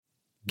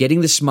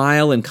Getting the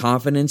smile and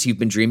confidence you've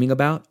been dreaming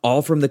about,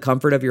 all from the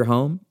comfort of your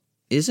home,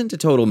 isn't a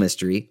total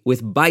mystery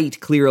with Bite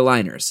clear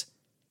aligners.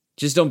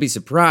 Just don't be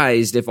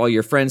surprised if all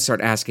your friends start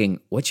asking,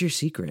 "What's your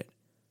secret?"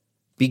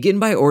 Begin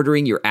by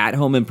ordering your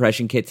at-home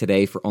impression kit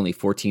today for only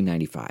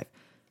 $14.95.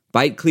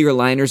 Bite clear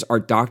aligners are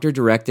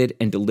doctor-directed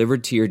and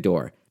delivered to your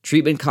door.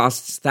 Treatment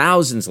costs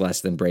thousands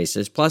less than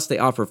braces, plus they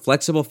offer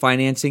flexible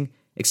financing,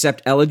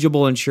 accept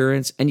eligible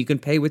insurance, and you can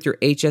pay with your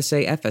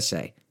HSA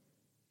FSA.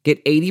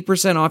 Get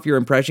 80% off your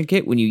impression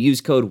kit when you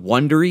use code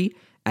WONDERY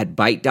at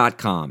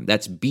Byte.com.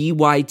 That's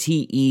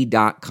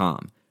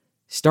BYTE.com.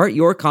 Start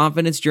your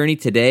confidence journey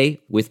today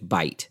with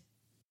Byte.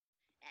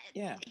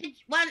 Yeah.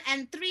 1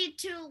 and 3,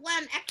 2,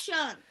 1,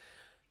 action!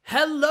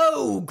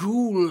 Hello,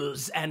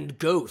 ghouls and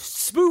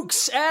ghosts,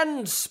 spooks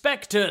and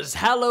spectres,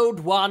 hallowed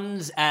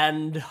ones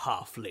and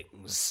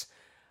halflings.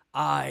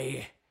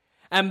 I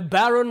am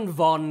Baron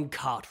von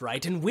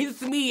Cartwright, and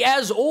with me,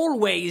 as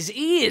always,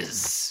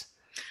 is...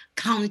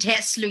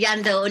 Countess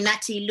Luyando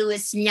Onati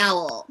Louis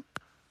Nyao.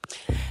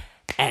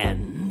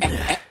 And...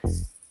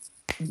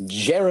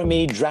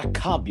 Jeremy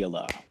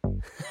Dracobula.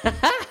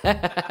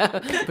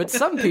 But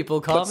some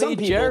people call me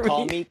Jeremy.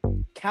 Call me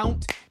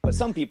Count, but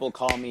some people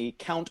call me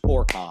Count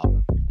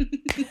Orcob.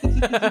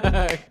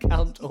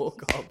 Count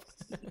Orcob.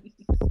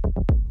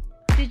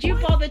 Did you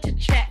bother to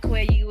check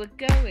where you were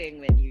going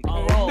when you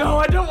Oh, no,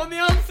 I don't want the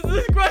answer to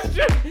this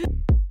question.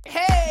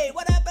 Hey,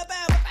 what up,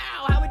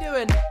 how we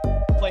doing?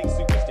 Playing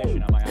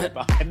Superstition on my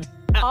iPod.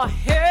 Oh,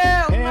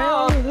 hell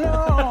no.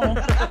 No.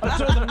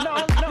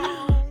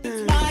 No.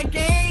 It's my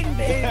game,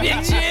 baby!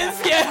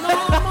 Bitches, yeah.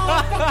 No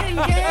more fucking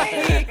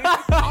game!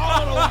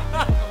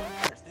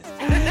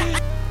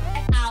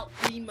 Out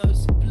the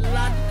most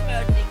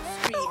blood-curdling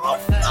scream. Oh,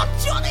 fuck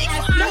Johnny!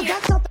 No,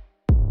 that's not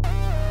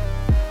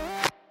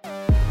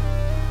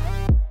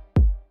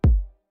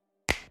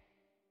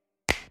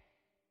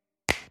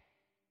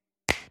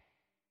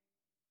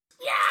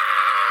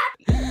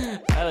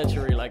I don't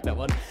really like that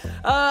one.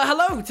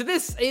 Hello,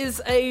 this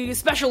is a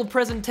special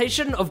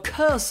presentation of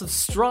Curse of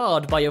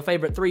Strahd by your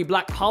favorite 3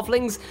 black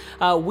halflings.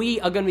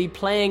 We are going to be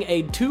playing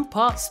a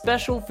 2-part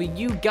special for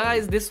you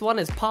guys. This one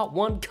is part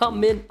 1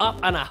 coming up,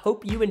 and I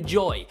hope you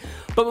enjoy.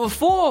 But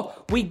before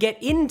we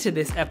get into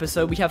this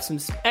episode, we have some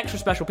extra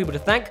special people to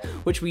thank,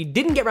 which we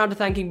didn't get around to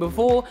thanking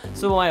before,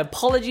 so my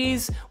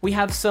apologies. We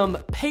have some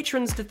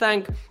patrons to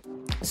thank.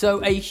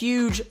 So a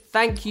huge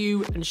thank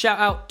you and shout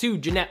out to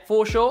Jeanette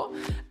Forshaw,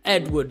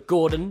 Edward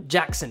Gordon,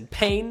 Jackson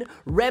Payne,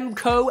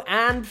 Remco,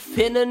 and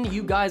Finnan.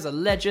 You guys are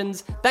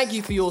legends. Thank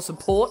you for your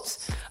support.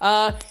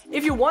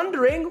 If you're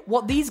wondering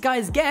what these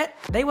guys get,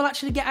 they will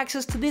actually get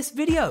access to this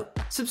video.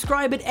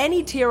 Subscribe at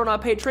any tier on our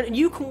Patreon and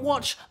you can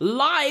watch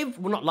live,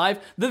 well not live,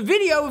 the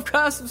video of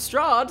Curse of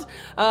Strahd,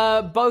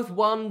 both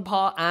one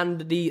part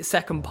and the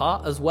second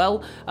part as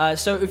well.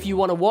 So if you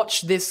want to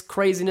watch this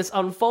craziness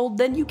unfold,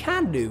 then you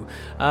can do,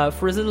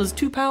 for as little as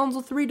 £2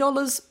 or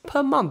 $3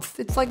 per month.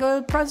 It's like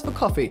a price for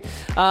coffee.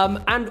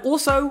 And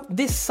also,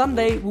 this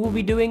Sunday, we'll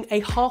be doing a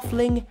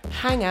Halfling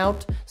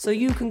Hangout, so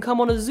you can come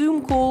on a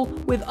Zoom call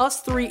with us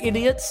 3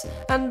 idiots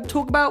and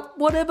talk about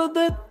whatever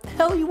the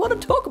hell you want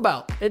to talk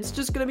about. It's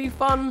just going to be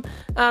fun,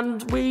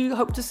 and we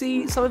hope to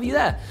see some of you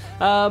there.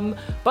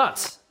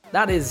 But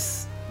that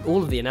is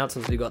all of the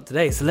announcements we got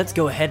today, so let's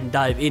go ahead and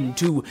dive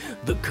into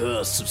the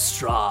Curse of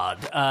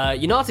Strahd.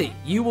 Unati,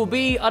 you will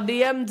be our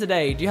DM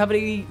today. Do you have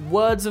any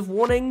words of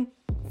warning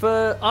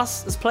for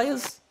us as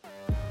players?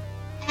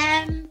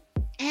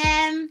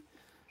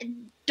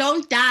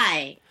 Don't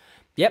die.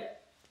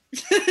 Yep.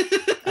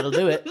 That'll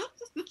do it.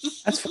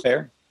 That's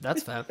fair.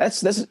 That's fair.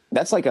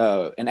 That's like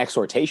an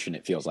exhortation,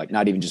 it feels like.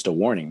 Not even just a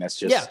warning. That's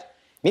just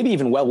maybe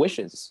even well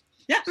wishes.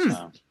 Yeah.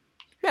 So.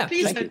 Yeah,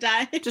 Please don't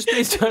die. Just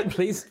please don't,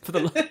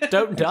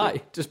 don't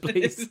die. Just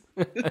please.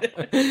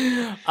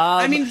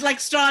 I mean, like,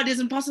 Strahd is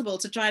impossible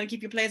to try and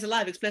keep your players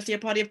alive, especially a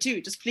party of 2.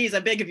 Just please, I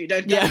beg of you,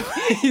 don't die. Yeah,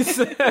 please.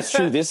 It's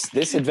true.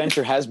 This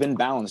adventure has been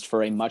balanced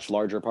for a much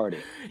larger party.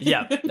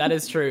 Yeah, that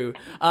is true.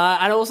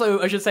 And also,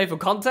 I should say for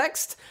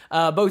context,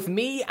 both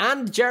me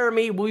and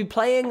Jeremy will be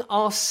playing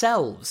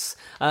ourselves.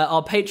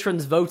 Our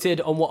patrons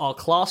voted on what our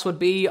class would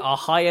be, our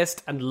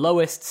highest and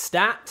lowest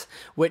stat,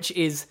 which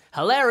is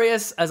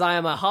hilarious, as I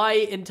am a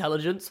high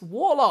intelligence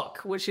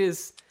warlock, which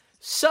is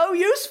so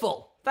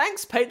useful.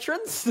 Thanks,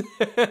 patrons.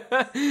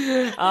 But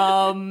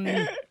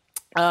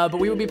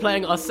we will be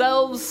playing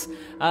ourselves,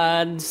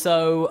 and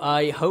so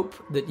I hope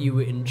that you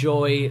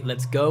enjoy.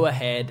 Let's go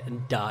ahead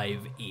and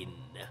dive in.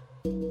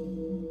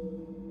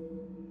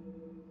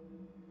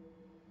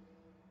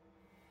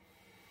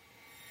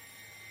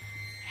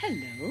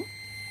 Hello.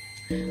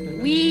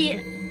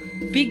 We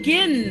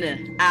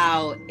begin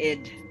our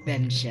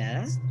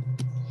adventure,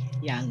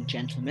 young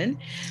gentlemen,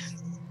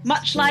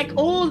 much like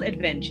all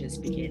adventures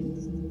begin,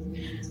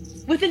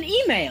 with an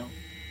email.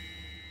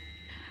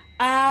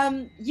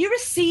 You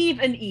receive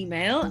an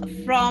email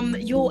from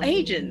your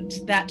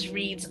agent that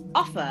reads,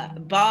 "Offer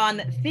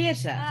Barn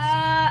Theatre."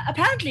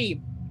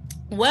 Apparently,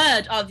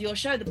 word of your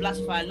show, The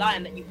Blatterfly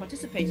Lion, that you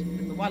participated in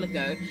a little while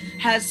ago,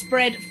 has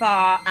spread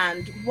far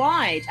and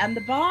wide, and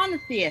the Barn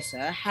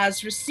Theatre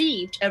has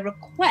received a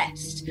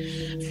request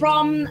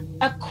from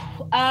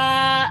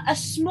a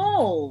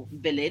small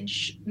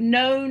village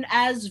known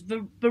as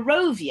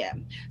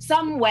Barovia,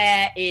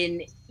 somewhere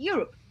in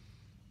Europe.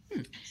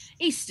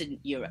 Eastern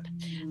Europe.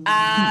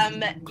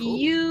 Cool.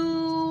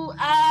 You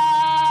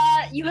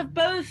have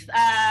both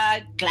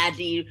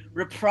gladly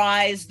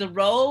reprised the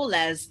role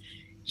as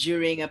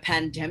during a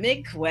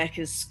pandemic, work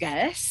is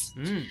scarce.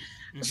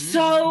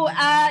 So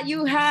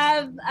you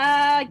have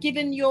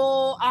given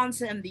your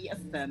answer in the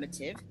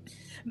affirmative.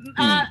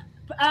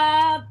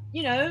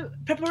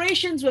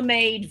 Preparations were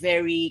made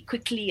very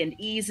quickly and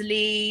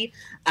easily.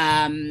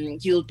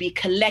 You'll be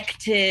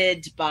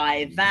collected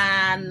by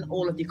van.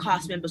 All of the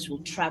cast members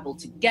will travel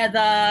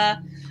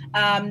together.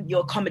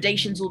 Your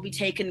accommodations will be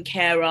taken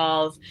care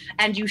of,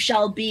 and you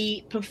shall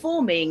be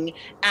performing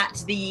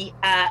at the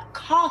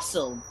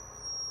castle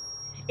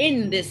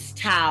in this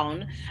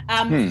town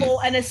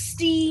for an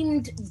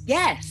esteemed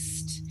guest,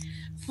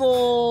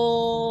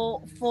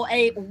 for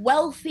a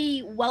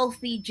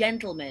wealthy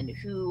gentleman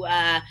who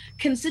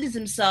considers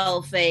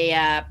himself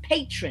a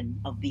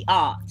patron of the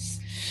arts.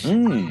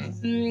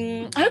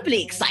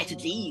 Hopefully,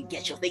 excitedly, you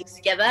get your things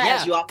together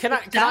as you are. Can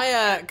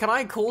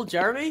I call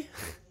Jeremy?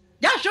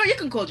 Yeah, sure, you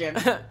can call Jeremy.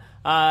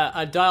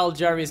 I dialed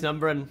Jeremy's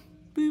number and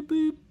boop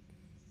boop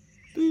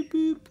boop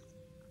boop.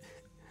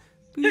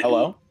 Boop.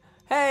 Hello.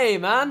 Hey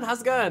man,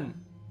 how's it going?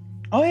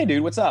 Oh hey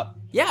dude, what's up?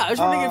 Yeah, I was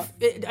wondering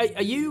if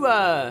are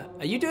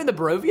you doing the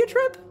Barovia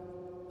trip?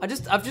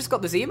 I've just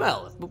got this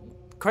email.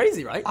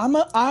 Crazy, right?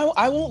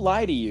 I won't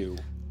lie to you.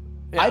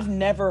 Yeah. I've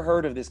never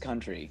heard of this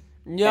country.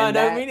 Yeah,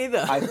 no, me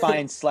neither. I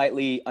find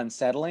slightly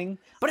unsettling.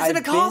 But it's in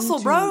a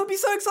castle, bro. It'd be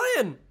so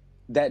exciting.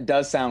 That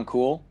does sound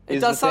cool.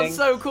 It does sound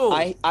so cool.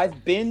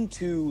 I've been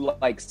to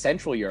like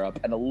Central Europe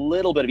and a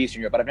little bit of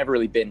Eastern Europe, but I've never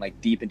really been like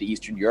deep into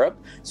Eastern Europe.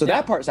 So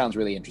that part sounds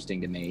really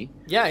interesting to me.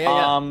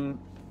 Yeah.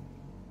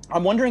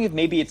 I'm wondering if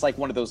maybe it's like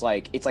one of those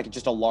like it's like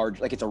just a large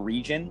like it's a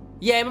region.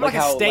 Yeah, maybe like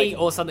a state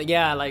or something.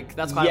 Yeah, like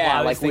that's kind of what I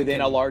was like thinking.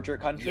 within a larger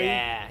country.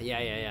 Yeah.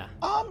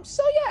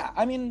 So yeah,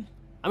 I mean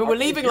we're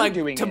leaving like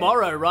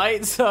tomorrow,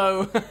 right?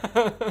 So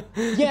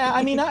yeah,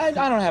 I mean I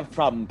don't have a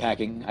problem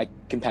packing. I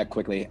can pack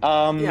quickly.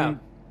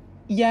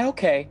 Yeah,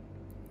 okay.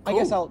 Cool. I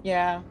guess I'll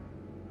Well,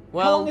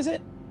 how long is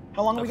it?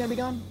 How long are we gonna be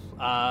gone?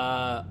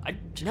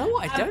 Do you know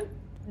what? I don't.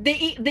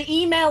 The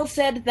email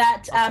said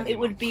that it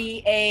would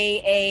be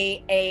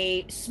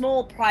a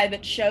small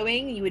private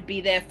showing. You would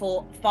be there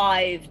for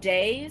 5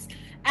 days,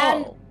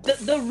 and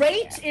the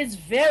rate is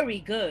very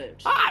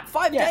good.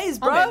 5 days,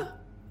 bro.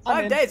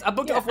 5 days. I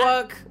booked it off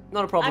work.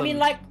 Not a problem. I mean,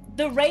 like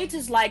the rate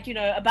is like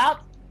about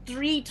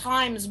 3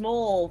 times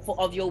more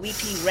of your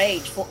weekly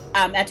rate for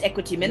at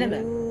equity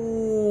minimum.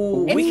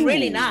 Ooh, it's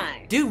really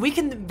nice, dude. We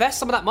can invest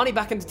some of that money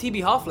back into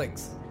TB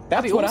Halflings.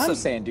 That's what I'm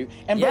saying, dude.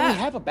 And but we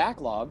have a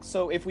backlog,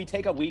 so if we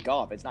take a week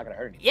off, it's not going to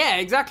hurt anything. Yeah,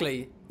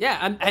 exactly.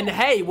 Yeah, and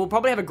hey, we'll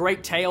probably have a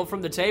great tale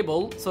from the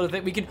table, sort of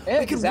thing. We can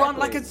run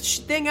like a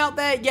thing out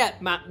there. Yeah,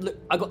 Matt, look,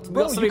 we got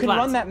something you can planned.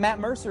 run that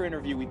Matt Mercer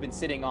interview we've been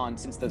sitting on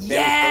since the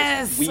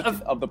very first week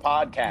of the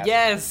podcast.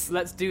 Yes,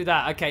 let's do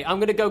that. Okay, I'm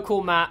gonna go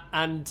call Matt,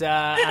 and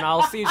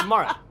I'll see you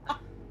tomorrow.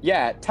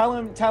 Yeah, tell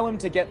him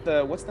to get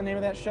what's the name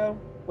of that show?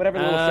 Whatever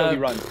little show he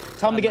runs.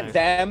 Tell him to get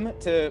them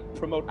to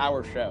promote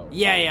our show.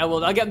 Yeah,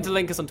 well, I'll get them to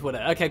link us on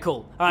Twitter. Okay,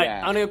 cool. All right,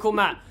 I'm gonna go call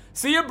Matt.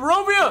 See you,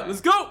 Barovia!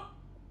 Let's go!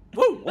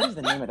 Woo! What is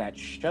the name of that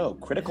show?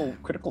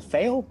 Critical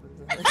Fail?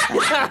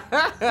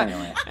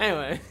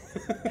 Anyway.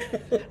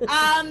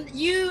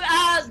 You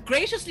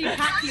graciously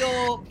pack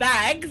your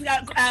bags,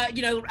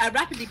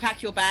 rapidly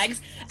pack your bags,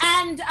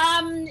 and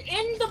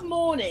in the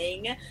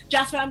morning,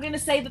 Jasper, I'm going to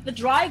say that the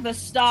driver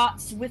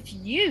starts with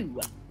you.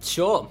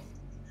 Sure.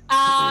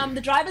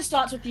 The driver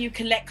starts with you,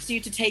 collects you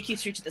to take you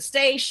through to the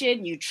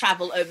station. You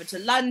travel over to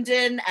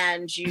London,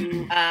 and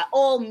you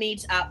all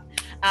meet up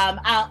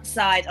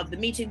outside of the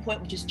meeting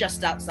point, which is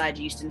just outside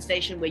Euston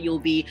Station, where you'll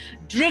be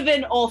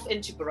driven off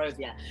into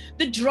Barovia.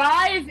 The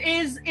drive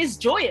is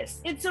joyous.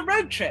 It's a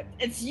road trip.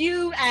 It's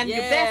you and your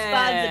best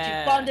buds that you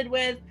bonded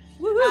with.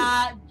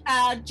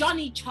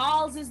 Johnny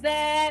Charles is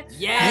there.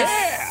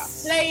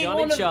 Yes,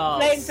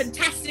 playing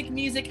fantastic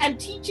music and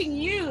teaching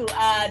you,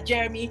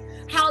 Jeremy,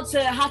 how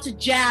to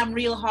jam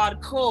real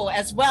hardcore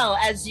as well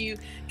as you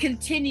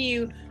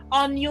continue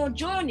on your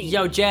journey.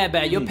 Yo,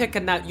 Jerbear, you're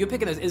picking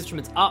those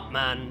instruments up,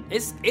 man.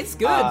 It's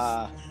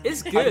good.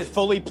 It's good. I'm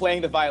fully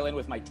playing the violin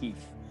with my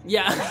teeth.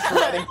 Yeah, I'm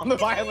shredding on the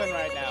violin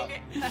right now.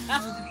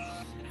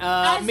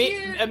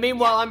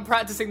 Meanwhile, I'm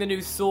practicing the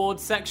new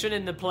sword section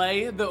in the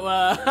play that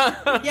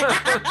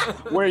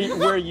where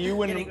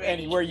you and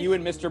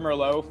Mr.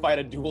 Merlot fight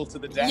a duel to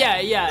the death.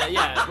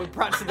 Yeah. We're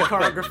practicing the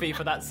choreography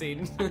for that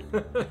scene.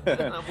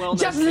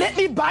 Just let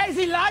me buy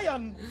the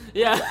lion.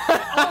 Yeah.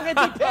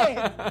 Already paid.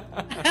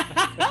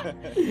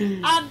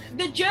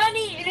 The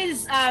journey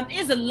is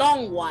a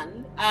long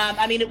one.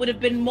 I mean, it would have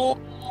been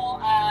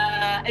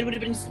it would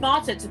have been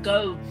smarter to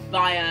go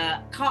by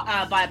a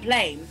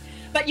plane.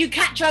 But you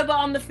catch over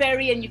on the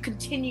ferry and you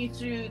continue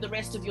through the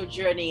rest of your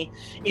journey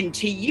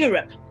into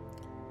Europe.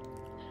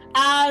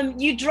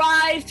 You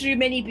drive through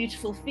many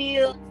beautiful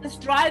fields. This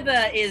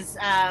driver is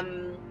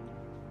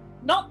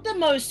not the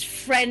most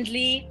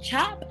friendly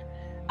chap,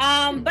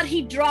 but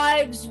he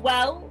drives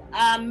well,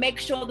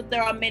 makes sure that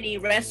there are many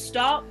rest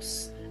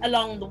stops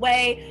along the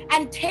way,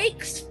 and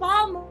takes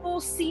far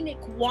more scenic,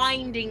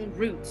 winding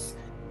routes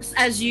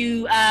as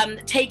you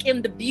take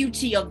in the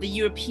beauty of the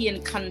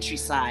European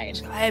countryside.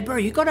 Hey, bro,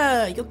 you got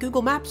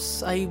Google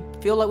Maps? I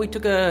feel like we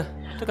took a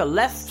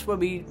left where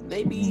we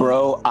maybe.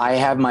 Bro, I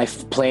have my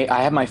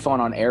phone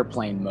on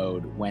airplane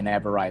mode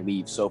whenever I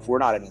leave. So if we're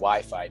not in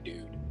Wi-Fi,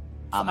 dude.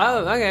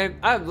 Okay.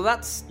 Well,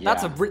 that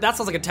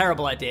sounds like a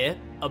terrible idea.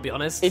 I'll be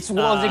honest. It's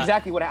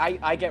exactly what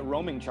I get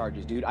roaming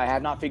charges, dude. I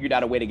have not figured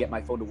out a way to get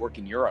my phone to work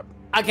in Europe.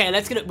 Okay,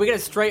 we're gonna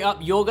straight up.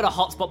 You're gonna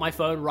hotspot my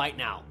phone right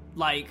now,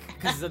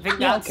 because I think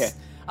that's. Okay.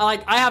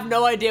 I have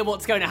no idea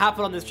what's going to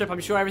happen on this trip. I'm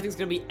sure everything's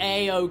going to be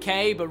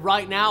A-okay, but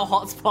right now,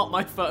 hotspot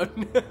my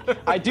phone.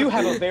 I do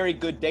have a very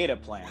good data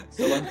plan,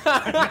 so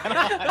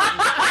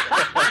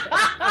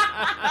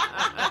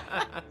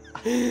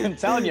I'm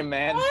telling you,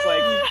 man, it's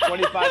like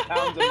 25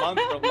 pounds a month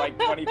for like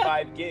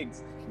 25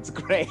 gigs. It's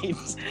great.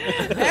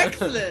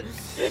 Excellent.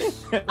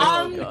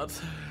 Oh, God.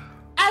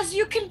 As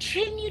you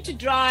continue to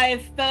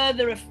drive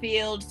further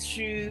afield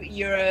through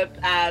Europe,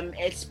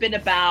 it's been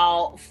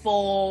about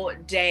 4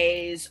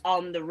 days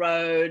on the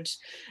road.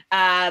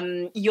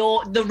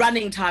 The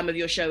running time of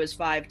your show is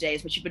 5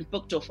 days, but you've been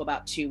booked off for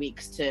about 2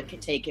 weeks to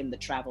take in the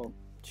travel.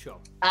 Sure.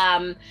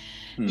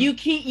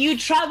 You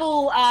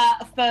travel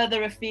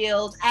further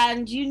afield,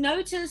 and you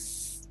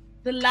notice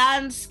the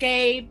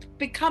landscape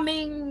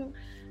becoming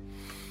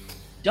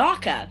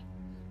darker,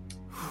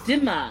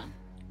 dimmer.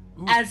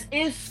 As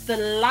if the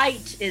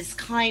light is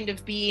kind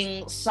of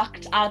being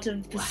sucked out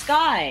of the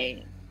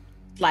sky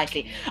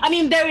slightly. I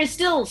mean, there is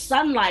still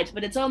sunlight,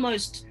 but it's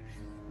almost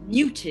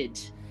muted.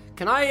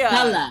 Can I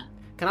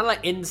color. like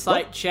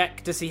insight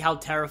check to see how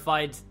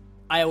terrified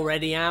I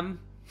already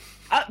am?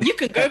 You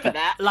can go for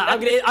that.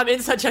 I'm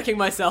insight checking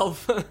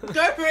myself.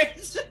 Go for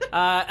it.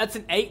 That's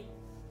an 8.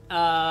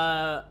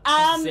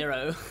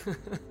 0.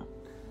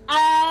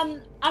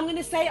 I'm going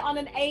to say on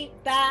an 8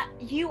 that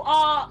you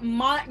are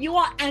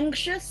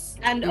anxious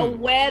and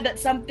aware that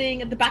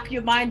something at the back of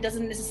your mind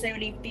doesn't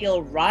necessarily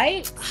feel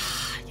right.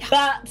 Yeah.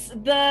 But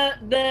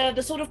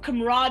the sort of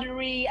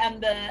camaraderie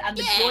and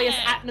the joyous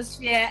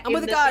atmosphere I'm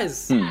with the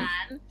guys.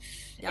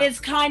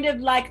 Is kind of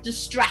like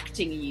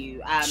distracting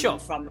you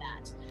from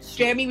that.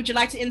 Jeremy, would you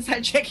like to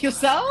insight check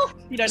yourself?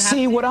 You don't have to.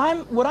 See, what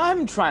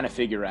I'm trying to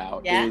figure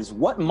out is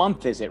what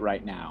month is it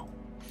right now?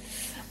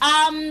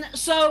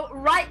 So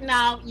right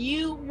now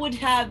you would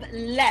have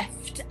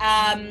left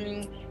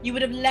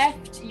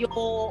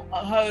your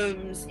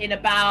homes in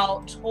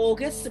about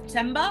August,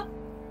 September.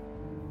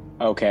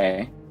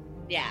 Okay.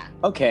 Yeah.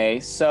 Okay,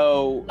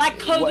 so like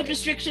COVID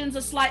restrictions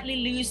are slightly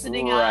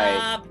loosening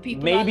up.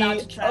 People are allowed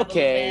to travel a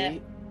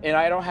bit. And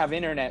I don't have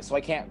internet, so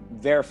I can't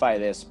verify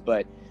this,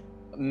 but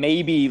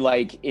maybe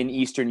like in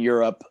Eastern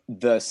Europe,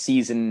 the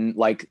season,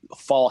 like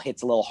fall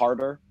hits a little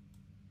harder.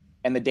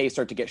 And the days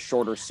start to get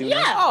shorter sooner.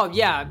 Yeah. Oh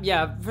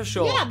yeah, for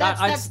sure. Yeah,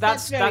 that's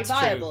very True.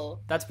 viable.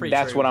 That's pretty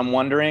true. That's what I'm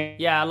wondering.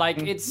 Yeah, like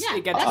it gets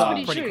dark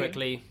pretty true.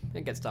 quickly.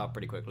 It gets dark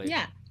pretty quickly.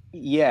 Yeah.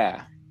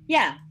 Yeah.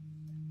 Yeah.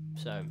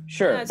 So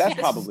sure, that's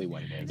probably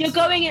what it is. You're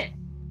going it.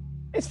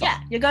 It's fine.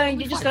 Yeah,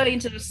 you're just going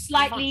into a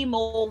slightly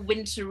more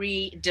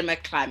wintry, dimmer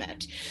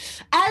climate.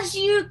 As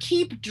you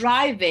keep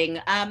driving,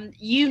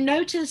 you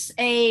notice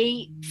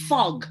a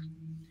fog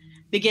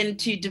begin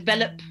to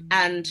develop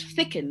and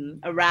thicken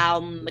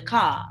around the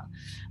car.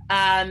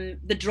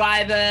 The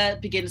driver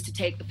begins to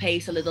take the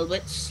pace a little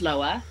bit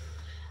slower.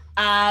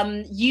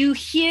 You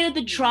hear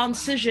the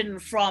transition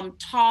from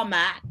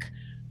tarmac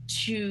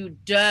to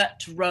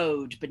dirt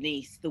road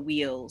beneath the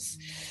wheels,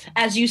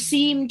 as you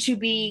seem to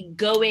be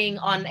going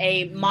on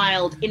a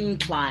mild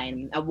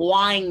incline, a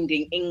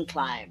winding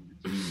incline.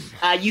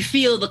 You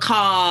feel the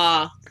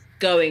car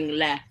going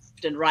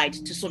left and right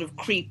to sort of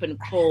creep and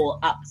crawl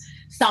up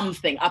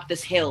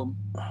this hill.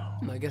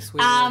 I guess we.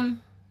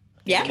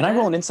 Yeah. Can I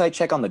roll an insight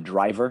check on the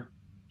driver?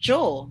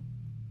 Sure.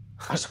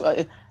 I just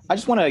want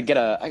to I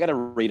got to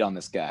read on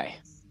this guy.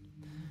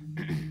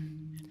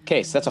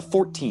 Okay, so that's a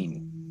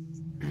 14.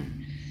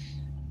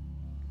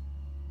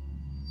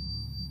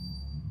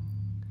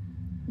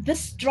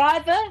 This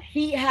driver,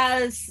 he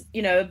has,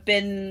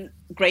 been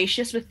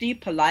gracious with you,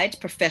 polite,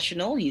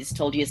 professional. He's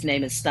told you his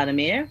name is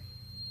Stanimir.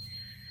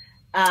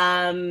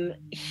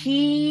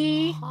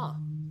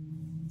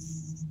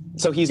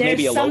 So he's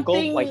maybe a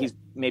local, like he's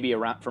maybe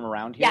from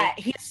around here.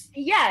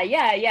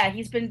 Yeah,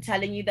 he's been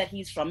telling you that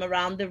he's from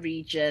around the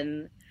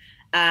region,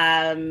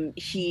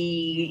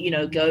 He,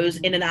 goes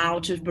in and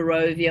out of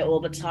Barovia all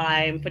the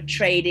time for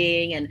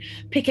trading and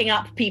picking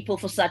up people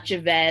for such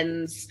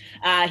events.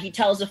 He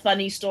tells a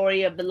funny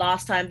story of the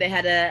last time they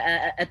had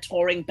a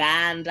touring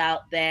band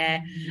out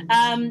there.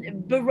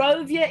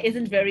 Barovia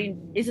isn't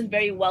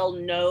very well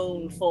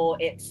known for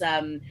its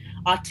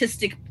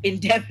artistic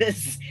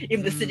endeavors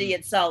in the city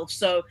itself.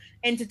 So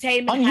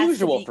entertainment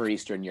unusual for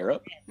Eastern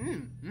Europe.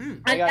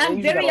 They got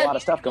a lot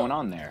of stuff going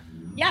on there.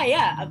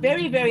 Yeah,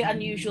 very, very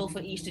unusual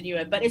for Eastern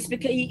Europe. But it's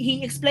because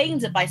he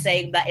explains it by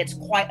saying that it's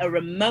quite a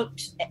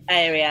remote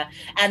area,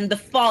 and the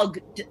fog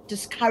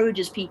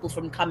discourages people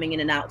from coming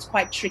in and out. It's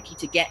quite tricky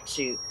to get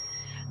to.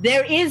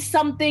 There is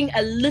something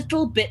a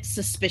little bit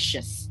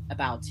suspicious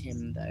about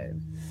him, though.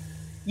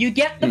 You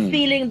get the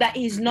feeling that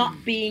he's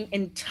not being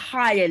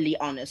entirely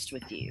honest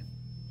with you.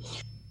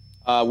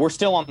 We're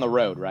still on the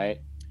road,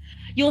 right?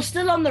 You're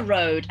still on the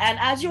road, and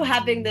as you're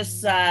having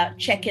this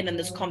check-in and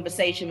this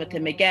conversation with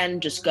him again,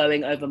 just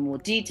going over more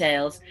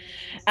details,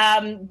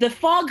 the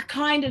fog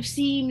kind of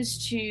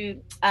seems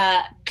to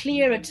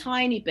clear a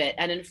tiny bit,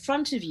 and in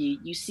front of you,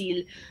 you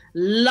see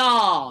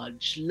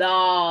large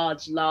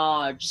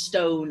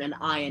stone and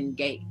iron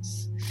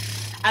gates.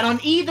 And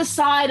on either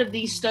side of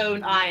these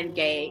stone iron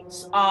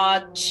gates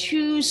are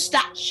two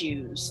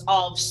statues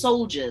of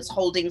soldiers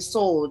holding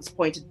swords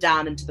pointed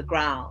down into the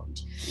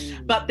ground.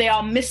 But they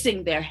are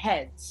missing their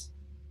heads.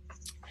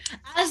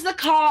 As the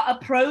car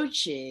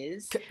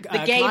approaches,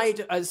 the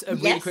gate...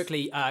 really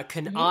quickly, I'm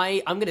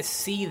going to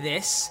see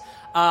this.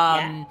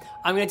 I'm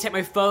going to take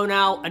my phone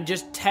out and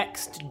just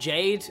text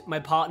Jade, my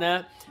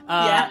partner.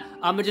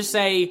 I'm going to just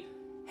say,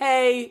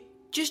 hey,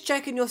 just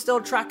checking you're still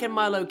tracking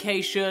my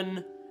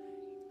location. ...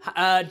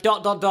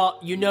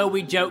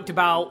 we joked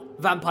about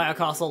Vampire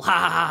Castle. Ha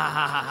ha ha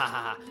ha ha ha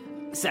ha.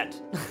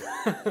 Send.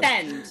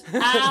 Send.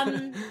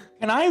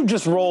 Can I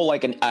just roll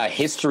like a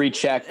history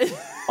check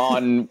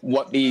on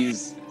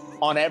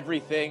on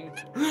everything?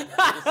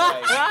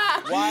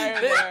 Why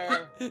are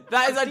there?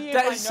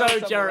 That is so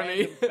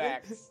Jeremy.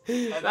 That is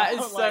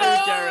so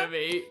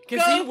Jeremy.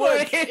 Because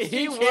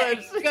he would.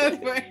 Go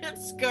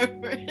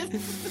for it.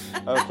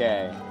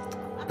 Okay.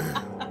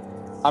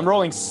 I'm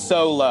rolling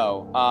so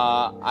low.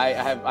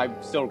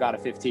 I've still got a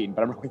 15,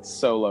 but I'm rolling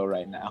so low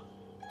right now.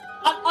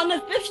 On a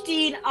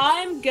 15,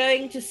 I'm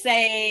going to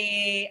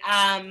say,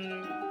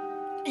 I'm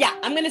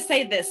going to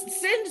say this.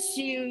 Since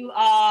you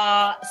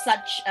are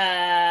such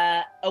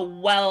a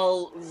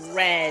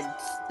well-read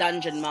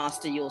dungeon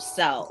master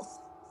yourself,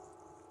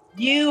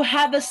 you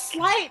have a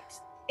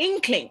slight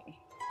inkling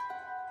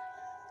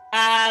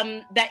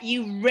that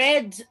you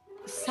read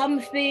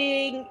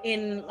something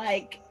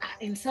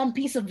in some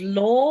piece of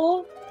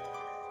lore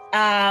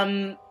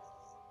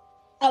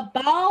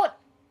about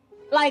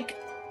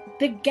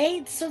the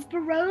gates of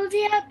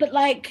Barovia, but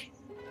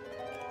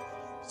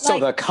so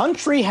the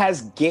country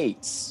has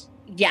gates.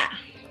 Yeah.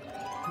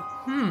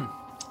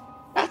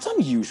 That's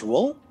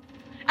unusual.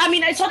 I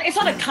mean, it's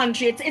not a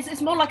country.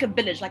 It's more like a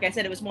village. Like I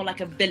said, it was more like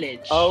a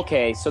village.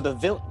 Okay, so the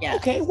village. Yeah.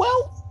 Okay,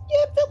 well,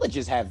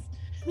 villages have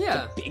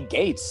big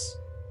gates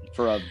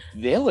for a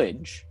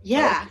village.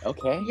 Yeah.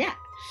 Okay. Yeah.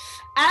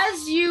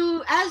 As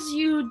you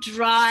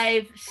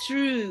drive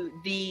through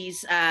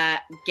these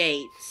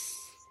gates,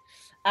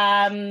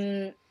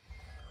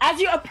 as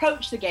you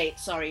approach the gate,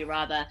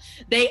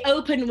 they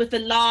open with a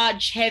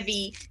large,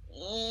 heavy.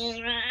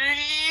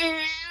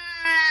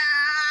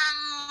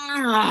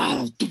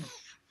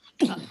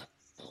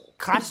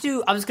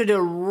 I'm just going to do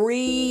a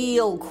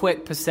real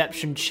quick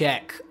perception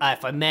check,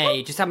 if I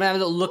may. Just have a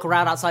little look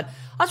around outside.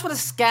 I just want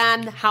to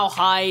scan how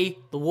high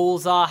the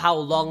walls are, how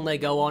long they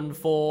go on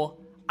for.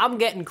 I'm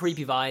getting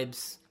creepy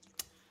vibes.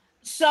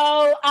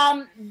 So,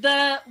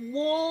 the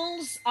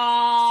walls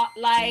are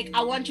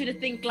I want you to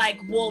think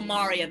Wall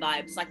Maria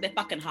vibes, they're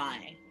fucking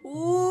high.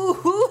 Ooh.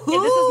 This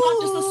is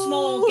not just a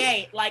small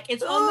gate.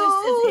 It's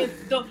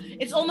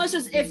almost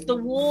as if the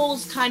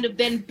walls kind of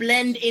then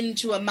blend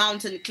into a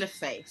mountain cliff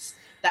face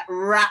that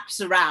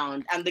wraps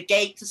around, and the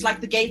gates, it's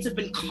like the gates have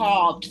been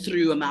carved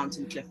through a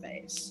mountain cliff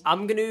face.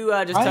 I'm going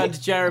to just turn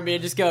to Jeremy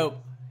and just go,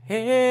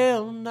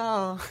 hell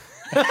no.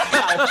 I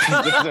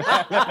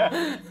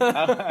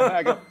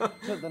go,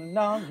 to the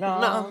no.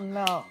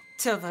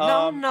 To the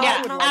no.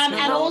 Yeah,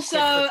 and also,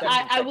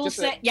 I will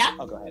say, yeah.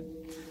 Oh, go ahead.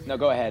 No,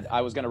 go ahead.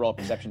 I was going to roll a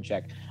perception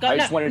check.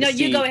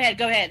 You go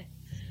ahead.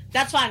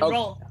 That's fine,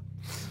 roll.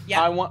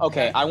 Yeah. I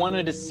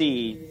wanted to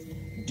see,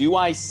 do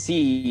I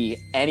see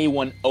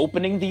anyone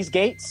opening these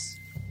gates?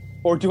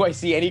 Or do I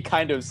see any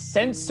kind of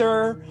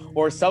sensor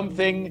or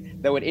something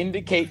that would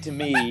indicate to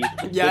me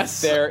that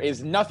there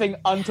is nothing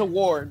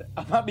untoward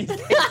about these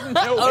gates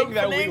knowing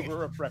that we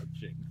were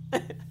approaching?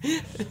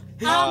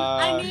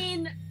 I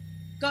mean,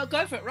 Go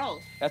for it. Roll.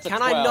 That's a Can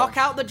 12. I knock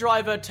out the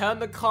driver, turn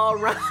the car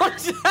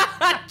around,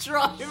 and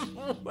drive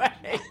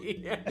away?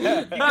 You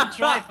can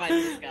try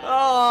fighting this guy.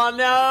 Oh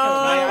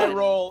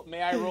no!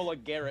 May I roll a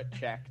Garrett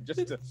check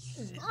just to?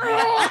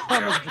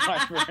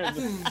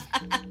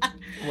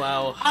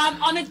 Wow.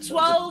 On a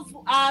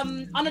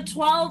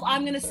 12,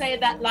 I'm gonna say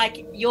that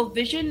like your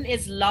vision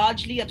is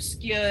largely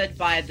obscured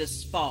by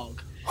this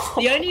fog.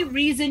 The only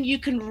reason you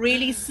can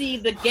really see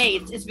the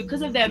gates is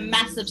because of their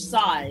massive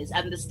size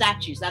and the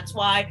statues. That's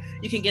why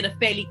you can get a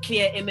fairly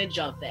clear image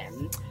of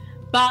them.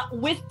 But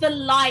with the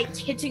light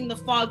hitting the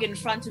fog in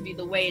front of you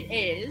the way it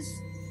is,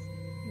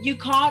 you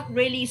can't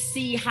really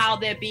see how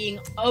they're being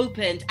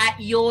opened at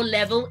your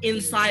level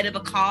inside of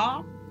a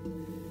car.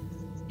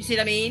 You see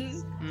what I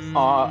mean?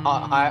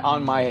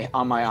 On my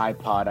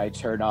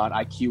iPod,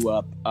 I queue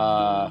up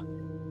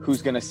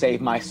Who's Gonna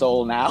Save My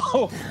Soul Now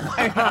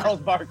by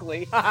Charles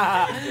Barkley.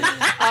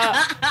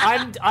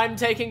 I'm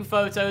taking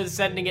photos,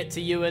 sending it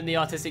to you and the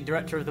artistic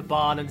director of the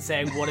barn and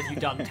saying, what have you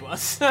done to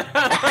us?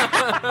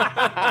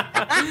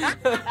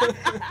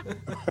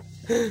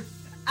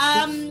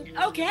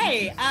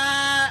 Okay.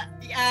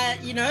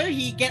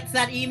 He gets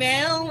that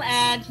email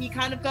and he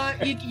kind of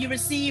you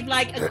receive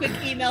like a quick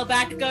email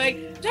back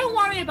going, don't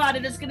worry about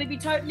it, it's going to be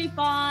totally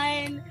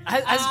fine.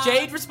 Has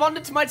Jade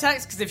responded to my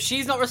text? Because if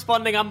she's not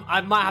responding,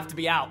 I might have to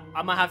be out.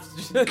 I might have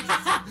to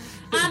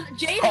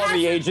Jade Call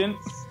the agent.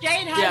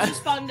 Jade has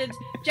responded.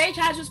 Jade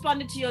has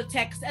responded to your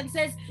text and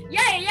says,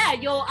 yeah,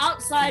 you're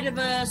outside of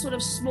a sort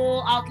of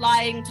small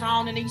outlying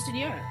town in Eastern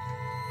Europe.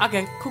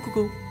 Okay,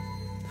 cool.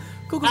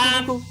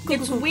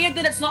 It's weird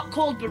that it's not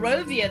called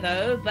Barovia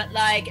though, but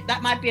like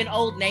that might be an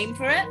old name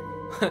for it.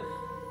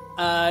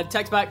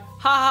 Text back,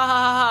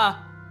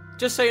 ha.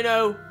 Just so you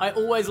know, I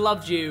always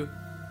loved you,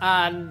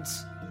 and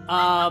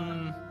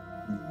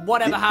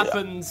whatever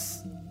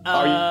happens.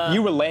 Are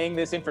you relaying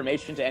this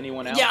information to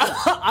anyone else? Yeah,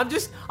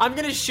 I'm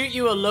gonna shoot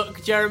you a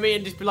look, Jeremy,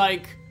 and just be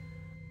like,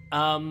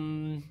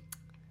 in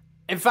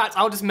fact,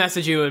 I'll just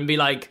message you and be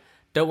like,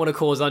 don't want to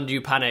cause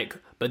undue panic,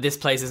 but this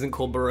place isn't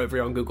called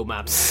Barovia on Google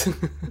Maps.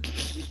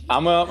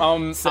 I'm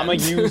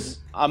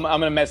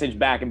gonna message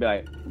back and be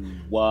like,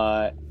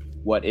 what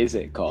is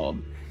it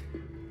called?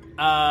 Can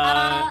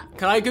I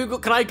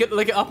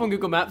look it up on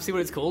Google Maps, see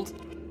what it's called?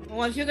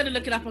 Well, if you're gonna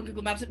look it up on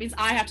Google Maps, it means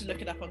I have to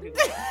look it up on Google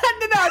Maps.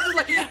 No,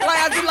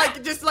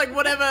 just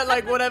whatever,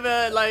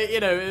 you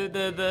know,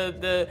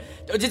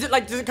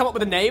 does it come up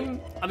with a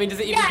name? I mean, does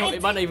it even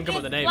it might not even come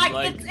up with a name.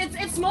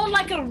 It's more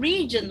like a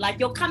region, like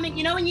you're coming,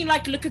 you know, when you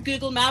like look at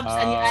Google Maps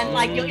and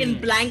like you're in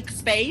blank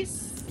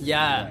space.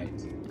 Yeah. Right.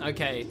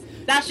 Okay.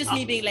 That's just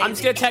me being lazy. I'm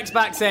just gonna text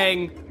back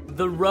saying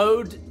the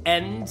road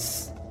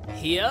ends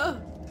here? ?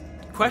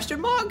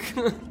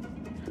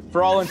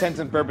 For all intents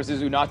and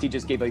purposes, Unati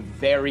just gave a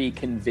very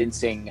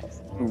convincing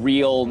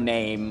real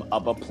name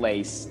of a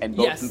place, and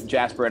both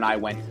Jasper and I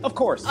went, of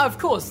course. Of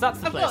course,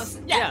 that's the place. Of course,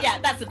 yeah,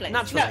 that's the place.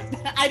 Naturally.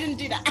 No, I didn't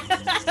do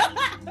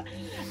that.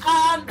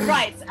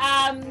 Right,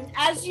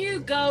 as you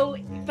go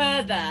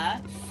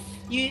further,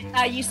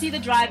 you see the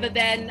driver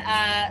then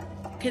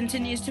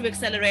continues to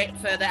accelerate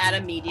further at a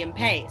medium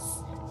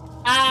pace.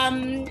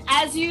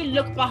 As you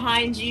look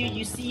behind you,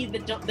 you see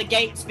the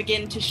gates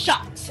begin to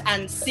shut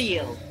and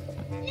seal.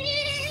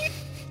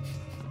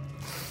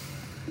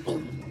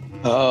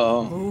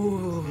 Oh.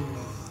 Ooh.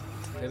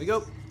 There we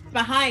go.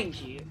 Behind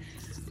you,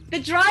 the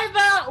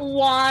driver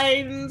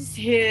winds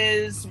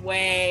his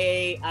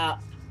way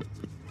up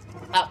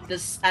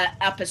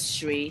a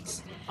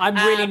street. I'm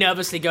really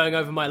nervously going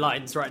over my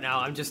lines right now.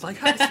 I'm just like,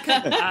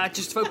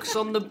 just focus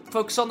on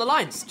the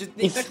lines.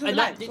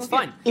 It's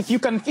fine. If you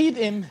can feed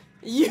him,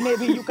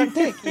 maybe you can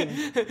take him.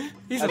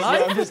 He's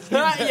alive? I'm just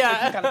kidding. If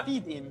you can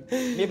feed him,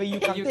 maybe you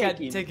can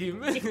take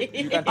him.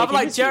 I'm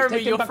like, Jeremy,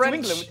 your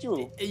French.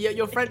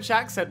 Your French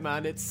accent,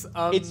 man. It's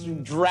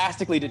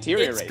drastically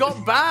deteriorated. It's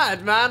got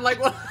bad, man.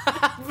 Like, what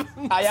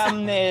happened? I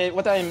am.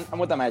 What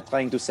am I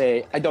trying to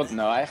say? I don't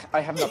know.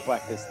 I have not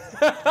practiced.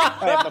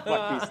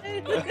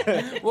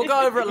 We'll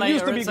go over it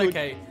later. It's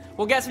okay.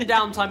 We'll get some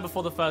downtime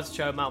before the first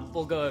show, man.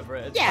 We'll go over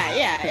it.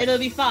 Yeah, it'll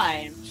be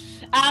fine.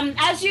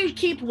 As you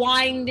keep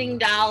winding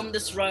down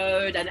this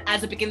road and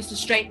as it begins to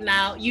straighten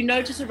out, you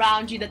notice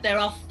around you that there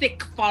are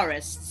thick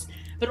forests,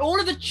 but all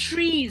of the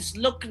trees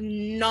look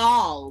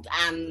gnarled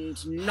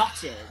and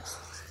knotted.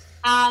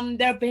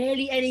 There are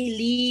barely any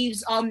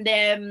leaves on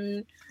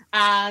them.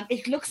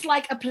 It looks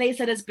like a place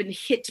that has been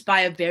hit by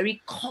a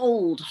very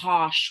cold,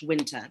 harsh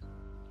winter.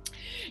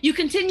 You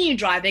continue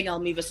driving. I'll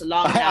move us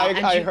along now.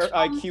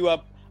 I queue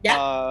up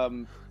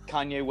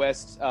Kanye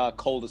West's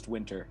Coldest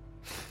Winter.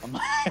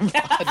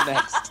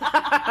 Next.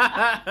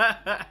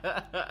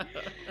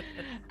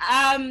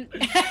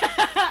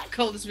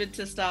 Coldest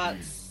winter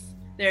starts.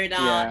 There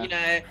now, you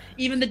know,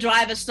 even the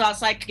driver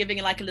starts like giving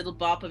it like a little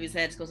bop of his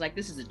head. Goes like,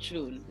 "This is a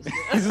tune."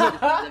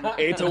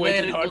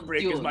 808 and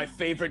Heartbreak is my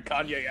favorite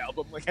Kanye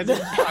album. Like,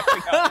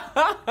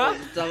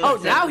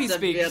 now he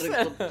speaks.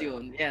 Very good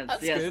tune. Yes.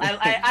 Good.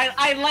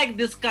 I like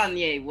this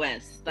Kanye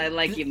West. I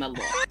like him a lot.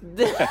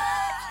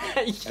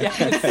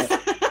 Yes.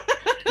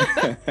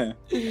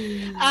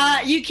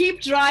 You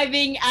keep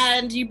driving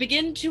and you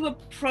begin to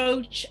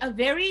approach a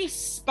very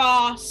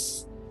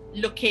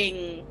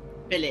sparse-looking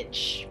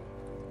village.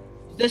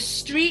 The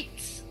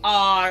streets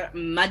are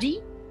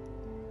muddy.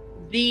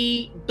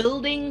 The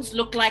buildings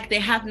look like they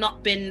have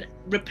not been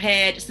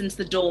repaired since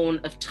the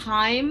dawn of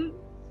time.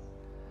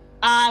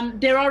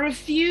 There are a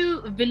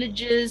few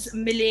villagers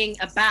milling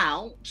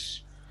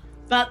about,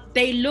 but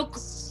they look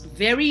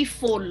very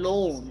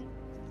forlorn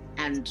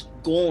and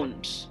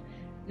gaunt.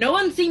 No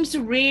one seems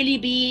to really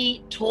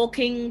be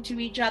talking to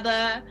each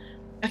other.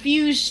 A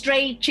few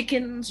stray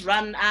chickens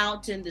run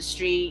out in the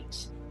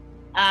street.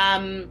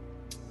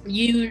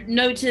 You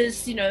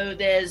notice,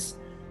 there's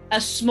a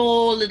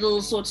small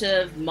little sort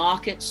of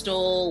market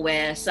stall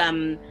where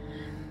some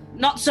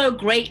not so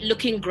great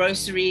looking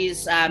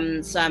groceries,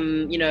 some,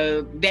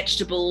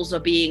 vegetables are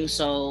being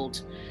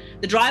sold.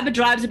 The driver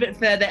drives a bit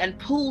further and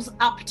pulls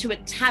up to a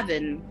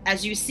tavern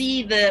as you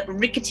see the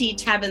rickety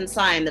tavern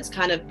sign that's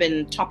kind of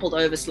been toppled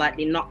over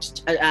slightly,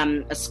 knocked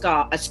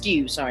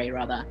askew,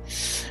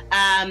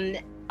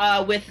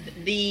 with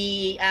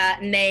the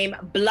name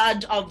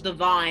Blood of the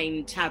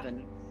Vine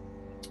Tavern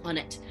on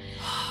it.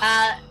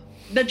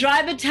 The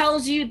driver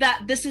tells you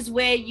that this is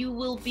where you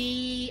will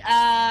be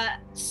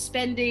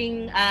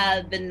spending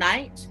the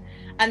night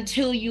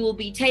until you will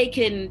be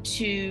taken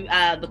to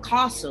the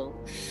castle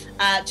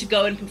to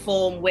go and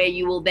perform, where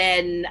you will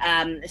then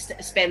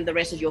spend the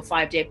rest of your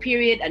 5-day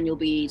period and you'll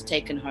be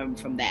taken home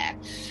from there.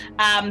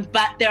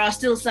 But there are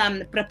still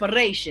some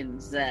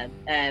preparations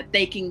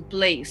taking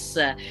place.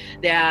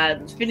 They are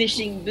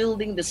finishing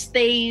building the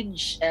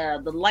stage,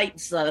 the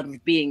lights are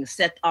being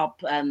set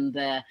up, and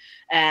the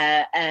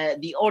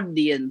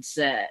audience.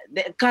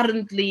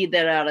 Currently,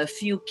 there are a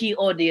few key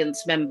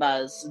audience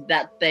members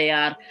that they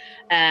are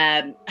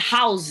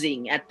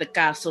housing at the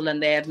castle,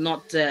 and they have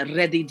not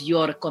readied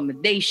your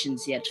accommodations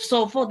yet.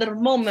 So for the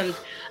moment,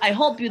 I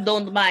hope you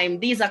don't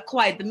mind. These are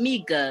quite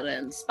meager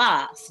and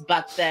sparse,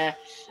 but they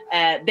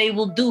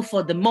will do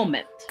for the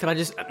moment. Can I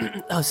just?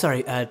 Oh,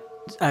 sorry.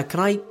 Can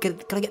I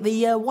get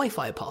the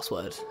Wi-Fi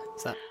password?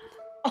 Is that?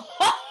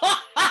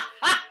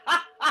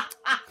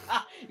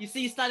 You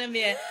see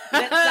Stanimir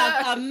lets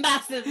out a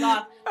massive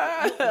laugh.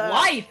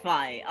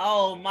 Wi-Fi?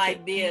 Oh, my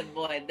dear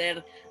boy,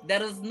 there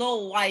is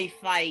no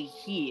Wi-Fi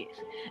here.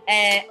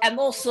 And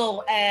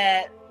also,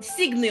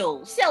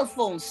 cell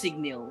phone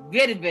signal,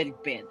 very, very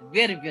bad,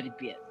 very, very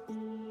bad.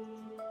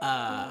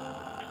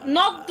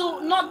 Not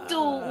to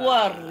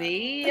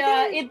worry.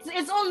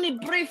 It's only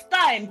brief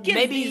time.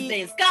 Kids these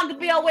days can't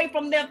be away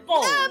from their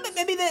phones.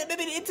 Maybe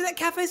the internet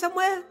cafe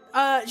somewhere.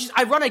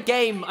 I run a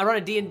game. I run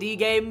a D&D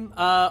game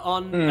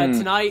on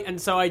tonight,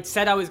 and so I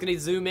said I was going to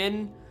zoom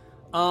in.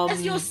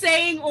 As you're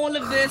saying all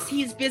of this,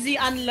 he's busy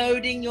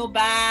unloading your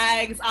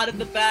bags out of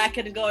the back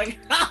and going,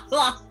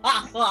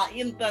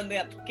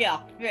 internet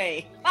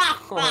cafe.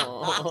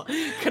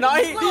 Can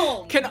I?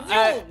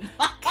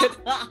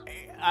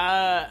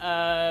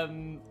 I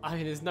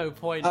mean, there's no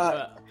point.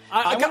 But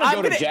I want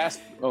to go to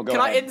Jasper. Oh, go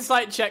Can ahead. I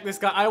insight check this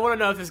guy? I want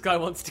to know if this guy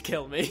wants to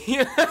kill me.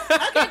 Okay,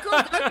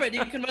 cool. Go for it.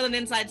 You can roll an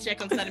inside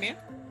check on Stanimir.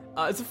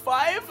 It's a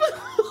 5.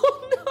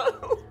 Oh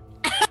no.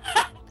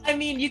 I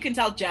mean, you can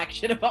tell jack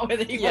shit about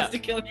whether he wants to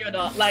kill you or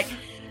not. Like,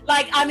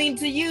 I mean,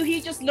 to you, he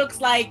just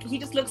looks like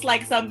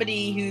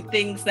somebody who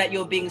thinks that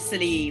you're being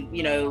silly,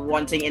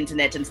 wanting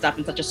internet and stuff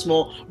in such a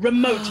small,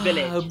 remote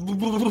village.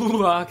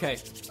 Okay.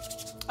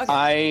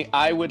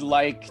 I would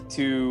like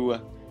to.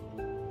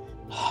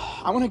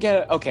 I'm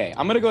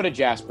gonna go to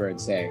Jasper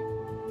and say,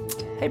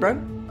 "Hey, bro.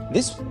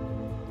 This."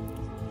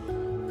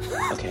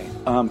 Okay.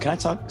 Can I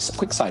talk?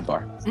 Quick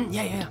sidebar.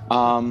 Yeah.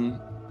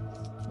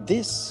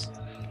 This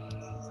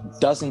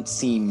doesn't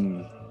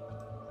seem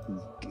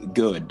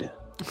good.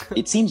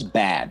 It seems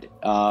bad.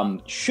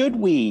 Should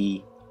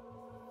we?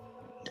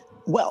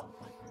 Well,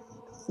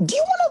 do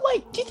you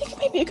think it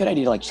may be a good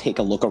idea to take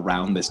a look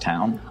around this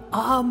town?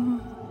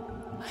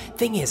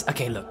 Thing is,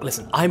 okay, look,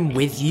 listen, I'm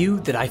with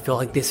you that I feel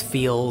like this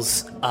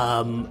feels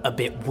a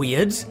bit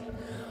weird.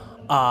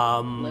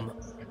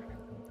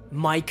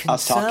 My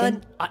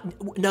concern...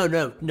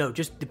 No,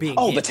 just being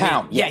here. The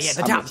town. Yes,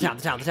 the town.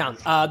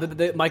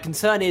 My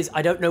concern is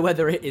I don't know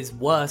whether it is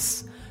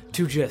worse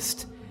to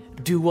just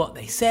do what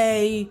they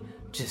say,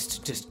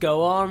 just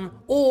go on,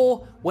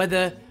 or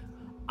whether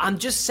I'm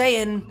just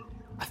saying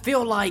I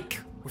feel like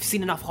we've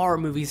seen enough horror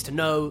movies to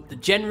know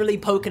that generally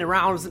poking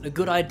around isn't a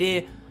good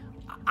idea.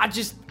 I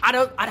don't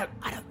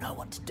know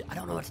what to do. I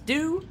don't know what to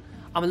do.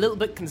 I'm a little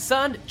bit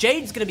concerned.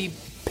 Jade's gonna be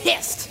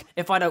pissed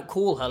if I don't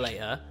call her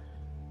later.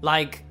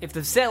 If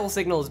the cell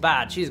signal is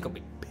bad, she's gonna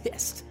be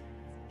pissed.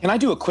 Can I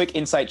do a quick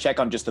insight check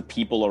on just the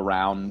people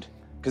around?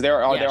 Because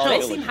there are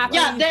they seem happy.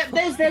 Yeah,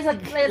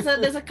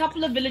 there's a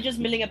couple of villagers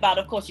milling about.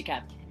 Of course you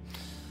can.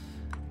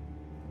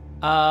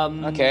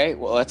 Okay,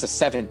 well that's a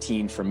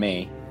 17 for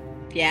me.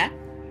 Yeah,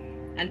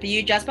 and for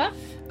you, Jasper?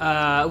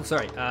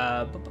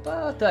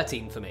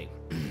 13 for me.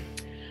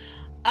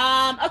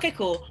 Okay,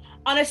 cool.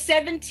 On a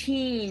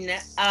 17,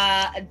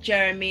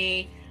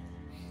 Jeremy,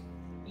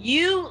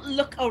 you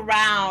look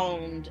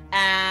around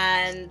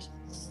and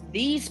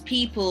these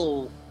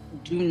people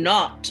do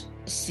not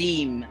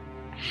seem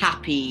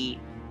happy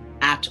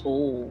at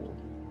all.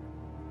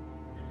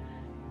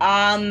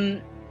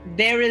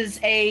 There is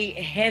a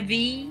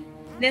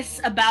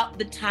heaviness about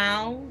the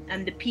town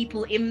and the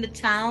people in the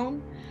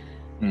town.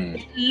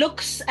 It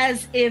looks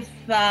as if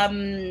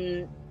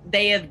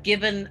they have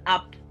given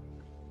up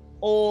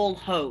all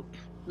hope.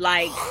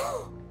 Like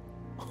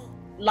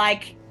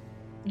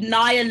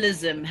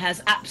nihilism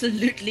has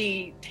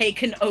absolutely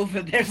taken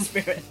over their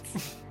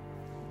spirits.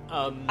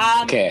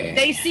 Okay.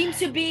 They seem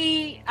to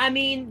be,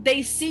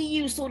 they see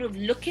you sort of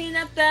looking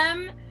at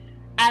them,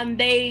 and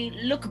they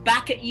look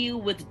back at you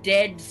with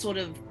dead, sort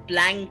of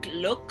blank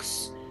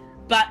looks,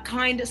 but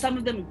some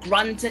of them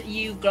grunt at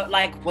you,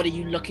 like, what are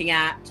you looking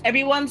at?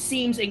 Everyone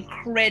seems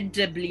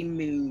incredibly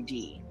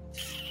moody.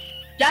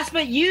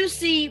 Jasper, you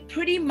see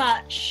pretty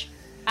much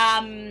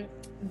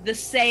the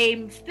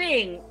same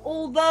thing,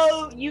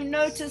 although you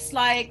notice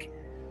like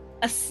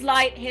a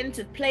slight hint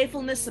of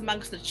playfulness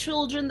amongst the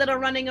children that are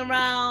running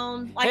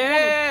around. Like,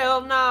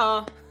 hell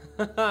no.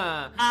 But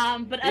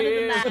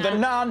other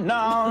than that,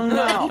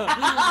 no.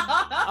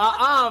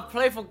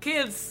 Playful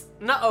kids.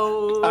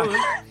 No.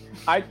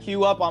 I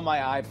queue up on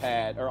my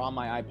iPad or on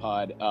my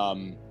iPod,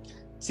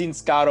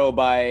 Sinscaro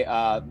by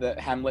the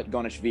Hamlet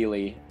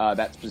Gonishvili,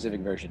 that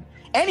specific version.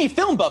 Any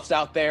film buffs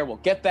out there will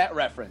get that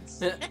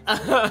reference.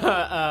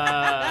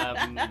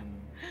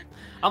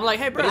 I'm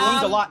like, hey, bro. But it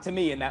means a lot to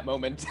me in that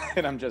moment,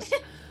 and I'm just.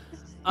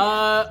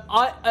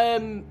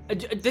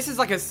 This is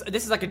like a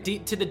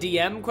to the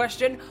DM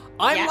question.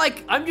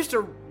 I'm just a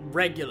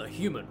regular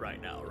human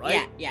right now,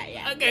 right?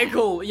 Yeah. Okay,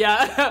 cool.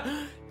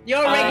 Yeah.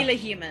 You're a regular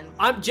human.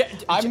 I'm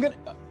gonna.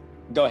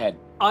 Go ahead.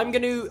 I'm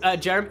gonna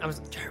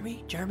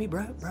Jeremy. Jeremy,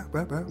 bro.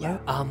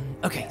 Yeah.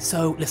 Okay,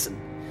 so listen.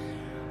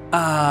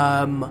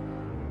 I'm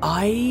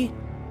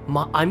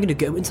gonna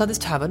go inside this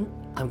tavern.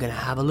 I'm gonna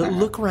have a little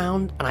look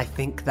around, and I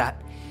think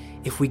that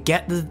if we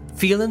get the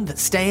feeling that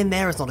staying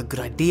there is not a good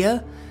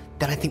idea,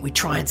 then I think we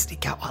try and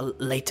sneak out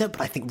later.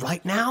 But I think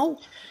right now,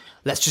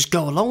 let's just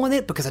go along with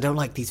it, because I don't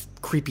like these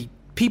creepy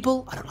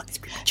people. I don't like these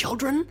creepy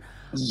children.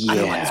 Yeah. I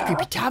don't like this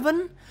creepy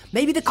tavern.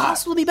 Maybe the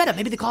castle will be better.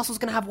 Maybe the castle's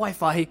gonna have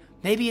Wi-Fi.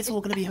 Maybe it's all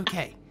gonna be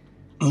okay.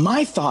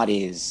 My thought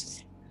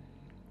is,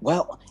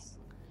 well,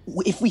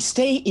 if we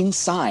stay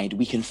inside,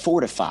 we can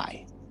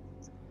fortify.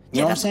 You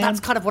know what I'm saying? That's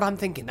kind of what I'm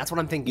thinking. That's what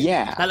I'm thinking.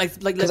 Yeah. Like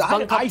let's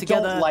bunk up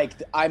together. Don't like.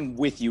 I'm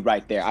with you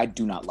right there. I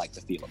do not like the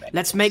feel of it.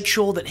 Let's make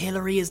sure that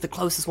Hillary is the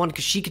closest one,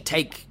 because she could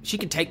take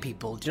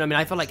people. Do you know what I mean?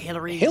 I feel like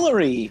Hillary you know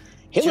what I mean?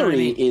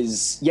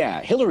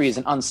 Hillary is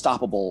an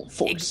unstoppable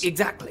force.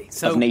 Exactly.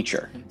 Of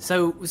nature.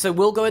 So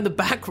we'll go in the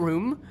back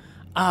room,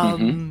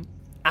 and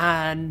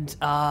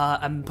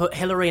put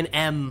Hillary and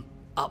M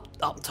up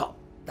top.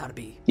 That'd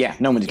be. Yeah.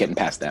 No one's getting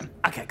past them.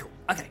 Okay. Cool.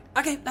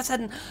 Okay. That's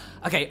heading.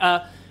 Okay.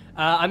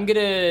 I'm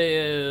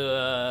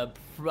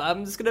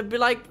just gonna be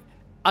like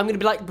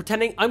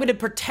pretending. I'm gonna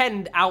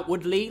pretend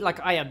outwardly like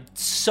I am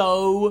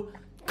so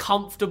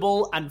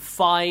comfortable and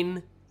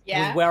fine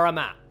with where I'm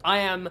at. I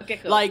am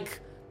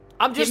like,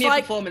 I'm just Give me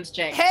like, a performance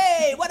check.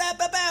 hey, what up,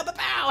 bow,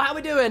 how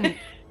we doing?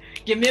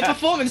 Give me a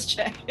performance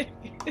check.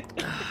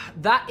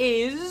 That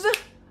is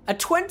a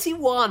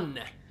 21.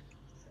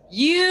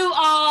 You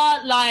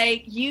are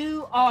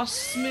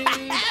smooth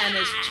and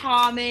as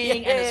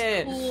charming and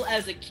as cool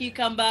as a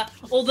cucumber,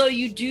 although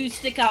you do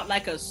stick out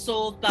like a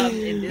sore thumb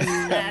in this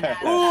man.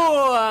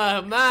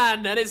 Oh,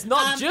 man, and it's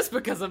not just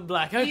because I'm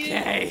black,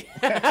 okay.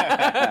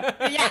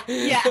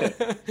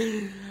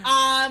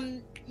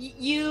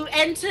 You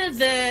enter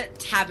the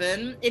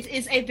tavern. It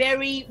is a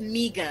very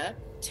meager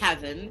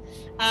tavern.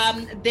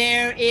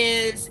 There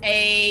is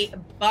a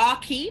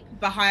barkeep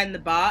behind the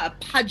bar, a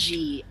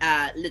pudgy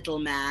little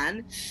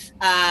man.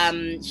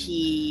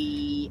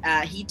 He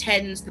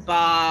tends the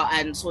bar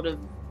and sort of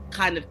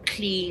kind of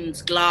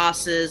cleans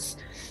glasses.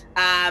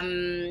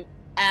 There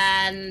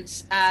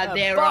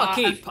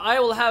barkeep, I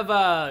will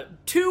have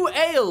 2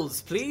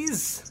 ales,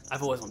 please.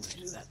 I've always wanted to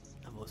do that.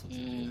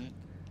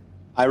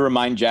 I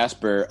remind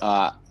Jasper,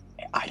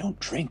 I don't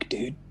drink,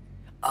 dude.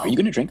 Are you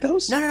going to drink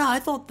those? No. I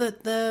thought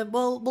that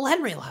well,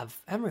 Henry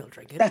will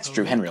drink it. That's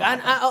true. Henry will.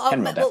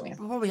 We'll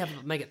probably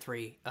make it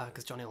 3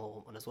 because Johnny will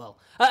want one as well.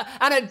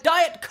 And a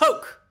Diet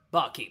Coke,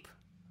 barkeep,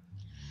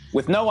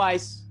 with no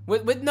ice.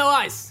 With no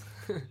ice.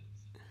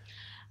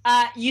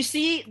 You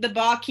see the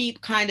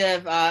barkeep kind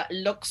of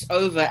looks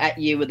over at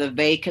you with a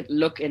vacant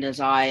look in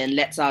his eye and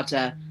lets out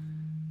a.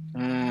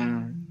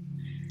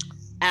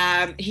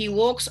 He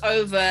walks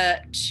over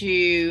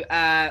to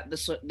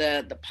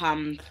the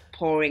pump,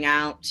 pouring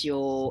out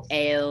your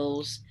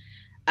ales.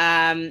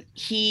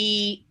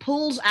 He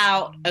pulls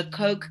out a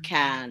Coke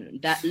can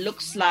that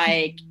looks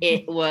like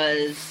it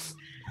was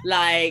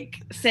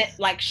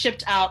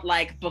shipped out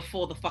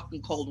before the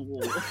fucking Cold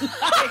War.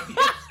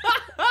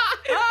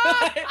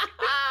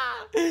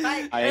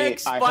 I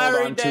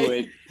hold on to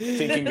it,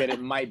 thinking that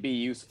it might be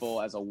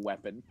useful as a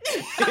weapon.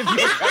 If you come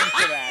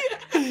to that,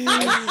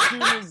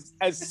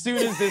 as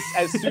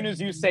soon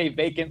as you say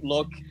vacant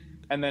look,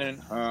 and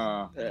then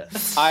I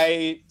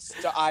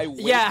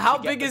wait how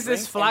to get big the is this drink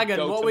and flagon?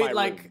 go What to we my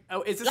like? room.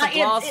 Oh, is this Like, a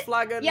glass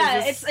flagon?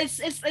 Yeah, Is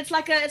this... it's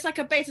like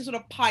a basic sort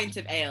of pint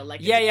of ale.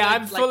 Like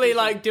I'm fully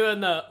like doing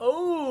the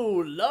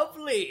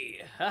lovely,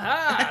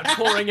 haha,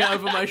 pouring it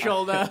over my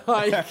shoulder.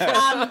 Like,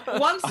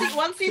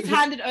 once he's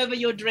handed over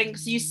your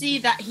drinks, you see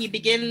that he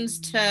begins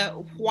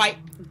to wipe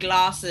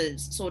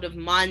glasses sort of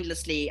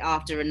mindlessly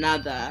after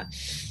another,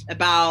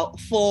 about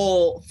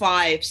 4,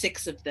 5,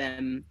 6 of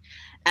them,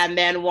 and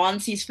then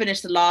once he's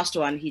finished the last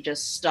one, he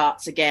just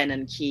starts again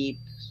and keeps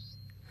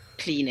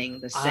cleaning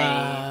the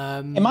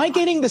same. Am I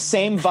getting the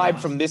same vibe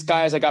from this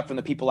guy as I got from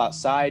the people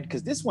outside?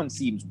 Because this one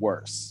seems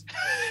worse.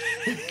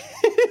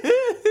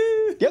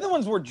 The other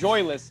ones were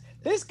joyless.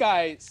 This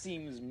guy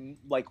seems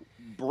like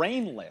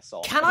brainless.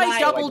 Can I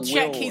double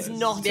check willless. he's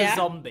not a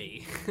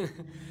zombie?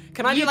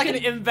 Can I do like an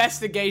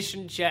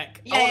investigation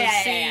check? I want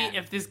to see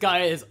if this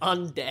guy is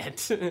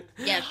undead.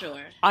 Yeah,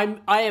 sure. I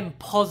am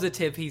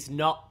positive he's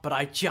not, but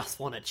I just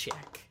want to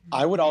check.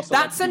 I would also.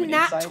 That's like to a do an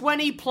nat insight.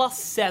 20 plus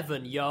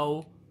 7,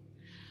 yo.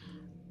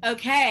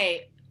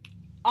 Okay,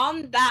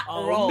 on that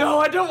roll. No,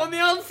 I don't want the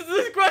answer to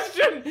this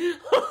question.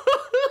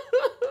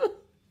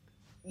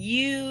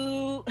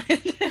 You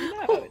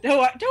no,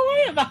 don't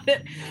worry about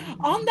it.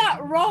 On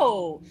that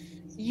roll,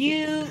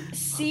 you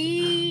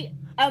see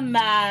a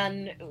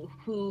man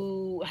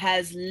who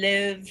has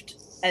lived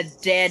a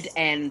dead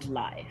end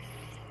life.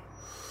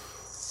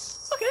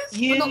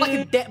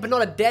 Okay, but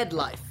not a dead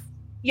life.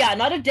 Yeah,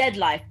 not a dead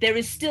life. There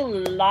is still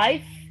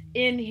life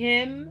in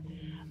him,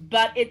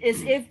 but it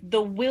is if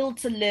the will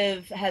to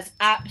live has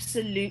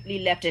absolutely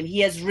left him. He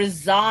has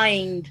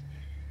resigned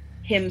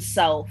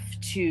himself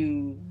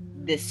to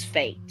this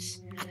fate.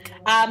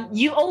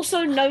 You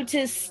also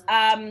notice,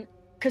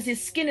 because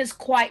his skin is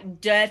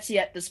quite dirty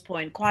at this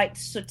point, quite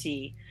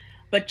sooty,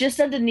 but just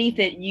underneath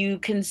it, you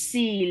can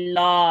see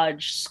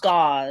large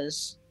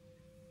scars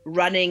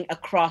running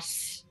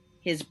across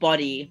his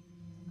body.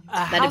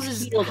 How's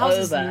his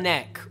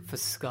neck for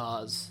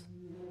scars?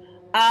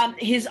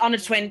 He's on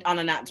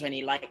a nat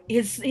 20. Like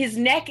his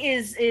neck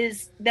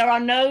is there are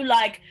no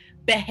like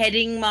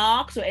beheading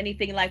marks or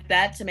anything like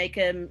that to make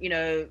him,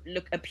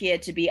 appear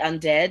to be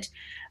undead.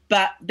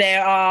 But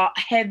there are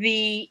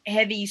heavy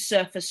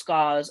surface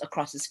scars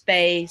across his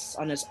face,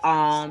 on his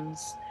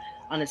arms,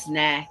 on his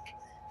neck.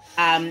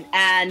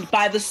 And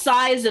by the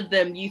size of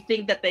them, you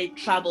think that they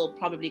travel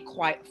probably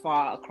quite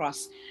far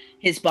across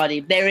his body.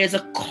 There is a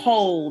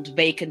cold,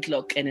 vacant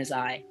look in his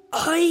eye.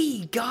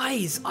 Hey,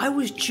 guys, I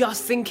was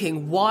just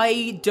thinking,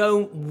 why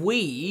don't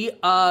we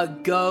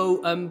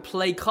go and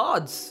play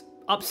cards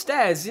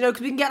upstairs?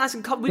 Because we can get nice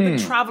and comfy. We've been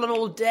traveling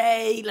all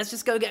day. Let's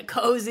just go get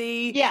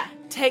cozy. Yeah.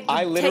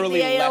 I literally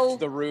take the ale. left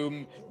the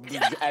room.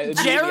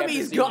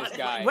 Jeremy's gone.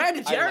 Where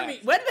did everyone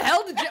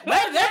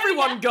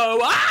go?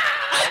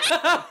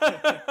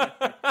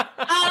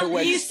 I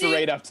went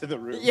straight up to the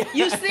room. Yeah.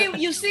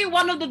 You see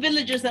one of the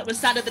villagers that was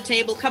sat at the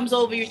table comes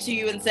over to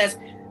you and says,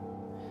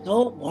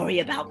 "Don't worry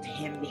about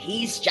him.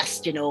 He's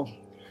just,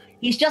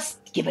 he's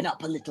just given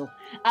up a little."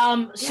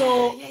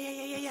 So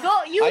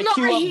you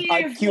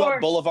I queue up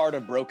Boulevard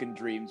of Broken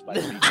Dreams by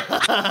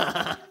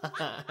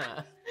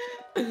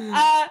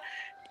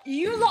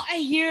you lot are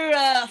here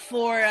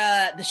for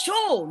the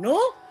show,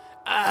 no?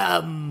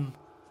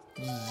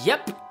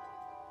 Yep.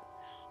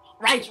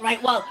 Right,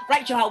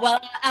 Joel.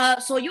 Well,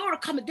 so your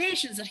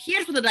accommodations are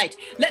here for the night.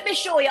 Let me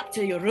show you up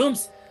to your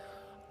rooms.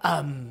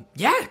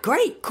 Yeah,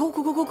 great.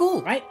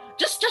 Cool. Right?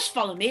 Just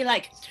follow me.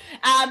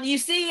 You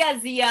see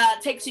as he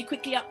takes you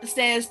quickly up the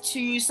stairs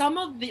to some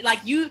of the,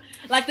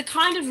 the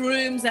kind of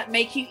rooms that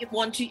make you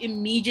want to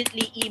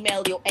immediately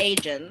email your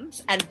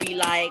agent and be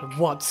like,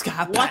 what's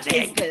happening? What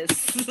is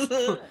this?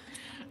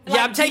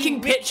 Yeah, I'm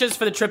taking pictures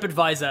for the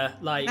TripAdvisor.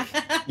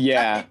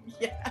 Yeah.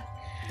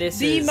 This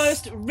the is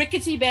most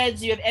rickety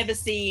beds you have ever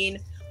seen.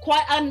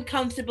 Quite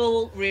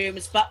uncomfortable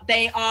rooms, but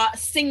they are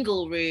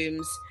single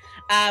rooms.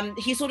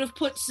 He sort of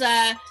puts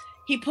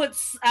you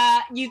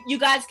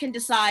guys can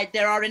decide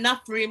there are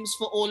enough rooms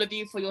for all of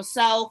you, for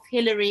yourself,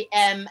 Hillary,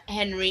 M,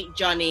 Henry,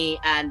 Johnny,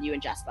 and you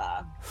and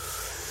Jasper.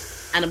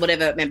 And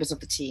whatever members of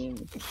the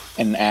team.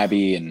 And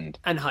Abby and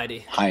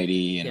Heidi.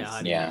 Heidi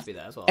must be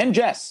there as well. And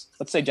Jess.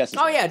 Let's say Jess is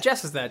there. Yeah,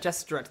 Jess is there. Jess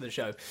is directing the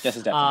show. Jess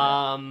is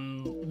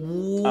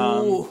definitely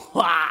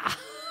there.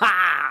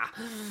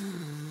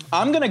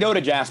 I'm going to go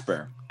to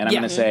Jasper, and I'm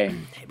going to say,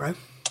 hey, bro.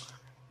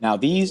 Now,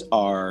 these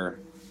are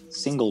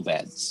single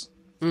beds.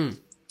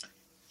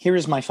 Here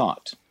is my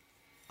thought.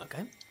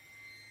 Okay.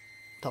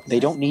 They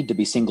don't need to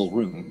be single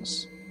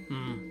rooms.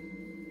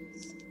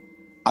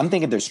 I'm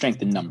thinking there's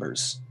strength in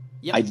numbers.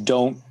 Yep. I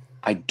don't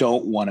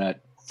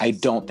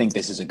think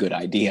this is a good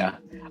idea.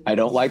 I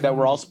don't like that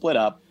we're all split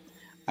up.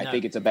 I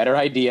think it's a better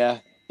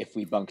idea if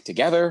we bunk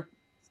together.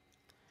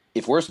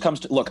 If worse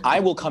comes to, look,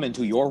 I will come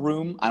into your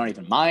room. I don't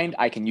even mind.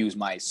 I can use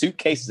my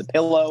suitcase as a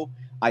pillow.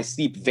 I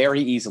sleep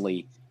very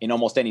easily in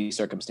almost any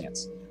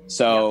circumstance.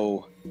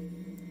 So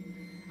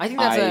I think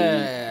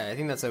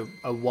that's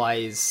a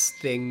wise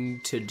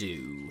thing to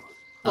do.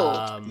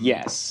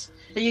 Yes.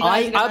 So you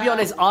guys I'll be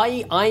honest.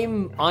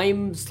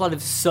 I'm sort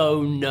of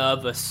so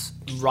nervous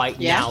right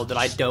now that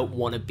I don't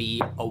want to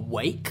be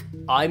awake.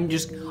 I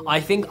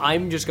think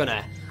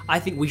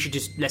we should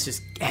let's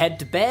just head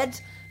to bed.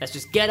 Let's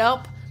just get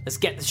up. Let's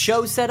get the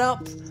show set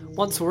up.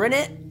 Once we're in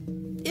it,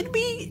 it'll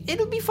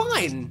be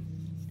fine.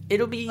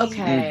 It'll be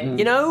okay.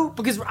 You know,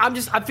 because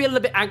I feel a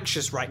bit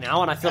anxious right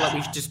now, and I feel like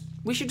we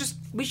should just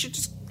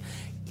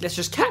let's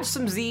just catch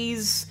some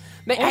Z's.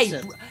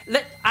 Awesome.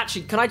 Hey,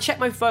 actually, can I check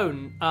my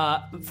phone?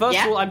 First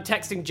of all, I'm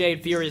texting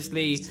Jade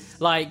furiously,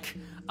 like.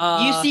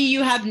 You see,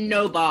 you have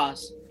no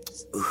bars.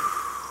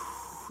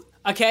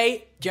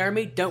 Okay,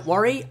 Jeremy, don't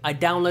worry. I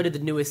downloaded the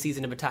newest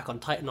season of Attack on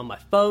Titan on my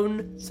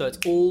phone, so it's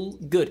all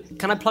good.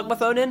 Can I plug my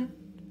phone in?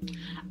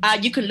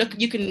 You can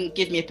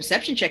give me a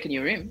perception check in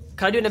your room.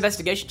 Can I do an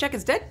investigation check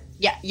instead?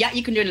 Yeah,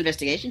 you can do an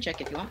investigation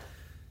check if you want.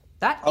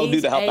 I'll do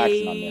the help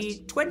action on this.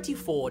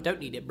 24. Don't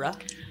need it, bruh.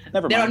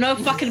 Never mind. There are no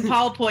fucking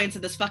PowerPoints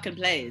in this fucking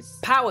place.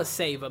 Power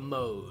saver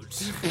mode.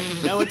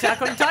 No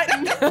Attack on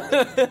Titan.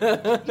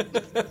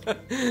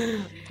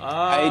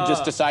 I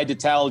just decide to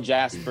tell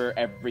Jasper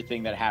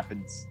everything that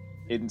happens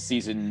in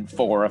season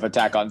 4 of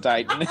Attack on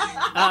Titan.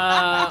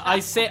 I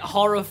sit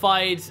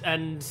horrified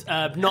and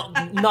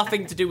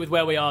nothing to do with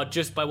where we are,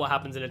 just by what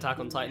happens in Attack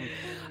on Titan.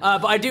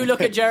 But I do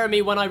look at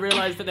Jeremy when I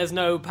realise that there's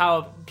no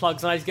power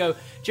plugs, and I just go,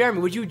 Jeremy,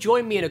 would you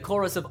join me in a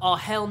chorus of "Ah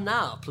hell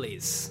now,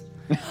 please"?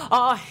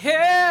 Ah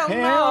hell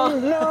no,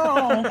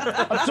 no,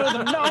 to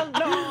the no,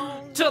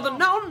 to the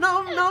no,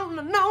 no, no,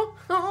 no,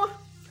 no.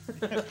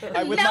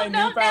 With my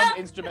newfound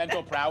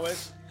instrumental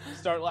prowess,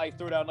 start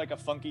throw down a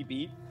funky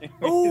beat.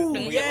 Oh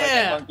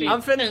yeah,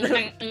 I'm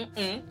feeling.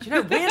 You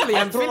know, weirdly,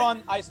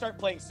 I start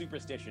playing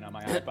Superstition on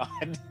my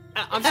iPod.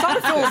 I'm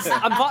starting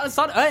to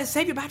feel.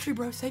 Save your battery,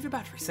 bro. Save your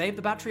battery. Save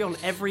the battery on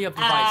every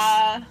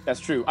device. That's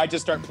true. I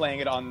just start playing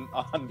it on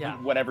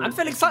whatever. I'm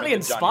feeling slightly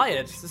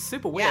inspired. This is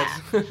super weird.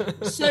 Yeah.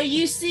 So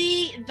you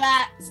see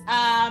that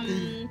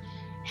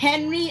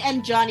Henry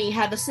and Johnny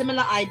have a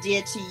similar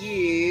idea to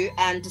you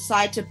and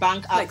decide to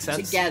bunk up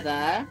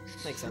together.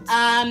 Makes sense.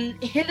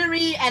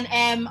 Hillary and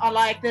Em are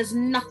like, there's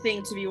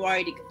nothing to be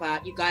worried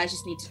about. You guys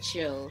just need to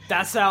chill.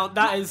 That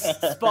is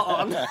spot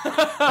on.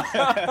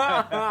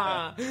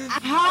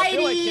 I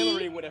feel like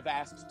Hillary would have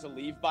asked to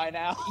leave by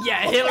now.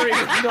 Yeah, Hillary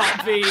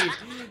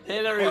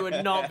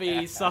would not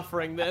be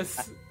suffering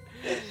this.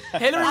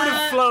 Hillary would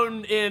have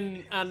flown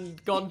in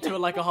and gone to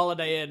a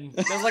Holiday Inn.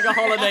 There's a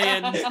Holiday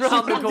Inn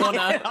around the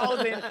corner.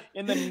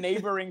 In the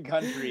neighboring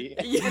country.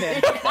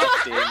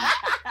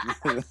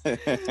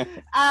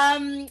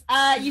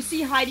 You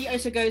see Heidi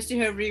also goes to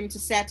her room to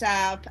set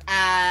up,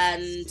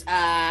 and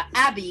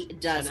Abby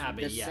does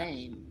the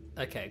same.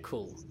 Okay,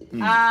 cool.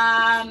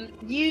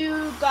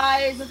 You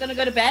guys are gonna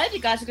go to bed? You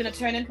guys are gonna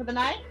turn in for the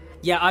night?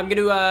 Yeah, I'm going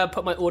to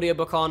put my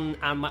audiobook on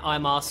and my eye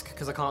mask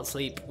because I can't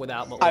sleep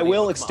without my audiobook. I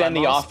will extend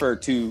the offer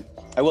to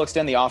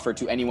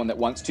anyone that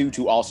wants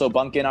to also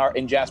bunk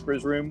in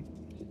Jasper's room,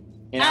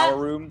 our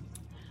room.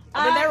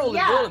 I mean, they're all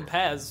in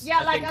pairs.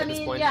 Yeah, they've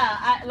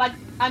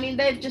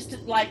just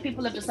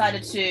people have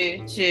decided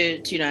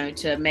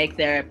to make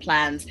their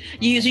plans.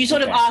 You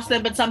sort of ask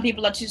them, but some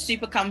people are too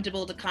super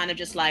comfortable to kind of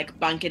just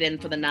bunk it in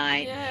for the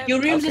night. Yeah. Your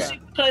rooms are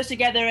super close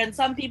together, and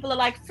some people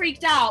are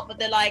freaked out, but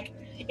they're like.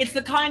 It's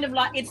the kind of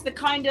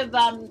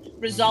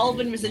resolve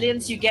and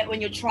resilience you get when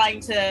you're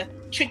trying to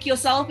trick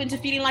yourself into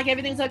feeling like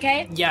everything's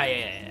okay.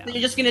 Yeah. So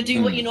you're just gonna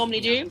do what you normally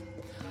do. Cool.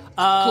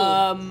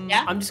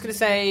 Yeah. I'm just gonna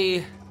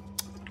say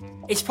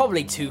it's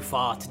probably too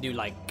far to do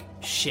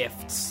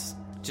shifts,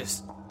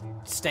 just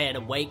staying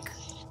awake,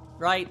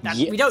 right?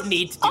 We don't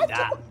need to do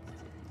that.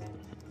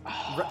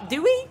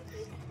 Do we?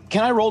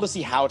 Can I roll to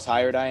see how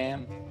tired I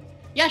am?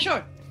 Yeah,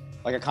 sure.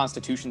 Like a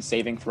Constitution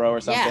saving throw or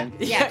something?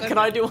 Yeah. Can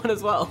I do one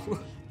as well?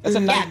 That's a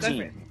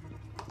 19.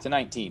 It's a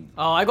 19.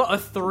 Oh, I got a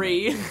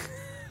 3.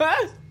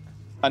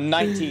 A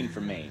 19 for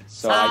me,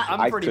 so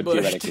I'm I pretty could bushed.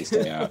 theoretically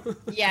stay out.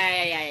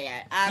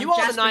 Yeah. You are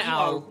Jasper, the night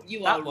owl.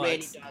 You That are really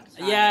works. dark.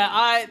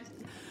 Yeah,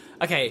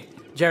 Okay,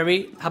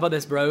 Jeremy, how about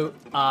this, bro?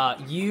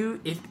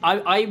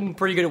 I'm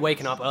pretty good at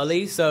waking up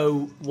early,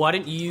 so why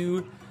don't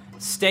you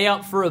stay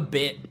up for a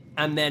bit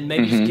and then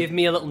maybe just give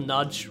me a little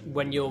nudge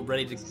when you're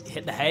ready to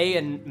hit the hay,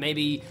 and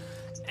maybe.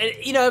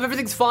 If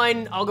everything's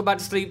fine, I'll go back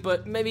to sleep,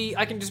 but maybe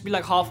I can just be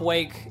half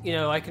awake.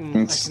 I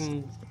can.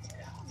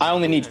 I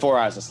only need 4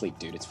 hours of sleep,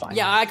 dude. It's fine.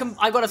 Yeah, I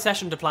got a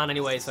session to plan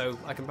anyway, so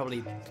I can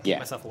probably keep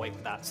myself awake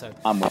with that. So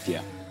I'm with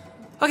you.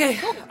 Okay,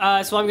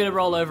 so I'm gonna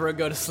roll over and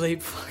go to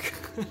sleep.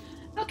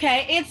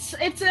 Okay, it's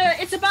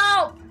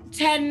about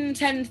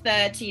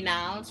 10:30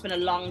 now. It's been a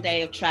long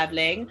day of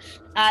traveling.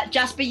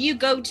 Jasper, you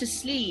go to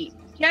sleep.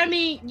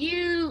 Jeremy,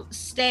 you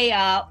stay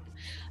up.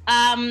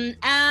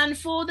 And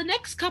for the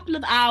next couple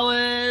of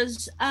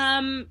hours,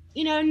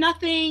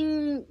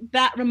 nothing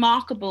that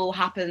remarkable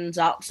happens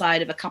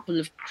outside of a couple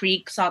of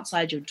creaks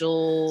outside your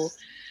door,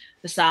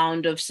 the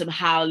sound of some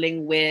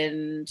howling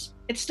wind.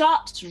 It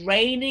starts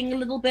raining a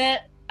little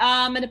bit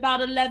at about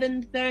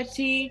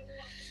 11:30.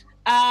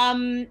 Do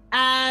you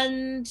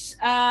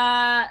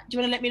want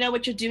to let me know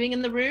what you're doing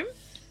in the room?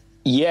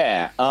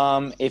 Yeah.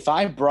 If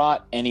I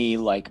brought any,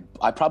 like,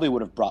 I probably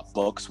would have brought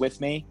books with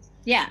me.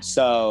 Yeah.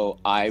 So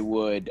I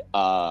would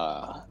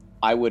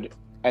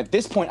at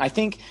this point, I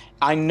think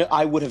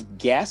I would have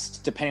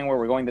guessed, depending on where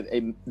we're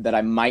going, that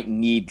I might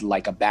need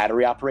like a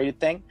battery operated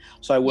thing.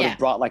 So I would have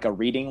brought like a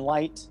reading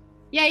light.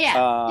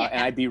 Yeah.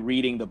 And I'd be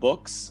reading the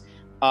books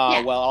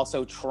while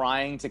also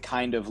trying to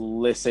kind of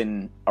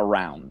listen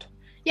around.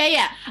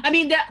 Yeah. I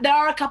mean, there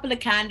are a couple of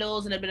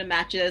candles and a bit of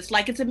matches.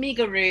 Like, it's a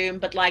meager room,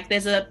 but like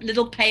there's a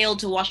little pail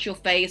to wash your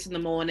face in the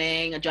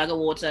morning, a jug of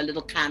water, a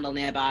little candle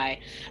nearby.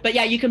 But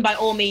yeah, you can by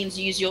all means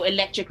use your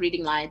electric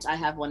reading light. I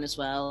have one as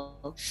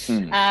well. So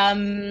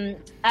in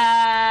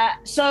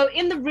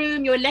the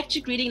room, your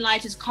electric reading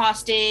light is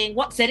casting.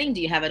 What setting do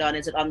you have it on?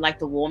 Is it on like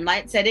the warm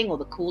light setting or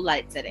the cool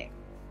light setting?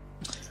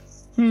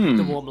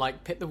 The warm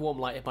light. Pick the warm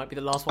light. It might be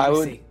the last one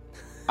we see.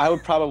 I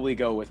would probably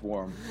go with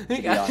warm,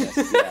 to be honest.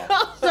 Yeah.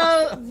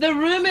 So the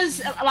room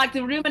is like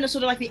the room and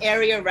sort of like the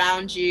area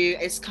around you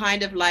is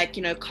kind of like,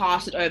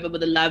 casted over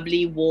with a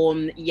lovely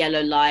warm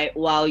yellow light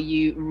while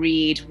you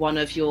read one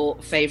of your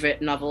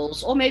favorite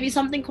novels, or maybe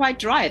something quite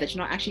dry that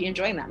you're not actually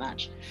enjoying that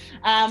much.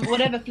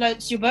 Whatever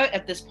floats your boat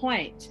at this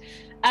point.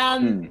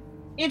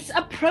 It's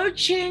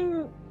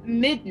approaching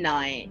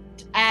midnight,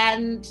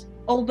 and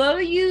although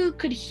you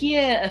could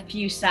hear a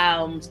few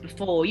sounds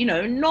before,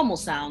 normal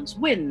sounds,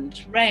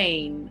 wind,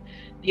 rain,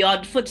 the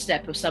odd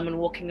footstep of someone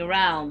walking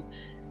around,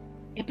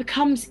 it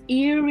becomes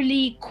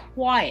eerily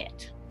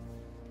quiet.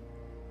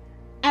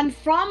 And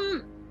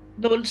from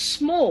the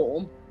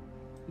small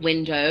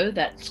window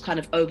that kind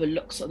of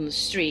overlooks on the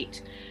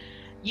street,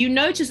 you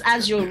notice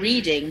as you're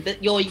reading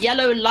that your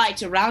yellow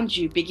light around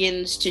you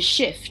begins to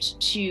shift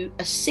to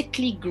a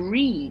sickly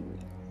green.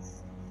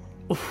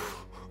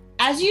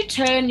 As you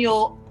turn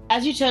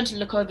to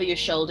look over your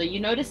shoulder, you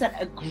notice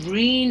that a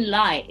green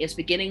light is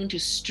beginning to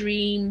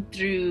stream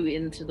through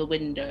into the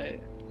window.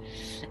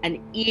 An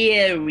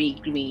eerie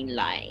green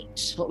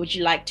light. What would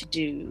you like to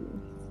do?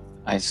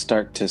 I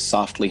start to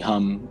softly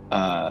hum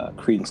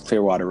Creedence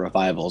Clearwater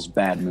Revival's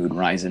Bad Mood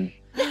Rising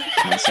to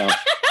myself.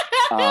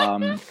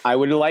 I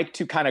would like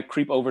to kind of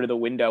creep over to the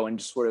window and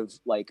just sort of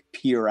like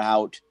peer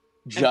out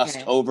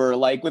over,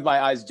 like with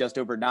my eyes just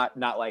over, not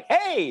like,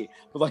 hey,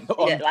 but like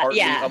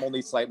I'm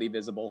only slightly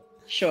visible.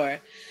 Sure.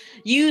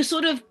 You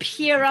sort of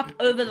peer up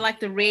over like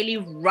the really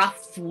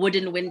rough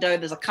wooden window.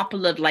 There's a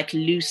couple of like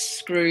loose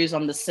screws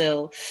on the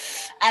sill.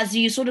 As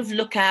you sort of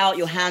look out,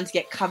 your hands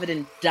get covered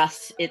in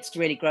dust. It's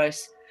really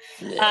gross.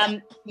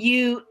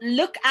 You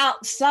look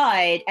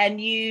outside and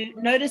you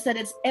notice that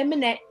it's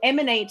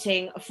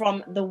emanating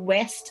from the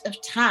west of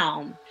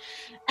town.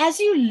 As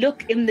you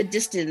look in the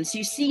distance,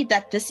 you see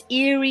that this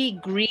eerie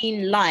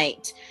green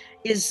light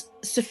is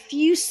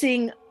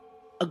suffusing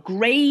a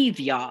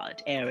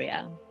graveyard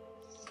area.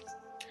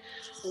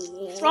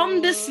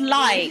 From this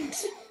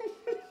light,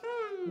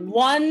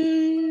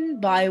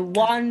 one by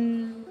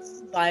one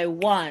by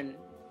one,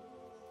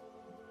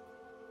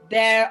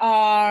 there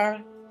are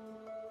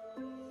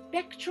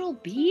spectral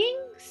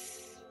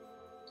beings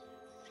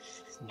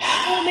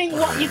forming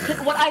what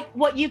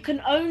you can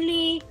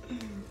only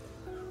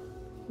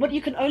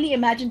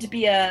imagine to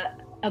be a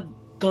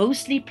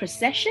ghostly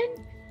procession.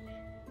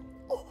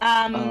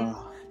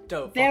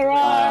 Dope. There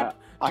are.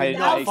 I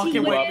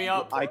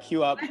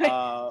queue up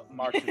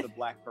March of the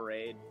Black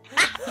Parade.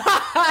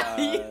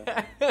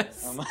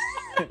 Yes.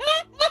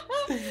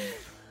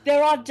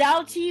 There are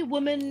doughty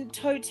women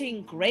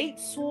toting great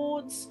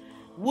swords,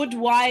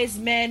 wood-wise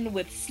men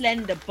with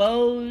slender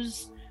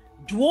bows,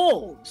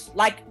 dwarves,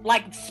 like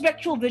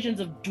spectral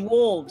visions of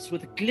dwarves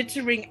with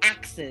glittering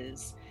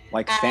axes.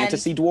 Like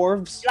fantasy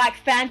dwarves? Like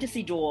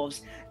fantasy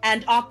dwarves,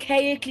 and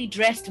archaically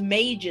dressed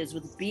mages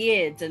with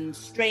beards and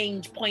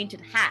strange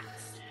pointed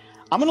hats.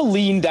 I'm going to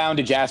lean down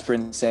to Jasper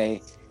and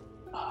say,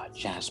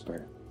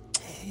 Jasper.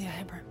 Yeah,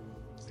 bro.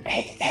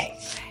 Hey,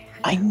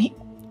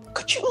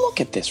 could you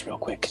look at this real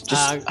quick?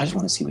 I just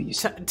want to see what you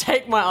see.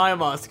 Take my eye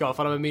mask off,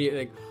 and I'm immediately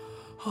like,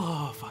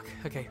 oh, fuck,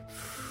 okay.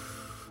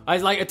 I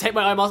take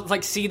my eye mask,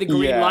 like, see the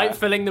green light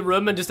filling the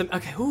room, and just,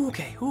 okay.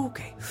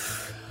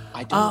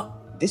 I don't,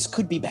 this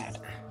could be bad.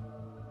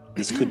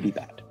 So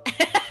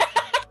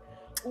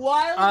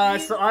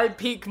I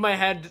peek my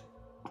head.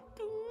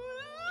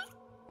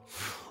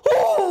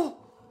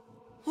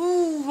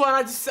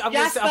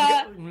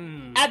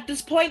 At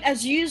this point,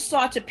 as you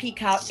start to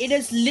peek out, it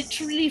has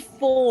literally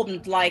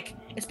formed, like,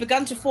 it's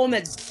begun to form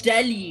a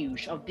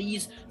deluge of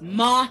these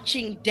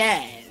marching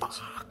dead.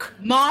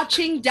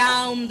 Marching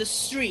down the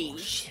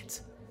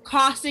street,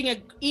 casting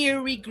an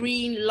eerie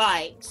green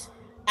light,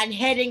 and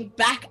heading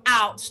back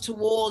out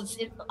towards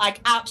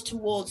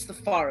the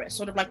forest,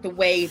 sort of like the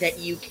way that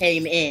you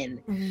came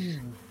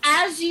in.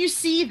 As you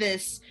see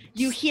this,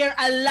 you hear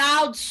a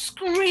loud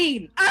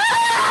scream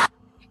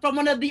from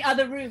one of the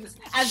other rooms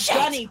as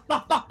Johnny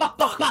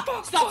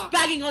starts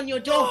banging on your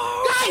door.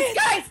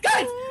 Guys,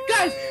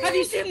 guys, have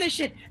you seen this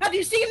shit? Have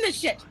you seen this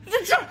shit?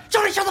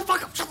 Johnny, shut the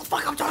fuck up! Shut the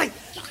fuck up, Johnny!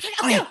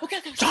 Okay.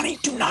 Johnny,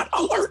 do not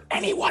alert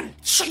anyone.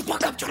 Shut the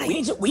fuck up,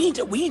 Johnny! We need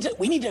to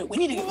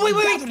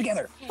gather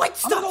together. Wait,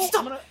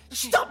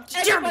 stop,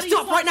 Jeremy,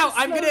 stop right now.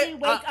 I'm gonna,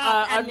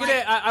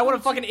 I want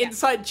to fucking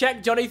inside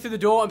check Johnny through the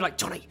door. I'm like,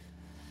 Johnny,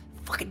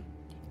 fucking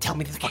tell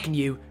me this is fucking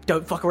you.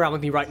 Don't fuck around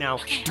with me right now.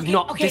 Do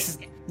not, this is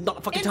not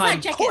the fucking time.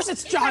 Of course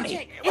it's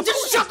Johnny.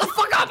 Just shut the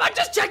fuck up, I'm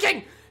just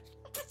checking.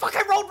 Fuck,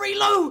 I rolled really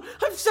low.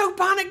 I'm so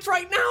panicked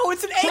right now.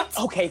 It's an 8.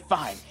 Okay,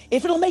 fine.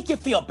 If it'll make you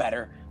feel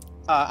better,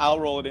 I'll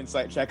roll an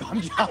insight check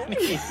on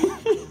Johnny.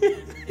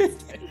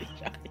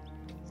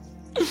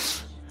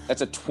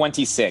 That's a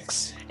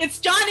 26. It's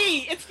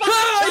Johnny. It's fine.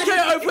 I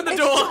can't open the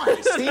door.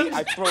 See,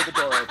 I throw the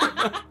door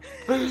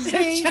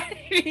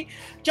open.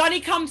 Johnny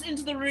comes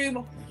into the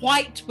room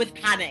white with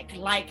panic,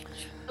 like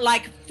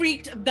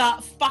freaked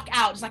the fuck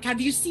out. It's like, have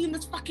you seen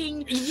this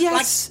fucking?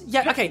 Yes.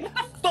 Like, yeah. Okay.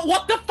 But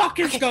what the fuck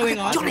is going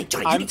on? Johnny,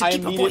 I you need to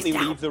keep your voice immediately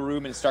down. leave the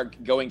room and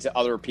start going to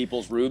other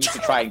people's rooms to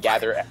try and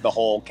gather the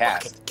whole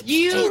cast.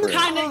 You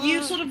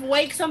sort of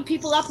wake some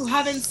people up who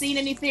haven't seen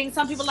anything.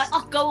 Some people are like,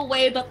 oh, go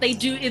away, but they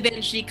do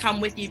eventually come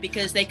with you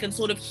because they can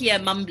sort of hear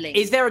mumbling.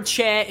 Is there a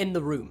chair in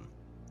the room?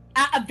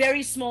 A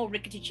very small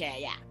rickety chair,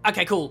 yeah.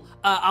 Okay, cool.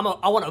 I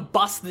want to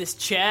bust this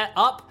chair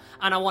up,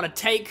 and I want to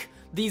take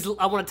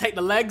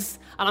the legs,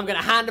 and I'm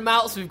gonna hand them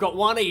out. So we've got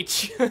one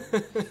each.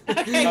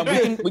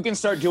 We can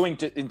start going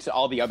into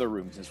all the other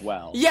rooms as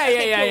well.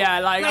 Yeah.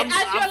 Like, you're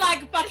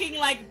fucking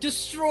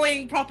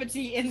destroying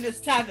property in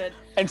this tavern.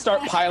 And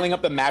start piling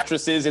up the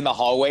mattresses in the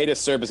hallway to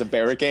serve as a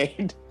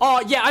barricade.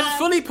 Oh yeah, I'm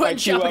fully putting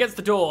shit up against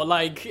the door.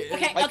 Like,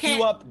 Okay.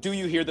 Queue up. Do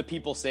you hear the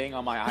people saying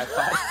on my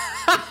iPod?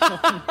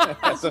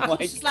 So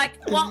It's just like,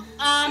 well,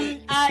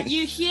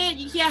 you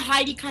hear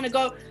Heidi kind of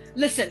go,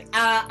 listen,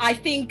 I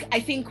think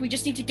we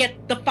just need to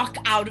get the fuck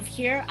out of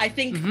here. I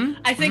think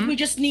we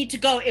just need to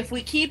go. If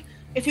we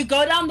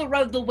go down the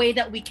road the way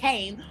that we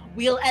came,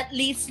 we'll at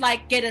least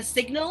get a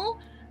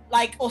signal,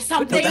 or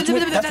something. That's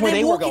where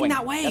they were going.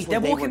 That way. They're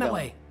walking that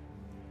way.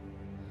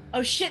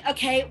 Oh shit.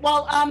 Okay.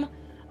 Well,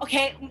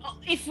 okay.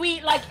 If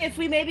we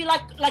maybe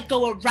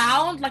go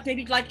around,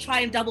 maybe try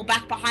and double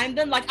back behind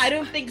them. I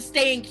don't think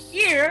staying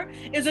here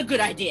is a good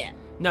idea.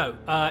 No,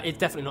 it's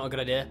definitely not a good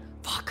idea.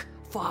 Fuck.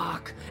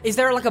 Is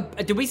there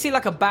did we see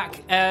a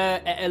back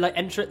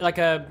entrance,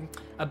 a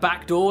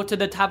back door to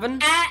the tavern?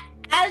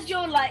 As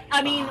you're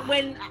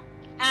when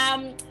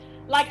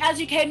as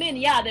you came in,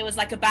 yeah, there was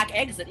a back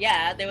exit.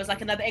 Yeah, there was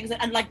another exit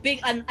and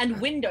big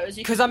and windows.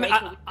 Because I'm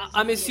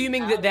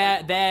assuming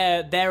that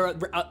they're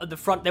at the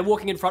front. They're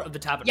walking in front of the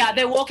tavern. Yeah,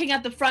 they're walking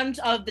at the front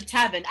of the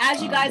tavern.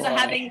 As you guys are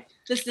having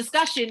this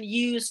discussion,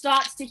 you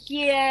start to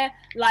hear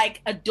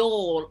a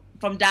door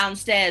from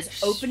downstairs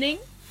opening.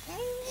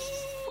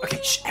 Okay,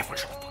 shh, everyone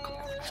shut the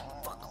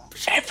fuck up.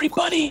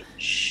 Everybody,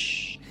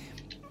 shh.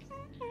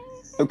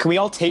 Can we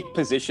all take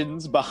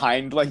positions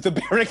behind the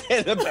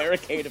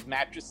barricade of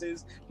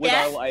mattresses with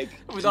our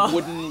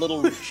wooden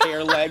little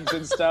chair legs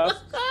and stuff?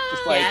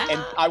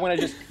 And I want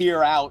to just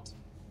peer out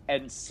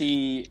and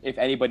see if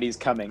anybody's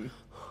coming.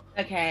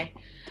 Okay.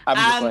 I'm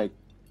just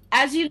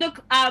as you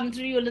look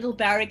through your little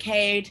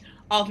barricade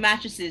of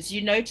mattresses,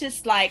 you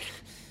notice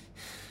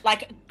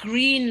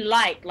green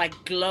light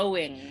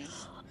glowing.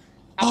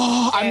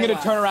 I'm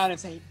gonna turn around and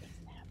say,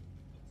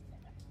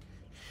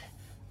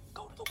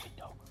 "Go to the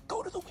window.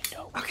 Go to the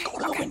window. Okay, go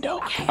to the window."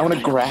 Okay, I want to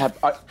grab.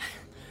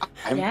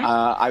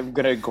 I'm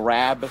gonna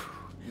grab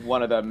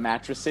one of the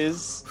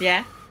mattresses.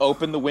 Yeah.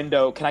 Open the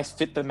window. Can I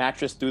fit the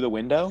mattress through the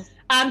window?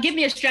 Give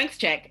me a strength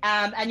check.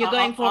 And you're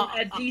going for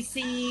a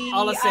DC.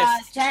 I'll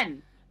assist.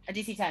 10. A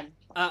DC 10.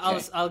 I'll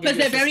give because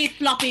they're very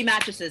floppy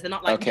mattresses. They're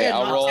not Okay,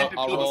 I'll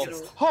roll.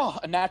 Pieces. Oh,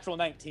 a natural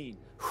 19.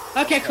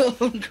 Okay, cool.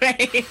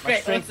 Great.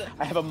 Strength, Awesome.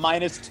 I have a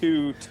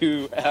 -2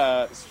 to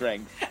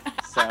strength,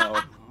 so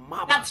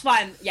that's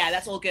fine. Yeah,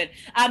 that's all good.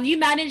 You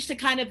manage to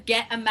kind of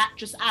get a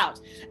mattress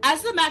out.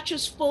 As the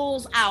mattress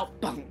falls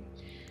out, boom,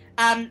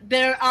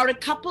 there are a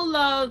couple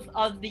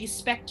of these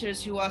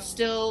specters who are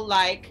still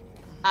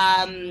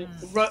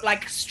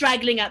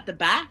straggling at the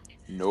back.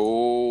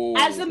 No.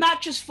 As the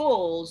mattress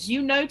falls,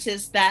 you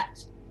notice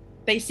that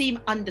they seem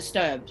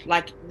undisturbed.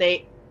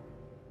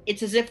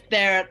 It's as if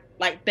they're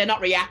not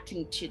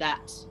reacting to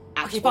that.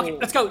 Okay, fuck it.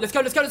 Let's go.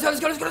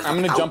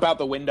 I'm gonna jump out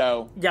the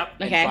window. Yep.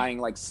 And Okay. try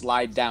and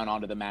slide down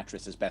onto the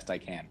mattress as best I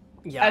can.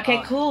 Yeah.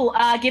 Okay, cool.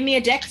 Give me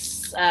a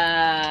dex.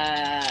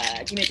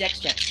 Give me a dex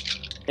check.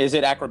 Is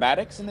it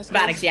acrobatics in this case?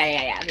 Acrobatics,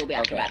 yeah. It'll be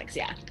acrobatics,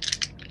 yeah.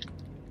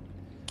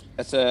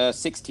 That's a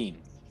 16.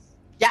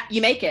 Yeah,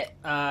 you make it.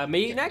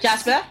 Me next?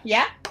 Jasper,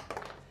 yeah?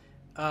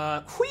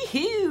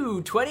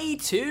 Whee-hoo!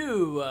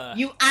 22!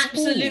 You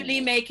absolutely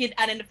make it,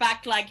 and in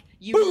fact,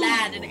 you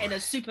land in a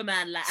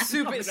Superman land.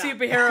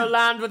 Superhero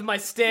land with my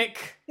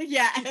stick.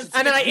 Yeah.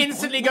 And then I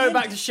instantly go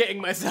back to shitting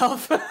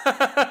myself.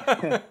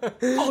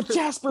 Oh,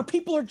 Jasper,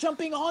 people are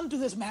jumping onto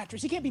this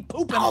mattress. You can't be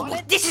pooping on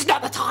it. This is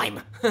not the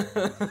time.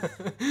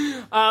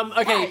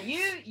 Okay.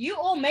 Yeah, you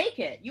all make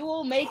it. You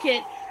all make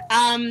it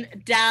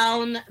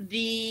down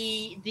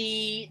the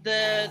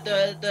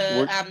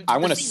I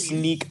want to ceiling.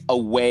 sneak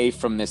away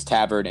from this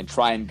tavern and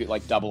try and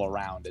like double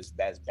around as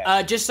best.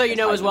 Just so you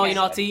know as well, Okay.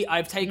 Yunati,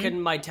 I've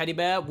taken my teddy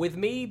bear with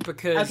me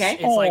because Okay.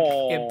 it's like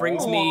it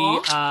brings me.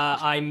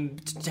 I'm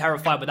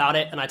terrified without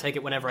it, and I take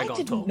it whenever I go on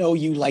didn't tour. know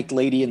you liked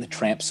Lady and the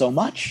Tramp so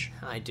much.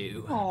 I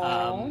do.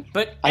 Aw.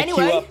 But I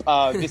anyway, queue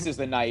up. This is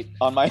the night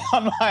on my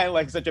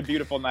like such a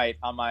beautiful night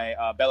on my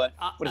Bella.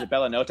 What is it,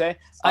 Bella Notte?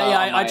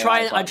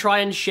 I try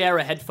and share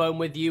a headphone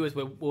with you as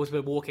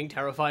we're walking,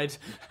 terrified.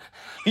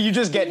 You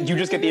just get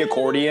the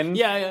accordion.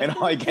 Yeah. And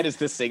all I get is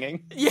the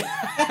singing.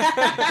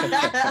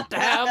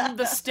 Damn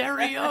the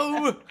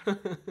stereo.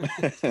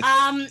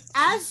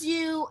 As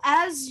you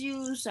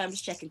so I'm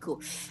just checking,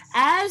 cool.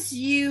 As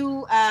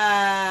you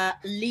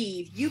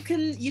leave, you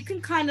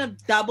can kind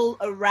of double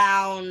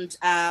around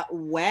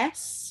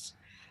west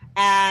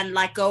and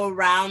like go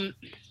around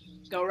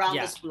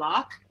this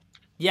block.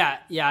 Yeah,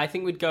 I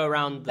think we'd go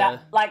around the.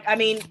 That, like, I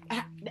mean,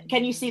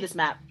 can you see this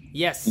map?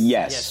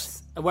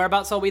 Yes.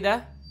 Whereabouts are we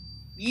there?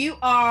 You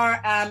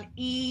are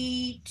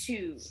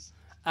E2.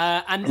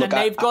 And Look,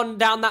 they've gone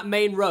down that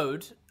main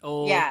road,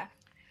 or Yeah.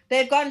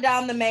 They've gone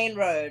down the main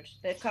road.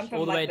 They've come from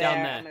All the like way down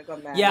there, there. and they've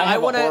gone there. Yeah, I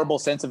have wanna- a horrible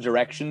sense of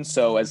direction,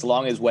 so as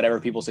long as whatever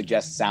people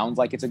suggest sounds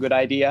like it's a good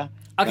idea,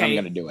 then Okay. I'm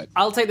gonna do it.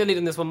 I'll take the lead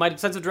in this one. My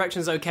sense of direction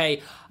is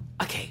okay.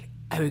 Okay,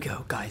 here we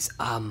go, guys.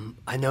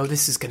 I know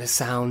this is gonna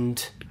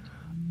sound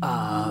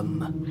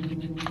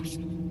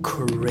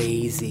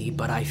crazy,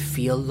 but I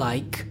feel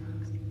like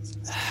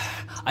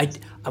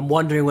I'm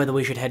wondering whether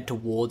we should head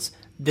towards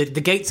the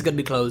gates are gonna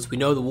be closed. We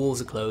know the walls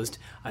are closed.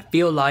 I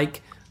feel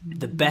like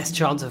the best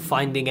chance of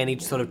finding any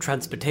sort of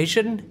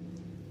transportation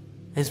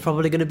is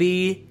probably gonna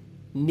be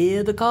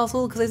near the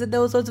castle because they said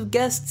there was loads of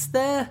guests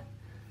there,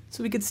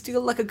 so we could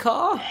steal like a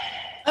car.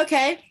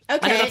 Okay. I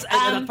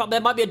know Okay.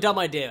 that might be a dumb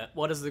idea.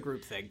 What does the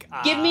group think?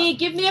 Give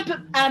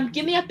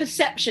me a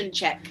perception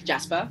check,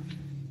 Jasper.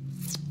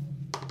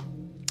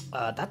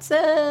 That's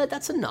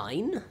a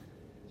 9.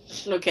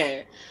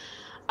 Okay.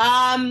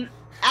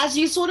 As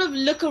you sort of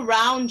look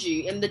around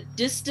you in the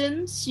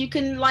distance, you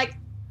can like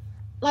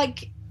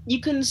you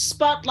can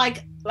spot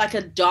like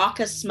a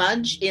darker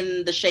smudge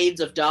in the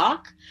shades of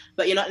dark,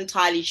 but you're not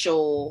entirely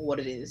sure what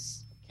it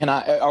is.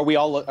 Are we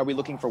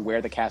looking for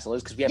where the castle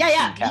is? Because we haven't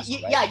seen the castle,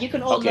 right? Yeah, you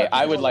can all Okay, look,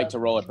 I you would can like all to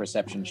roll a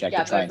perception check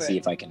Yeah, to try go and for see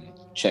it. if I can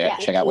check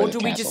out Or where do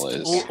the we castle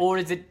just, is. or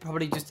is it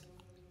probably just?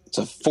 It's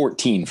a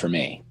 14 for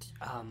me.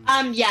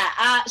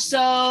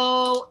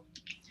 So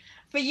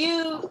for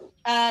you,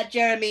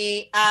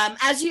 Jeremy,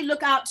 as you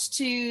look out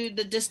to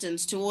the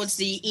distance towards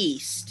the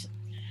east,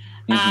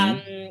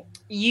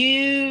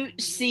 you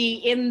see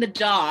in the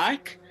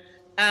dark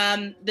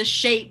the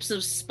shapes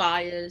of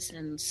spires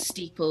and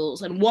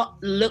steeples and what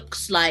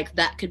looks like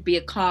that could be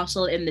a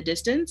castle in the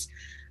distance.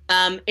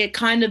 It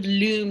kind of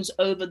looms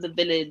over the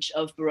village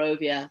of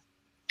Barovia.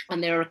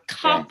 And there are a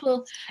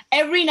couple,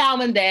 every now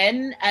and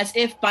then, as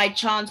if by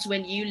chance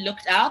when you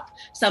looked up,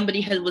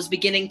 somebody was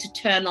beginning to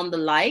turn on the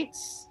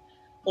lights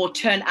or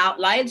turn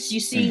out lights. You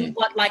see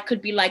what like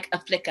could be like a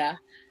flicker.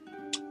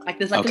 Like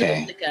there's like a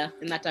little flicker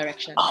in that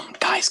direction.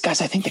 Guys,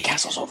 I think the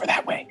castle's over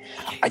that way.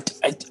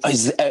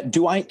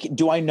 Do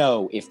I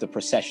know if the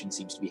procession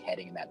seems to be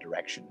heading in that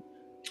direction?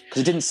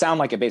 Because it didn't sound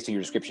like it based on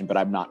your description, but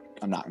I'm not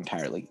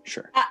entirely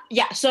sure.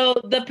 So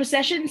the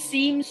procession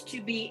seems to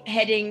be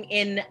heading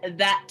in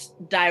that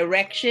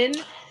direction.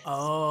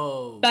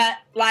 Oh. But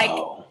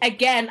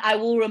again, I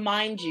will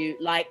remind you,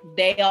 like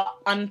they are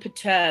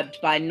unperturbed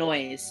by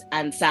noise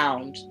and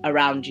sound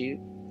around you.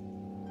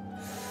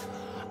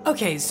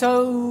 Okay,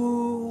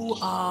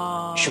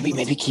 so Should we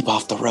maybe keep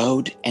off the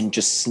road and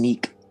just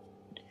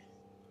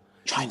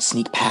try and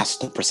sneak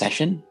past the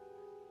procession?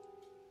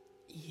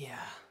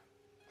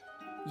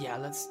 Yeah,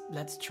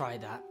 let's try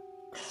that.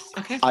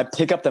 Okay. I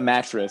pick up the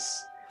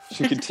mattress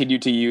to continue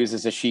to use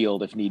as a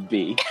shield if need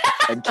be,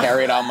 and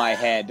carry it on my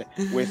head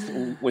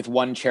with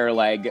one chair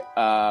leg,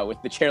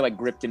 with the chair leg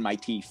gripped in my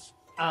teeth.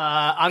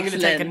 I'm going to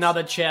take Excellent.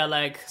 another chair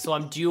leg, so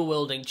I'm dual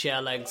wielding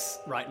chair legs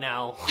right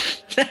now.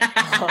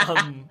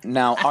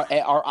 Now,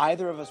 are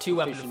either of us Two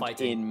weapons of proficient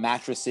fighting. in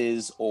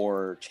mattresses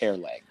or chair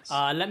legs?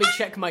 Let me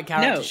check my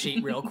character No.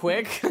 sheet real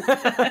quick. We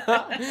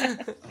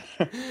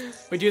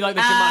do like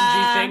the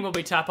Jumanji thing where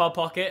we tap our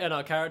pocket and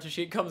our character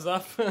sheet comes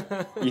up.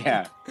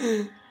 Yeah.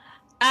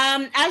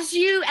 As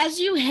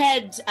you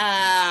head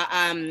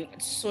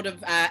sort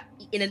of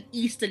in an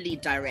easterly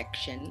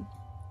direction,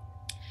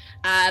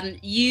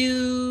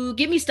 you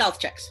give me stealth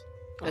checks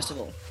first of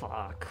all,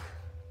 Fuck.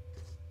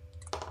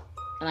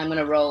 and I'm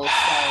gonna roll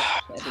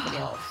stealth for everybody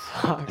else.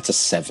 It's a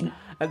 7.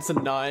 That's a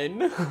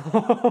 9.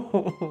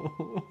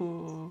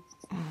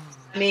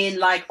 I mean,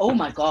 like, oh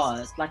my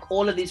god, like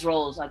all of these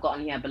rolls I've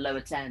gotten here below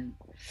a 10.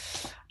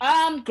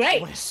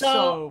 Great. We're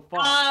so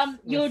fucked.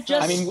 You're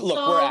just. I mean,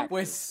 look,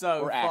 We're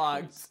so We're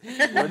actors.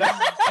 fucked.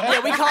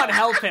 Yeah, we can't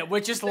help it.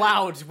 We're just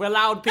loud. We're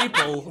loud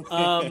people.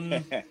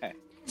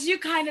 You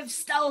kind of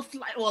stealth,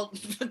 like, well,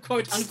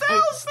 quote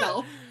unquote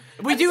stealth.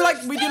 We do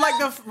like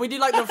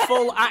the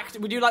full act.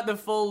 We do like the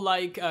full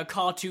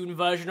cartoon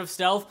version of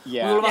stealth.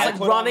 Yeah. We're all of us I like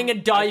put running on- and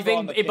I put on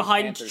diving the Pink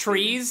behind Panther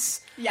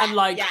trees. Yeah, And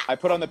like yeah. I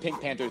put on the Pink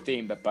Panther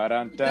theme, the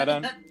ba-dun,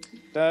 da-dun,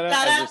 da-dun,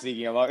 as we're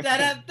sneaking along.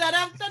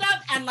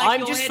 And like I'm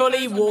your just headphones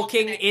fully are not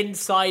walking connected.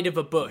 inside of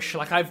a bush.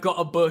 Like I've got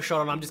a bush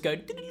on and I'm just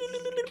going.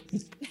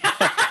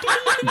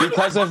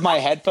 Because of my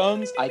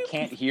headphones, I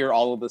can't hear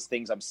all of those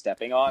things I'm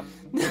stepping on.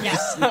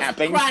 Yes.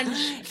 Snapping.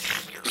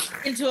 Crunch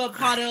into a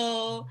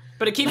puddle.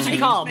 But it keeps me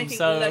Just calm, making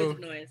so loads of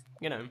noise.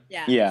 you know.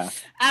 Yeah. Yeah.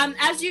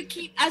 As you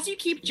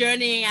keep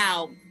journeying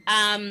out,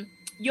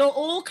 you're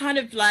all kind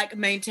of like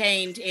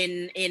maintained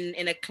in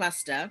a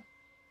cluster.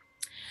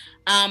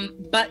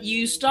 But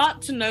you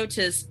start to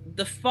notice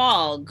the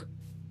fog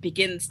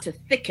begins to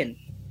thicken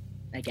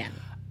again.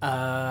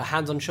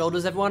 Hands on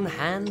shoulders, everyone.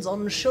 Hands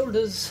on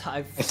shoulders.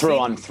 I throw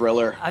on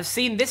Thriller. I've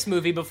seen this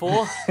movie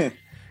before.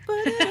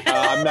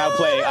 I'm now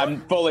playing.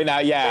 I'm fully now.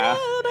 Yeah.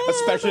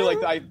 Especially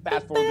like I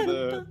fast forward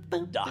to the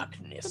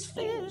darkness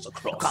falls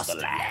across the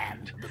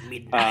land. The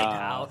midnight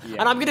hour. yeah.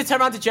 And I'm gonna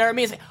turn around to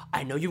Jeremy and say,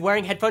 I know you're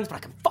wearing headphones, but I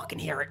can fucking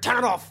hear it. Turn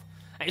it off.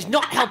 And it's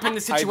not helping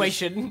the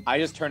situation. I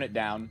just turn it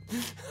down.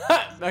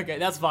 Okay,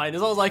 that's fine.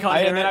 As long as I can't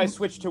And hear then it. I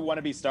switch to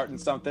wanna be starting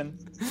something.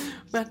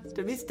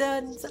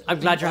 I'm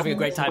glad you're having a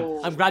great time.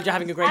 I'm glad you're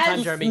having a great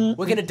time, Jeremy.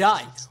 We're gonna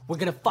die. We're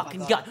gonna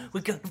fucking die.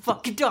 We're gonna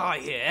fucking die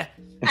here.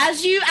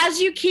 As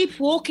you keep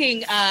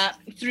walking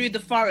through the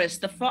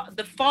forest, the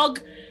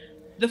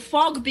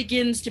fog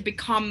begins to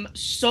become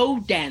so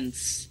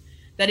dense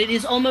that it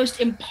is almost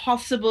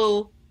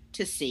impossible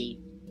to see.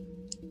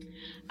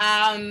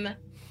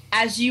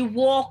 As you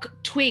walk,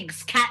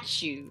 twigs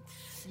catch you.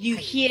 You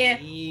hear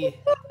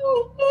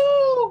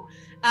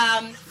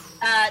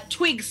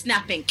twigs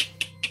snapping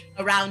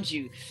around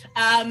you.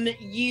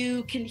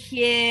 You can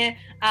hear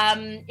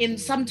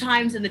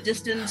sometimes in the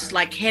distance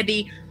like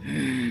heavy.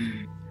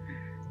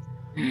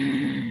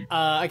 Okay.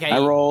 I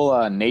roll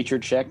a nature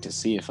check to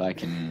see if I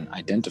can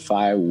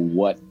identify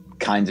what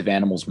kinds of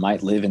animals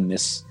might live in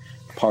this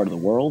part of the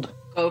world.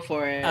 Go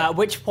for it.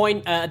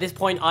 At this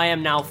point, I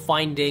am now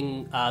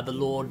finding the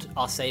Lord,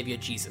 our Savior,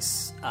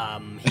 Jesus.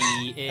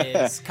 He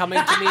is coming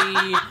to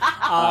me.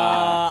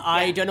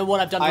 I don't know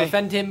what I've done to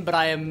offend him, but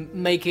I am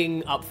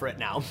making up for it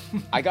now.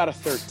 I got a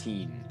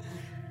 13.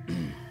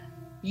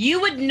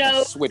 You would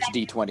know. Switch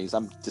D20s.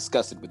 I'm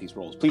disgusted with these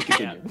rolls. Please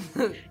continue.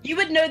 You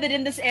would know that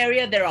in this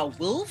area there are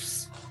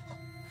wolves.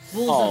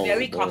 Wolves are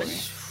very common.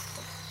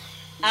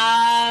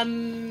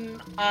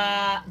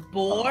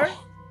 Boar.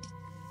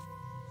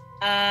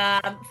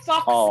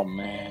 Foxes. Oh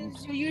man.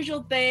 Your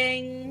usual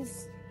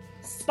things.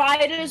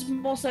 Spiders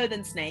more so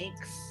than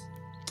snakes.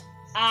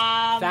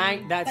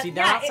 That's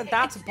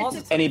a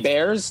positive. Any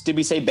bears? Did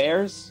we say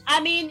bears?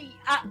 I mean,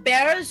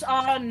 bears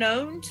are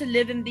known to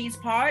live in these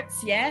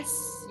parts.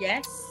 Yes.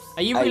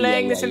 Are you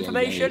relaying this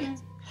information?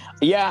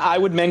 Yeah, I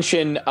would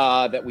mention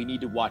that we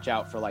need to watch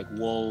out for like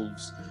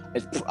wolves,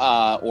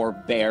 or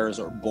bears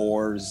or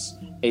boars.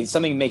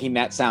 Something making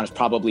that sound is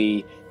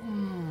probably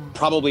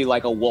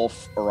like a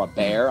wolf or a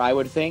bear, I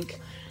would think.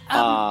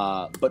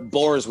 But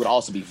boars would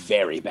also be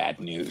very bad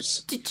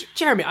news.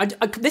 Jeremy,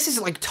 this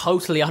is like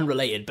totally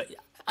unrelated, but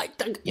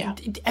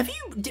have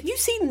you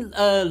seen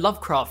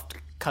Lovecraft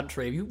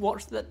Country? Have you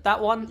watched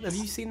that one? Have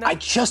you seen that? I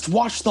just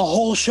watched the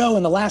whole show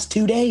in the last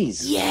 2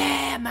 days.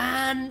 Yeah,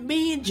 man.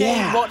 Me and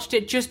Jay watched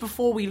it just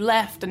before we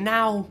left, and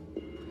now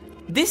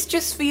this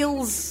just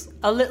feels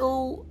a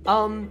little.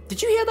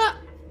 Did you hear that?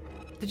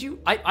 Did you?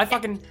 I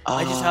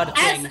just heard a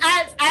thing.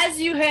 As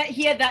you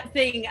hear that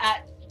thing,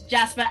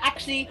 Jasper.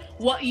 Actually,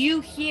 what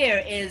you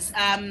hear is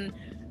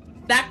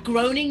that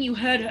groaning you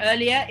heard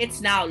earlier. It's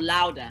now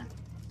louder.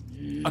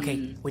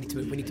 Okay, we need to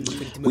move.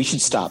 We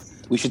should stop.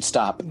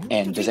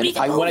 And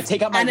I want to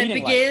take out my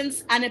reading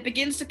light. And it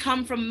begins to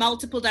come from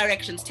multiple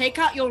directions. Take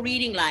out your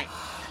reading light.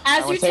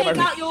 As you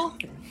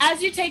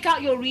take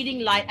out your reading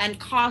light and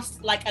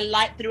cast like a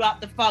light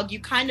throughout the fog, you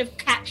kind of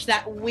catch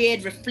that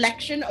weird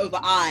reflection over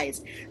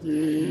eyes.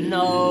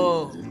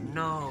 No.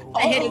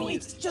 Oh,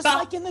 it's just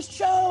like in the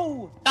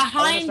show.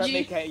 Behind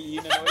you.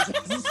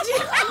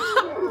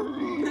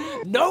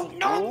 No.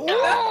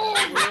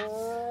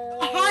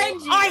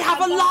 Behind you. I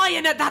have a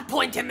lion at that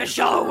point in the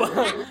show.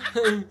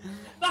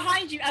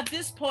 Behind you, at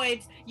this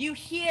point, you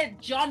hear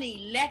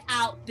Johnny let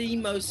out the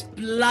most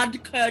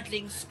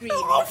blood-curdling scream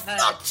you've heard.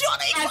 Not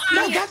Johnny!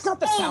 No, that's not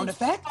the sound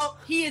effect. Oh,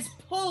 he is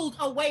pulled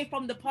away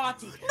from the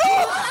party. No!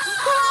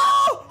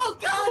 Oh,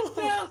 God,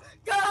 no!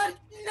 God,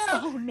 no!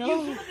 Oh, no.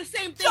 You hear the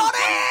same thing Johnny!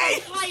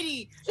 coming from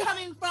Heidi,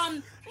 coming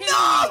from Henry,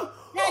 No!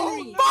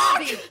 Henry, Oh, fuck!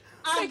 Bobby.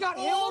 I'm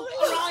all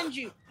around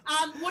you.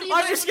 What do you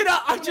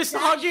I'm just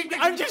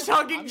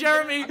hugging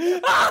Jeremy.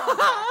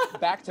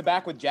 Back to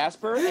back with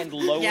Jasper and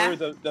lower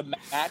the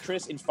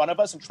mattress in front of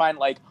us and try and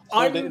like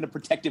hold it in a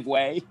protective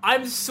way.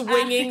 I'm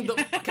swinging the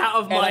fuck out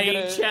of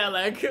my chair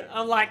leg.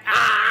 I'm like,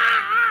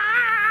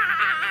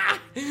 ah!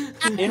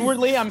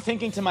 Inwardly, I'm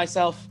thinking to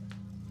myself,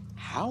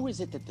 how is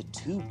it that the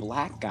two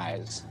black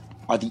guys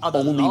are the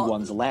only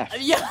ones left?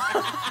 Yeah.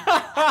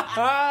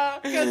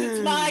 Because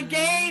it's my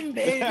game,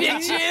 baby.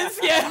 Bitches,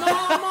 yeah.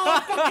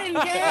 My fucking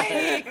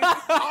game.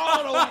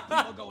 All the white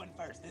people going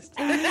first this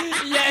time.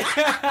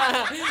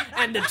 Yeah.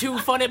 And the two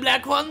funny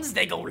black ones,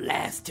 they gon'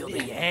 last till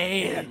the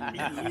end.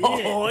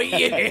 Oh,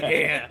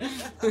 yeah.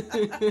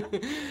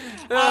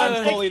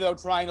 I'm fully, though,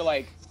 trying to,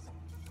 like,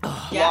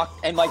 block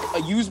and, like,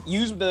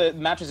 use the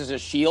mattress as a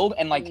shield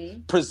and,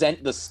 like,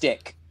 present the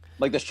stick.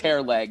 Like the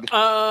chair leg.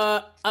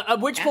 At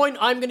which point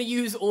I'm gonna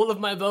use all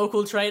of my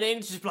vocal training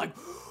to just be like,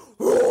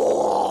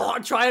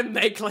 try and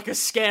make like a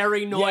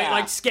scary noise,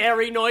 like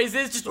scary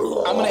noises. Just. I'm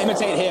gonna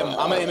imitate him.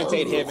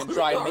 And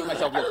try and make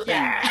myself look cute.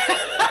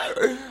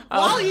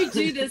 While you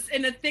do this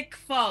in a thick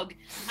fog,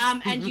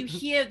 and you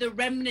hear the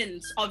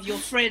remnants of your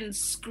friend's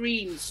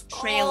screams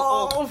trail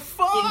off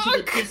into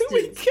the distance.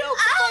 We killed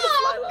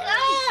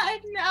God,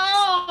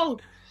 no!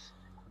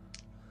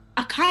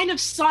 A kind of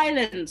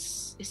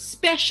silence,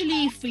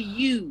 especially for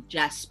you,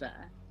 Jasper.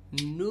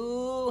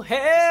 No,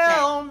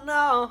 hell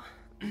no.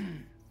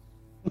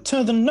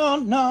 To the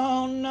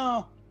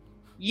no.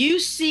 You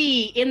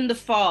see in the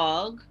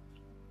fog,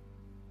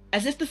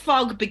 as if the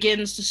fog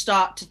begins to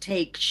start to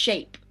take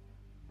shape,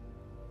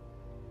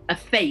 a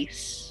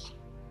face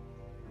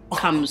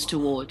comes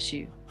towards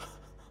you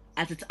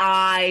as its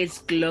eyes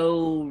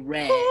glow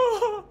red,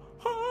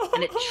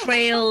 and it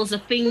trails a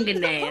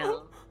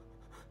fingernail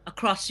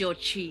across your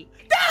cheek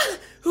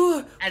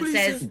and please,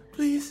 says,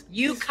 please.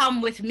 "You come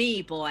with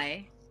me,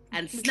 boy,"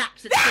 and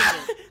snaps its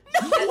fingers.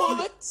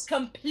 What?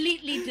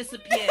 Completely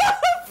disappears.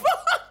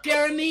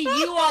 Jeremy,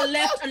 you are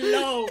left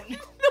alone.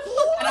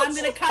 And I'm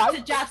gonna cut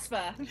to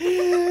Jasper.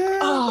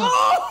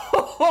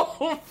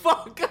 Oh,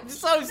 fuck, I'm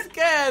so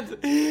scared.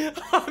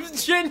 I'm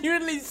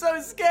genuinely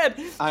so scared.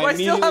 I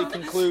immediately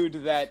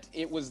conclude that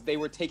they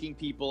were taking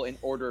people in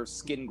order of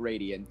skin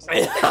gradient.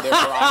 Therefore,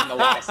 I'm the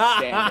last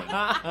standing.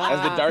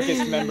 As the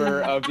darkest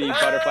member of the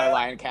Butterfly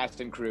Lion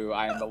cast and crew,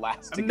 I am the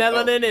last to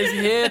Melanin go. is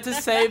here to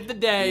save the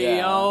day,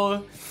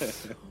 yo.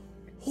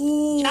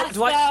 Ooh,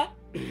 Jasper.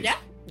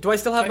 do I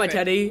still have my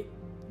teddy?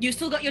 You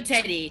still got your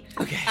teddy.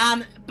 Okay.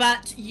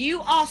 But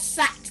you are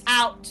sat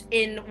out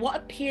in what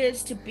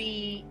appears to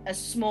be a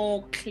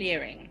small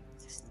clearing.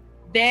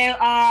 There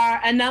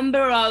are a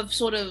number of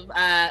sort of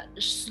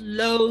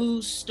slow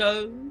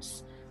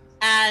stones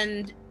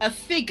and a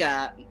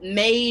figure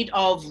made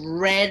of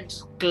red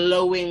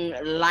glowing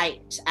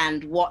light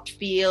and what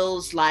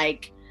feels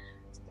like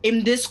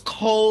in this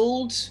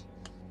cold,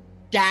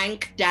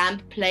 dank,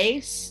 damp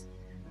place,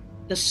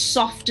 the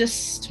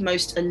softest,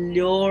 most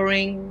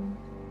alluring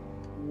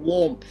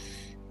warmth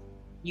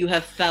you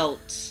have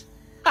felt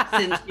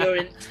since your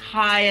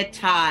entire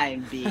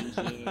time being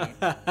here.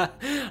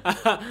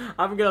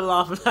 I'm gonna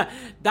laugh at that.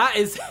 That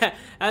is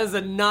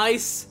a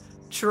nice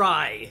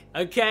try,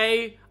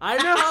 okay? I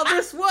know how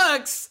this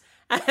works.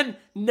 And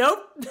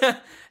nope. No.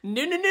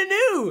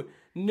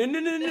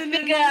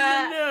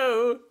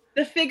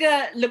 The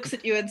figure looks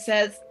at you and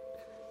says,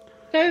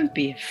 "Don't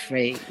be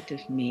afraid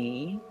of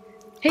me.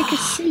 Take a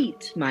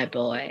seat, my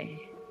boy."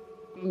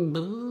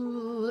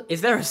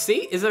 Is there a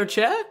seat? Is there a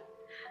chair?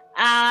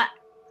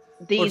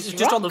 These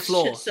just on the rocks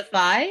floor? should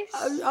suffice.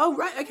 Oh,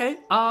 right, okay.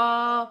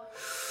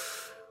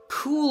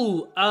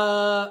 Cool.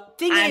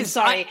 I'm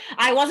sorry.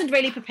 I wasn't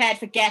really prepared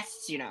for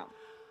guests, you know.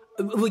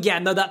 Well, yeah,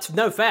 no,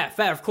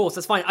 fair, of course,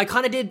 that's fine. I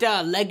kind of did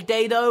leg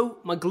day, though.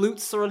 My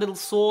glutes are a little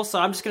sore, so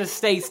I'm just going to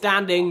stay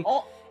standing.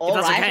 All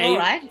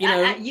right. You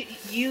know.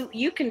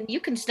 You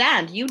can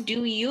stand. You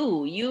do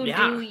you. You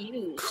do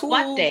you. Cool.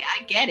 Squat day.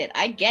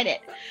 I get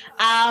it.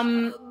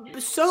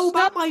 So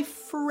about my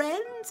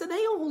friends, are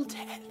they all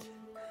dead?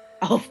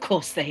 Oh, of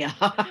course they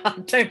are.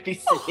 Don't be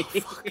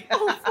silly.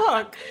 Oh,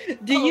 fuck.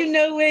 Do you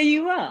know where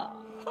you are?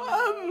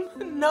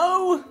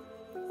 No.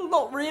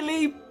 Not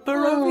really.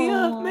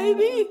 Barovia,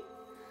 maybe?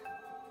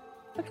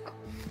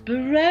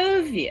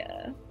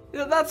 Barovia?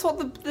 That's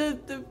what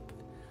the...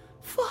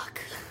 Fuck.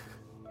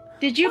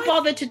 Did you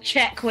bother to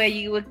check where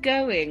you were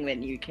going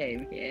when you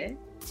came here?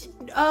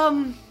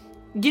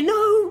 You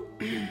know,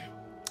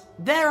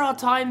 there are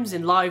times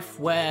in life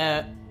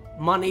where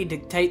money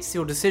dictates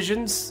your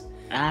decisions.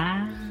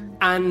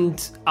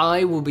 And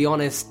I will be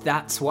honest,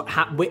 that's what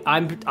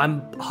happened.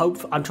 I'm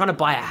trying to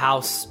buy a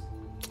house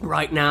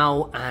right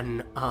now,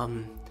 and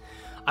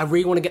I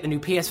really want to get the new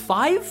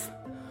PS5.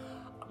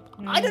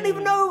 I don't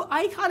even know.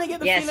 I kind of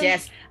get the feeling.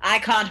 Yes. I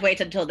can't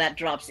wait until that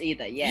drops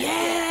either. Yes.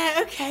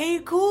 Yeah.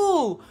 Okay.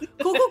 Cool.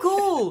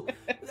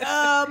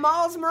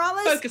 Miles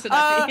Morales. Focus on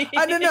that.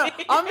 I don't know.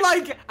 I'm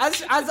like,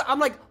 I'm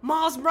like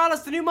Miles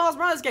Morales, the new Miles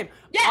Morales game.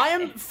 Yeah. I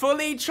am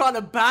fully trying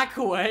to back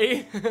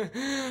away.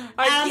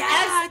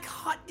 I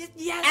can't.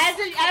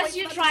 Yes. As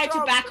you try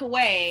to back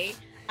away,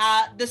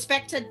 The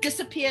spectre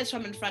disappears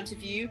from in front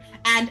of you,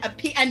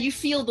 and you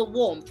feel the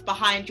warmth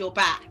behind your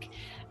back,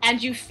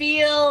 and you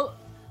feel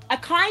a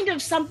kind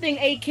of something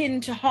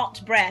akin to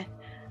hot breath.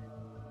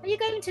 Are you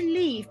going to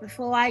leave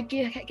before I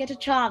get a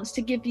chance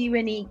to give you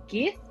any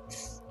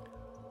gifts?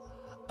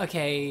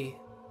 Okay,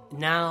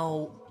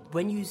 now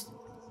when you...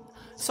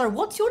 Sorry,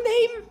 what's your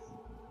name?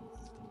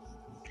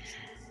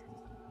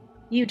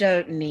 You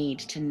don't need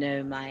to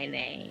know my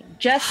name.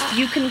 Just,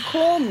 you can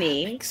call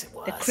me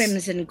the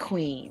Crimson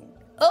Queen.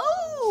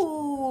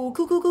 Oh,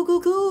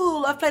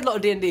 cool. I've played a lot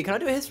of D&D. Can I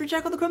do a history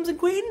check on the Crimson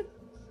Queen?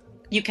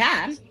 You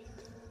can.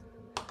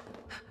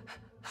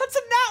 That's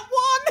a nat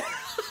 1!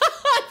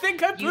 I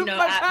think I pooped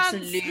my pants.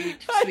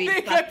 Absolute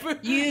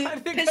sweet. You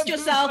pissed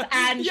yourself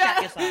and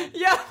shat yourself.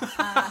 Yeah.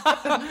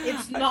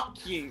 It's not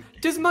cute.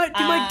 Do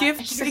my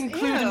gifts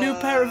include a new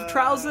pair of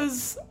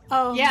trousers?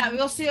 Yeah,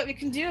 we'll see what we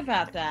can do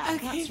about that.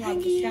 Okay, that's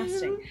rather thank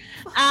disgusting.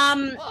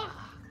 you.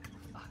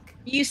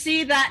 You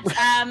see that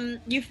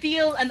you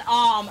feel an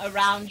arm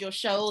around your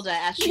shoulder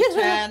as she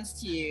turns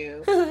to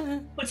you,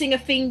 putting a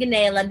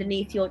fingernail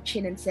underneath your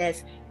chin and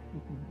says,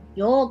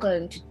 "You're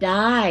going to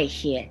die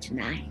here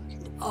tonight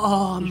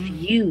if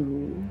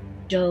you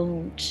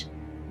don't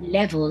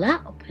level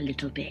up a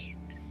little bit.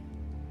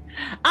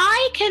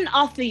 I can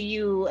offer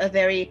you a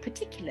very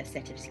particular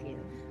set of skills.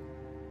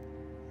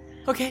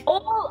 Okay.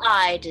 All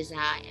I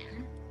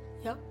desire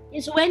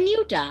is when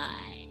you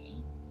die,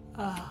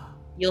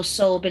 your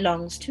soul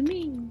belongs to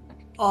me."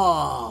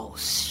 Oh,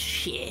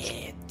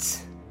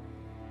 shit.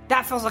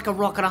 That feels like a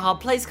rock and a hard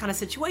place kind of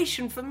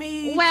situation for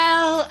me.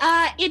 Well,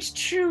 it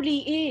truly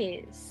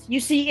is. You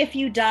see, if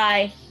you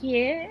die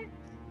here,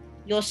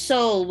 your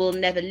soul will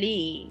never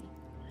leave.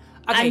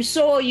 Okay. I'm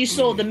sure you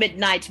saw the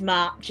Midnight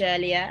March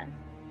earlier.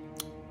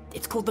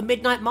 It's called the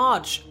Midnight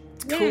March.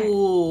 It's Yeah.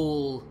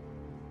 cool.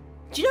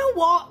 Do you know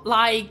what?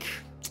 Like,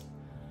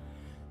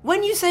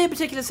 when you say a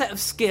particular set of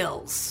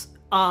skills,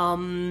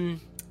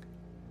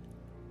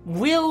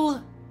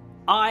 will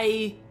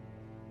I,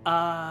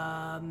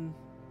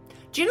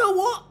 do you know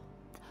what?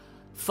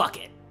 Fuck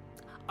it.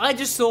 I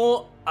just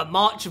saw a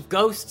march of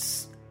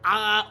ghosts.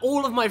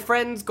 All of my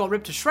friends got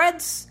ripped to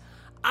shreds,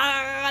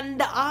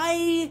 and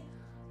I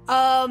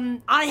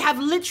have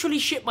literally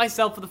shit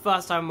myself for the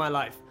first time in my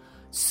life.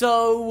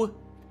 So,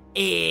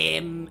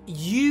 when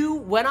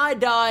I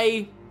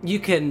die, you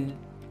can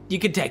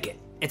take it.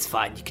 It's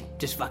fine. You can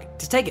just fuck it.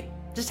 Just take it.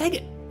 Just take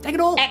it. Take it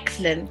all.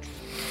 Excellent.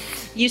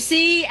 You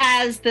see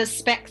as the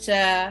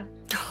spectre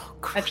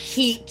of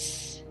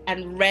heat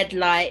and red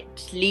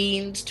light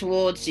leans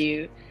towards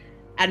you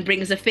and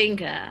brings a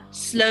finger,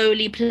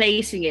 slowly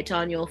placing it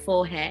on your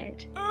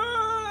forehead.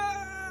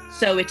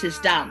 So it is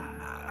done.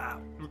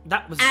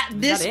 That was At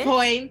this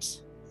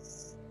point,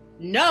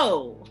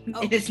 no,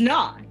 it is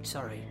not.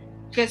 Sorry.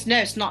 Because no,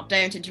 it's not.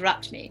 Don't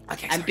interrupt me.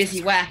 Okay, I'm sorry, busy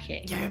sorry.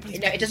 working. Yeah, please.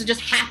 No, it doesn't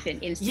just happen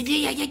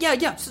instantly.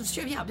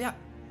 Yeah.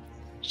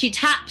 She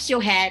taps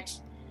your head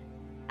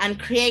and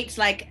creates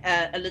like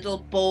a little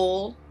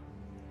ball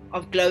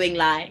of glowing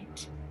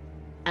light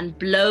and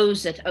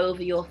blows it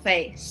over your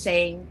face,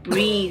 saying,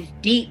 "Breathe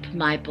deep,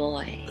 my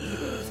boy.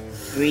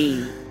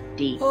 Breathe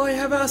deep." Oh, I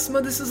have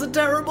asthma. This is a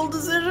terrible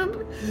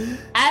decision.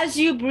 As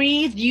you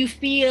breathe, you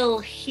feel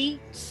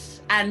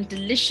heat and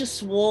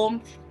delicious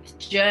warmth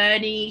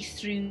journey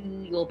through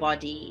your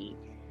body.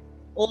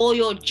 All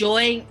your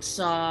joints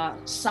are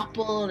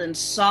supple and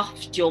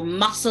soft. Your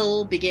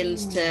muscle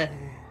begins to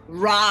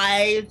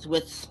writhe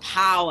with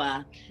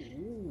power.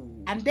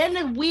 And then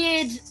a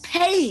weird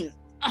pain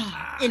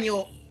in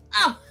your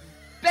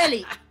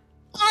belly.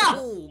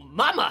 Oh,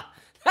 mama.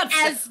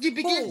 As you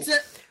begin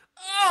to...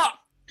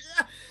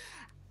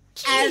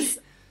 as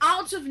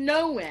out of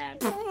nowhere...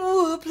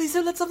 Oh, please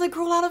don't let something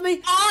crawl out of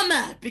me.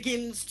 armor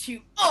begins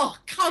to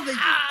cover you.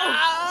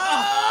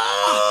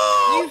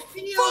 You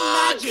feel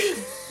magic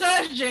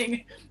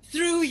surging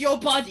through your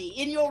body.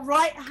 In your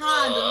right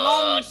hand, a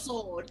long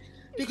sword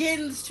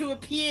begins to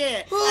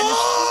appear,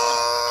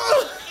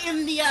 and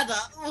in the other.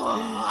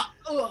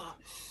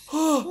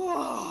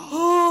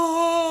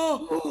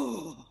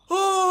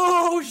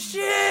 Oh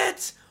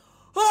shit!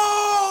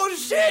 Oh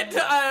shit!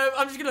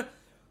 I'm just gonna.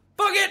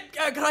 Fuck it!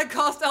 Can I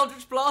cast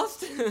Eldritch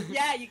Blast?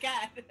 Yeah, you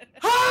can.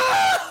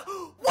 Ah!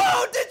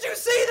 Whoa! Did you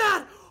see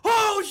that?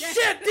 Oh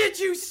shit! Did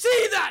you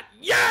see that?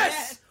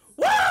 Yes!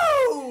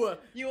 Woo!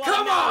 You are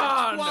Come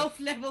now on! a 12th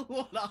level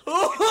warlock.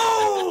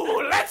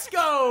 Oh, let's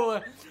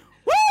go!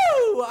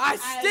 Woo! I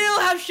still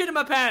have shit in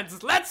my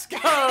pants. Let's go!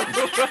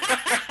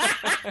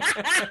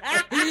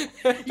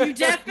 You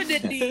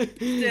definitely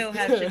still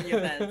have shit in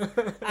your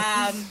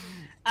pants.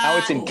 Now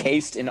it's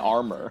encased in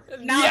armor.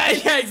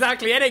 Yeah,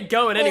 exactly. It ain't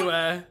going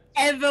anywhere.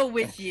 Ever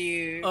with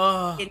you,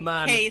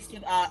 man. encased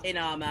in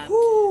armor.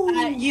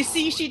 You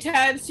see, she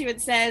turns to you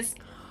and says,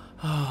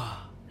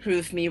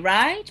 "Prove me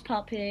right,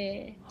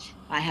 puppet.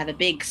 I have a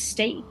big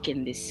stake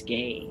in this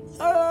game."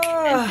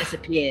 And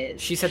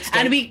disappears. She said steak.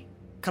 And we...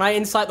 Can I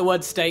insight the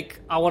word steak?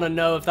 I want to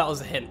know if that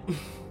was a hint.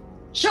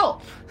 Sure.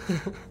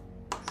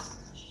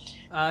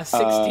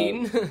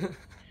 16.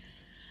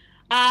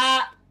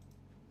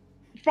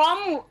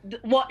 from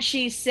what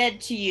she said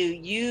to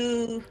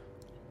you,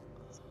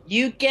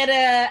 you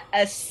get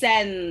a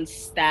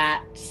sense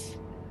that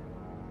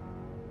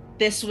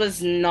this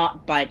was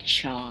not by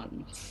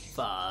chance.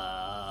 Fuck.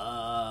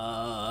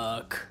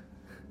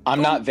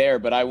 I'm not there,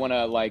 but I want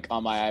to, like,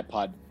 on my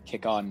iPod,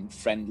 kick on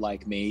Friend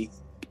Like Me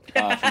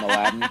from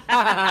Aladdin.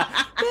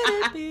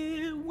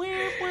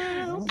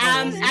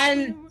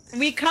 And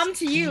we come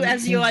to you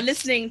as you are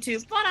listening to...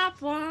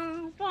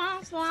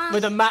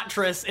 With a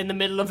mattress in the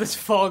middle of this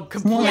fog,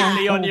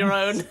 completely on your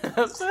own.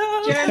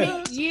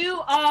 Jeremy,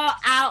 you are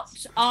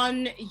out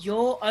on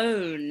your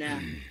own.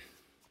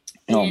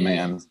 Oh,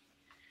 man.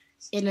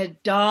 In a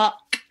dark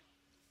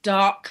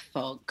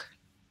fog.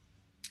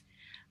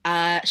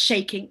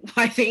 Shaking,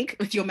 I think,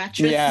 with your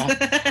mattress. Yeah,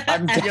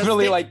 I'm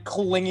definitely like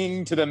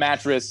clinging to the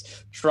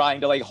mattress,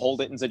 trying to like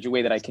hold it in such a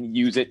way that I can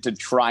use it to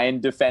try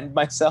and defend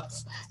myself,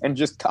 and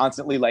just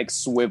constantly like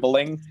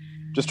swiveling,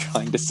 just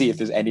trying to see if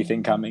there's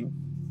anything coming.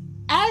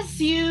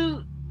 As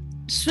you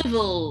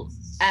swivel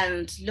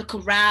and look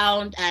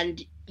around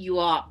and you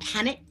are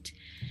panicked,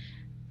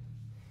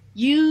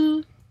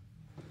 you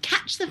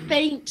catch the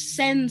faint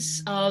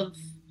sense of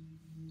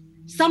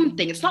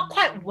something. It's not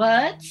quite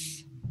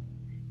words,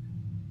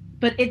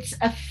 but it's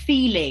a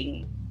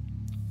feeling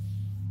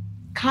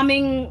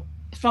coming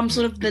from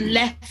sort of the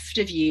left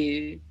of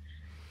you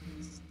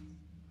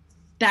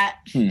that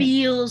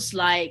feels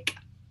like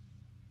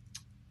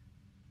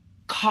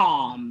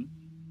calm,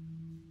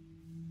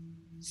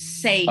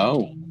 safe.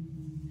 Oh.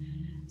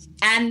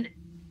 And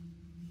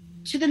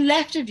to the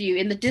left of you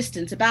in the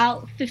distance,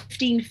 about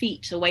 15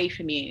 feet away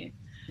from you,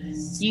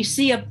 you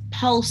see a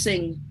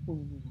pulsing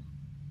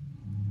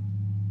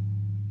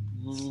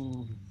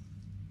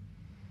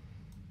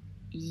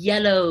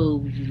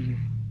yellow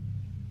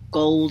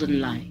golden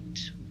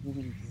light.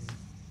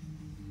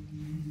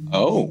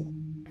 Oh.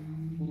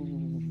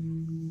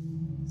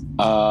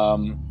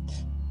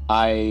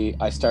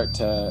 I start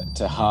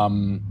to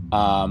hum.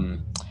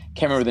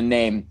 Can't remember the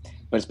name,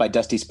 but it's by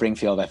Dusty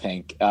Springfield, I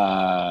think.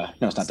 No,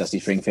 it's not Dusty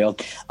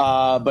Springfield.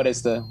 But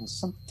it's the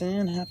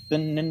something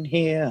happening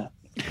here.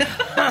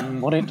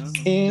 What it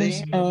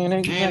is ain't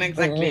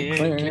exactly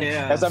clear.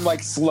 As I'm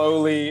like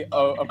slowly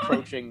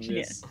approaching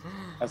this.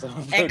 As I'm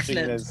approaching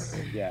this,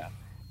 yeah.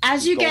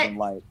 As you get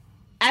light.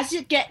 As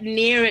you get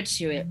nearer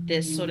to it,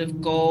 this sort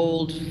of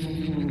gold.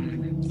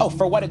 Oh,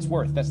 For What It's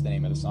Worth. That's the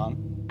name of the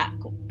song. Ah,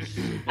 cool.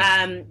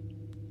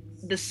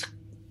 This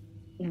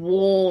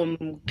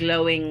warm,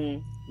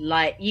 glowing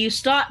light. You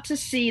start to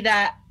see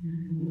that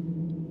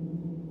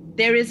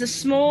there is a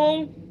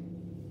small,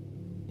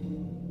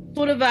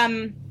 sort of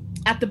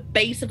at the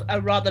base of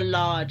a rather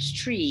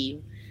large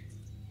tree.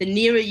 The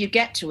nearer you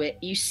get to it,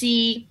 you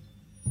see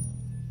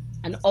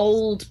an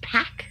old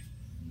pack.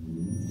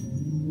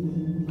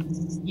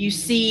 You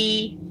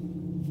see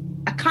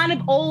a kind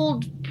of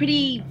old,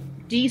 pretty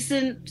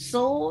decent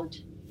sword.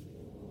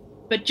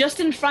 But just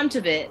in front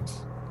of it,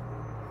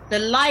 the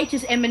light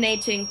is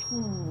emanating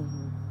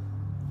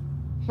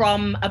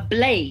from a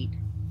blade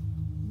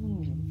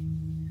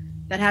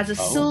that has a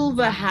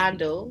silver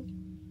handle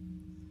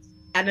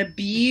and a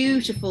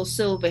beautiful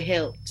silver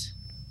hilt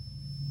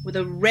with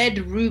a red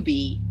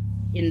ruby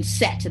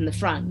set in the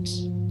front.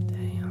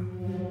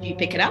 Damn. Do you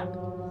pick it up?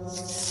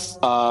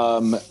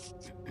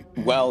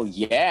 Well,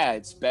 yeah,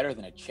 it's better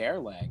than a chair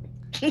leg.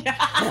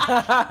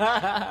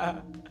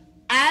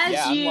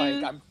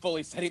 I'm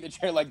fully setting the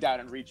chair leg down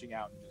and reaching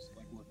out and just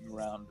like looking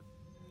around.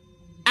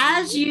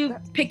 As you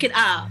pick it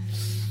up,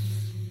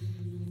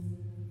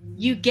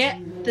 you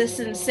get the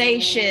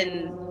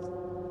sensation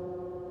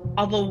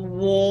of a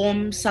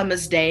warm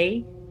summer's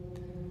day,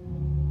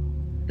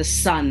 the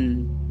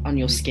sun on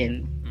your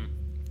skin.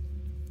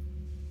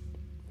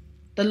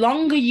 The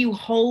longer you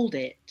hold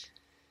it,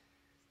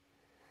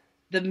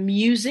 the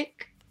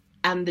music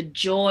and the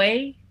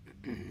joy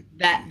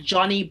that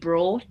Johnny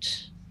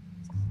brought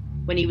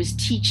when he was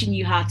teaching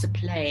you how to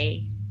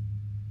play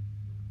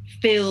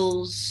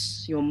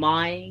fills your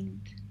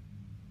mind,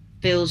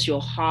 fills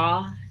your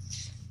heart,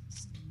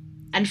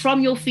 and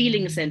from your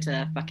feeling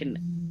center, fucking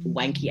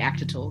wanky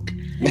actor talk,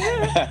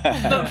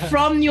 but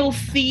from your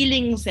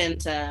feeling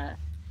center,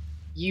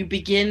 you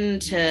begin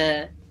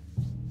to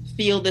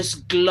feel this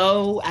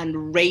glow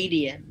and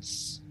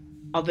radiance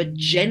of a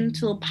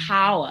gentle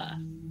power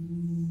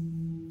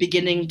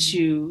beginning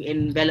to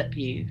envelop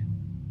you.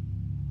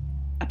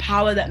 A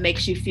power that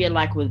makes you feel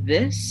like with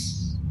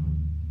this,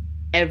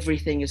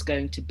 everything is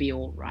going to be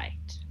all right.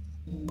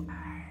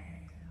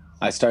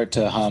 I start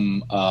to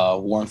hum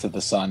Warmth of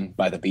the Sun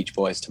by the Beach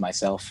Boys to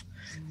myself.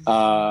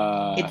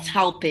 It's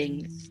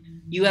helping.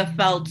 You have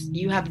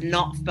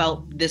not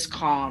felt this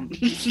calm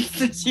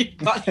since you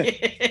got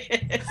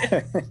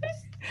here.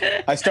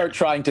 I start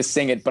trying to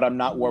sing it, but I'm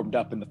not warmed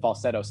up and the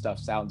falsetto stuff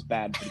sounds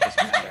bad, but it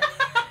doesn't matter.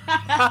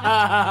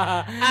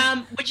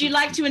 Would you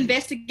like to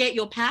investigate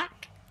your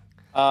pack?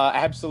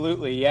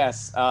 Absolutely,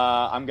 yes.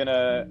 I'm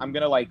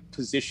gonna like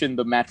position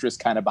the mattress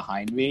kind of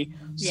behind me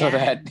so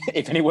that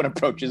if anyone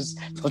approaches,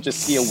 they'll just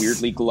see a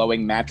weirdly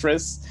glowing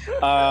mattress.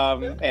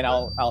 And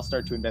I'll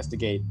start to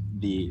investigate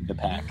the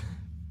pack.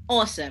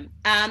 Awesome.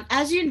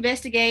 As you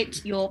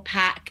investigate your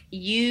pack,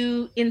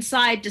 you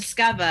inside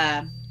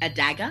discover a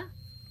dagger.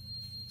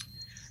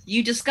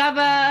 You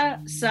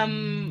discover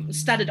some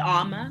studded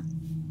armor.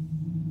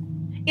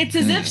 It's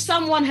as if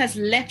someone has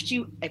left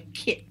you a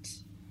kit.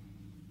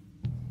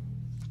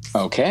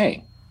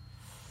 Okay.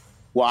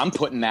 Well, I'm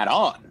putting that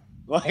on.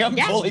 Like, I'm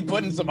fully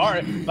putting some armor.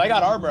 If I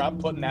got armor, I'm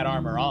putting that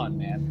armor on,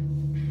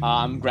 man.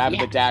 I'm grabbing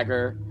the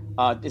dagger.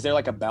 Is there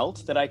like a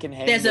belt that I can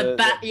hang? There's a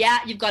belt. Yeah,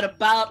 you've got a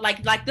belt.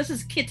 Like this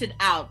is kitted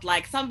out.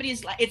 Like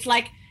somebody's like, it's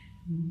like,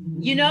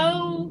 you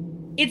know,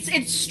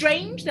 it's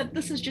strange that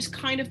this has just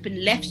kind of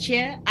been left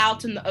here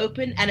out in the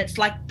open, and it's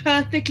like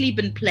perfectly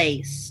been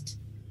placed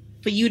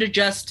for you to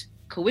just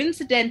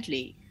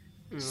coincidentally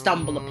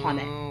stumble upon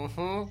it.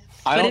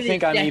 I don't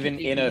think I'm even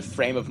in a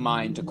frame of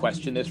mind to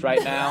question this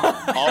right now.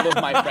 All of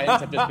my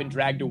friends have just been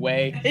dragged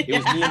away. It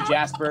was me and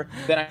Jasper.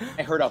 Then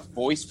I heard a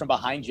voice from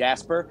behind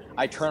Jasper.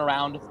 I turn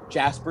around,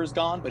 Jasper's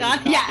gone, but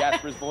it's not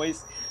Jasper's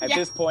voice. At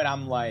this point,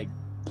 I'm like,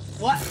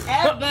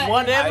 whatever.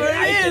 Whatever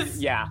it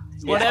is. Yeah.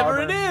 Whatever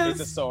armor, it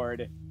is. It's a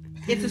sword.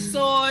 It's a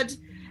sword.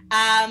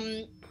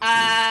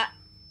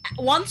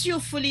 Once you're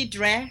fully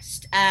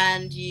dressed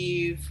and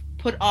you've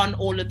put on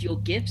all of your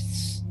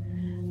gifts,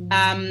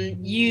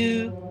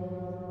 you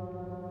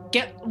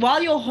get,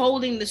 while you're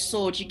holding the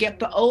sword, you get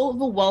the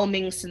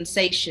overwhelming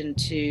sensation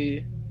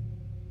to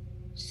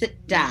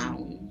sit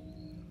down.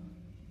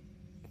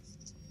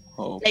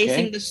 Okay.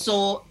 Placing the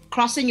sword,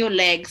 crossing your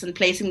legs and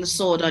placing the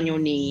sword on your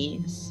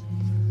knees,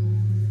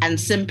 and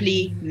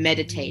simply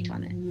meditate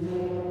on it.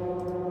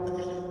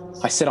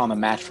 I sit on the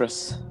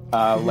mattress,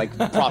 like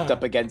propped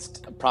up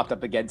against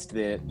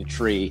the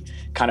tree,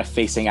 kind of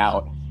facing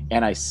out,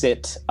 and I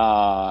sit,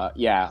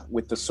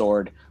 with the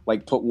sword,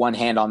 like put one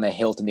hand on the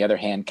hilt and the other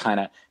hand kind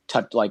of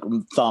touch, like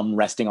thumb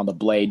resting on the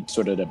blade,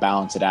 sort of to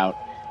balance it out,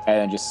 and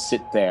then just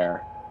sit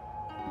there.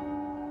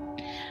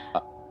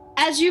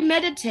 As you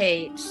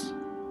meditate,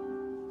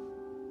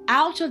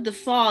 out of the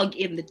fog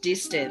in the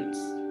distance,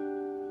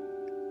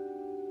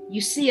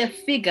 you see a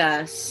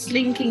figure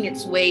slinking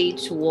its way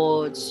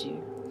towards you.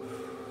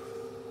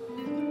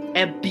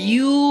 A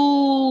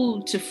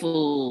beautiful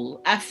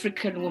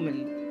African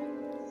woman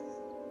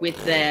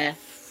with their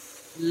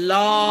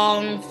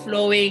long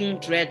flowing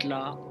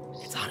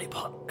dreadlocks. It's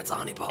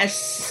honeypot. A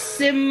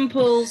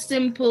simple,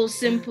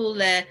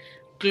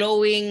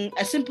 glowing,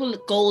 a simple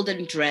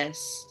golden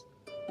dress.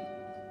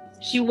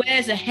 She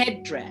wears a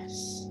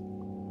headdress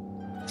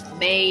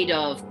made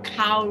of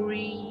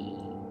cowrie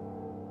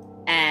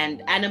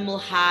and animal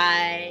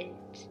hide.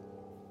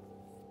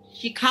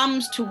 She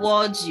comes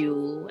towards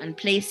you and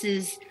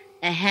places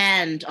a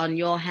hand on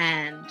your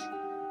hand.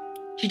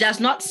 She does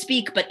not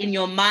speak, but in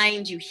your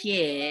mind you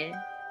hear,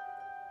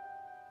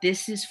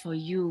 "This is for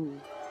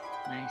you,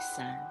 my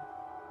son.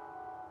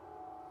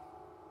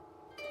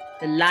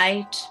 The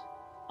light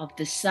of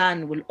the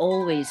sun will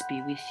always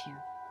be with you.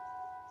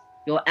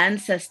 Your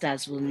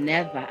ancestors will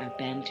never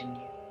abandon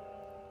you.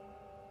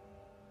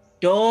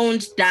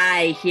 Don't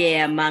die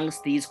here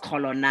amongst these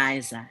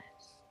colonizers."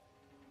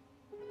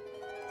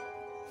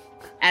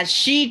 As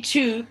she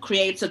too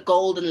creates a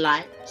golden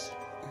light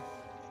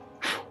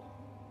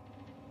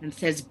and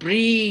says,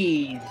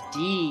 "Breathe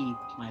deep,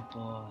 my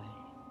boy.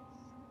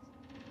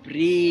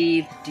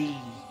 Breathe deep."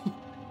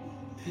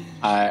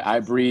 I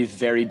breathe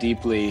very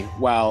deeply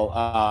while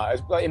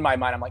in my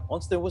mind I'm like,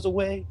 once there was a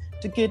way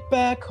to get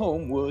back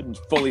homeward, and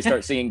fully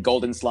start singing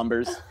Golden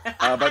Slumbers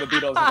by the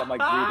Beatles as I'm like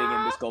breathing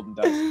in this golden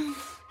dust.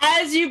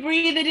 As you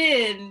breathe it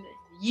in,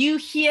 you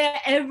hear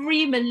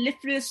every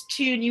mellifluous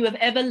tune you have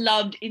ever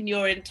loved in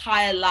your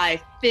entire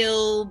life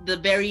fill the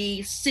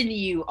very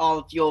sinew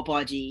of your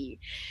body.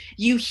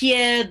 You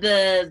hear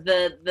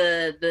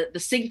the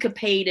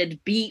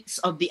syncopated beats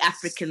of the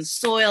African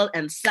soil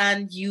and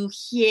sand. You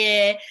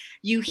hear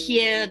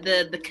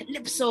the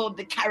calypso of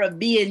the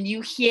Caribbean.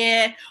 You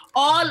hear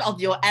all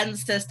of your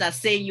ancestors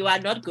saying, "You are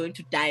not going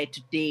to die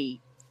today."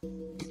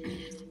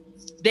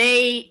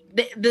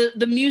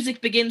 The music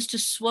begins to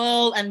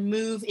swirl and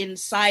move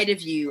inside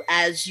of you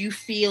as you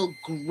feel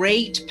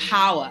great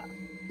power.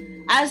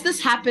 As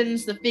this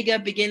happens, the figure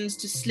begins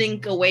to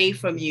slink away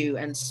from you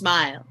and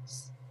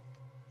smiles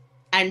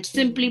and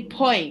simply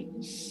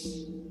points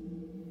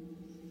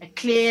a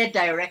clear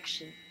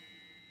direction.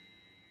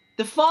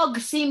 The fog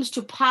seems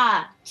to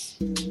part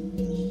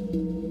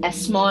a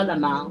small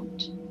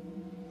amount,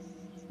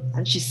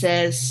 and she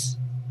says,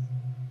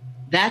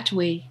 "That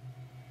way,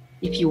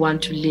 if you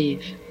want to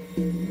live,"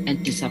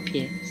 and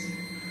disappears.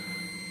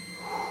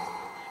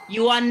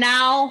 You are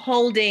now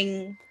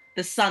holding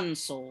the sun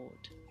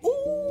sword.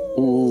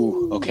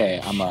 Ooh, okay.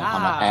 I'm gonna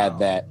add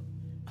that.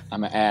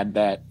 I'm gonna add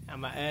that.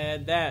 I'm gonna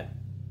add that.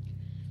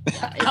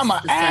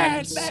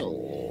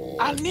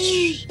 I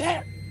need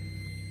that.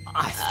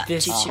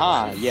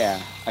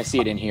 Yeah. I see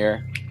it in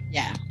here.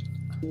 Yeah.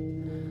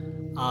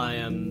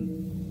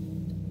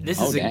 This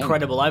is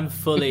incredible. I'm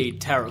fully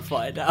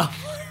terrified now.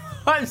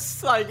 I'm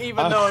like,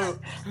 even though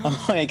I'm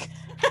like,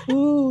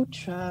 ooh,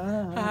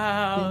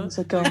 child, things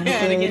are gonna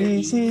get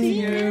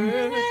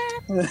easier.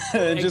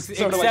 Just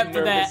sort of like Except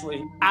for that,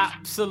 nervously.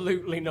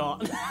 absolutely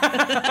not.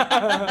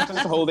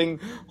 Just holding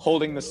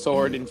the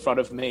sword in front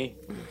of me,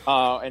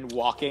 and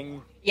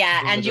walking.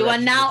 Yeah, in and the you are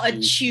direction now of you.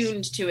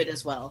 attuned to it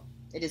as well.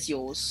 It is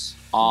yours.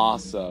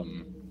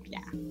 Awesome. Yeah.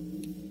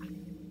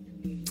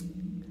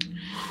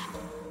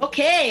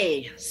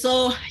 Okay,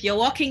 so you're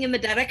walking in the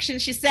direction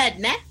she said,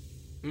 ne?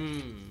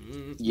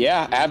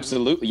 Yeah,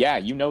 absolutely. Yeah,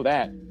 you know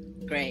that.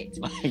 Great.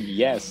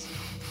 Yes.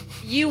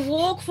 You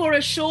walk for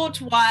a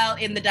short while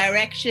in the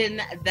direction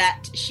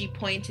that she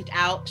pointed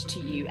out to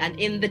you, and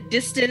in the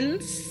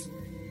distance,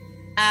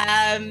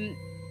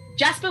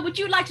 Jasper, would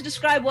you like to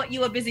describe what you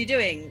were busy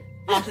doing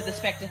after the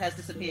spectre has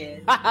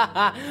disappeared?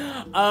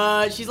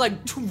 She's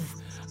like, "Toof,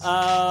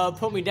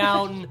 put me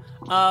down.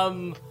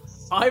 I'm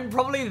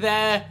probably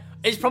there.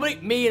 It's probably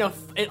me I'm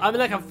in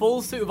like a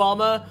full suit of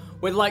armor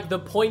with like the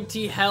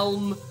pointy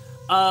helm,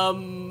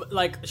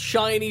 like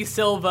shiny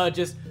silver,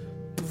 just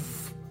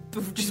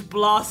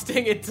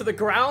blasting into the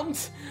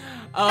ground.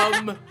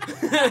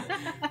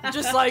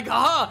 Just like,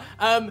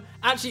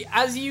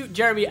 actually,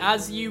 Jeremy,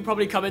 as you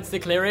probably come into the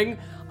clearing,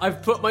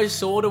 I've put my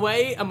sword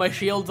away and my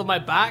shield's on my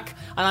back,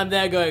 and I'm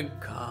there going,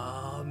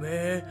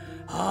 Kame,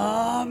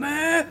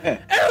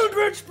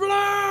 Eldritch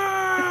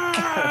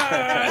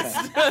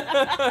Blast!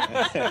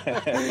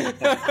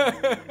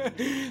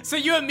 So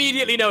you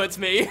immediately know it's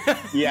me.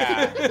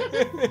 Yeah.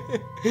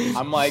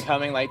 I'm like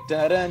humming like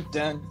da dun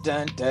dun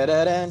dun da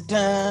da dun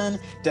dun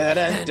da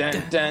dun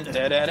dun dun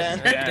da da dun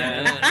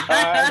dun.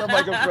 As I'm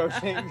like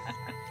approaching.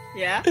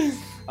 Yeah?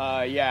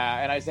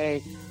 Yeah, and I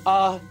say,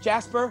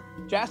 Jasper?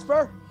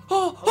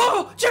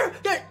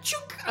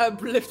 I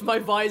lift my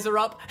visor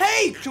up.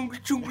 Hey!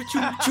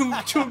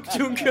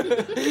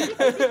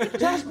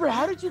 Jasper,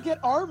 how did you get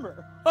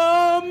armor?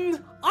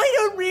 I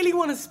don't really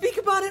want to speak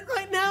about it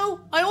right now.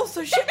 I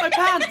also shit my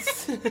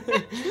pants.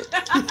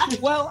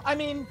 Well, I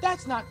mean,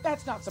 that's not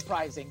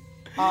surprising.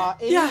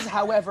 It Yeah. is,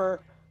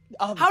 however,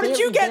 a How did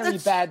you get very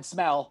the bad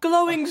smell.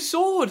 glowing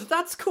sword?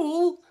 That's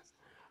cool.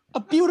 A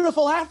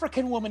beautiful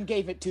African woman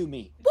gave it to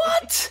me.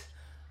 What?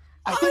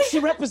 I think she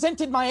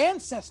represented my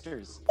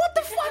ancestors. What the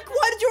fuck?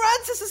 Why did your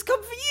ancestors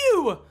come for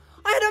you?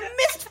 I had a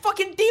mist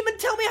fucking demon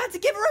tell me I had to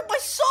give her up my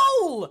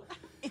soul.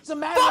 It's a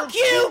matter Fuck of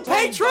you, skin tone,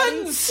 patrons!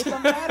 buddy. It's a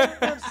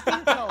matter of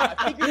skin tone. I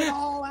figured it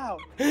all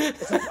out. I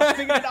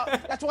figured it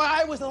out. That's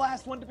why I was the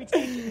last one to be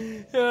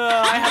taken.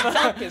 I'm the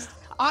darkest.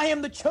 I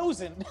am the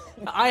chosen.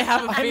 I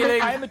have a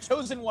feeling. I am the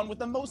chosen one with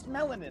the most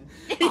melanin.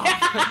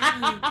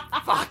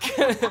 Fuck.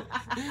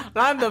 And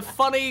I'm the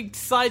funny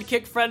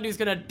sidekick friend who's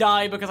gonna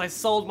die because I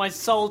sold my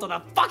soul to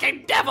the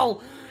fucking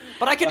devil.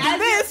 But I can do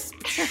this.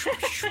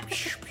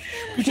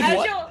 You did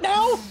what?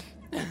 No.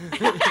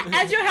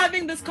 As you're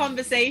having this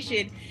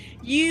conversation,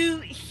 you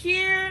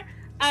hear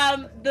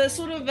the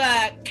sort of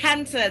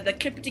canter, the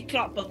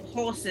clippity-clop of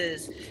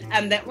horses,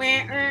 that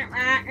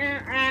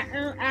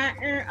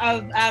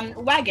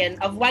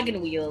of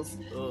wagon wheels,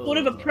 sort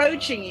of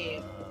approaching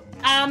you.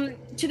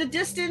 To the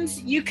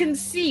distance, you can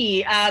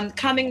see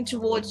coming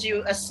towards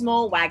you a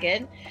small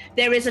wagon.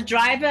 There is a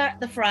driver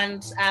at the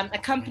front,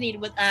 accompanied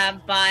with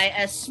by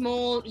a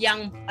small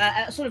young,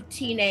 sort of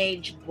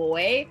teenage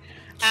boy,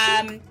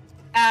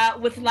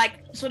 with like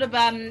sort of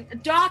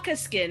darker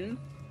skin.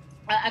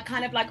 A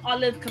kind of like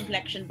olive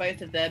complexion,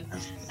 both of them.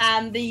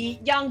 And the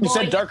young boy... You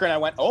said darker and I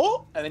went,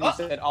 oh! And then you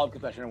said olive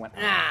complexion and I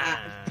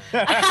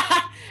went,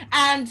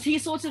 and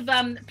he's sort of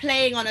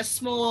playing on a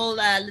small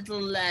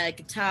little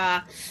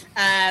guitar.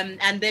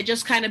 And they're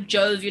just kind of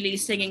jovially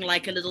singing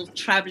like a little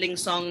traveling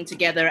song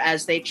together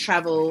as they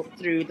travel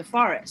through the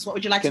forest. What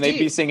would you like to do? Can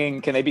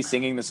they be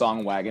singing the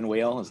song Wagon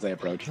Wheel as they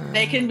approach?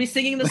 They can be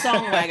singing the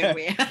song Wagon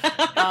Wheel.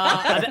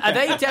 Are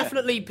they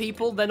definitely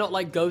people? They're not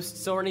like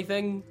ghosts or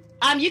anything?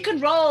 You can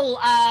roll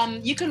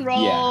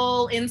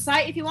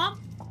insight if you want.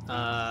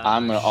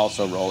 I'm gonna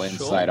also roll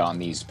insight on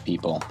these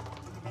people.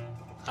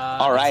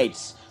 All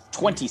right,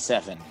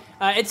 27.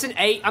 It's an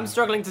 8. I'm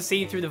struggling to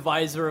see through the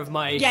visor of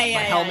my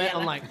helmet. Yeah.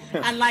 I'm like,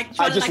 and like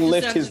I just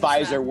lift his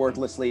visor stuff.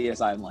 wordlessly as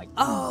I'm like,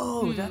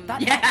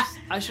 that Yeah. helps.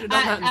 I should have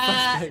done that in the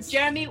first place.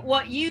 Jeremy,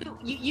 what you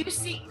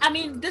see, I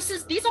mean,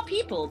 these are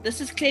people.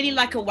 This is clearly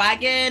like a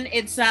wagon.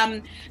 It's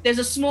there's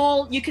a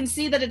small, you can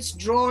see that it's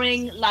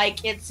drawing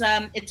like it's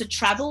a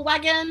travel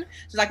wagon.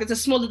 So like there's a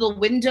small little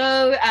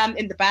window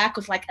in the back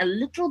with like a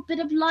little bit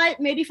of light,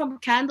 maybe from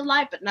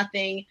candlelight, but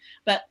nothing.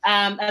 But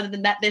other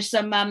than that, there's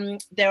some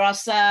there are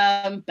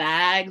some bags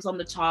on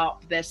the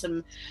top. There's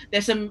some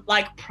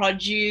like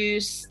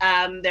produce.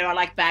 There are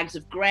like bags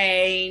of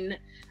grain.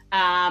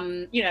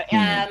 There's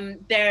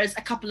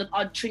a couple of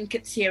odd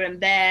trinkets here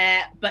and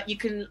there, but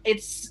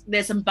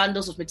there's some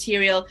bundles of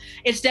material.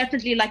 It's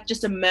definitely like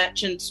just a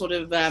merchant sort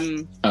of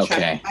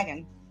okay.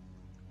 wagon.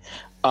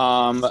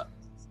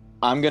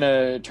 I'm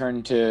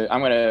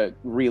gonna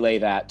relay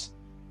that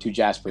to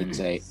Jasper and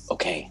say,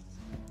 okay,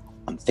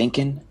 I'm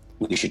thinking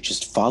we should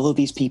just follow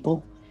these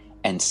people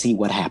and see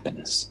what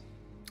happens.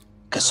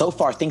 Because so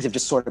far things have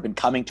just sort of been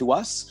coming to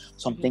us.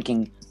 So I'm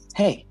thinking,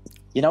 hey,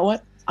 you know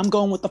what? I'm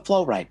going with the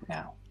flow right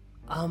now.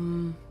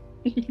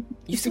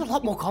 You seem a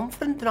lot more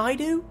confident than I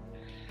do.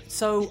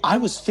 So I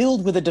was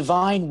filled with a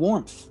divine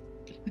warmth.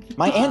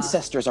 My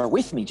ancestors are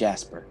with me,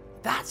 Jasper.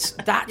 That's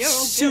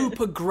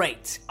super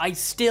great. I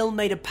still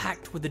made a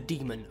pact with a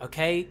demon,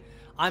 okay?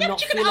 I'm not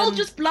but you can all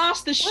just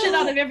blast the shit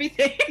out of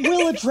everything.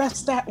 We'll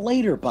address that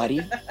later,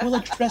 buddy. We'll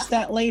address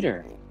that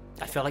later.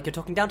 I feel like you're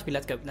talking down to me.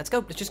 Let's go. Let's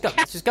just go.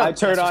 I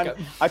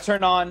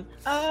turn on.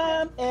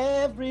 I'm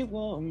every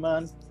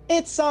woman.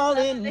 It's all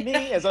in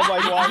me. As I'm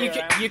like walking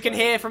you can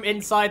hear from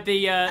inside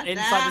the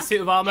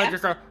suit of armor.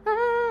 Just go.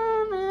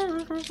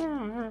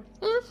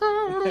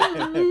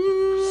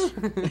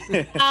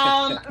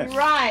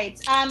 Right.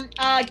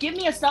 Give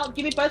me stealth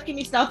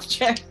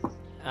check.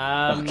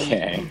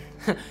 Okay.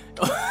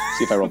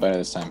 See if I roll better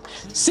this time.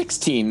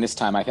 16 this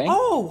time, I think.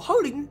 Oh,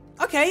 holy.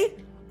 Okay.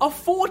 A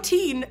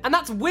 14, and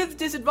that's with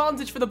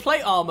disadvantage for the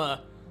plate armor.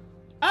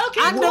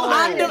 Okay, and cool.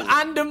 And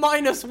a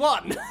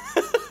 -1.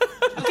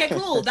 Okay,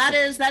 cool. That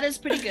is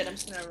pretty good. I'm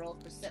just gonna roll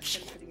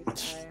perception for these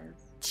guys.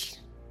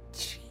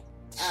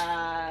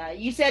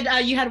 You said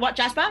you had what,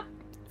 Jasper?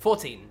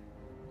 14.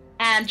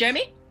 And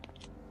Jeremy?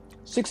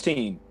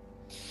 16.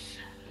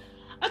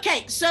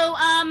 Okay, so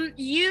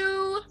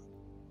you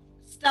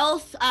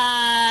stealth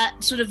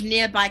sort of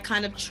nearby,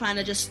 kind of trying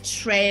to just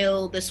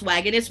trail this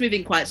wagon. It's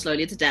moving quite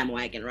slowly. It's a damn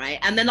wagon, right?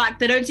 And then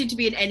they don't seem to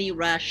be in any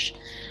rush.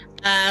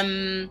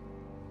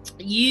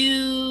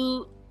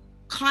 You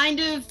kind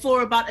of,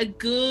 for about a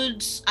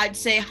good, I'd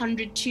say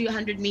 100,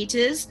 200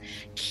 meters,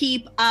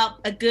 keep up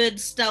a good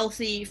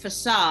stealthy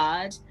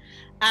facade.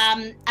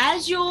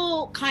 As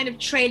you're kind of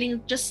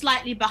trailing just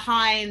slightly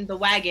behind the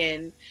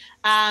wagon,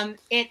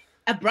 it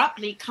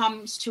abruptly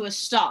comes to a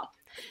stop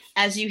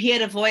as you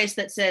hear a voice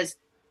that says,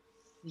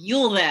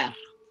 "You there.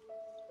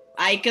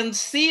 I can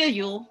see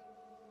you.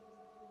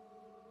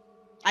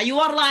 Are you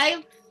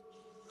alive?"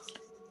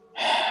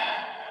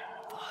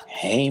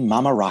 Hey,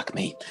 Mama Rock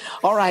Me.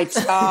 All right.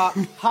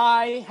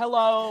 Hi.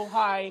 Hello.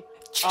 Hi.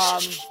 I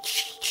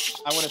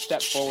want to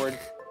step forward.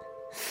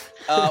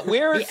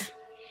 We're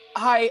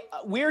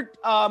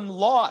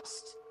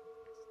lost.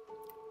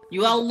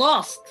 You are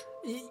lost.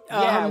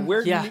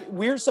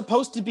 We're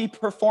supposed to be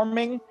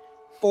performing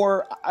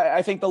for,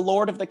 I think, the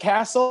Lord of the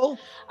Castle.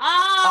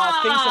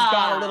 Things have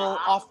gone a little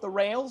off the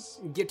rails.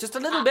 Just a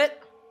little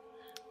bit.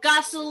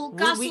 Castle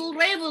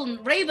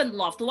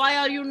Ravenloft. Why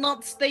are you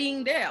not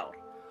staying there?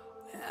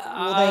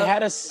 Well, they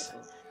had us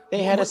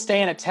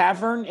stay in a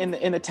tavern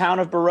in the town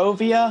of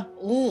Barovia.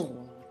 Oh,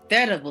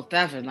 terrible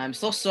tavern. I'm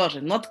so sorry.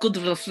 Not good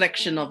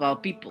reflection of our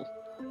people.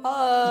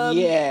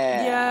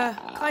 Yeah,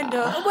 kind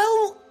of.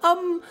 Well,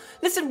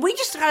 listen, we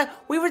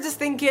were just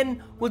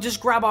thinking we'll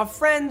just grab our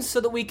friends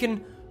so that we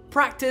can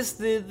practice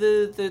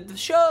the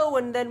show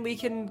and then we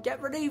can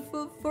get ready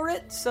for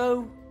it.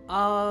 So,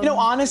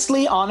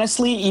 honestly,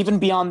 even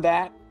beyond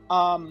that,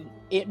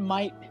 it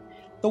might,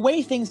 the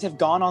way things have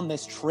gone on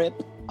this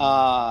trip,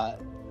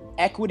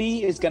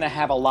 Equity is going to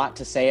have a lot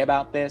to say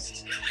about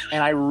this,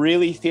 and I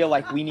really feel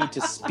like we need to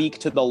speak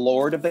to the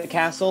Lord of the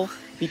Castle,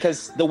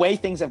 because the way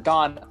things have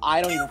gone,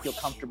 I don't even feel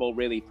comfortable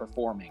really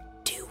performing.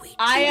 Do we need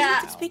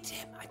to speak to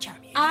him?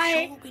 Jeremy,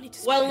 we need to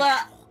speak to him?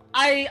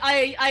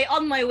 I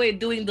on my way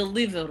doing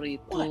delivery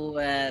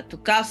to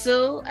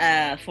Castle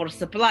for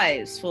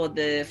supplies for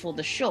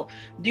the show.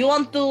 Do you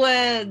want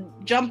to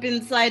jump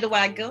inside the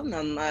wagon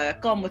and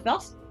come with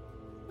us?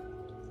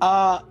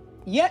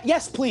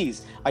 Yes,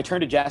 please. I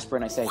turn to Jasper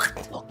and I say,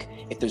 look,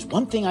 if there's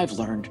one thing I've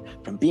learned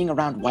from being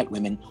around white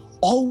women,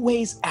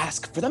 always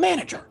ask for the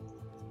manager.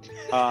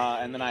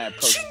 And then I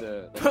approach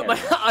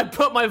I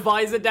put my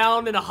visor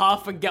down in a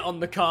half and get on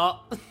the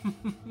cart.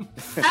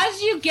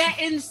 As you get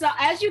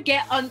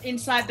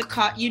inside the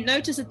cart, you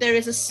notice that there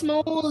is a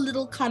small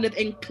little kind of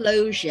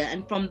enclosure,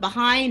 and from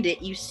behind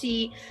it, you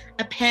see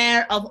a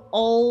pair of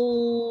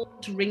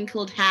old,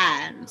 wrinkled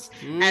hands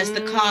as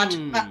the cart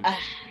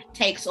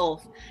takes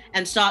off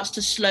and starts to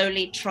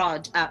slowly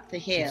trot up the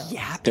hill.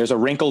 Yeah. There's a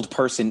wrinkled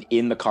person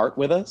in the cart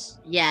with us?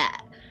 Yeah.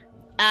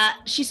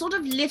 She sort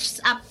of lifts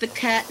up the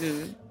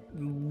curtain,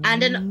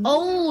 and an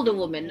older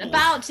woman,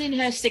 about in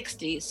her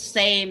 60s,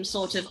 same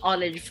sort of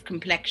olive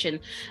complexion,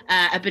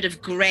 a bit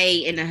of grey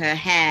in her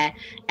hair,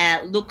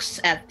 looks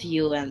at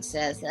you and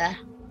says,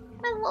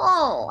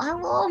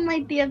 hello, my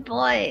dear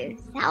boys.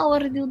 How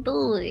are you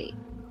doing?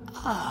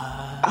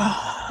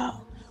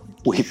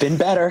 We've been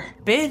better.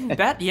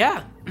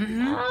 Yeah.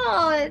 Mm-hmm.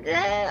 Oh,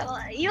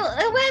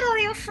 where are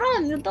you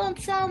from? You don't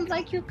sound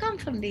like you come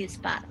from these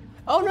parts.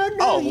 Oh, no.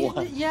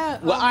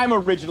 Well, I'm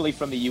originally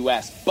from the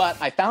U.S., but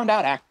I found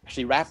out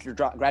actually after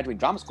graduating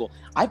drama school,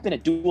 I've been a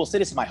dual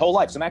citizen my whole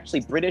life, so I'm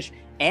actually British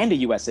and a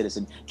U.S.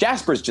 citizen.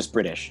 Jasper's just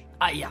British.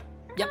 Yeah.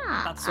 Yep,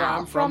 that's where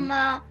I'm from.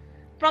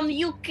 From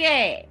the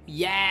UK.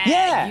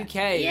 Yeah. UK.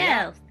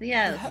 Yes.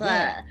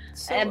 Brexit.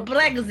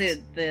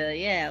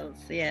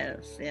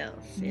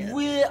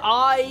 Yes.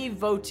 I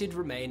voted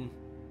Remain.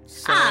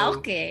 So...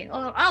 okay.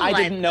 I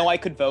didn't know I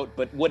could vote,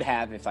 but would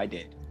have if I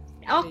did.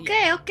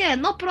 Okay,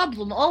 no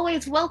problem.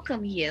 Always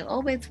welcome here.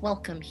 What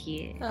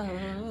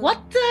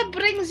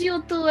brings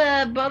you to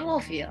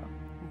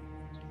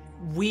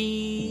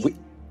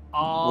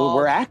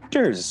We're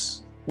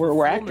actors.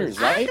 We're actors,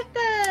 right?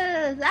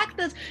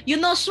 Actors. You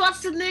know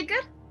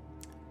Schwarzenegger?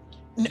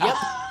 Yep.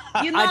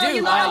 You know, I do.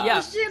 You know, Yeah.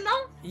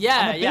 Pacino?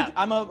 Yeah.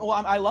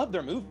 I love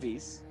their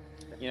movies.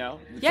 You know,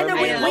 Yeah, no,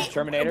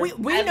 Terminator.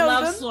 we I know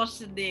love them.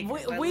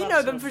 Schwarzenegger. We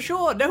know them for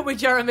sure, don't we,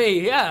 Jeremy?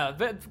 Yeah,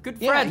 good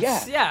friends.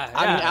 Yeah.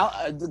 I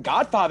mean, The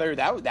Godfather,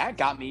 that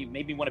got me,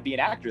 made me want to be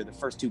an actor. The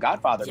first two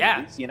Godfather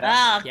movies, you know.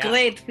 Ah, Yeah.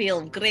 great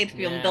film.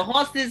 Yeah. The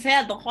horse's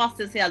head,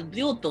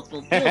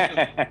 beautiful.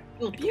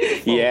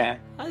 Yeah.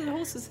 The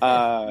horse's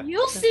head.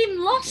 You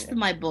seem lost,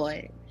 my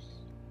boy.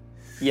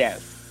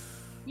 Yes.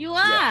 You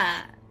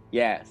are.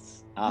 Yes.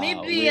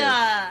 Maybe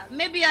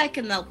I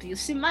can help you.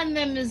 See, my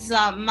name is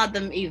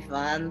Madam Eva,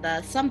 and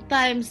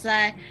sometimes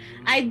I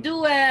do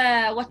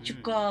what you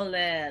call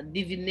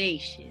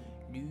divination.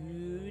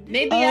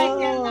 Maybe I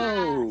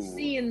can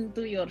see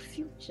into your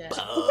future.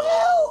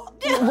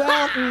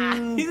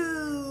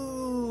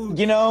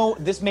 You know,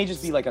 this may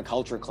just be like a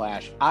culture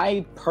clash.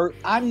 I'm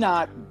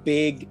not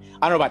big.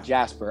 I don't know about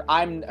Jasper.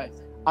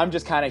 I'm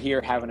just kind of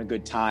here having a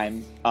good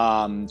time,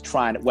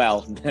 trying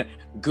to,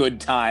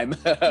 good time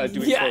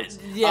doing quotes.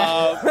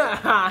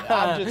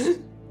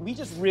 We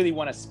just really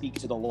want to speak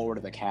to the Lord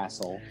of the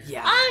castle.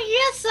 Yeah.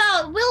 Yes,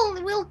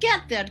 we'll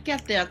get there. Can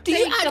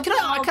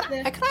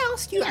I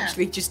ask you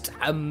actually? Just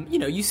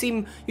you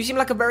seem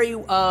like a very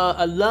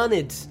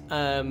learned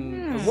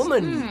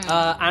woman,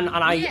 and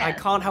I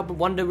can't help but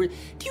wonder.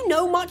 Do you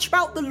know much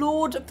about the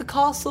Lord of the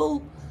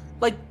castle?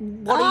 Like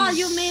what?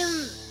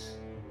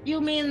 You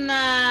mean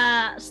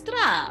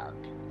Strahd?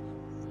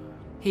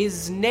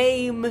 His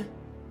name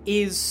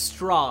is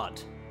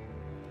Strahd.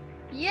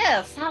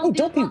 Yes.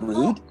 Don't be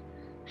rude.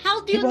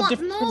 How do you not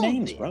know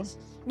names, this? bro?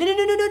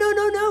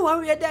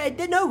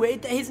 No.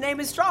 His name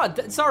is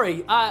Strahd.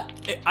 Sorry.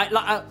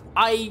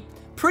 I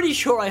pretty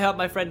sure I heard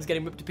my friends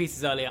getting ripped to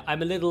pieces earlier.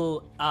 I'm a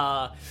little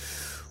all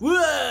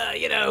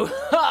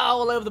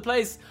over the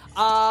place.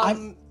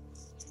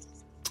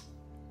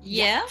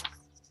 Yeah.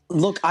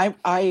 Look, I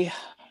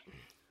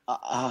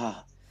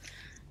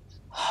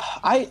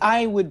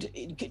would.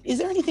 Is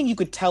there anything you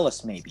could tell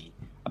us maybe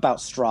about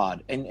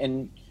Strahd?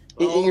 And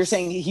you're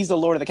saying he's the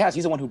Lord of the Castle.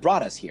 He's the one who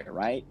brought us here,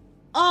 right?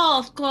 Oh,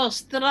 of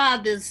course.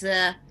 Strahd is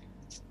a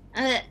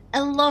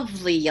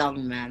lovely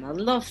young man.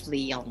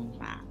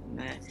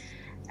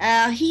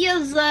 He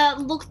has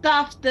looked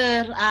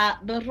after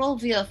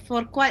Barovia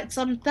for quite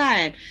some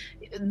time.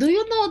 Do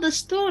you know the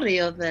story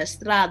of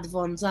Strahd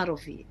von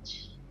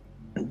Zarovich?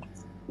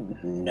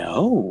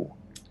 No.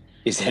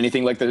 Is it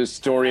anything like the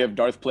story of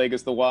Darth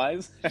Plagueis the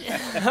Wise?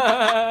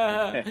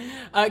 Yanati,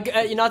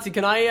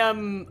 can I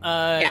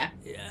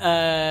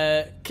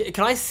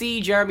can I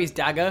see Jeremy's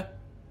dagger?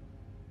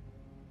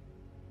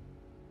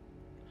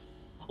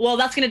 Well,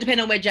 that's going to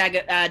depend on where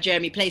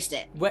Jeremy placed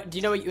it. Do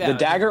you know what you have? The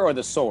dagger or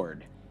the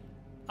sword?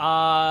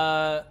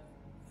 But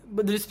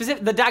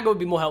the dagger would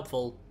be more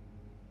helpful.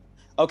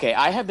 Okay,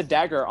 I have the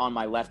dagger on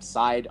my left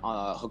side,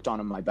 hooked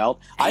onto my belt.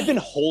 Hey. I've been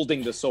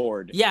holding the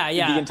sword.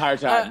 The entire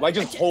time,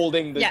 just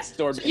holding the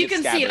sword. So you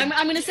can see it.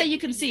 I'm going to say you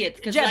can see it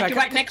because you're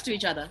right next to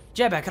each other.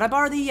 Jebba, can I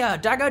borrow the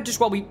dagger just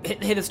while we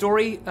hit a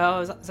story?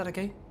 Is that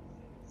okay?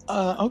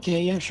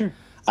 Okay, yeah, sure.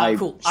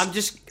 Cool. I'm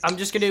just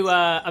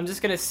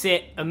gonna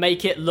sit and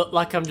make it look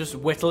like I'm just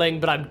whittling,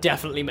 but I'm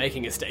definitely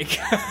making a steak.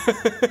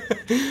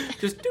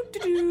 Just do.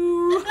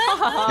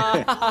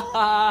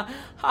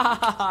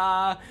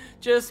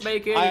 Just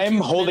make it. I'm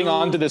holding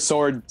on to the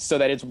sword so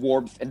that its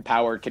warmth and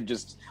power can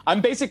just.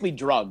 I'm basically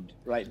drugged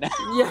right now.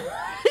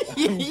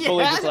 I'm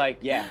fully just like,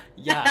 yeah.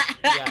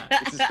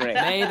 This is great.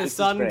 May the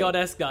sun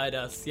goddess guide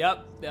us.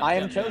 Yep. I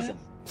am chosen.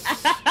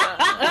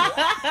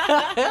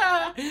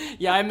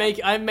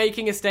 I'm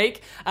making a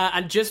steak,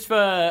 and just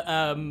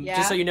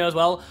so you know as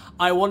well,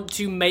 I want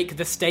to make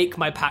the steak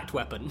my packed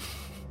weapon.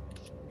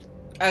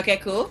 Okay,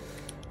 cool,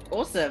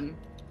 awesome.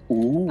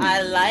 Ooh.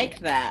 I like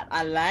that.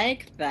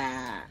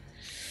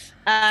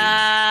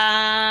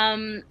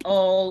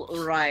 All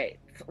right.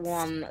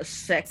 1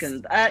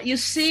 second. You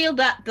see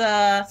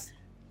that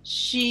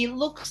she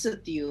looks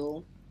at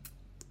you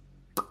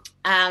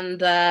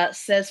and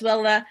says,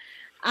 "Well,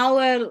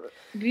 our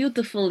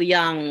beautiful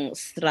young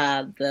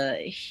Strahd,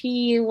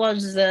 he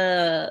was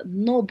a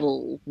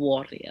noble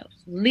warrior,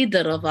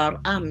 leader of our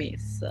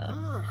armies.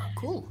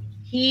 Cool.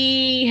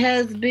 He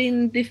has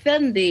been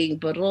defending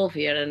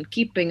Barovia and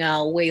keeping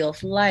our way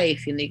of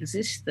life in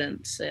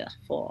existence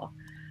for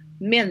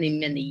many,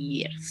 many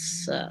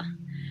years.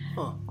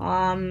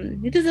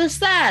 It is a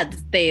sad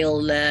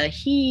tale.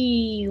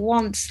 He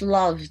once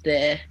loved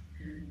a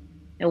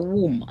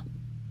woman.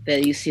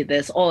 You see,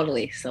 there's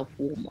always a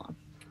woman.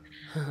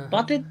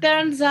 But it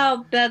turns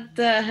out that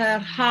her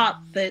heart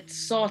that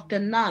sought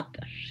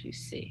another, you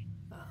see.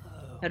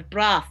 Her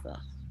brother.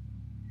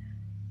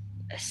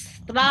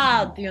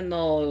 Strahd,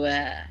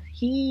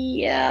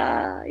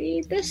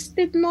 this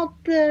did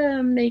not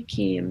make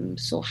him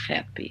so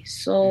happy.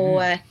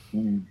 So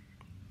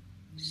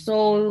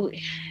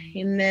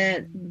in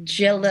a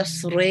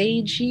jealous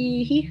rage,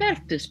 he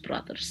hurt his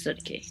brother,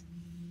 Sergei.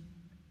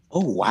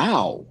 Oh,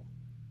 wow.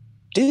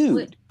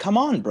 Dude, come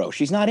on, bro.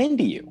 She's not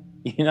into you.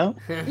 You know?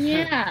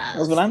 Yeah.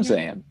 That's what I'm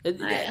saying.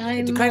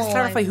 I To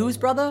clarify, whose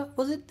brother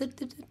was it?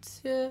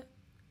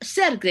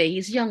 Sergey,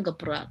 his younger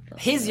brother.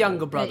 His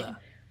younger brother.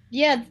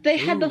 They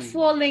had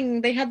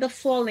the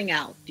falling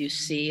out, you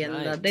see, and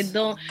Right.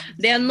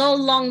 they are no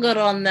longer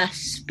on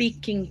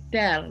speaking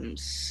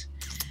terms.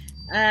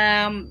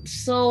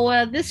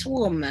 So this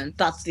woman,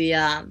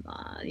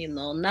 Tatiana,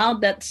 now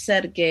that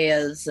Sergey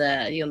has,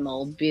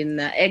 been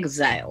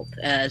exiled,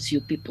 as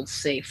you people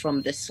say,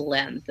 from this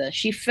land,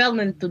 she fell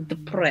into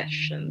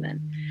depression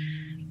and,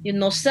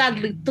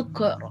 sadly took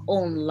her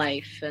own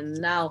life. And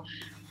now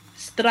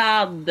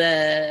Strad,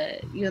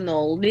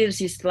 lives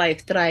his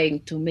life trying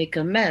to make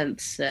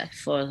amends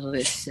for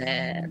this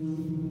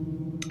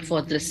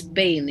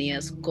pain he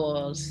has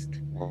caused.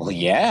 Well,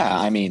 yeah,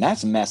 I mean,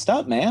 that's messed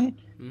up, man.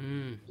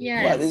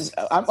 Yeah.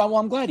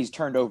 I'm glad he's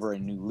turned over a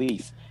new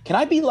leaf. Can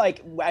I be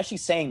like, as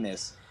she's saying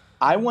this,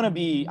 I want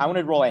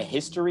to roll a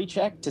history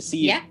check to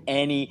see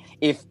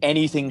if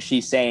anything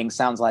she's saying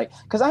sounds like,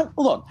 because I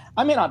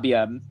may not be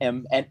an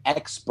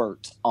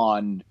expert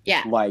on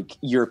like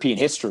European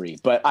history,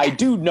 but I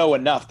do know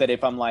enough that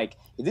if I'm like,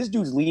 if this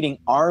dude's leading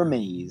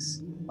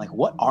armies, like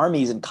what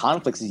armies and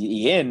conflicts is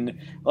he in,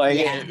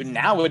 like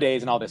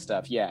nowadays and all this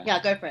stuff? Yeah,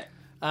 go for it.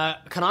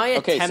 Can I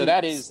attempt... Okay, so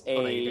that is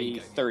there a you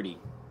go. 30.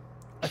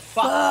 A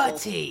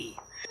 30.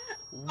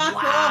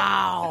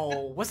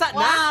 Wow. Was that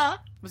nat?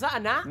 Was that a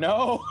nat?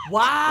 No.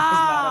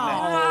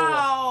 Wow.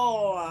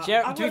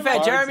 To be fair,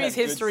 Jeremy's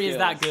history is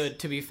that good,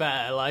 to be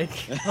fair. Like,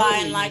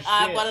 fine, like,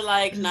 I've got to,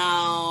 like,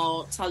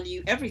 now tell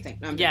you everything.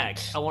 No, I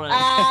want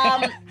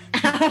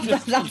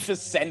to...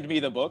 Just send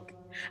me the book?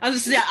 I'm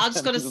just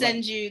going to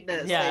send you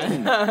this.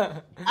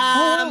 Yeah.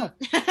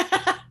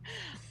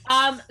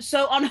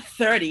 So on a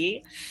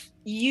 30,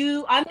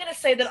 I'm going to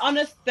say that on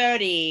a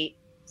 30...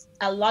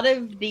 a lot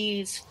of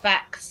these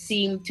facts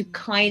seem to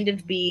kind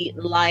of be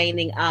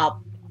lining up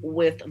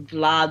with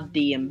Vlad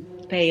the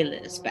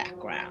Impaler's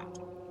background.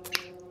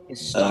 His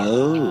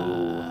story.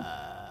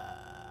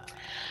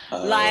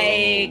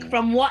 Like,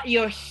 from what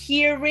you're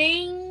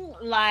hearing,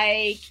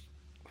 like,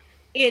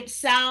 it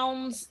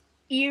sounds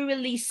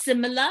eerily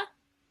similar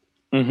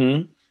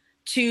to,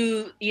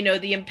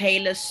 the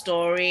Impaler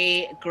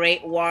story.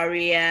 Great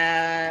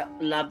warrior,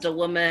 loved a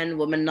woman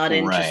not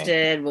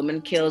interested,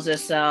 woman kills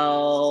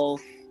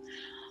herself.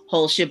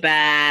 Whole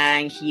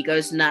shebang. He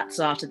goes nuts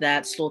after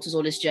that, slaughters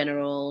all his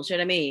generals. You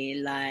know what I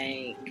mean?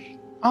 Like,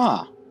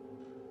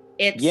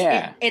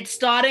 it's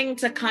starting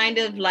to kind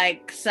of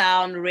like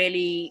sound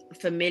really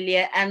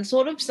familiar, and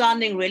sort of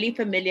sounding really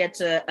familiar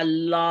to a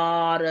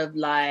lot of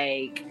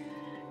like,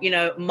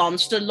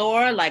 monster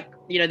lore, like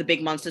the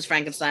big monsters,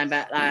 Frankenstein,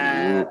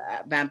 Batman.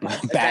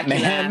 Batman's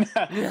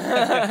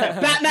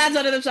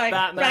one of them. Sorry,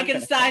 Batman.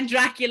 Frankenstein,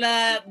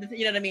 Dracula.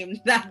 You know what I mean?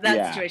 That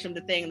situation,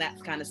 the Thing,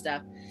 that kind of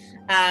stuff.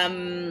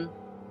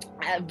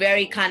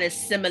 Very kind of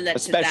similar,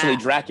 especially to that.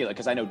 Dracula,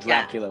 because I know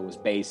Dracula was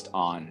based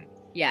on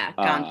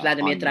Count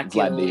Vladimir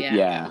Dracula,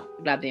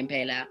 Vlad the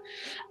Impaler.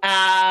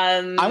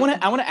 I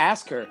want to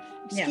ask her.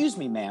 Excuse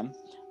me, ma'am.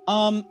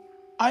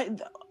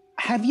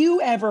 Have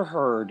you ever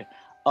heard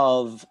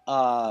of?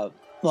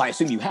 Well, I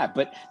assume you have,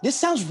 but this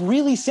sounds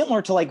really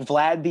similar to like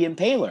Vlad the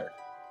Impaler.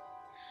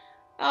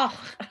 Oh.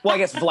 Well, I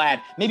guess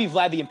maybe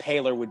Vlad the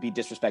Impaler would be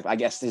disrespectful. I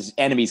guess his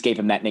enemies gave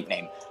him that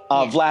nickname.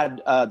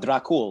 Vlad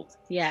Dracul.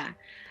 Yeah.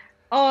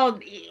 Oh,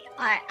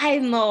 I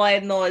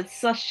know. It's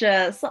such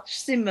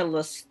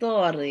similar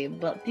story,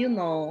 but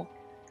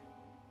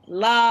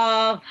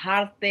love,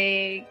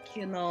 heartache.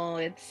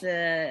 It's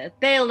a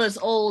tale as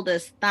old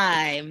as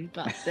time.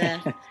 But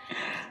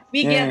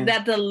we get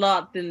that a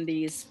lot in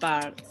these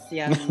parts,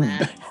 young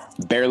man.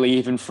 Barely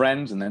even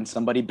friends, and then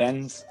somebody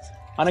bends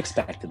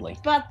unexpectedly.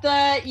 But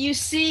you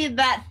see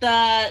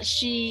that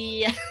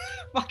she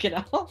fucking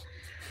hell.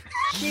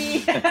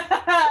 She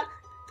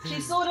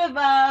sort of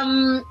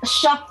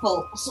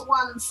shuffles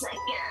 1 second,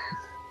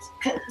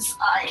 because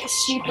I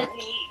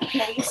stupidly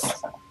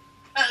placed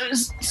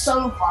those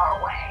so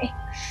far away.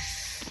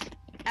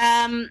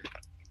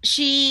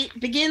 She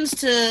begins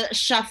to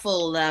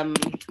shuffle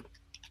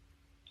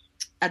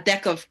a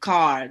deck of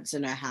cards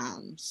in her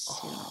hands.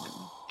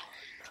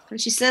 And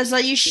she says,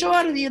 "Are you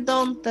sure you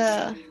don't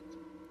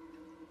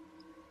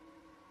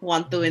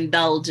want to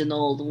indulge an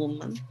old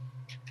woman?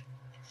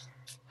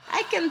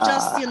 I can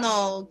just,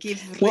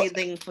 give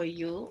reading for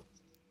you."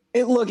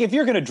 Look, if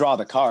you're going to draw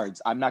the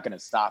cards, I'm not going to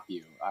stop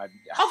you.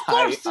 Of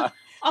course,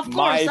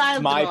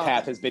 my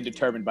path has been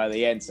determined by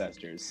the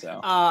ancestors.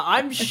 So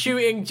I'm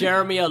shooting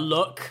Jeremy a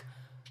look.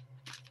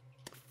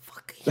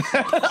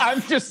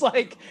 I'm just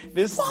like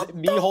this.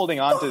 Me holding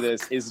on to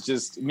this is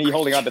just me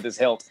holding on to this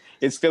hilt.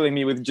 It's filling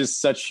me with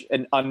just such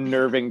an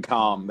unnerving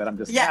calm that I'm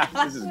just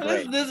this is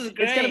great. This is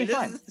great. It's gonna be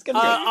fine. It's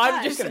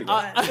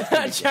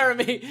gonna be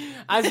Jeremy,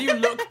 as you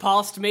look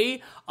past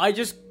me, I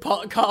just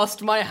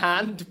cast my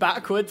hand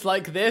backwards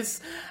like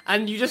this,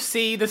 and you just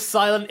see the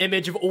silent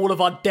image of all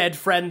of our dead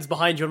friends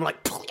behind you. And I'm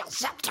like, pull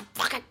yourself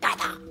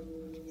together.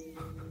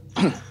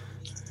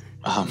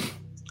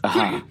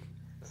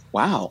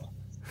 Wow.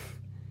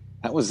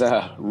 That was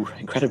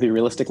incredibly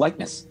realistic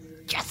likeness.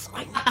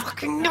 I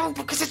fucking know,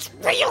 because it's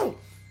real.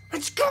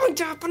 It's going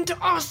to happen to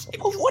us.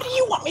 What do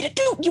you want me to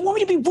do? You want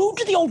me to be rude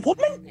to the old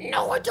woman?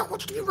 No, I don't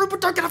want you to be rude,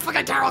 but don't get a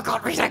fucking tarot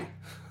card reading.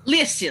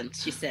 Listen,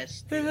 she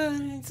says.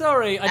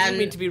 Sorry, I didn't And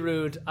mean to be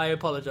rude. I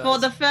apologize. For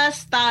the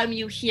first time,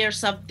 you hear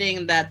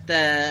something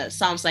that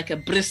sounds like a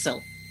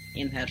bristle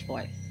in her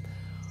voice.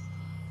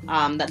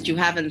 That you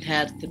haven't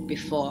heard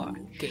before.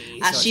 Okay,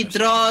 As she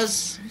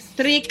draws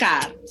 3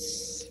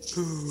 cards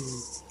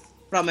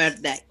from her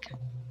deck.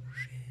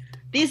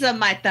 These are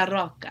my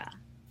tarot cards.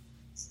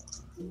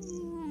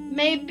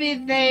 Maybe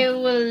they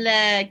will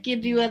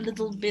give you a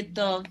little bit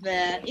of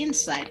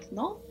insight,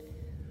 no?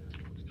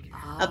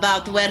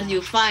 About where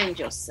you find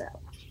yourself.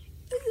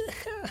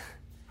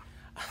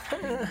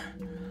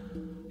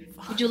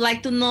 Would you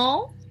like to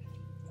know?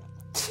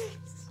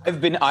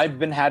 I've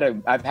had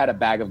a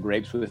bag of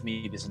grapes with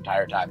me this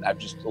entire time. I'm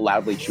just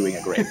loudly chewing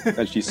a grape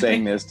as she's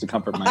saying this to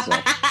comfort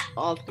myself.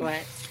 All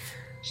right.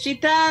 She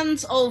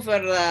turns over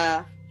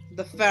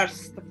the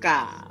first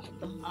card.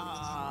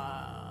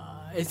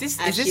 Is this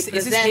As she his?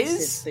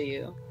 presents it to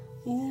you.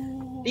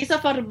 Ooh. These are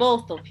for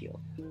both of you.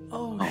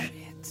 Oh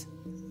shit.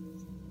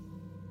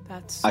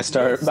 That's.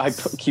 I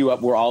queue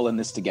up. We're all in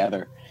this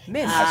together.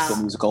 Mists. High School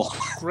Musical.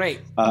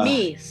 Great.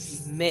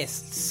 Mists.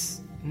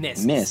 Mists.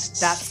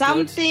 That's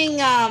Something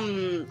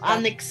good.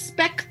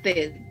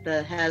 unexpected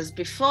has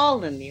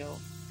befallen you.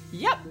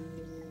 Yep.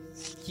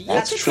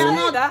 That's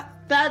true.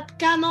 That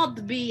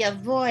cannot be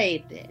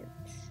avoided.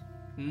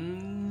 It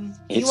You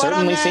are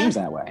certainly on a- seems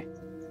that way.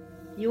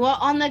 You are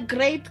on a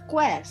great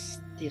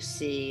quest, you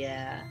see,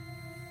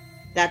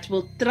 that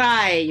will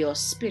try your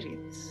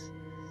spirits.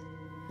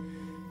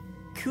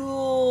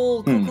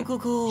 Cool.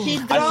 She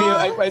I draws...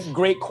 feel at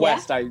Great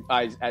Quest.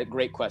 At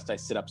Great Quest, I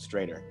sit up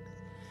straighter.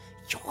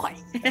 You're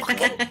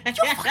fucking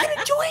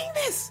enjoying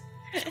this.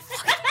 You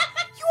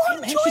are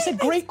Man, enjoying she said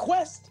this. Great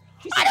Quest.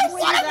 She said I don't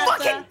Great want a that,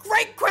 fucking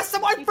great quest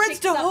of my he friends picks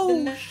to. up the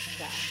Oh next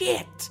guy.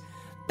 shit!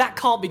 That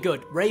can't be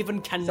good.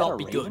 Raven cannot a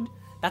be raven? good.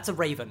 That's a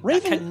raven.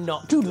 Raven, That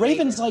cannot. dude. be good.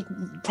 Raven's like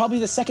probably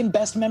the second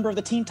best member of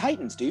the Teen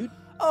Titans, dude.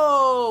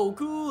 Oh,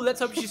 cool.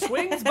 Let's hope she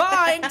swings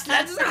by. Let's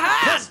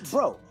Yes,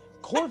 bro.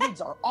 Corvids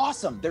are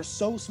awesome. They're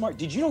so smart.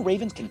 Did you know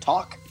ravens can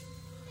talk?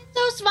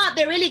 So smart,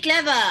 they're really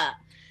clever.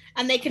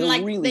 And they can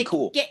They're really they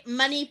cool. can get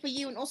money for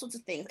you and all sorts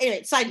of things.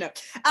 Anyway, side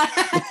note.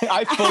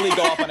 I fully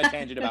go off on a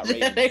tangent about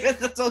ravens.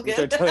 That's all So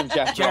good. telling Jeff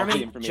all the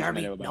Jeremy, information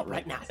I know about not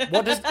right ravens. now.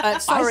 What does?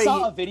 Sorry. I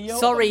saw a video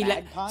Sorry, of a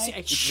magpie,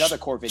 which is another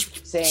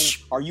corvid, saying,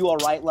 "Are you all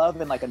right, love?"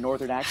 in like a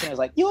northern accent. I was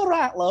like, "You all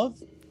right, love?"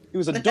 It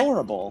was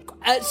adorable.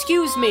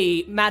 Excuse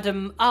me,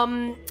 madam.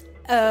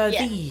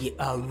 The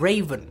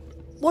raven.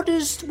 What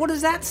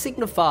does that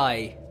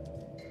signify?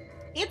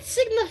 It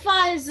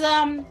signifies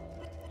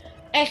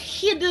a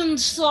hidden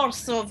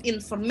source of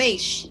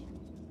information.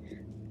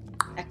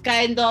 A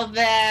kind of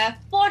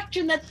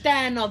fortunate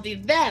turn of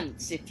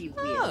events, if you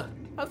will. Ah,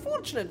 a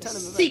fortunate turn of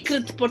events.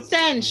 Secret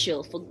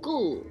potential for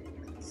good.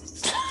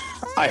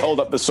 I hold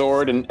up the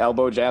sword and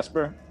elbow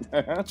Jasper.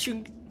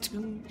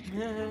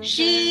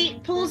 She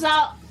pulls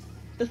out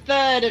the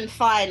third and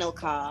final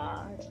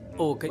card.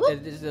 Oh,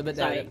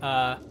 Sorry.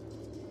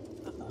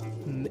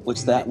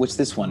 What's that? What's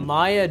this one?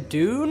 Maya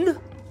Dune?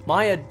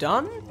 Maya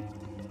Dunn?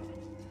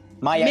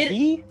 Maya Mid-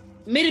 E?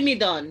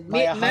 Myrmidon.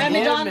 Maya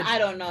Myrmidon? Myrmid- I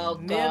don't know.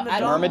 Myrmidon? I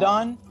don't know.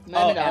 Myrmidon?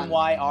 Oh,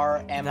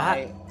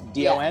 Myrmidon.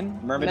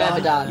 Myrmidon?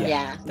 Myrmidon,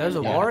 yeah. Those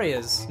are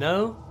warriors,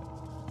 no?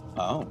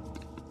 Oh.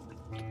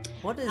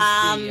 What is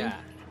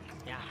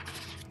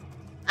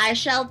I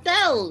shall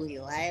tell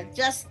you. I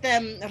just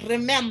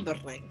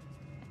remembering.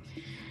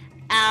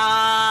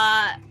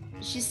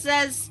 She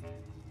says,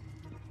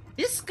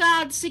 this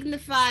card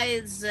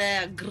signifies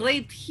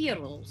great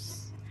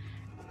heroes,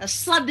 a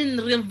sudden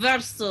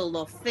reversal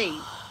of fate,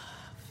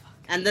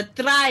 and the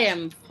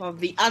triumph of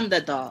the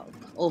underdog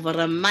over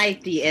a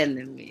mighty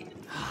enemy.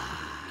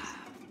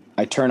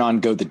 I turn on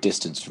Go the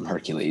Distance from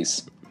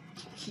Hercules.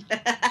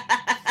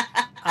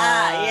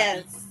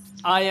 Yes.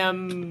 I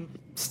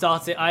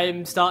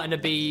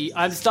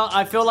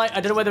feel like, I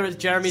don't know whether it's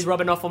Jeremy's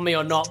rubbing off on me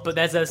or not, but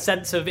there's a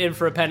sense of in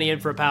for a penny, in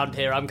for a pound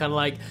here. I'm kind of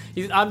like,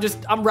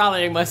 I'm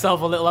rallying myself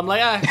a little. I'm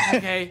like,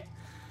 okay,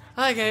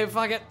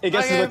 fuck it. It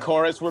gets okay. to the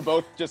chorus, we're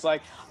both just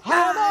like,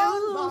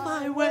 I'm on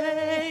my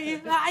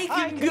way, I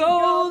can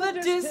go the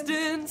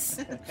distance.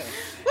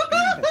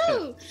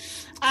 Woo-hoo-hoo!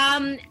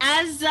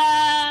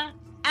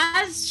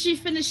 As she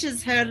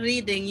finishes her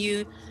reading,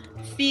 you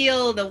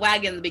feel the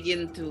wagon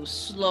begin to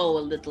slow a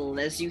little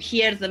as you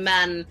hear the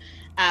man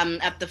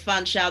at the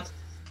front shout,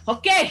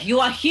 "Okay, you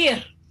are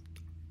here.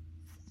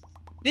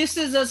 This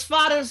is as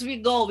far as we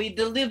go. We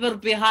deliver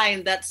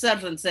behind that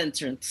servant's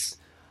entrance."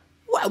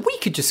 Well, we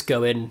could just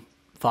go in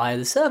via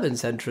the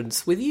servants'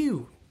 entrance with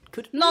you.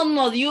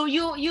 No,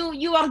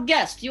 you are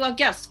guests. You are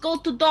guests. Go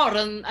to door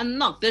and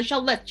knock. They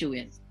shall let you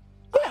in.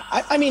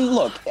 I mean,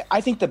 look,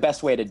 I think the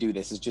best way to do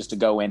this is just to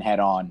go in head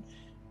on,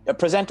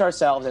 present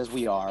ourselves as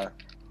we are,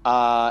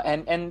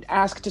 and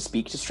ask to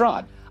speak to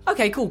Strahd.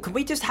 Okay, cool. Can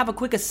we just have a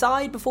quick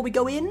aside before we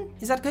go in?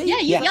 Is that okay? Yeah,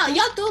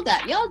 y'all do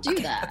that. Y'all do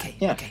that. Okay.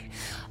 Yeah.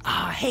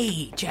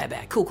 Hey,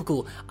 Chairbear.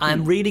 Cool.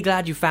 I'm really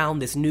glad you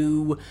found this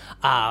new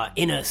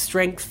inner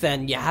strength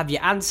and you have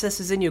your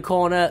ancestors in your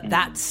corner.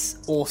 That's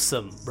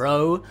awesome,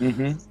 bro.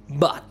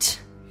 But,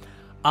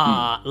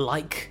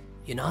 like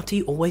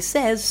Unati always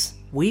says,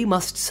 we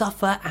must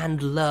suffer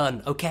and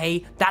learn,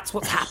 okay? That's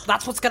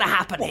what's gonna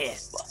happen here.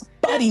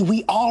 Buddy,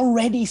 we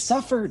already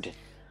suffered.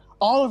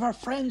 All of our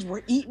friends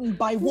were eaten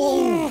by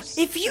wolves.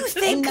 If you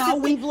think and now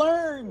we've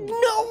learned.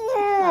 No!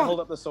 I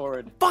hold up the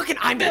sword. Fucking,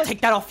 I'm gonna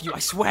take that off you. I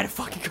swear to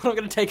fucking God, I'm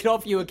gonna take it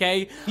off you,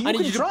 okay? You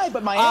can try,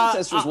 but my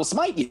ancestors will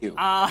smite you.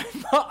 I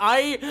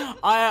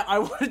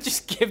want to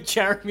just give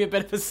Jeremy a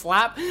bit of a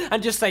slap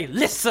and just say,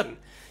 listen,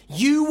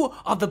 you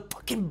are the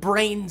fucking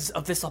brains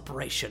of this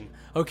operation,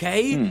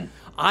 okay?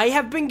 I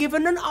have been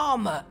given the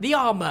armor,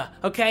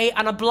 okay,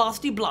 and a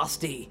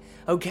blasty,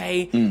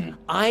 okay?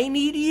 I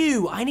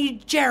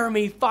need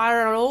Jeremy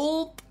firing on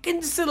all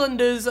fucking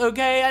cylinders,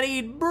 okay? I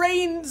need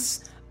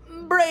brains,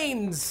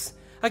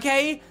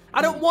 okay?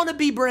 I don't want to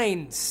be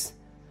brains.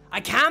 I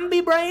can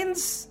be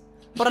brains,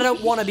 but I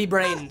don't want to be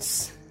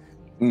brains.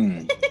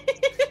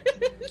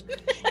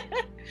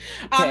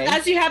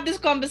 As you have this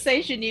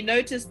conversation, you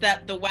notice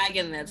that the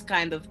wagon that's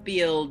kind of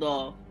peeled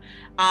off.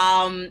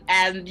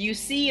 And you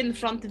see in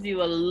front of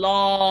you a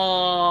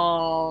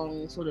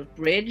long sort of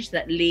bridge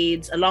that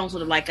leads along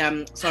sort of like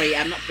not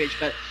bridge,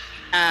 but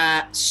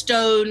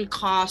stone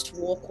cast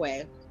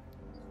walkway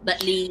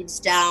that leads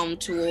down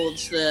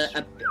towards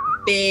a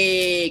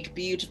big,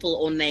 beautiful,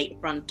 ornate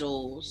front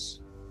doors.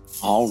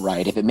 All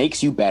right, if it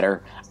makes you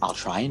better, I'll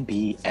try and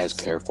be as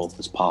careful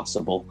as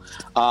possible.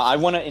 I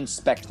want to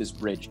inspect this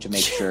bridge to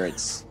make sure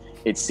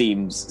it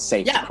seems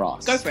safe to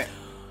cross. Go for it.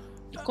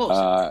 Of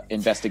course.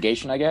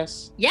 Investigation, I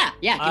guess? Yeah,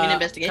 give me an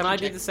investigation Can I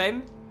check. do the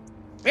same?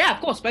 Yeah,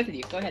 of course, both of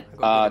you. Go ahead.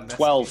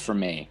 12 for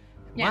me.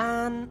 Yeah.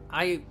 Man,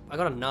 I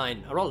got a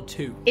 9. I rolled a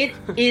 2. It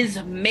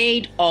is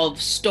made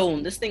of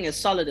stone. This thing is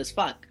solid as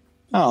fuck.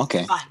 Oh,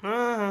 okay.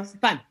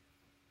 Fine.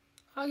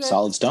 Okay.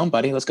 Solid stone,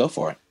 buddy. Let's go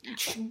for it.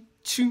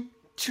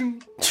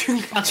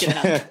 Fuck it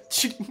up.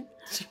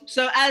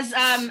 So as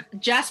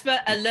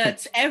Jasper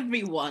alerts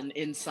everyone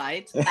in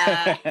sight,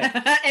 everyone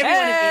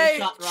in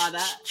shot rather,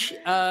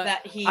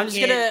 that he I'm just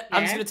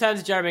gonna turn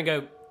to Jeremy and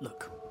go,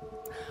 look,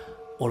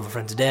 all of our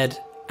friends are dead,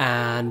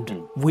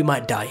 and we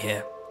might die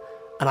here.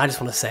 And I just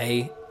want to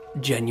say,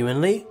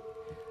 genuinely,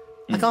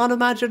 I can't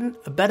imagine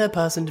a better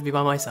person to be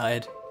by my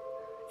side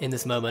in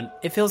this moment.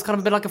 It feels kind of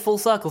a bit like a full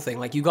circle thing.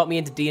 Like, you got me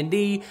into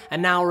D&D,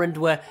 and now we're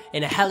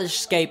in a hellish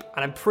scape,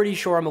 and I'm pretty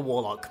sure I'm a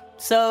warlock.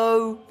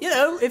 So,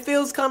 it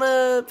feels kind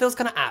of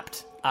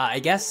apt, I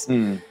guess.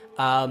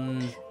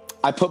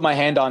 I put my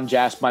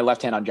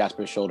left hand on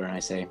Jasper's shoulder, and I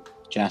say,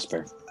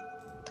 Jasper,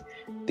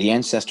 the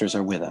ancestors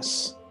are with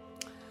us.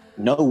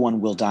 No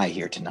one will die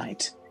here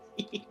tonight.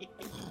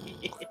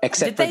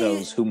 Except for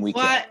those whom we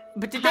kill.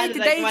 But Why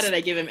did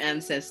I give him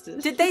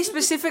ancestors? Did they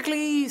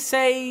specifically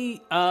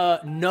say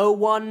no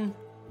one,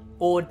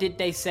 or did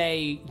they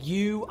say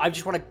you? I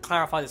just want to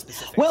clarify the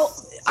specifics. Well,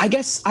 I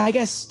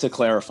guess to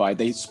clarify,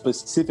 they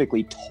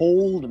specifically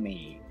told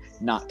me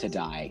not to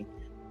die.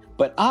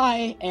 But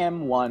I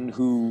am one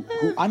who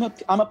I'm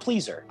a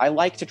pleaser. I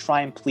like to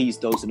try and please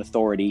those in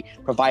authority,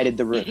 provided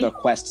the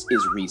request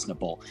is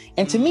reasonable.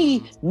 And to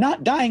me,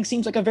 not dying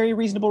seems like a very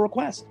reasonable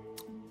request.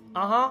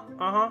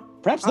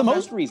 Perhaps the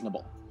most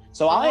reasonable.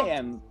 So I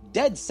am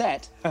dead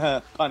set,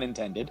 pun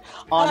intended,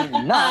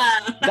 on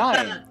not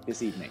dying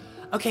this evening.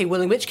 Okay,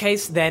 well, in which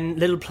case, then,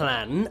 little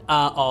plan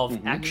of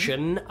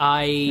action.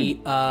 I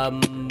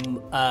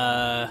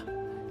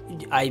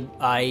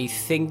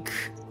think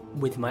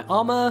with my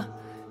armor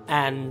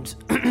and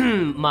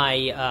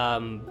my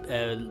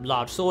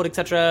large sword,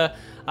 etc.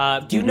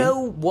 Do you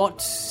know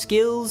what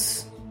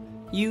skills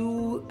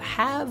you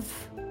have?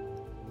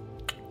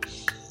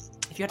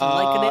 If you had to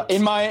liken it.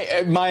 In my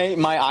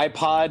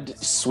iPod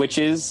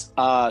switches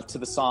to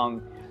the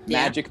song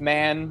 "Magic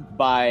Man"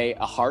 by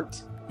A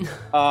Heart.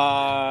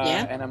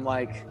 And I'm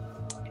like,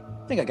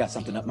 I think I got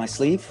something up my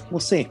sleeve. We'll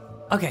see.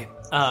 Okay.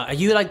 Are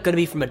you going to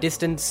be from a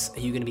distance? Are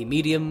you going to be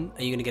medium?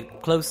 Are you going to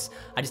get close?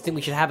 I just think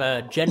we should have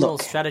a general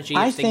strategy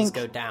if things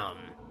go down.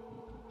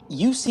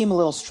 You seem a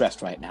little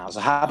stressed right now, so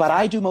how about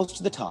I do most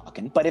of the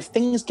talking? But if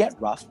things get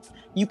rough,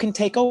 you can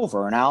take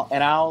over, and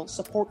I'll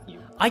support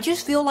you. I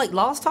just feel like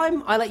last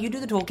time I let you do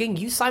the talking,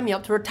 you signed me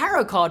up to a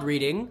tarot card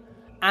reading,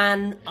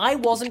 and I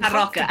wasn't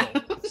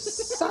comfortable.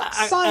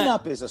 Sign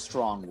up is a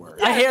strong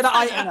word. I hear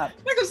that. Sign up.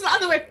 That goes the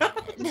other way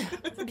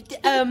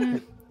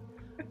around.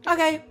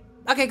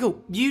 Okay,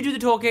 cool. You do the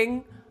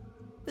talking,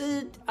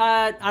 and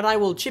I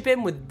will chip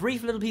in with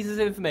brief little pieces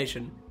of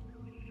information.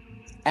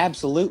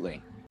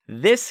 Absolutely.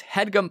 This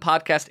HeadGum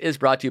podcast is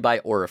brought to you by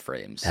Aura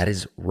Frames. That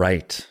is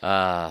right.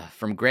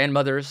 From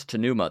grandmothers to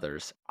new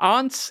mothers,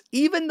 aunts,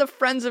 even the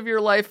friends of your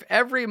life,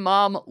 every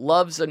mom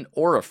loves an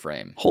Aura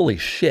Frame. Holy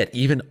shit,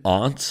 even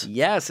aunts?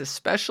 Yes,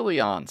 especially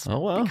aunts. Oh,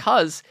 wow.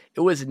 Because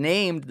it was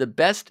named the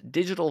best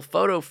digital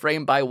photo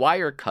frame by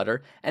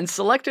Wirecutter and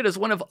selected as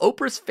one of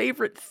Oprah's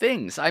favorite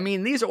things. I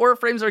mean, these Aura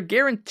Frames are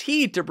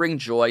guaranteed to bring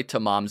joy to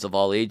moms of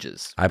all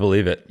ages. I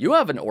believe it. You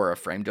have an Aura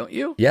Frame, don't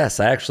you? Yes,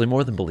 I actually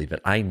more than believe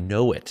it. I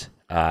know it.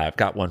 I've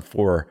got one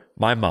for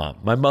my mom,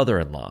 my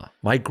mother-in-law,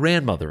 my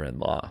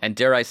grandmother-in-law. And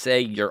dare I say,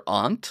 your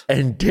aunt?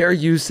 And dare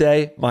you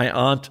say, my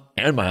aunt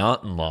and my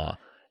aunt-in-law.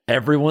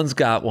 Everyone's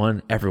got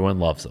one. Everyone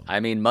loves them. I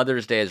mean,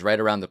 Mother's Day is right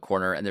around the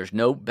corner, and there's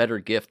no better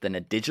gift than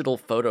a digital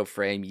photo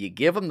frame. You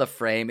give them the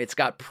frame. It's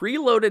got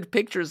preloaded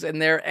pictures in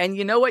there, and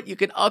you know what? You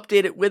can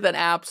update it with an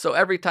app, so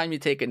every time you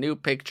take a new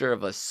picture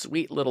of a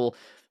sweet little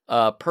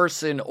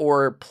person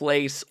or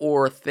place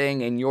or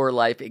thing in your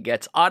life, it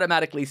gets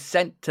automatically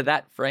sent to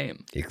that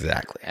frame.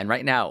 Exactly. And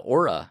right now,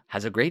 Aura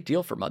has a great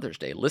deal for Mother's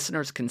Day.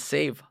 Listeners can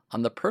save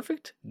on the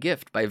perfect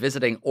gift by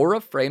visiting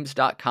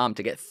auraframes.com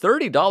to get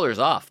 $30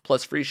 off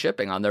plus free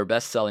shipping on their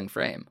best-selling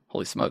frame.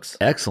 Holy smokes.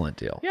 Excellent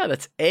deal. Yeah,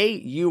 that's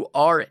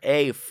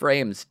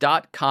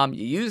auraframes.com.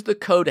 You use the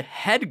code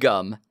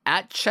HEADGUM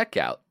at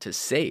checkout to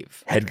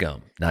save.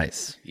 HeadGum.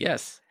 Nice.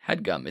 Yes.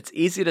 HeadGum. It's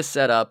easy to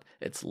set up.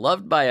 It's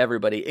loved by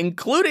everybody,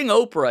 including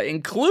Oprah,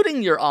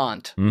 including your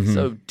aunt. Mm-hmm.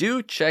 So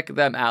do check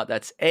them out.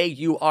 That's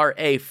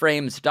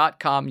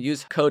auraframes.com.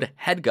 Use code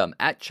HEADGUM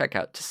at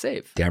checkout to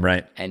save. Damn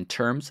right. And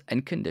terms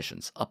and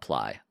conditions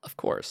apply, of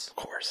course. Of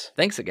course.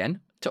 Thanks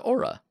again to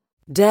Aura.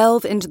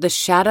 Delve into the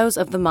shadows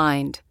of the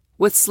mind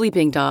with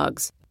Sleeping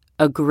Dogs,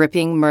 a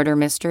gripping murder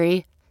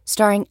mystery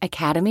starring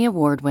Academy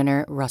Award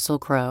winner Russell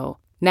Crowe.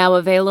 Now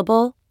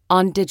available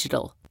on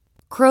digital.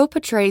 Crowe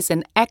portrays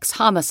an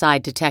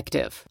ex-homicide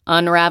detective,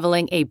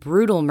 unraveling a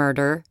brutal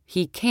murder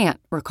he can't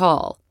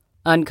recall.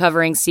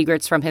 Uncovering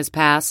secrets from his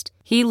past,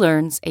 he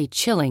learns a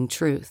chilling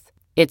truth.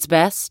 It's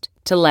best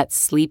to let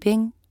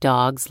sleeping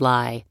dogs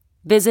lie.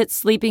 Visit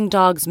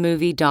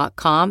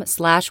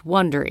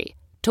sleepingdogsmovie.com/Wondery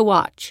to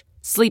watch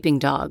Sleeping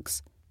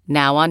Dogs,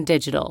 now on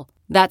digital.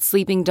 That's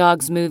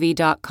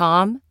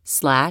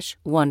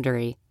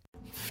sleepingdogsmovie.com/Wondery.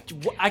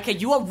 Okay,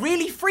 you are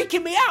really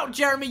freaking me out,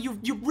 Jeremy. You're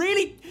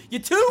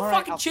too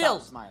fucking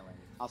chill.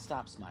 I'll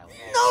stop smiling.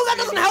 No, that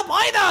doesn't help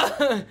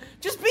either.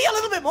 Just be a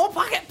little bit more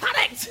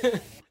panicked.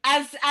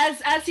 As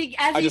he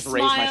I just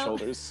raise my smiles,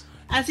 shoulders.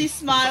 as he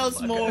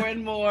smiles more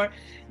and more,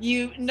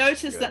 you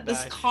notice that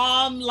this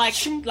calm, like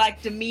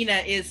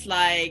demeanor is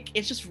like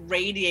it's just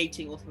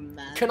radiating off him,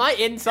 man. Can I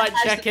insight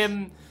check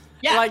him?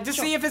 Yeah, like to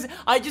sure. see if it's.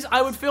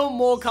 I would feel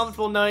more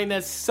comfortable knowing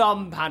there's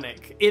some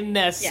panic in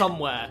there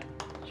somewhere.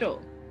 Sure.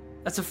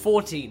 That's a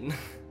 14.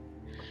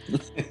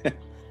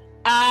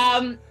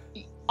 On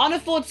a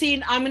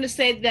 14, I'm going to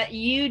say that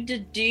you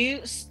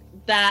deduce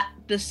that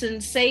the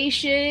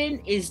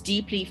sensation is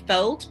deeply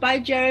felt by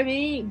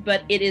Jeremy,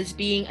 but it is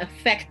being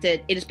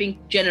affected. It is being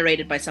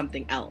generated by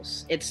something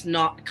else. It's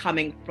not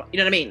coming from, you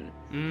know what I mean?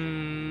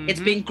 Mm-hmm. It's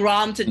being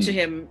granted to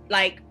him.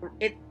 Like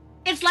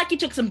it's like he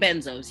took some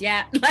benzos.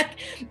 Yeah. Like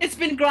it's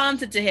been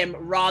granted to him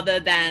rather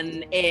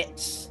than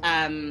it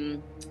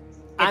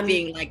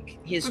being like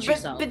his true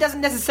self. But it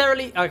doesn't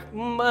necessarily.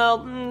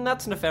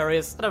 That's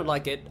nefarious. I don't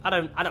like it. I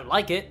don't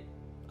like it.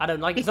 I don't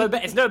like it.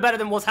 It's no better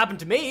than what's happened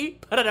to me,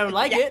 but I don't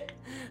like it.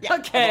 Yeah.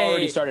 Okay. I've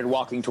already started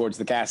walking towards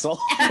the castle.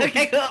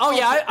 Okay, cool. Oh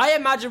yeah, I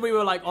imagine we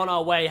were like on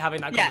our way having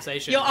that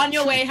conversation. You're on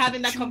your way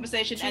having that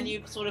conversation, and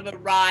you sort of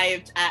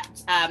arrived at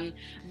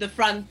the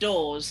front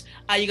doors.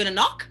 Are you gonna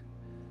knock?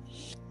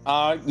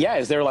 Yeah.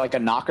 Is there like a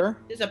knocker?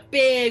 There's a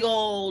big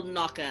old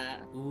knocker.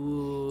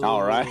 Ooh.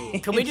 All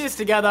right. Can we do this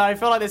together? I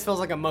feel like this feels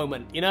like a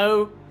moment, you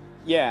know?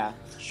 Yeah.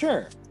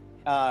 Sure.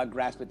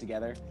 Grasp it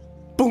together.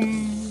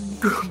 Boom.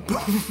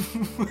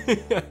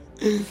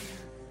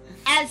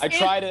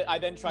 I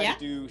then try to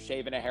do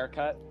shave and a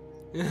haircut.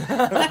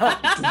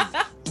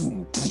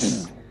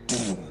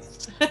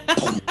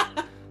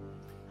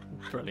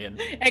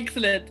 Brilliant.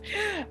 Excellent.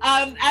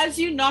 As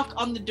you knock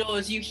on the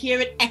doors, you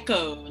hear it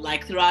echo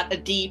like throughout a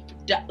deep,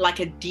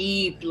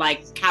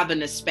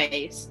 cavernous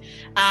space.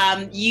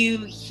 You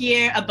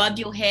hear above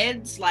your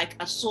heads like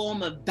a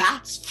swarm of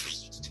bats.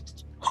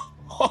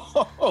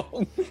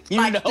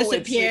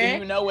 Disappear.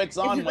 You know it's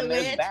on when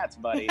there's bats,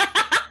 buddy.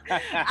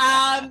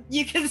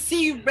 You can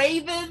see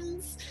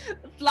ravens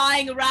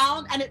flying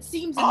around, and it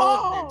seems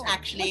inordinate,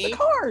 actually. That's a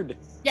card.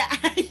 Yeah,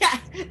 yeah.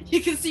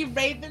 You can see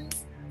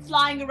ravens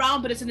flying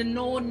around, but it's an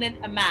inordinate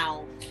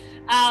amount.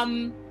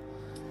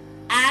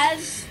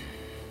 As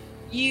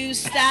you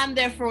stand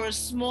there for a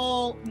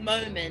small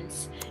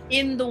moment,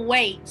 in the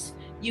wait,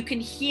 you can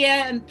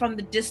hear from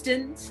the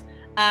distance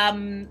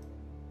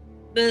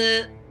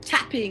the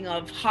tapping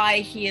of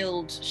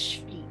high-heeled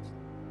feet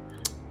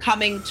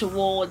coming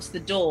towards the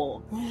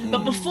door.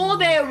 But before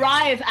they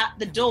arrive at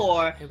the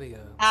door, Here we go.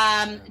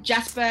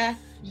 Jasper,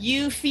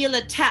 you feel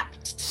a tap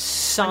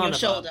on your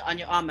shoulder, on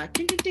your armor.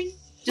 Ding, ding, ding.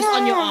 Just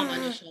on your arm,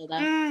 on your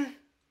shoulder.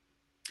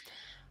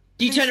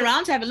 Do you turn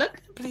around to have a look?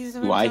 Please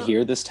Do I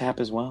hear this tap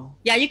as well?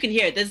 Yeah, you can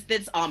hear it.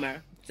 There's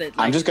armor. So, like,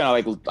 I'm just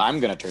gonna I'm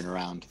gonna turn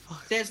around.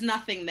 There's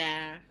nothing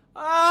there.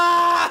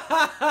 Ah,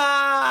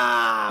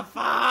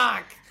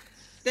 fuck.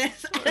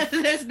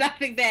 There's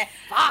nothing there.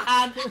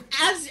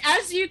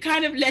 As you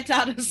kind of let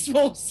out a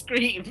small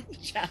scream,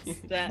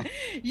 Jasper,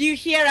 you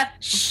hear a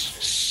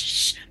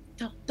shh.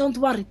 Don't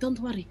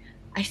worry.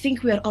 I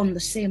think we're on the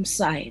same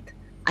side.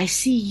 I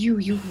see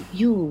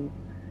you,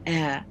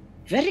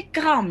 very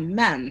calm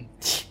man.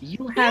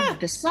 You have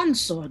the sun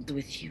sword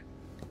with you.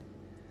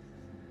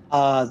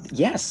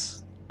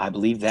 Yes, I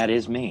believe that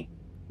is me.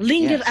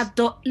 Linger Yes. at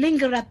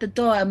the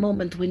door a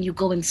moment when you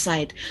go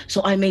inside,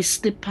 so I may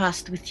slip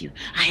past with you.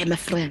 I am a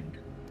friend.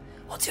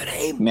 What's your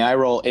name? May I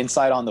roll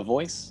insight on the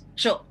voice?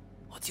 Sure.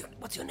 What's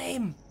your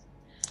name?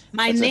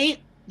 My That's name.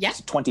 Yeah.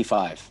 It's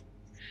 25.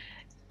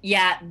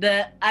 Yeah.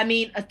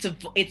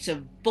 It's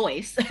a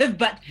voice,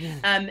 but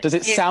Does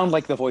it sound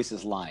like the voice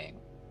is lying?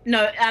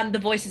 No. The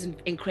voice is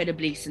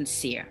incredibly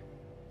sincere.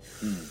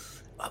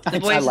 I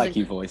voice like is-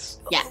 you, voice.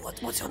 Yeah.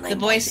 What's your name? The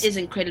voice is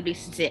incredibly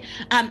sincere.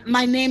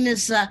 My name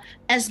is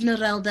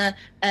Esmeralda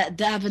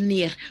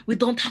D'Avenir. We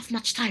don't have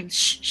much time.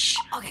 Shh.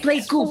 Okay,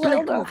 Play cool.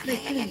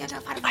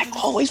 I've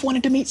always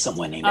wanted to meet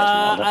someone named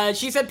Esmeralda.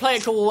 She said play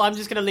it cool. I'm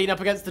just gonna lean up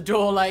against the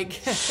door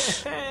like...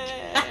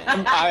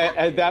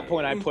 At that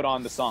point, I put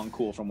on the song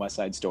 "Cool" from West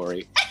Side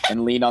Story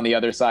and lean on the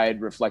other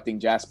side, reflecting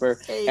Jasper.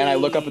 And I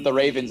look up at the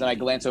Ravens and I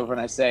glance over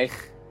and I say,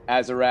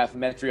 "Azarath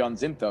Metrion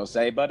Zimthos,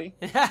 eh, buddy?"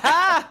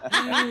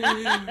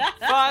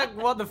 Fuck,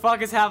 what the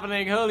fuck is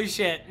happening? Holy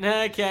shit.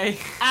 Okay.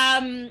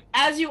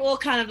 As you all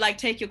kind of like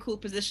take your cool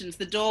positions,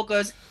 the door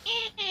goes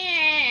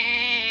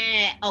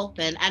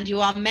open, and you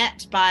are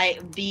met by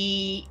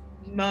the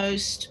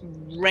most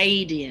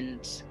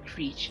radiant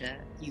creature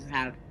you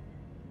have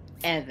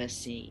ever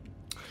seen.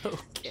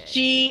 Okay.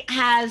 She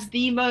has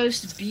the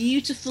most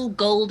beautiful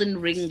golden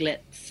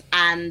ringlets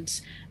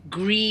and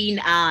green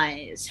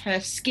eyes. Her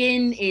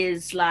skin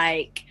is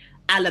like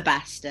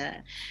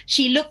alabaster.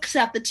 She looks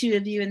at the two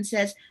of you and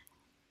says,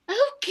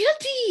 "Oh,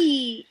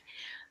 goody!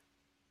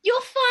 You're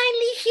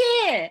finally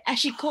here!" As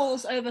she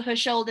calls over her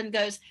shoulder and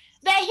goes,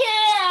 "They're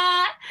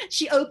here!"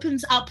 She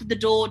opens up the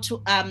door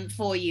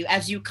for you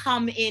as you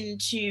come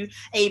into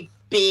a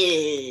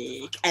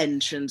big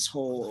entrance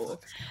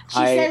hall. She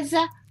says,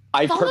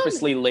 I "Follow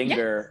purposely me."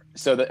 linger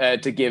so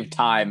that to give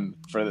time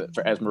for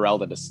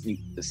Esmeralda to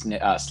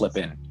slip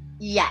in.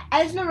 Yeah,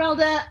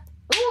 Esmeralda.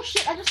 Oh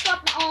shit! I just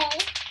got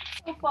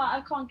so far.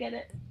 I can't get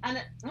it,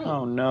 and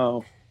Oh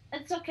no!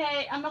 it's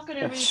okay. I'm not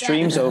gonna read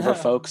Stream's that. over,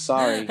 folks.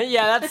 Sorry.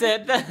 Yeah, that's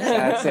it.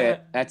 That's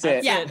it. That's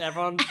it. Yeah. It,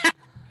 everyone.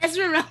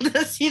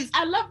 Esmeralda seems.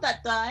 I love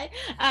that die.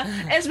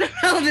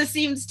 Esmeralda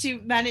seems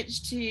to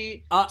manage to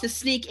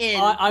sneak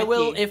in. I with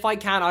will, you. if I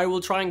can, I will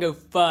try and go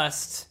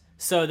first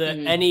so that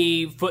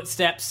any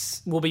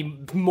footsteps will be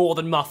more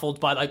than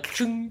muffled by like...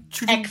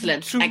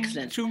 Excellent.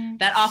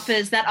 That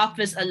offers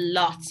a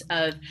lot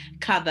of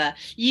cover.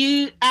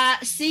 You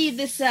see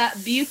this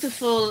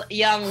beautiful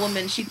young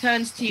woman. She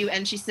turns to you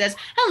and she says,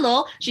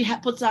 "Hello." She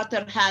puts out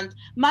her hand.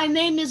 "My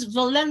name is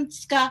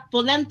Volenta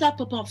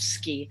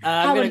Popovsky.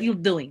 How are you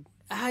doing?"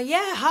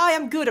 Yeah, hi,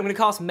 I'm good. I'm going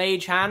to cast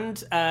Mage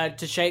Hand to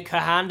shake her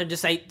hand and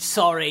just say,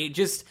 sorry,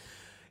 just...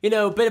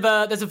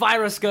 there's a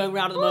virus going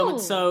around at the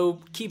moment, so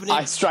keeping it...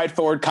 I stride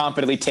forward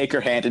confidently, take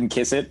her hand, and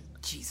kiss it.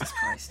 Jesus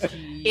Christ.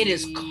 It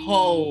is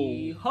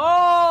cold.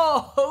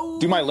 Oh!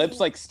 Do my lips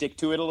stick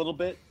to it a little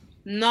bit?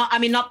 No, I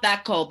mean not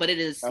that cold, but it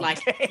is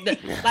like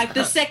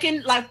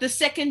the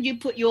second you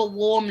put your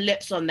warm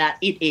lips on that,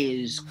 it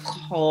is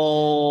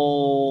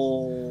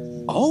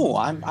cold. Oh,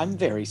 I'm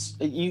very.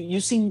 You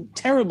seem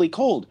terribly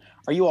cold.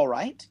 Are you all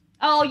right?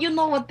 Oh, you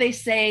know what they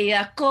say: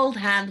 cold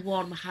hand,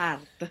 warm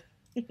heart.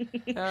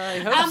 I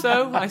hope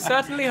so. I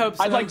certainly hope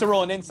so. I'd like to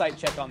roll an insight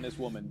check on this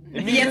woman.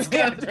 Yes,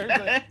 go.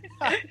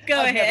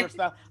 Go ahead.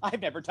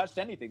 I've never touched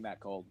anything that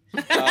cold.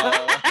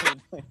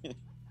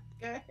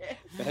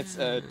 That's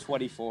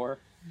 24.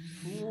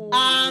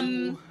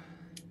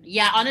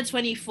 Yeah, on a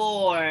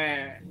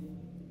 24,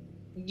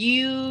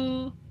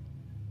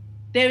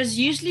 there's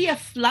usually a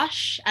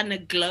flush and a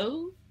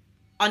glow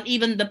on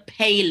even the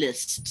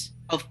palest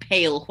of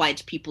pale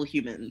white people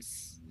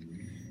humans.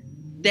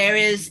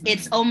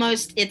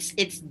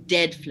 It's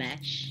dead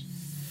flesh,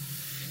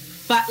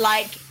 but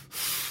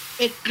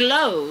it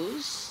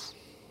glows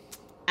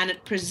and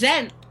it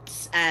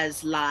presents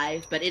as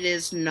live, but it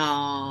is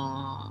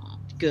not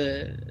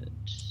good.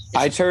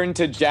 I turn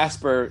to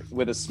Jasper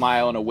with a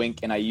smile and a wink,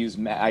 and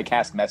I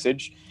cast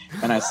message,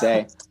 and I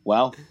say,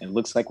 "Well, it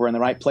looks like we're in the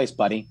right place,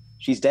 buddy.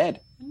 She's dead."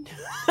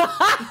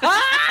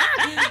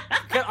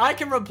 I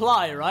can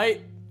reply,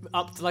 right?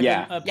 Up to a point.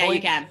 Yeah,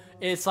 you can.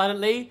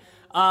 Silently.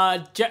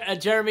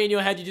 Jeremy, in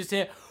your head, you just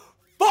hear,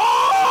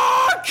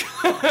 "Fuck!"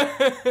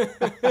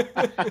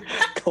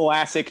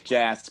 Classic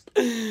Jasp.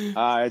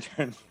 I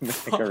turn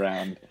back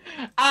around.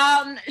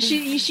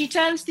 She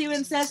turns to you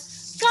and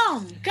says,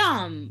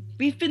 Come.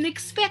 We've been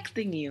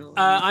expecting you."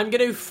 I'm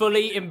going to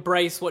fully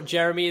embrace what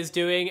Jeremy is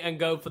doing and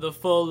go for the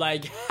full, ha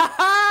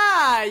ha!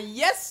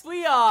 Yes,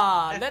 we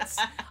are.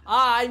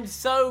 I'm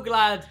so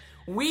glad.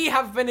 We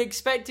have been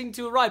expecting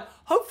to arrive.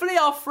 Hopefully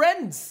our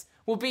friends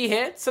will be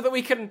here so that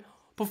we can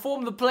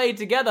perform the play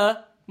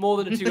together. More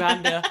than a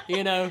two-hander,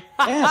 you know.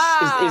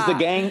 Yes.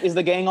 Is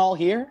the gang all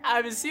here?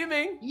 I'm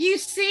assuming. You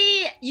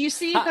see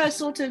her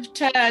sort of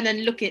turn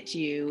and look at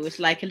you with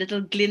like a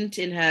little glint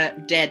in her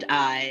dead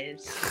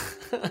eyes.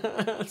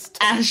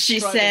 As she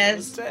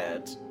says,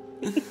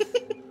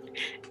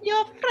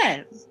 "Your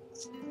friends,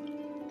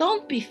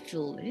 don't be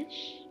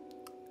foolish.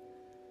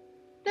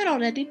 They're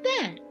already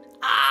dead."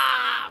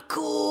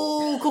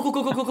 Cool.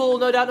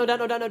 No doubt.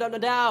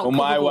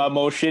 Omae wa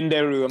mo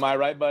shinderu, am I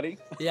right, buddy?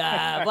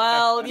 Yeah,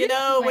 well, you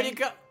know, when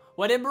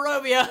in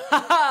Barovia,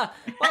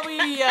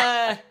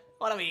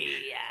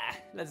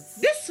 let's...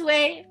 This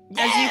way,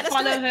 as you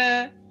follow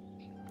her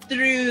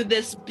through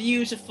this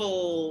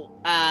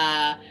beautiful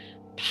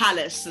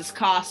palace, this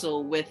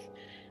castle, with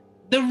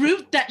the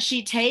route that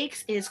she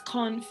takes is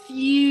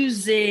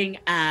confusing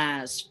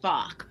as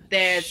fuck.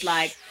 There's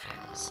like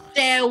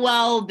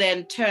stairwell,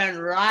 then turn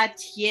right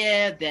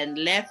here, then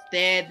left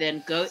there,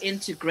 then go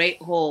into Great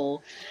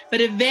Hall.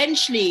 But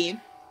eventually...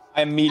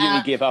 I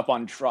immediately give up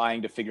on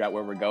trying to figure out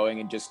where we're going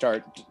and just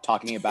start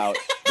talking about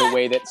the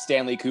way that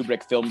Stanley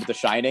Kubrick filmed The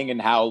Shining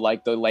and how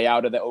like the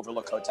layout of the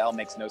Overlook Hotel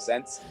makes no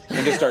sense,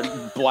 and just start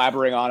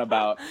blabbering on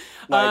about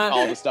like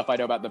all the stuff I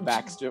know about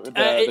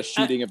the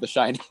shooting of The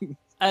Shining.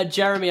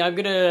 Jeremy, I'm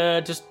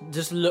gonna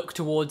just look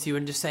towards you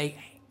and just say,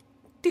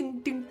 ding,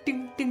 ding,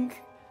 ding, ding.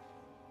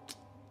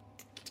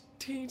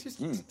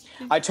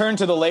 I turn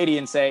to the lady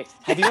and say,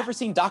 have you ever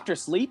seen Dr.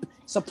 Sleep?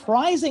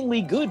 Surprisingly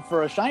good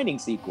for a Shining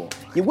sequel.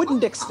 You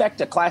wouldn't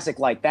expect a classic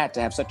like that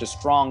to have such a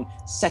strong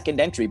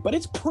second entry, but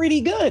it's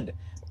pretty good.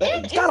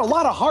 It's got a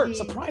lot of heart,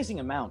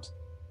 surprising amount.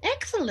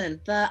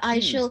 Excellent.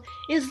 I shall...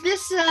 Is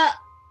this,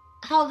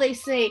 how they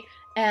say,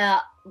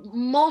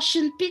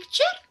 motion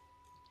picture?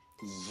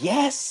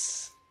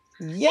 Yes.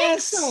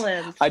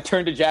 Excellent. I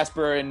turn to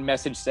Jasper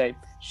and say,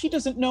 she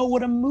doesn't know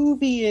what a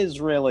movie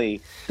is,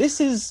 really.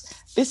 This is,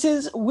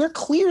 we're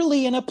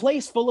clearly in a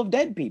place full of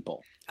dead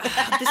people.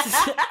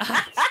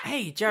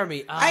 Hey,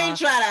 Jeremy. I ain't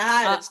trying to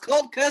hide it. It's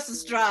called Curse of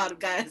Strahd,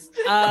 guys.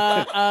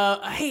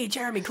 Hey,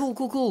 Jeremy, cool.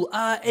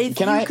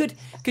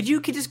 Could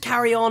you just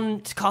carry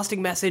on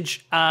casting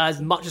message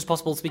as much as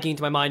possible, speaking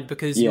into my mind,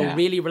 because you're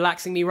really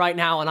relaxing me right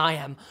now, and I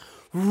am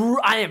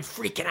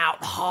freaking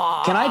out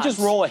hard. Can I just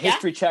roll a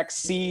history check,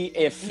 see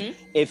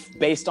if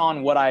based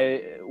on what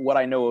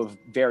I know of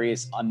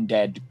various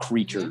undead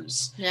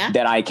creatures,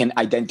 that I can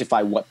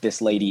identify what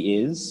this lady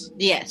is?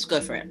 Yes, go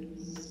for it.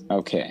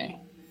 Okay.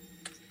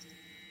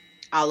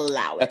 I'll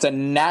allow it. That's a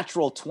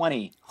natural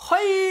 20.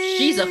 Hey!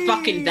 She's a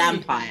fucking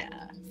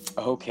vampire.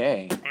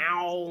 Okay.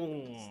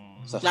 Ow.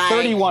 So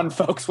 31,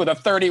 folks, with a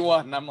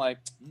 31. I'm like,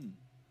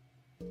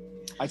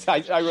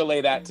 I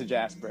relay that to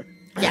Jasper.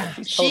 Yeah,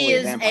 she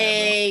is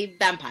a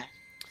vampire.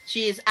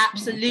 She is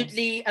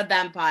absolutely a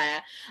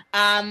vampire.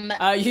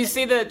 You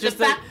see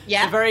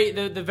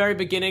the very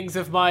beginnings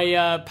of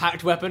my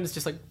packed weapons,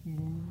 just like,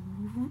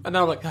 and then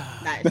I'm like,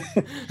 nice.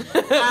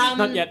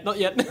 Not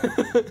yet.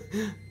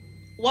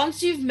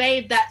 Once you've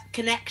made that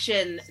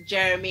connection,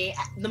 Jeremy,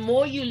 the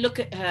more you look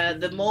at her,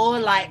 the more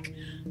like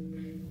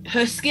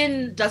her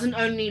skin doesn't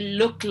only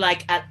look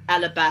like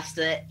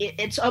alabaster,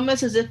 it's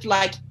almost as if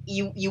like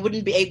you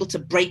wouldn't be able to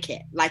break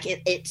it. Like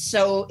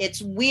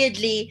it's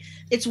weirdly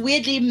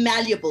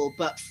malleable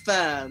but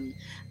firm.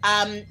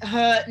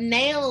 Her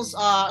nails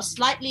are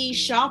slightly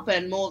sharper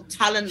and more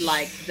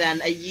talon-like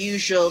than a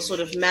usual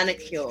sort of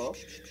manicure.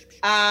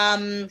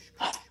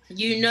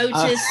 You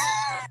notice.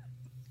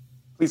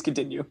 Please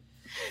continue.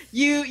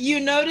 You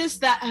notice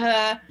that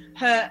her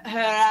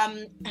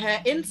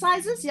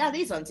incisors,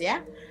 these ones,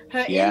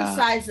 her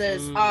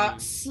incisors are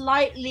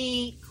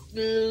slightly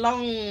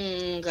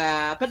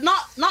longer, but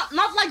not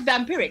like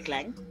vampiric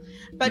length,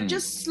 but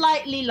just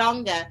slightly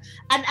longer.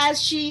 And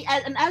as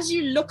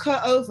you look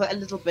her over a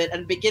little bit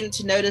and begin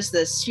to notice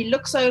this, she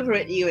looks over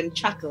at you and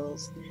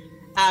chuckles,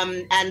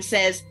 and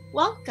says,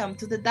 "Welcome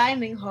to the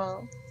dining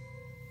hall."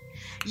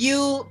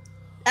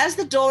 As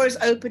the door is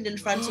opened in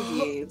front of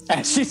you.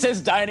 As she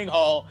says dining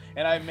hall,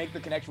 and I make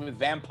the connection with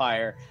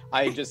vampire,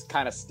 I just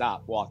kind of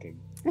stop walking.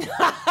 It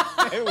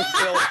was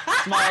still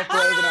smile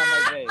frozen on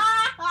my face.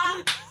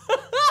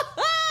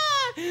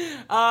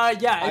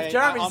 If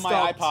Jeremy on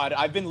stopped... my iPod,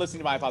 I've been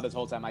listening to my iPod this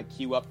whole time. I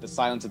queue up the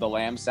Silence of the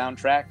Lambs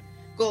soundtrack.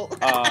 Cool.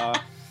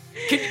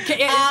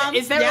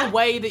 Is there a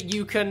way that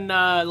you can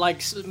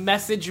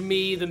message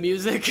me the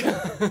music?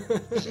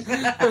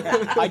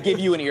 I give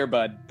you an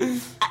earbud.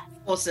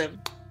 Awesome.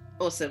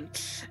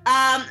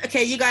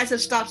 Okay, you guys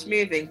have stopped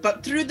moving,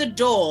 but through the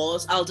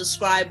doors, I'll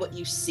describe what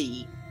you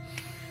see,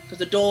 because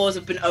the doors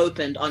have been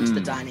opened onto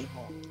the dining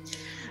hall.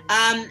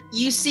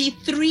 You see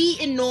 3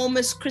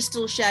 enormous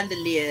crystal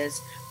chandeliers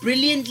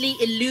brilliantly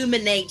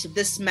illuminate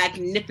this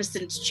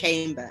magnificent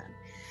chamber.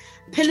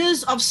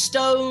 Pillars of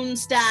stone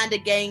stand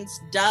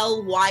against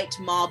dull white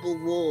marble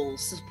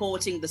walls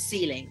supporting the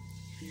ceiling.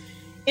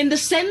 In the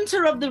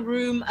center of the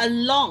room, a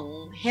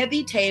long,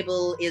 heavy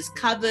table is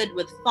covered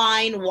with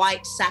fine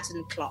white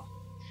satin cloth.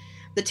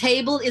 The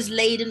table is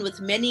laden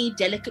with many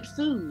delicate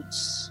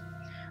foods.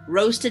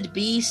 Roasted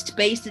beast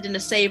basted in a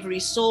savory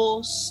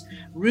sauce,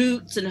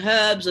 roots and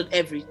herbs of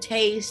every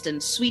taste,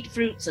 and sweet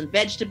fruits and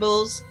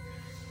vegetables.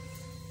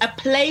 A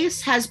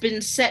place has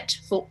been set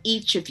for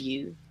each of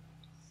you,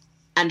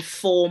 and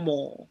 4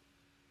 more.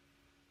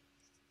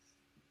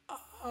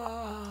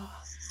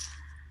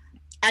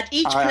 At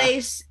each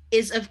place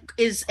is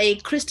a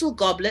crystal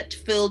goblet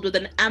filled with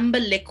an amber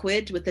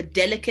liquid with a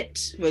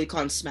delicate, well, you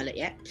can't smell it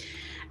yet.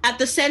 At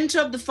the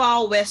center of the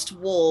far west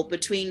wall,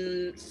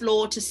 between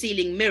floor to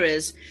ceiling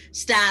mirrors,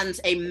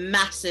 stands a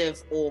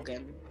massive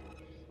organ.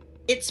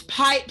 Its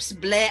pipes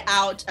blare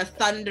out a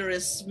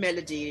thunderous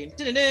melody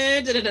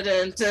that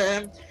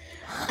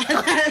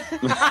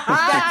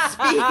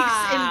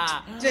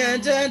speaks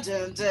in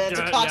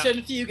to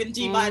cartoon fugue in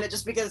D minor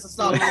just because the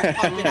song is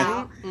pumping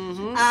out.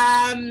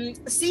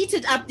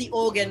 Seated up the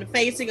organ,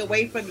 facing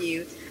away from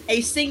you,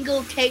 a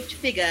single caped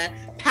figure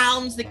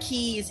pounds the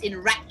keys in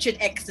raptured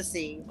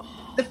ecstasy.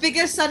 The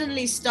figure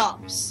suddenly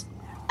stops,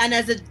 and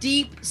as a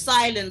deep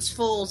silence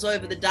falls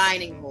over the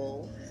dining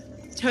hall,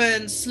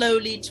 turns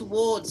slowly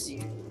towards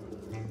you.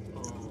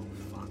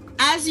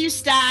 As you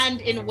stand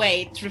in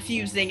wait,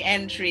 refusing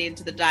entry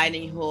into the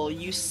dining hall,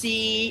 you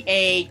see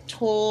a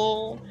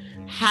tall,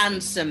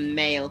 handsome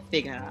male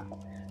figure.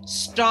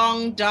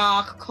 Strong,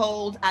 dark,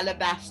 cold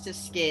alabaster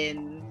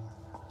skin,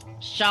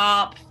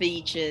 sharp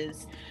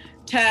features,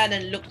 turn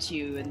and look to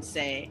you and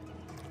say,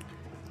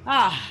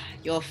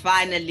 you're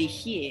finally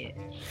here.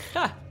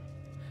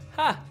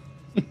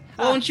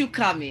 Won't you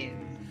come in?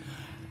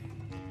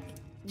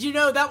 You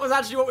know, that was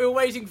actually what we were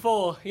waiting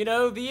for. You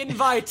know, the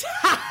invite.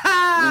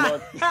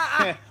 Look,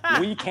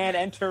 we can't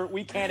enter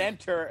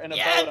an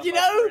abode unless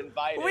we're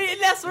invited.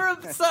 Unless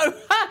we're so.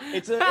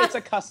 It's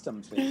a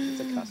custom thing. It's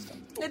a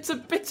custom.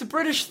 It's a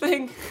British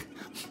thing.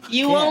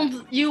 You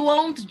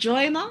won't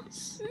join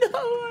us?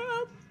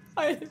 No.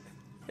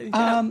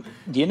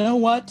 You know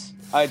what?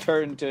 I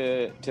turn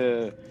to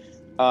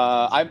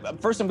I'm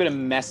going to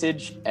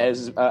message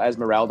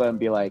Esmeralda and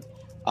be like,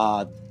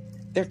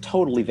 they're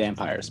totally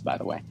vampires, by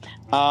the way.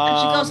 And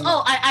she goes,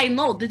 I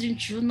know.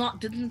 Didn't you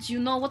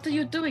know? What are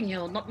you doing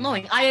here? Not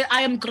knowing. I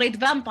am great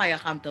vampire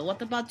hunter.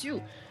 What about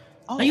you?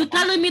 Are you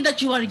telling me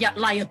that you are a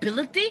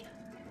liability?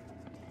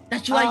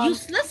 That you are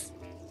useless?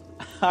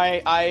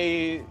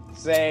 I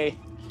say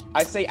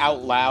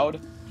out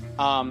loud,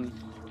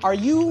 are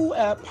you,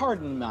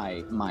 pardon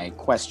my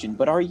question,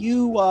 but are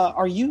you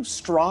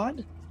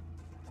Strahd?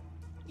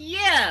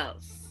 Yes.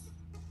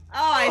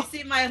 I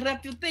see my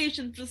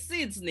reputation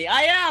precedes me.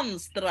 I am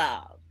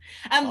Strahd.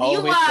 And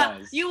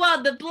you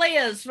are the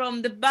players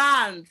from the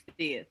band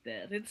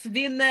theater. It's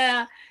been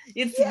an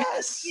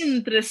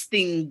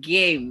interesting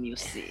game, you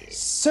see.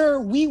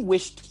 Sir, we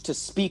wished to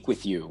speak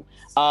with you.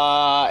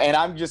 And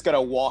I'm just going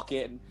to walk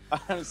in. I'm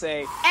going to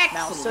say, excellent.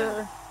 Now,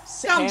 sir,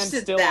 hand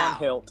still down. on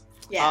hilt.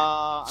 Yeah.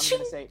 I'm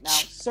going to say, now,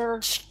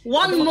 sir.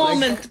 One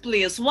moment,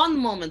 please.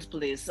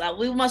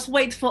 We must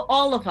wait for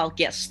all of our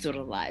guests to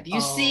arrive. You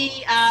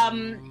see,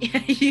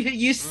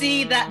 you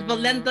see that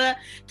Valenta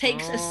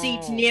takes a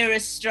seat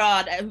nearest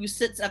Strahd, who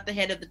sits at the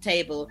head of the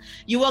table.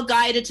 You are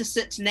guided to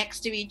sit next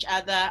to each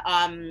other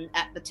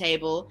at the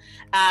table,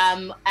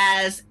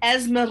 as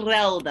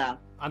Esmeralda.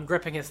 I'm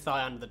gripping his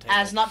thigh under the table.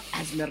 As not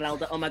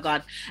Esmeralda, oh my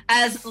god.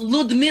 As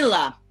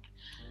Ludmilla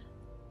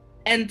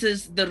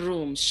enters the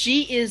room.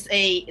 She is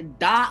a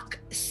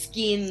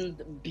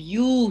dark-skinned,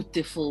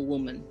 beautiful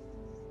woman.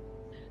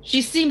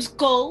 She seems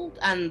cold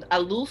and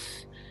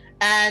aloof,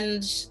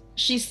 and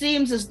she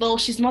seems as though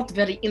she's not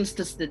very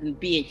interested in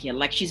being here,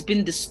 like she's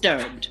been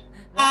disturbed.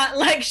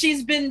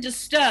 She's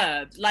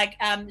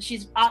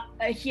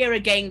here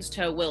against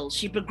her will.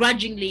 She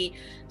begrudgingly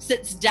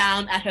sits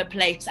down at her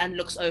place and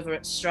looks over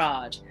at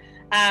Strahd.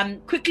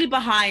 Quickly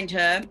behind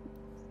her,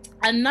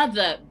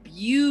 another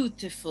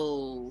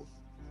beautiful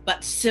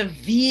but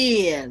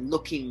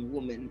severe-looking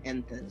woman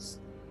enters.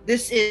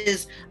 This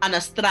is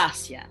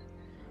Anastasia.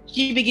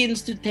 She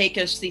begins to take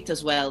her seat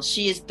as well.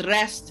 She is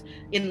dressed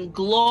in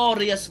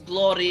glorious,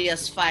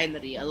 glorious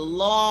finery, a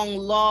long,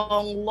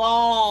 long,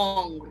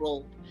 long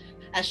robe,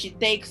 as she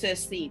takes her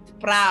seat,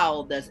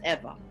 proud as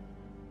ever.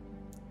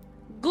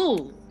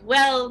 Good.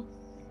 Well,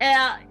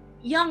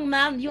 young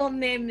man, your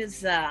name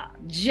is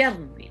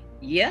Jeremy.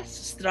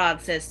 Yes, Strahd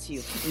says to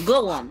you.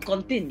 Go on,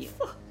 continue.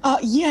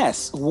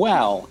 Yes,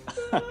 well,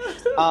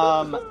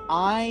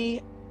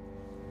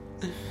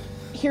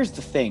 here's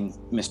the thing,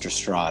 Mr.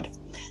 Strahd.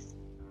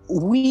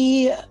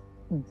 We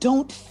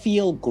don't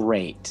feel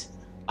great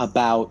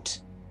about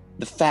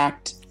the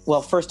fact,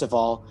 well, first of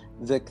all,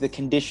 the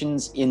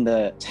conditions in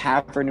the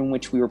tavern in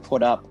which we were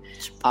put up.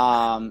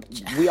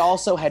 We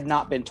also had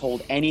not been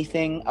told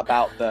anything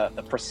about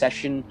the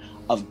procession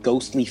of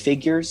ghostly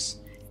figures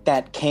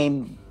that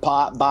came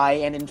by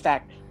and, in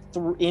fact,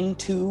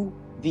 into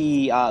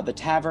the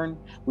tavern.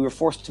 We were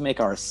forced to make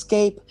our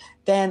escape.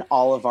 Then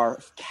all of our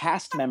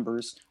cast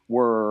members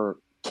were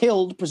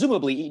killed,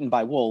 presumably eaten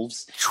by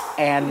wolves.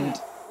 And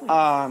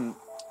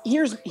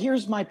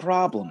here's my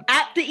problem.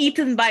 At the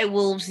Eaten by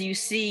Wolves, you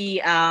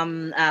see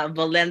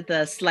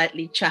Valenta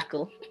slightly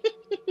chuckle.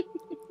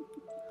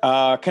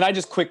 Can I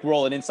just quick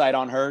roll an insight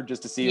on her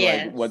just to see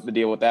like what the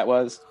deal with that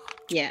was?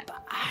 Yeah.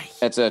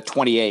 That's a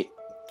 28.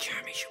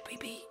 Jeremy, should we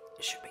be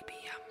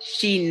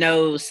She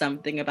knows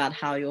something about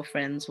how your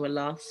friends were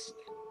lost.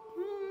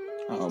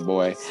 Oh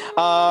boy.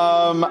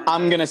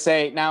 I'm gonna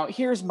say now.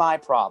 Here's my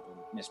problem,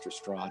 Mr.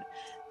 Strahd.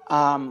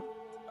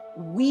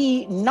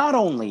 We not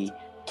only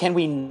can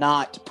we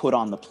not put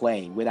on the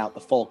play without the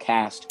full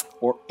cast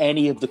or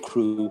any of the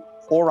crew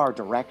or our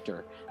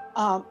director.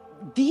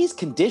 These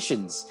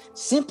conditions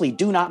simply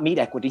do not meet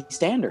equity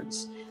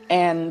standards,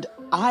 and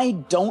I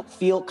don't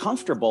feel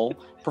comfortable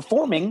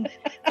performing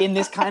in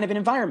this kind of an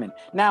environment.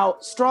 Now,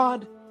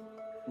 Strahd,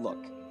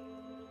 look,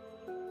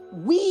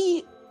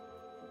 we're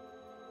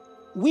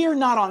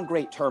not on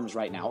great terms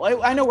right now.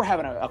 I know we're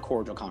having a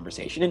cordial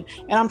conversation, and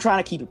I'm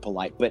trying to keep it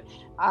polite, but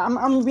I'm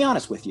gonna be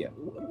honest with you.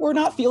 We're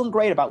not feeling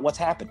great about what's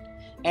happened,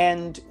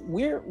 and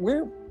we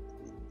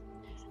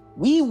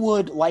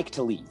would like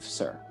to leave,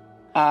 sir.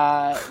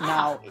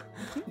 Now,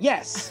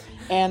 yes,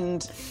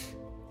 and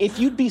if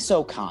you'd be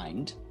so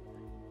kind,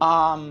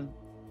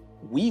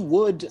 we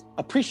would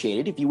appreciate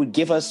it if you would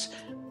give us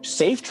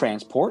safe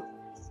transport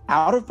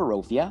out of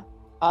Barovia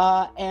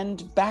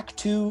and back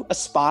to a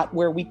spot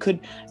where we could,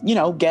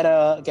 get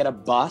a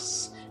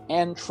bus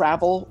and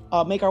travel,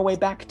 make our way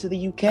back to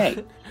the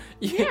UK.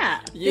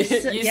 You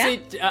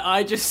see,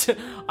 I'm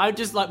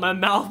just like, my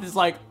mouth is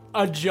like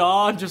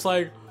ajar, just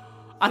like,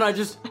 and I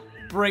just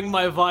bring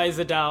my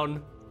visor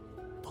down.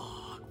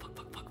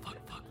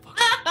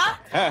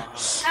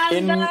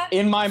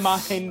 In my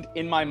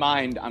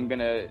mind, I'm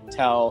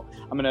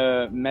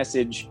gonna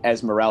message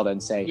Esmeralda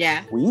and say,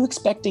 were you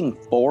expecting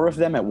 4 of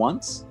them at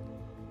once?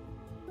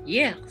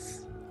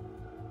 Yes.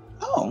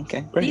 Oh,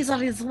 okay, great. These are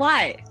his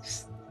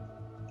wives.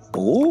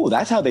 Oh,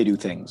 that's how they do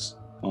things.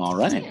 All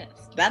right. Yes,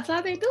 that's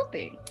how they do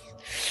things.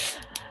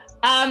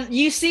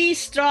 You see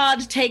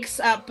Strahd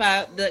takes up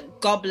the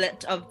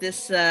goblet of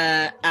this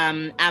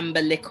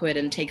amber liquid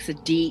and takes a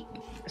deep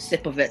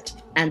sip of it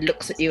and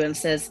looks at you and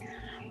says,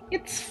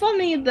 "It's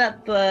funny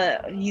that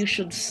you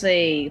should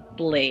say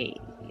play.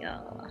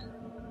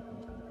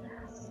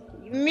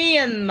 Me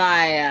and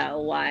my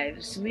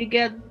wives, we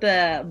get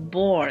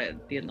bored,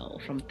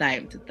 from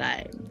time to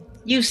time.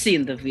 You've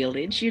seen the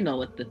village, you know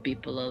what the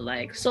people are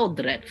like. So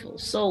dreadful,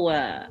 so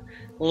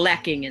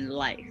lacking in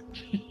life."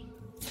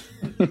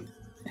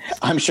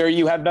 I'm sure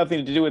you have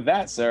nothing to do with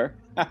that, sir.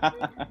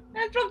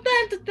 And from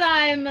time to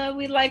time,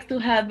 we like to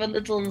have a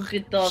little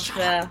bit of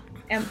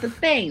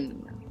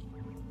entertainment.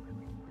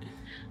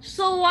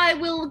 So I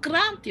will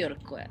grant your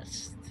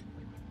request.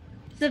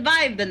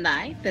 Survive the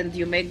night and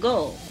you may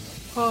go.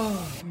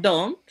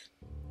 Don't,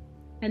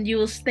 and you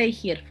will stay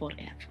here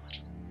forever.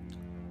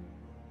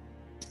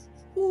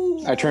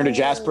 I turn to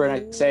Jasper and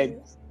I say,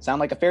 sound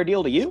like a fair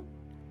deal to you?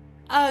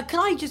 Can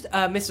I just,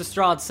 Mr.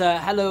 Strahd, sir,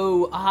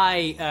 hello,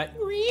 hi,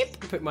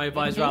 put my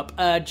visor up,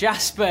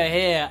 Jasper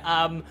here,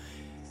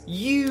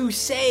 you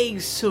say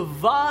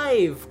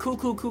survive, cool,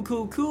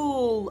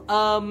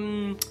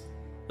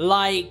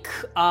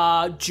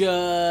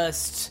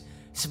 just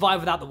survive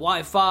without the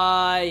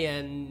Wi-Fi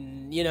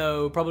and,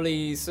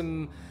 probably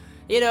some,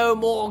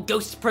 more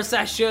ghost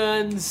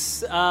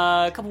processions,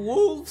 a couple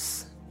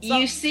wolves.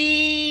 You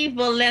see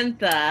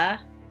Valenta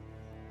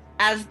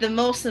as the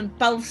most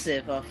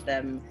impulsive of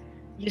them.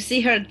 You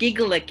see her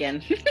giggle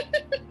again.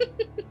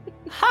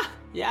 Ha!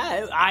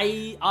 Yeah,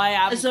 I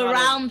am. As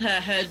around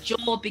her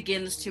jaw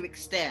begins to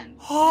extend.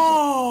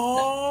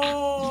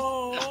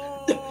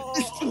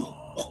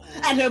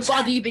 And her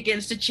body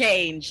begins to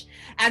change.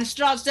 And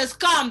Strahd says,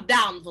 "Calm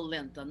down,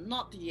 Valenta.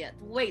 Not yet.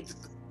 Wait.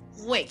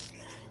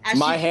 As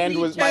my hand,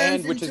 which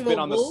has been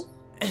on the...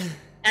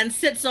 and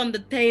sits on the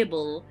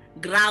table,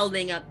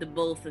 growling at the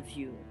both of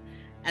you.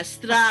 As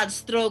Strahd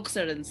strokes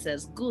her and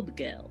says, "Good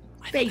girl.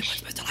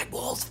 Patient." I like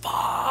walls.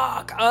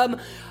 Fuck. Can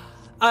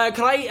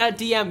I,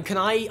 DM,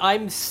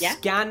 I'm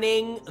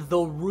scanning the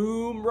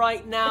room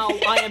right now.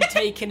 I am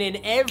taking in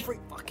every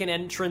fucking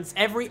entrance,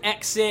 every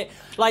exit.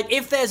 Like,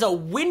 if there's a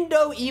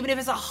window, even if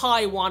it's a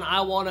high one, I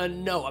want to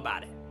know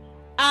about it.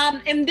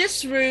 In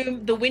this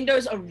room, the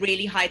windows are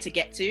really high to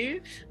get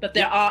to, but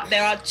there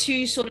are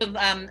 2 sort of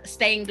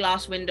stained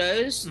glass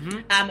windows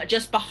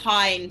just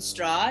behind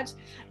Strahd.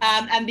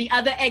 And the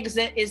other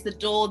exit is the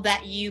door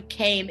that you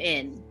came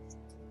in.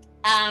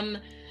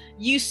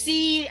 You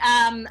see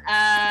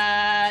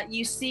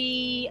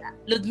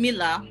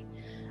Ludmilla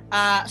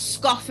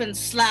scoff and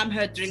slam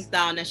her drink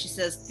down as she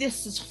says,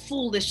 "This is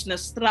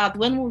foolishness, Strahd.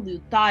 When will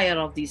you tire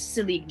of these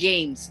silly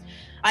games?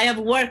 I have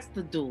work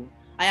to do.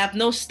 I have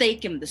no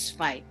stake in this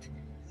fight."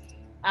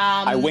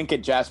 I wink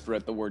at Jasper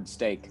at the word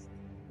stake.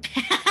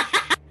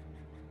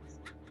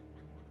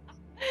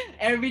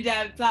 Every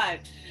damn time.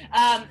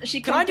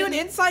 Can I do an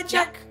insight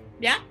check?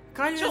 Yeah.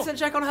 Can I do an insight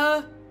check on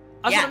her?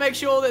 I just want to make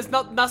sure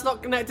that's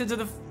not connected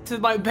to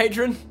my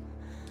patron.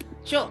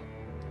 Sure.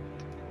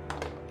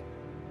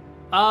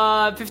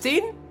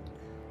 15?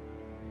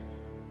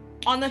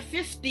 On a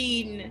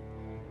 15,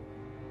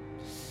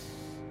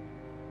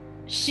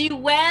 she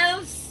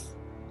wears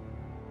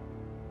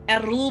a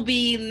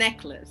ruby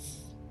necklace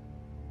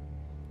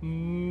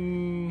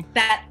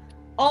that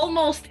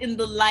almost in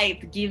the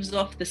light gives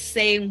off the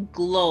same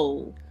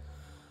glow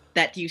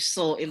that you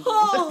saw in the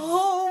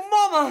Oh,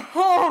 mama!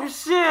 Oh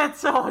shit!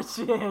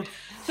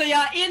 So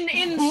yeah,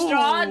 in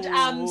Strahd,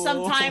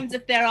 sometimes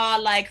if there are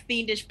like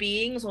fiendish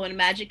beings or when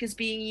magic is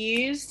being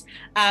used,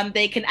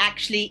 they can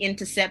actually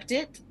intercept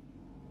it.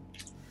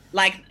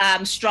 Like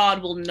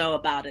Strahd will know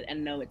about it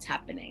and know it's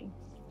happening.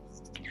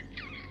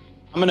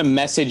 I'm gonna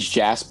message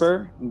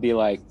Jasper and be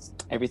like,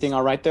 "Everything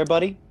all right there,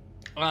 buddy?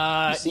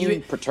 You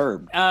seem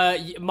perturbed."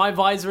 My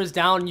visor is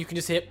down. You can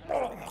just hear.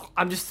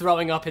 I'm just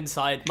throwing up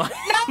inside my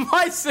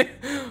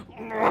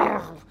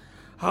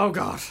Oh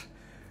god.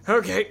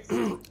 Okay.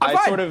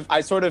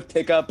 I sort of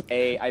pick up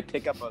a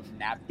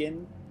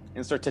napkin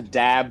and start to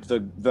dab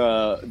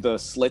the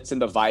slits in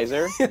the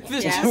visor.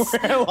 Yes.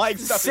 Where, like,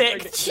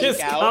 Sick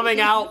just coming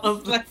out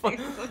of the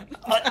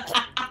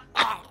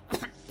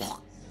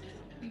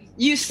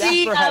You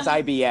see, Jasper has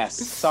IBS.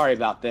 Sorry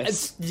about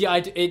this.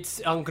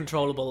 it's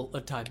uncontrollable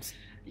at times.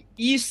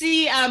 You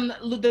see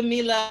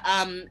Ludmilla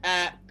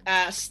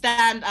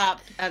stand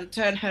up and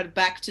turn her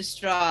back to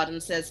Strahd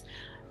and says,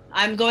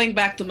 "I'm going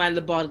back to my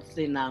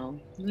laboratory now.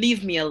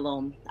 Leave me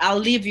alone. I'll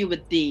leave you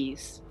with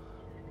these."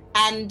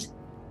 And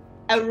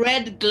a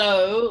red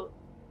glow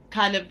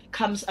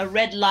a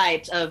red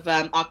light of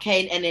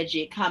arcane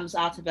energy comes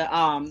out of her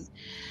arm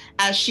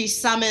as she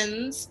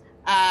summons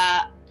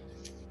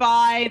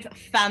 5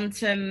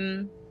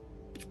 phantom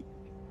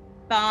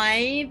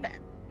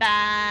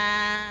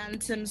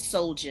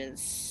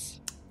soldiers.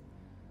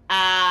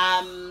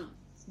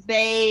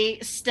 They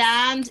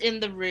stand in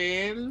the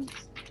room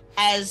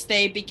as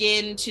they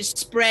begin to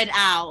spread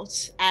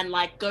out and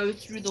like go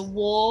through the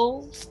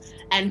walls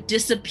and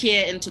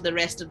disappear into the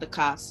rest of the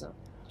castle.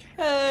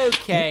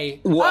 Okay.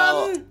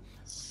 Well,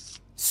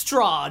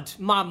 Strahd,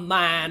 my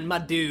man, my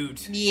dude.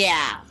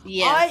 Yeah.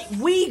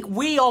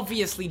 We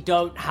obviously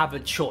don't have a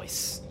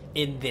choice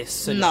in this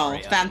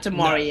scenario. No, Phantom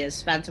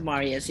Warriors,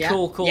 yeah.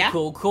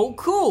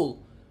 Cool.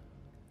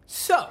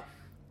 So,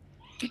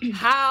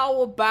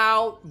 how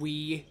about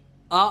we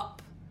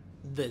up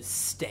the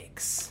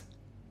stakes?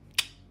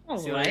 All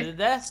See what I right. did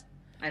there?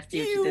 I see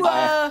what you did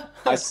there.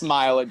 I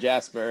smile at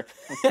Jasper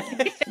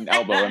and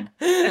elbow him.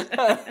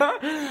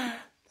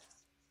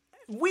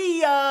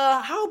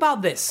 How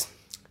about this?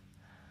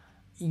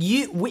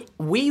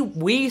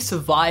 We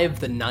survive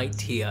the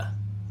night here,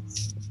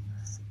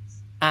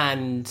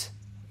 and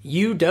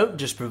you don't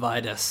just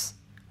provide us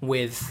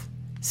with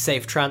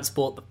safe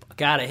transport the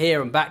fuck out of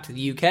here and back to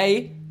the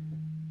UK,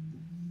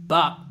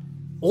 but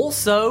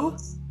also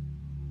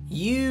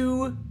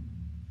you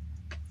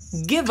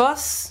give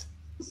us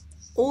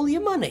all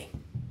your money.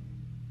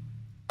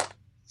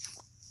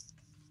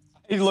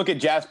 You look at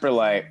Jasper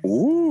like,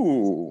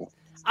 ooh.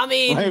 I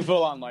mean, I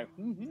full on like,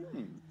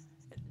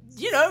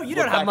 you know, you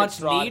don't have much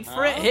need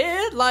for it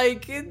here,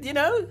 like, you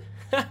know.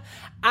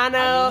 And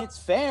I mean, it's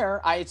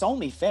fair. It's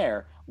only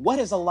fair. What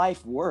is a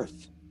life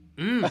worth?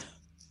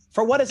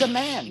 For what is a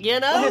man? You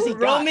know, what has he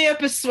Roll got? me a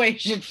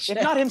persuasion If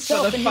check. not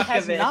himself, for the then he fuck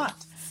has of it. not.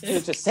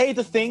 To say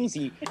the things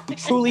he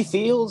truly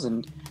feels,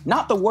 and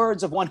not the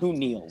words of one who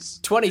kneels.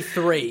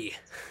 23.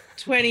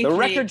 23. The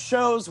record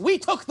shows we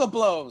took the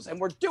blows, and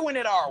we're doing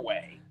it our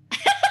way.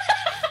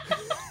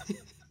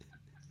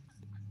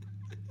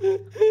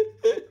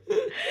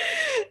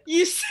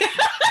 You see,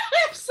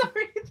 I'm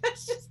sorry,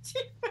 that's just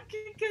too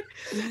fucking good.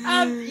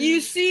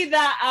 You see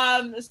that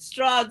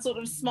Strahd sort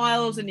of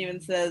smiles at you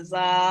and says,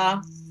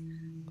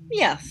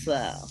 yes,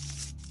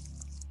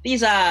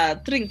 these are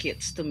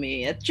trinkets to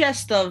me. A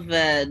chest of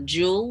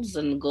jewels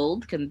and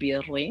gold can be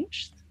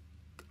arranged.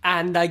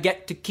 And I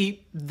get to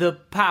keep the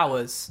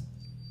powers.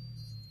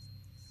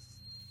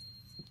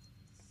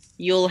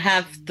 You'll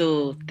have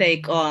to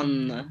take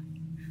on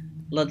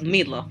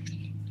Ludmilla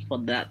for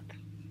that.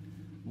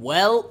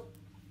 Well,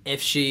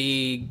 if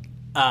she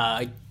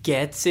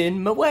gets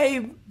in my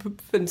way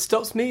and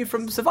stops me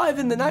from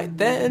surviving the night,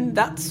 then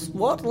that's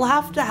what will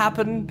have to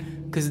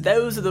happen, because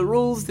those are the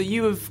rules that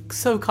you have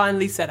so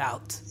kindly set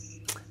out.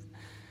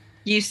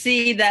 You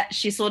see that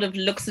she sort of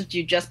looks at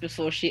you just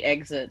before she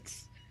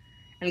exits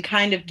and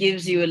kind of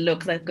gives you a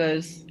look that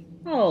goes,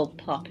 "Oh,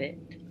 puppet,"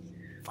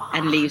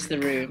 and leaves the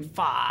room.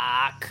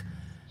 Fuck.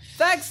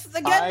 Thanks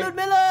again,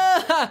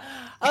 Ludmilla!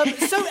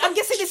 So I'm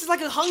guessing this is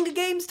like a Hunger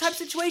Games type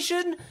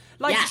situation.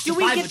 Like, Yeah, do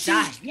we survive get or to?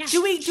 die. Yeah.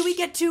 Do we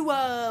get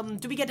to?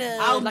 Do we get a?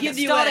 I'll like give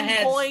a you a starting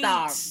head point?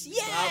 start.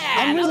 Yeah.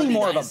 I'm really that'd be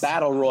more of nice. a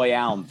battle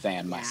royale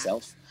fan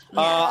myself.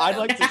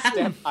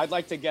 I'd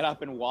like to get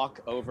up and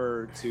walk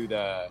over to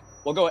the.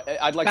 We'll go.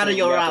 I'd like Battle to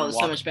get up Royale and is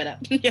walk. so much better.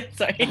 Yeah,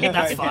 sorry.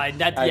 That's fine.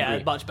 That I yeah,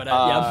 agree. much better.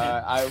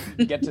 Yeah.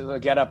 I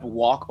get up and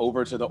walk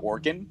over to the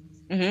organ.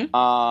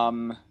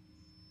 Mhm.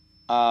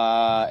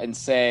 And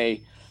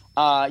say,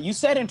 you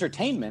said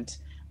entertainment.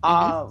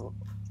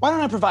 Why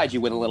don't I provide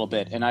you with a little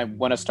bit? And I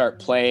want to start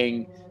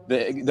playing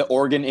the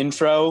organ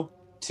intro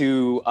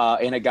to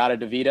Inagata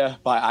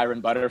Davida by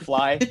Iron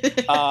Butterfly.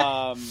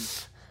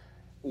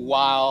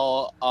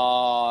 While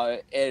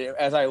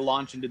as I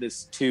launch into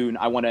this tune,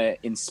 I want to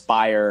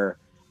inspire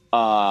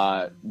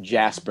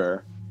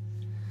Jasper.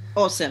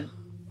 Awesome.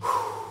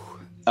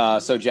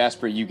 So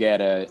Jasper, you get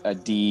a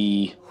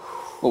D.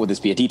 What would this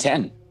be? A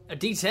D10. A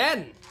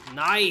D10.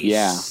 Nice.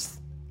 Yeah.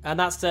 And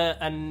that's a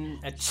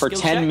for skill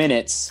 10 check?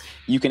 minutes.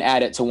 You can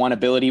add it to one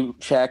ability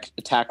check,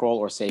 attack roll,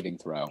 or saving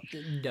throw.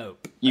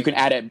 Dope. You can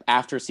add it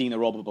after seeing the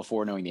roll, but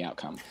before knowing the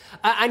outcome.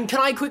 And can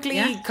I quickly,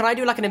 can I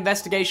do like an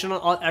investigation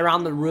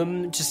around the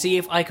room to see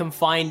if I can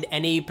find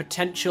any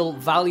potential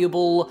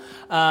valuable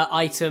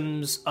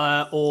items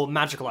or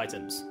magical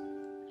items?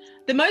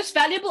 The most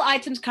valuable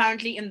items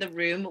currently in the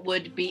room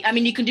would be, I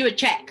mean, you can do a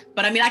check,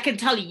 but I mean, I can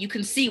tell you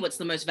can see what's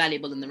the most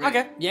valuable in the room.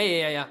 Okay.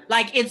 Yeah.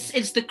 Like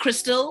it's the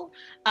crystal,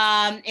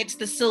 it's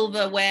the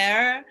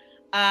silverware,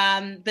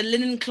 the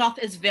linen cloth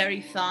is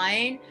very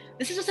fine.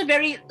 This is just a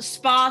very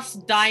sparse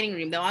dining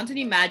room. There aren't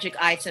any magic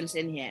items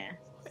in here.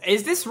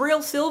 Is this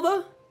real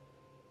silver?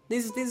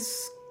 This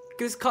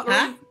cutlery?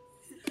 Huh?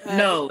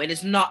 No, it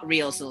is not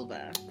real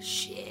silver.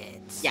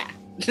 Shit. Yeah,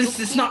 this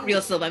is not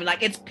real silver. I mean,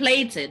 like, it's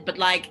plated, but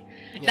like,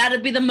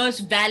 that'd be the most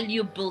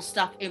valuable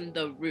stuff in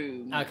the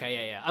room.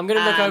 Okay, yeah. I'm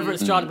gonna look over at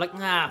Strahd and be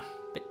like,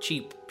 bit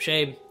cheap.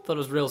 Shame. Thought it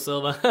was real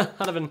silver. Probably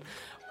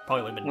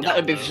would have been. Well, that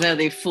would be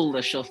very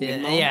foolish of me.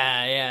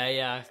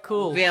 Yeah.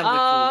 Cool. Very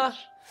foolish.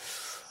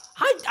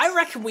 I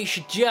reckon we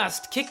should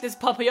just kick this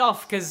puppy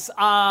off because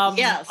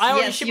I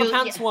already shit my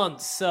pants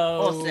once. So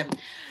awesome.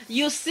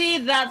 You see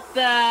that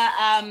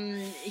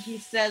he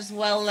says,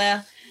 "Well,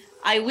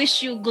 I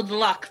wish you good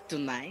luck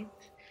tonight."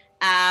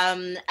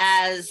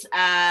 As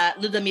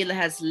Ludmilla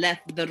has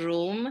left the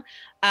room,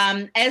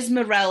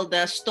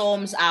 Esmeralda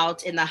storms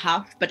out in a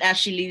huff, but as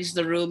she leaves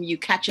the room, you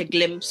catch a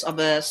glimpse of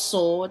a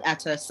sword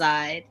at her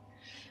side.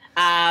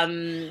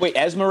 Wait,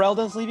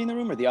 Esmeralda's leaving the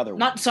room or the other one?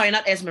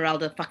 Not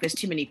Esmeralda. Fuck, there's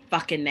too many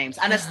fucking names.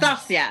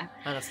 Anastasia.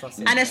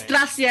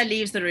 Anastasia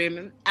leaves the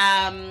room,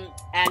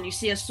 and you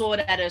see a sword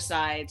at her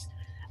side.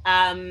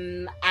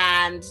 And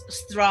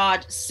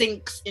Strahd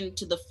sinks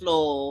into the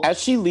floor. As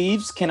she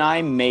leaves, can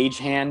I mage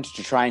hand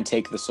to try and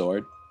take the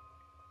sword?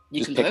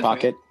 You just can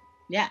pickpocket?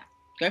 Yeah,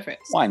 go for it.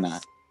 Why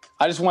not?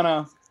 I just want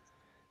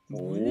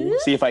to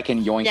see if I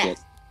can yoink it.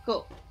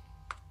 Cool.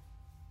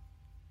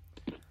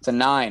 It's a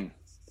 9.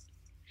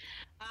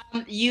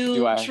 You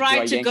do I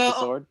try to yank go. the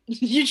sword?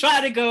 You try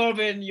to go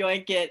over and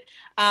yoink it,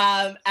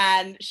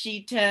 and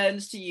she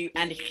turns to you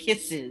and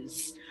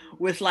hisses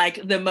with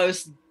like the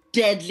most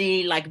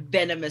deadly, like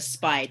venomous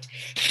spite.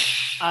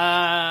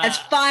 As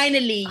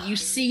finally you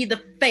see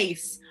the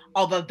face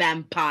of a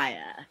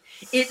vampire.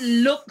 It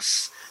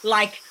looks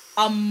like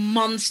a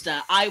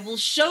monster. I will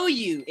show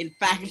you, in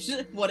fact,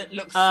 what it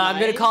looks like. I'm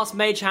going to cast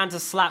Mage Hand to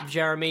slap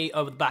Jeremy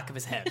over the back of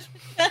his head.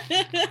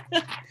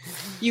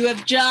 You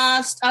have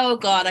just... Oh,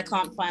 God, I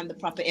can't find the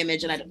proper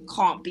image, and I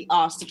can't be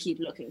asked to keep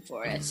looking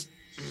for it.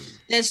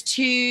 There's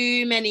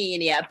too many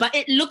in here. But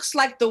it looks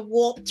like the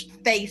warped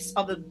face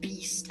of a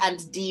beast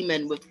and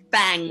demon with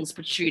fangs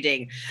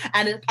protruding.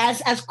 And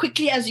as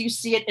quickly as you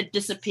see it, it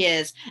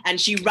disappears,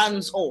 and she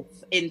runs off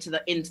into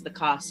the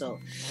castle.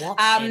 What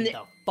in the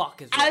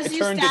fuck is that? I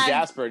turned to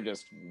Jasper and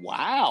just,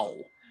 wow.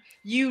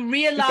 You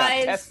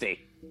realize... testy.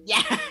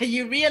 Yeah,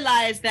 you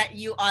realize that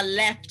you are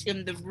left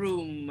in the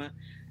room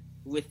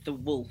with the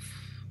wolf.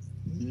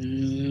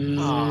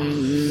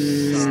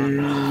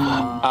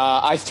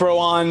 I throw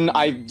on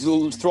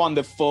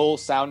the full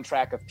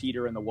soundtrack of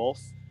Peter and the Wolf.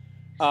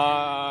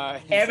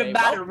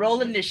 Everybody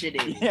roll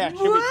initiative. Yeah,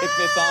 should we kick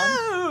this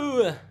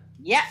on?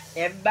 Yeah,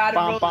 everybody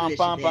roll initiative.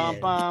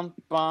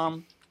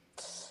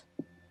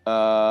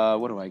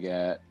 What do I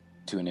get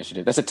to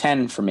initiative? That's a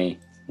 10 for me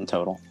in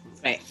total.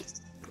 Great.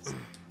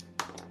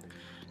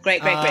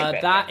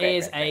 That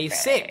is a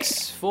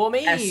 6 for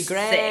me.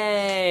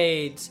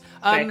 Great.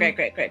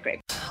 Great.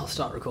 I'll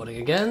start recording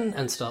again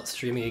and start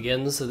streaming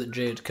again so that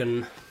Jade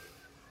can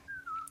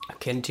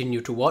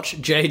continue to watch.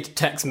 Jade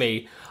texts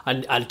me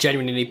and I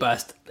genuinely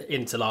burst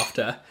into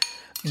laughter.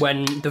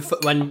 When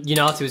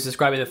Unati was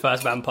describing the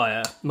first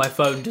vampire, my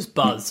phone just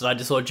buzzed and I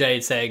just saw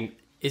Jade saying,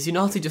 "Is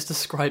Unati just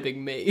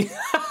describing me?"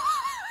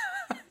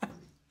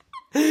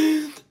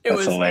 It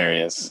was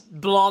hilarious.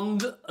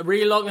 Blonde,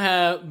 really long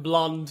hair,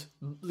 blonde,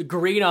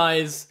 green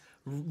eyes,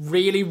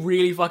 really,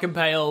 really fucking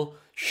pale,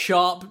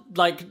 sharp,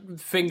 like,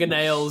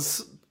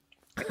 fingernails.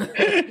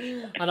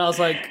 And I was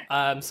like,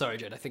 I'm sorry,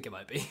 Jade, I think it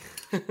might be.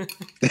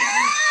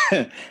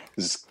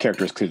 This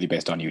character is clearly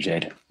based on you,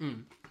 Jade. Oh,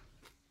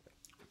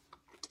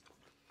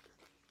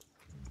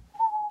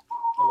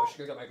 I should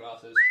go get my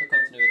glasses for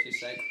continuity's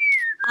sake.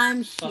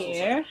 I'm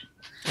here.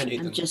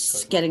 I'm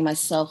just getting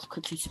myself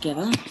quickly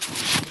together.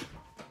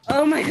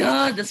 Oh my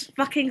god, this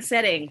fucking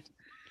setting.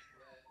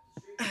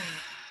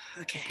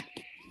 Okay.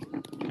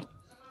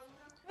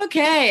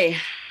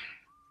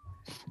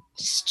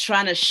 Just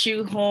trying to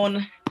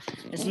shoehorn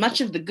as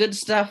much of the good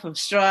stuff of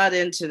Strahd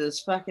into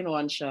this fucking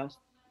one shot.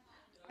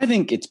 I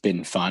think it's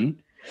been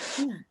fun.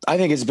 I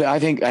mean,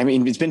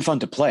 it's been fun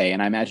to play,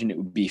 and I imagine it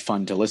would be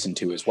fun to listen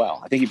to as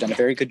well. I think you've done a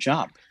very good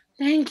job.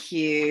 Thank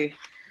you.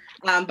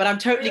 But I'm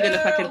totally going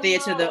to fucking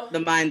theater the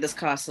mind this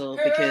castle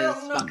because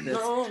fuck this.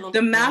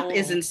 The map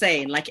is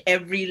insane. Like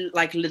every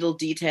like little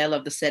detail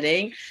of the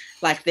setting,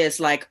 like there's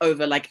like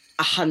over like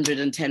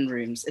 110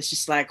 rooms. It's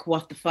just like,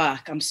 what the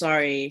fuck? I'm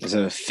sorry. It's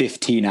a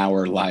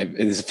 15-hour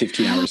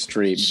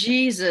stream.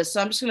 Jesus. So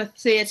I'm just going to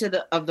theater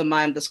the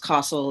mind this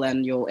castle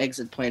and your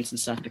exit points and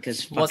stuff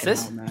because what's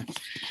this? Hell,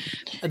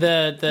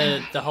 no.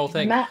 The whole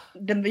thing.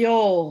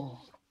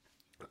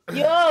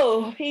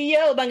 Yo,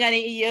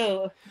 Bangani,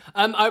 yo.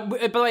 By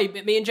the way,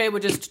 me and Jay were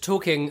just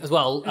talking as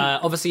well.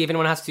 Obviously, if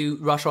anyone has to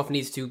rush off and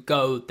needs to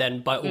go, then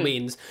by all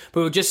means.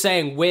 But we were just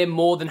saying we're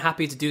more than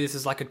happy to do this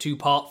as like a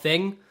 2-part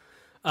thing.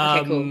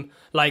 Okay, cool.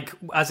 Like,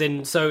 as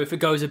in, so if it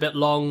goes a bit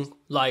long,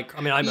 like,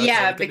 I mean, I'm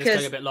okay with this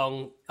going a bit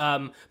long.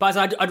 But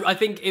I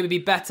think it would be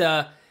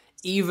better,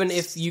 even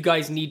if you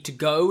guys need to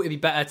go, it'd be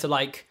better to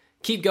like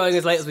keep going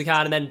as late as we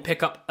can and then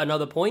pick up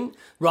another point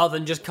rather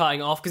than just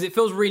cutting off, because it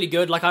feels really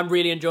good. Like, I'm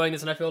really enjoying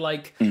this and I feel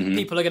like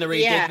people are going to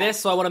really dig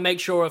this, so I want to make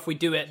sure if we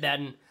do it,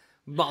 then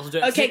might as well do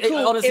it. Okay,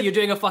 cool. Honestly, you're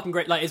doing a fucking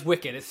great, like, it's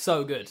wicked. It's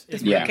so good.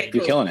 It's okay, cool.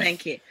 You're killing it.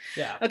 Thank you.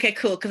 Yeah. Okay,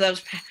 cool, because I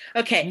was...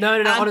 Okay.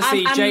 No,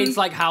 honestly, Jade's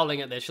like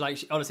howling at this.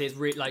 Honestly, it's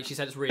like she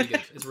said, it's really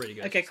good. It's really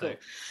good. Okay, cool. So.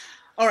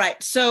 All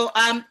right, so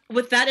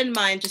with that in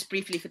mind, just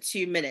briefly for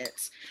 2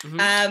 minutes,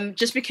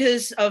 just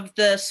because of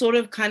the sort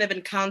of kind of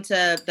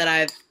encounter that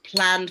I've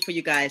planned for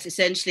you guys, it's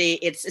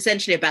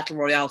essentially a battle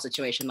royale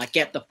situation, like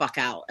get the fuck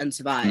out and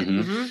survive.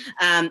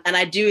 And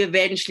I do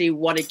eventually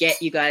want to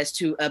get you guys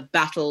to a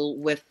battle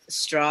with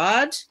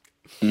Strahd.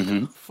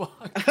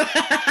 Fuck.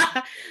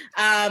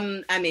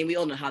 I mean, we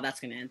all know how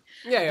that's gonna end.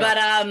 But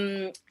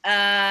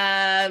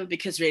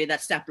because really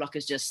that stat block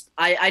is just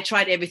I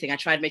tried everything. I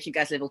tried making you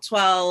guys level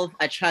 12.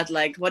 I tried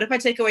like, what if I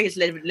take away his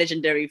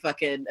legendary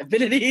fucking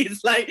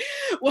abilities? Like,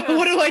 what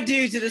do I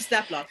do to the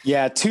stat block?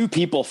 Yeah, 2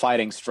 people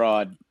fighting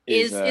Strahd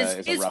is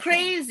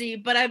crazy.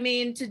 But I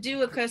mean, to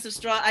do a Curse of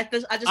Strahd, I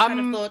just kind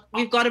of thought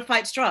we've got to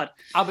fight Strahd.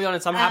 I'll be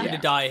honest, I'm happy to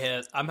die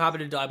here. I'm happy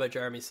to die by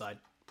Jeremy's side.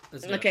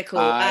 Okay, cool.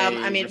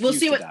 I mean, we'll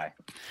see what.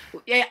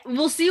 Yeah,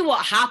 we'll see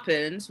what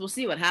happens. We'll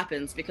see what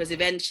happens because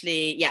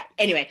eventually, yeah.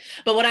 Anyway,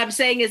 but what I'm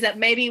saying is that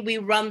maybe we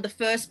run the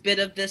first bit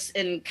of this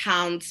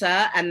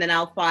encounter, and then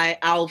I'll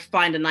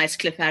find a nice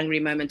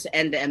cliffhangery moment to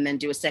end it, and then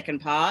do a second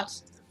part.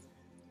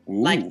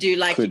 Ooh, do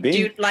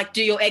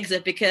your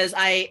exit, because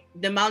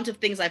the amount of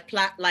things I've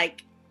planned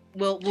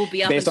will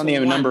be up based on the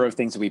 1. number of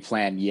things that we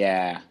plan.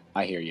 Yeah,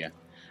 I hear you.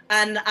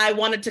 And I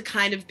wanted to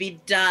kind of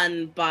be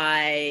done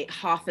by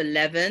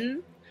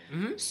 11:30.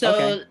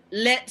 So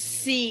let's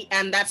see,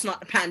 and that's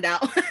not panned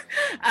out.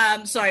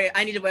 Sorry,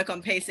 I need to work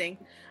on pacing.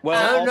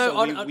 Well,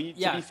 to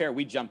be fair,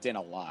 we jumped in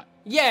a lot.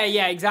 Yeah,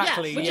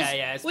 exactly. Which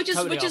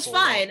is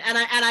fine, and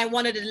I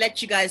wanted to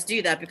let you guys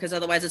do that because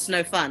otherwise it's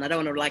no fun. I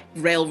don't want to like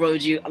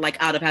railroad you like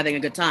out of having a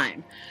good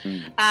time.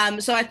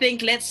 So I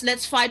think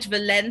let's fight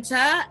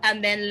Valenta,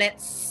 and then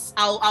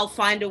I'll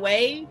find a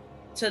way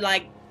to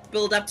like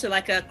build up to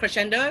like a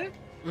crescendo.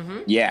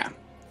 Yeah.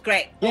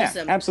 Great. Yeah,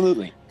 awesome.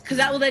 Absolutely. Because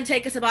that will then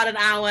take us about an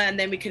hour, and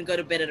then we can go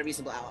to bed at a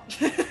reasonable hour.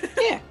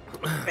 Yeah.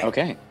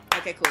 Okay.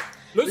 Okay, cool.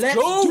 Let's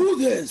go. Do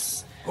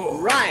this.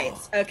 Right.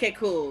 Okay,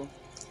 cool.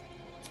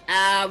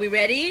 We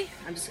ready?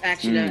 I'm just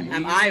actually.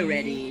 Am I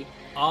ready?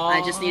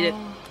 I just need it.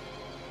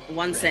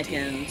 1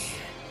 second.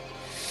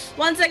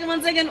 1 second.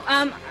 1 second.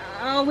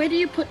 Where do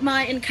you put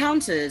my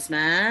encounters,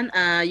 man?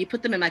 You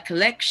put them in my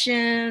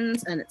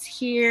collections, and it's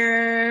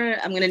here.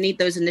 I'm gonna need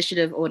those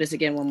initiative orders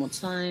again one more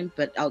time,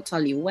 but I'll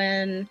tell you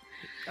when.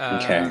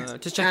 Okay.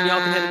 Just checking y'all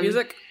can hear the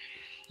music.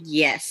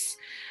 Yes.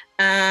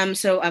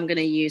 So I'm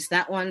gonna use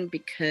that one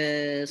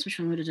because which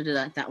one would I do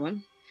that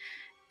one?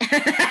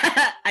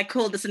 I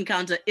call this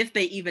encounter "If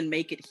They Even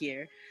Make It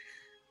Here."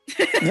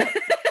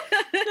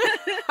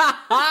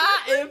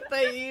 If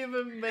they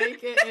even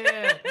make it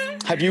here.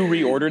 Have you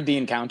reordered the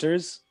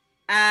encounters?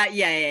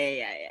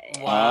 Yeah.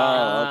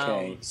 Wow. Oh,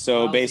 okay.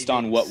 So based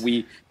on what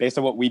we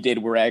did,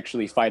 we're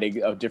actually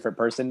fighting a different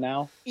person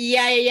now?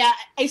 Yeah.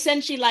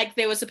 Essentially, like,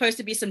 there was supposed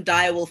to be some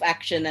direwolf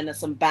action and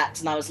some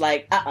bats, and I was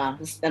like,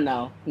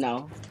 no.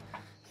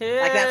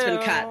 Like, that's been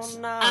cut.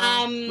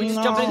 We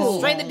just jumped in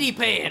straight in the deep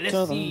end.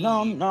 Let's see.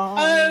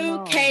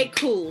 Okay,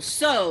 cool.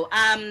 So,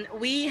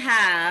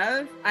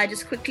 I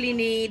just quickly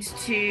need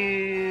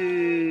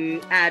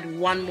to add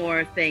one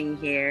more thing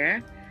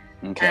here.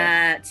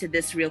 Okay. To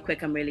this real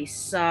quick. I'm really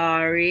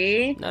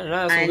sorry. No,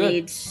 that's I all good.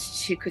 need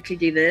to quickly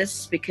do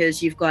this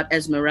because you've got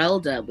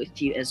Esmeralda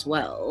with you as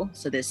well.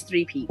 So there's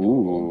 3 people.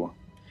 Ooh.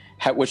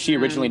 Was she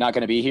originally not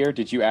going to be here?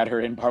 Did you add her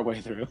in partway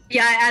through?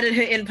 Yeah, I added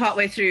her in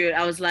partway through.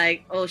 I was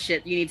like, oh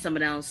shit, you need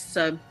someone else.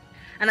 So,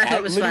 and I thought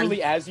it was literally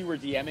fun. as you were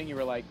DMing, you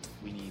were like,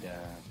 we need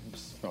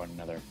just throw in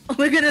another.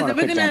 We're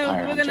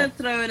gonna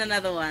throw in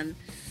another one.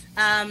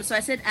 So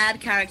I said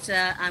add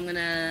character. I'm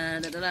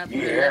gonna.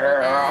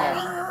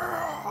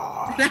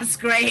 That's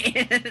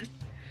great.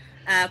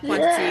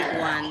 Quantity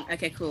 1.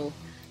 Okay, cool.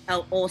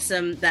 Oh,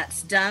 awesome.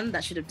 That's done.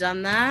 That should have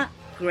done that.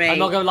 Great. I'm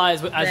not gonna lie,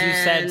 as Then- you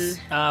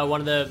said,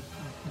 one of the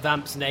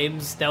vamp's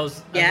names, there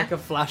was like a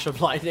flash of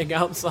lightning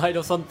outside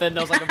or something.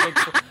 There was like a big.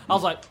 I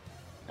was like,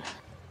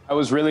 I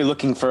was really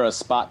looking for a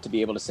spot to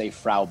be able to say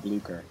Frau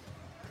Blucher.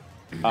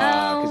 Because,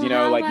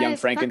 how like I Young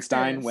fucked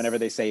Frankenstein, this. whenever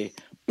they say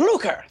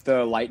Blucher,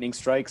 the lightning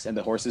strikes and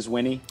the horses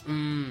whinny.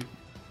 that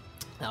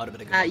would have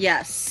been a good one.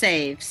 Yeah,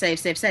 save,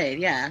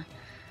 yeah.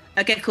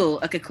 Okay,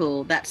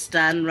 cool. That's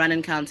done. Run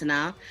and counter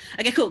now.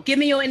 Okay, cool. Give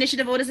me your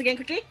initiative orders again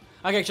quickly.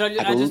 Okay, should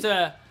I just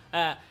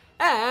and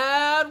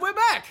we're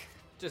back.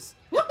 Just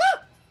Woohoo!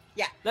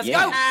 Yeah. let's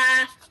Yeah. go.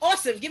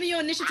 Awesome. Give me your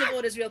initiative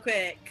orders real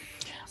quick.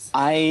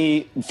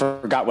 I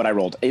forgot what I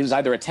rolled. It was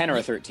either a 10 or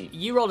a 13.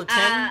 You rolled a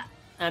 10,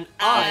 and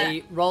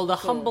I rolled a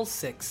humble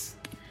 6.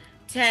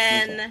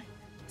 10,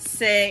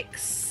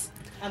 6.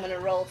 I'm gonna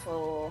roll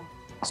for.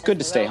 It's good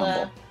to stay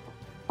humble.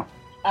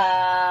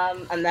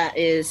 And that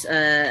is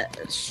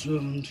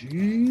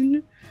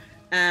 17.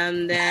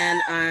 And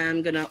then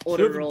I'm gonna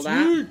auto roll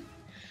that.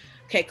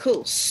 Okay,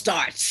 cool.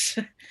 Start.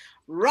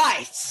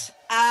 Right.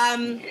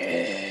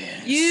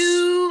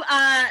 You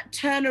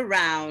turn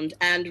around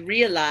and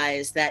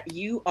realize that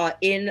you are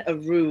in a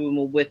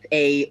room with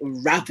a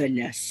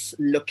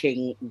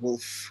ravenous-looking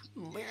wolf.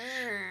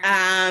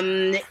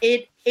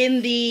 It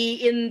in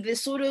the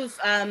sort of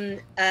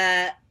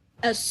a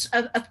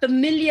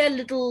familiar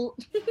little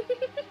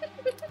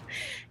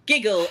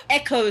giggle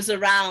echoes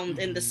around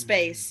in the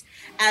space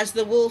as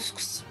the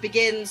wolf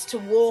begins to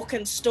walk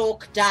and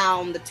stalk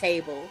down the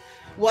table.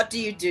 What do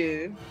you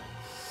do?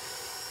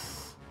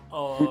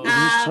 Whose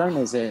turn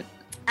is it?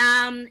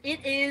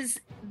 It is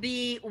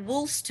the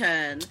wolf's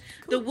turn.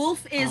 The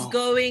wolf is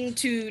going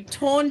to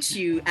taunt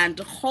you and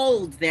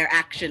hold their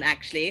action,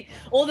 actually.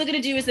 All they're going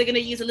to do is they're going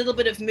to use a little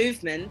bit of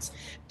movement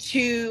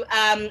to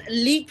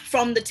leap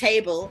from the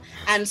table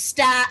and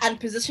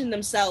position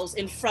themselves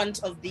in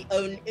front of the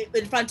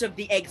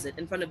exit,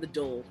 in front of the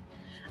door.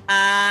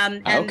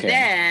 And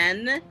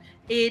then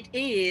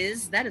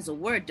that is a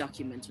Word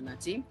document,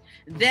 Unati.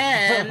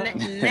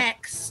 Then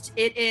next,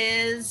 it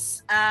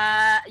is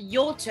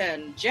your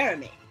turn,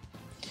 Jeremy.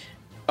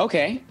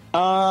 Okay.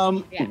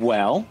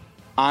 Well,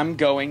 I'm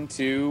going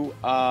to.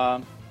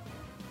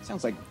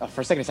 Sounds like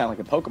for a second it sounded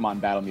like a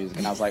Pokemon battle music,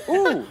 and I was like,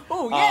 "Ooh,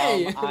 Oh,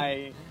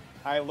 yay!"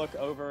 I look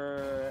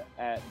over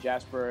at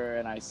Jasper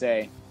and I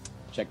say,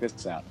 "Check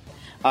this out,"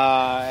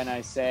 and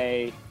I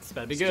say, This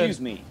better be good.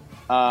 "Excuse me,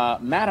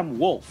 Madam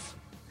Wolf.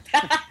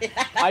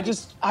 I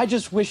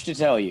just wish to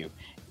tell you,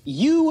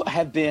 you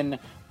have been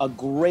a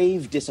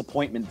grave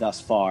disappointment thus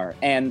far,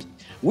 and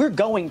we're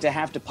going to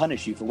have to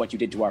punish you for what you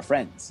did to our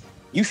friends.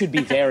 You should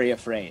be very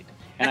afraid."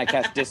 And I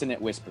cast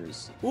Dissonant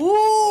Whispers.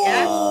 Ooh.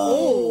 Yeah.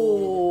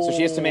 Ooh. So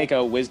she has to make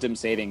a Wisdom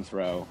saving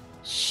throw.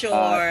 Sure.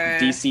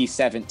 DC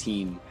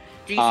 17.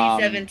 DC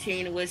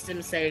 17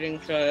 Wisdom saving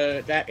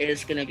throw. That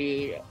is going to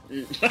be.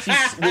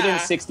 She's within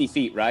 60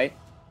 feet, right?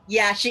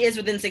 Yeah, she is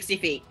within 60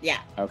 feet. Yeah.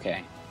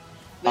 Okay.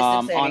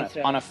 Wisdom saving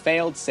throw. On a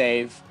failed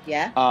save,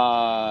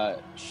 Yeah.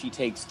 she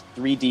takes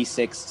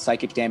 3d6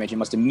 psychic damage and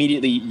must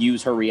immediately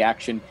use her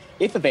reaction,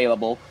 if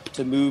available,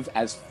 to move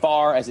as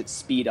far as its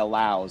speed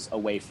allows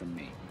away from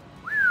me.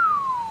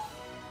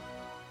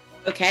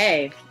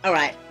 Okay. All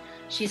right.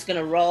 She's going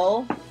to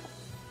roll.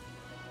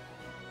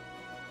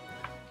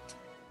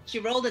 She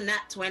rolled a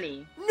nat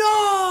 20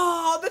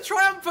 No, the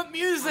triumphant on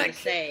music.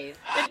 save.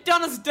 It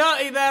done us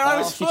dirty there. I Well,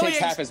 was she fully. takes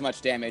half as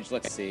much damage.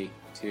 Let's see.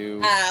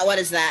 2, What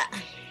is that?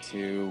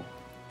 2.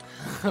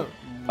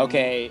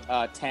 Okay,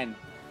 10.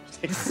 She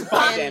takes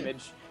 5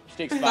 damage. She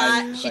takes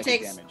 5 She psychic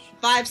takes damage.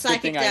 5 Good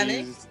psychic thing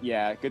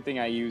damage. good thing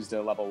I used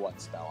a level 1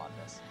 spell on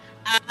this.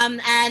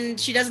 And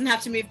she doesn't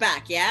have to move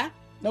back, yeah?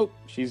 Nope,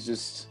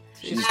 she's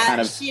kind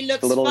of she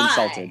looks a little fine.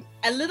 insulted.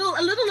 A little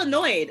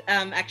annoyed,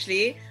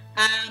 actually.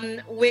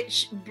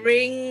 Which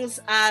brings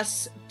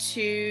us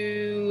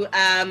to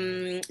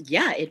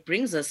it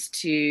brings us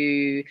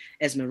to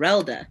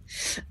Esmeralda.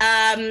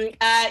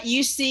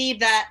 You see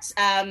that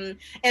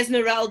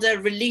Esmeralda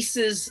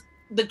releases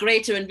the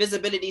greater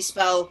invisibility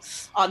spell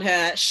on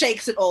her,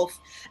 shakes it off,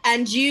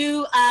 and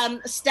you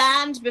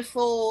stand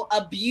before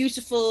a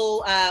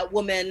beautiful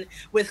woman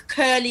with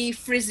curly,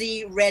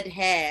 frizzy red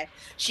hair.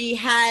 She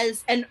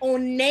has an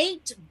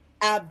ornate,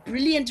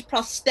 brilliant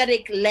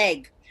prosthetic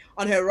leg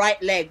on her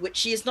right leg, which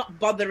she is not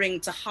bothering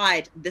to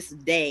hide this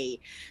day.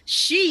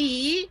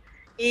 She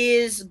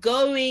is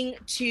going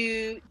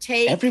to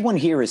take... Everyone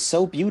here is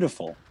so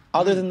beautiful,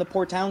 other than the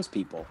poor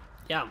townspeople.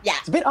 Yeah. Yeah.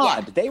 It's a bit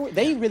odd. They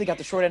really got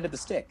the short end of the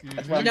stick.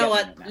 That's what You I'm know getting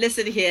what? at now.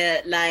 Listen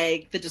here,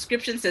 like, the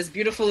description says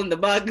beautiful in the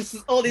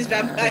mugs. All these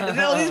vampires,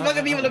 all these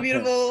fucking people are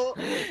beautiful.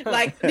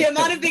 Like, the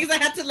amount of things I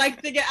had to, like,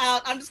 figure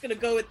out, I'm just gonna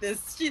go with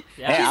this.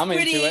 Yeah, she's I'm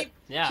pretty. into it.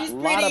 Yeah. She's A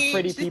lot of pretty.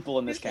 pretty people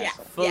in this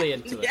castle. Fully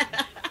into it.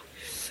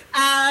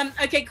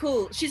 Okay,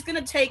 cool. She's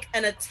gonna take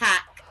an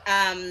attack,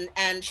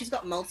 and she's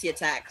got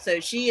multi-attack, so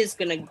she is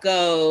gonna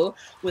go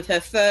with her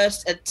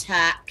first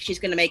attack. She's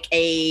gonna make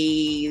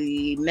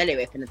a melee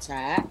weapon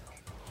attack,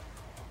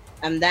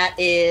 and that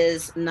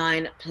is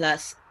 9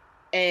 plus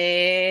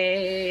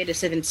 8 is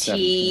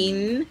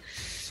 17.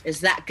 Is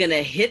that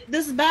gonna hit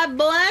this bad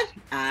boy?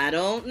 I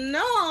don't know.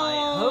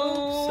 I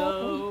hope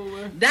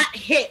so. That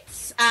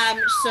hits.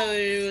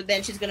 So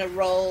then she's gonna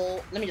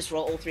roll. Let me just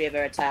roll all 3 of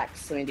her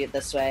attacks. Let me do it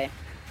this way.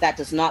 That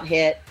does not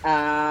hit.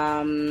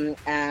 And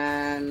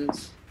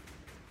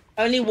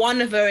only one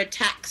of her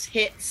attacks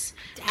hits.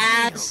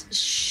 Damn. As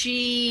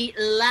she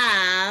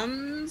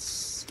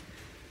lands.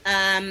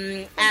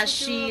 As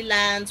she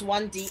lands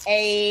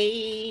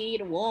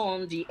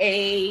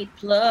 1d8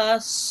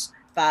 plus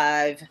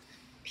 5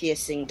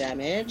 piercing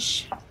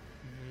damage.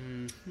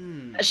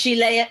 She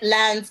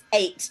lands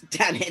 8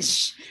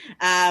 damage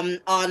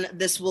on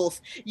this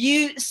wolf.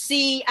 You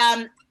see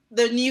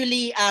the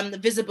newly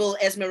visible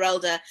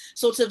Esmeralda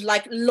sort of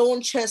like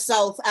launch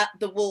herself at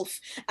the wolf,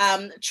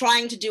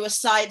 trying to do a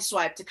side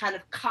swipe to kind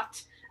of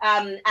cut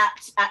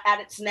at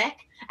its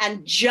neck,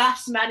 and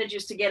just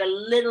manages to get a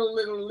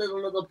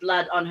little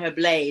blood on her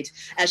blade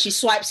as she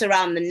swipes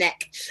around the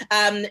neck.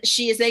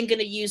 She is then going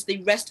to use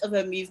the rest of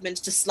her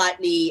movements to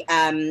slightly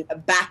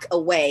back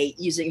away,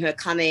 using her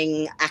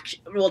cunning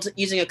action.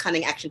 Using her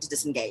cunning action to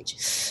disengage.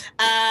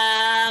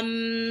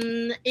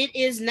 It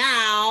is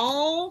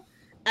now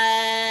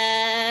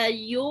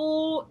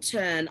your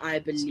turn, I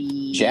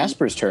believe.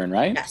 Jasper's turn,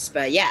 right?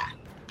 Jasper, yeah.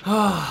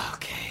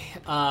 Okay.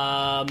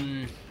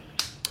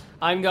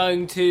 I'm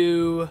going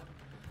to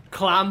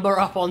clamber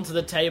up onto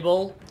the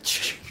table.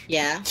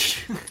 Yeah.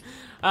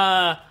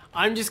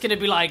 I'm just gonna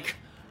be like,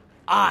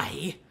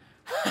 I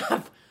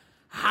have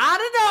had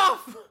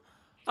enough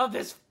of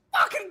this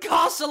fucking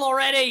castle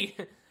already,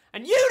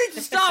 and you need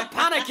to stop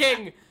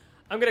panicking.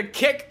 I'm gonna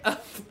kick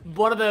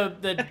one of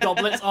the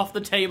goblets off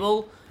the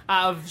table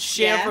out of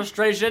sheer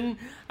frustration,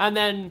 and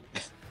then,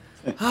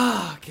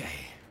 okay.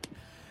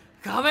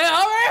 Come here,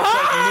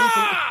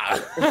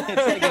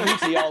 It's like a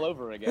Lucy all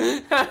over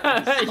again.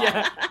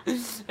 Yeah,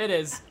 it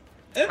is.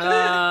 And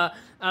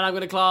I'm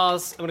gonna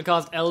cast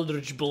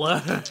Eldritch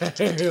Blast.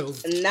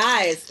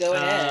 Nice, go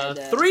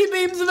ahead. 3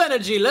 beams of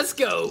energy, let's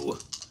go.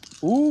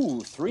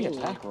 Ooh, 3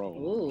 attack rolls.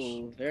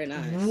 Ooh, very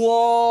nice.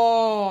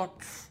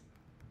 What?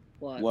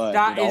 What?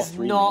 That did all is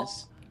 3 not.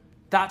 miss?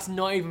 That's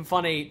not even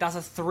funny. That's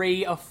a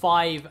 3, a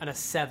 5, and a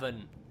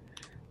 7.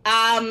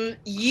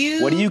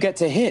 You. What do you get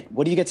to hit?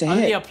 What do you get to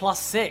Only hit? a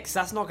 +6.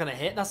 That's not gonna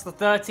hit. That's the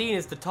 13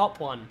 is the top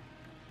one.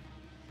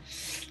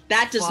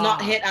 That does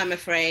not hit, I'm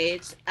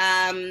afraid.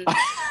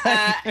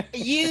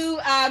 You.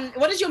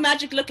 What does your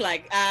magic look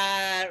like?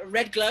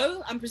 Red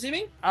glow, I'm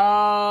presuming.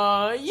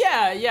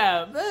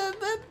 Yeah.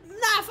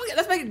 Nah, fuck it.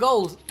 Let's make it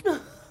gold.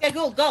 Yeah,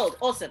 gold.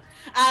 Awesome.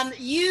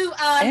 You.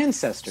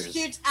 Ancestors.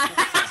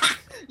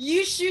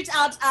 You shoot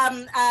out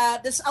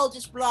this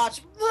eldritch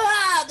blast,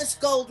 this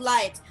gold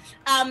light,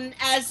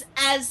 as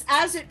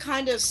it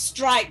kind of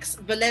strikes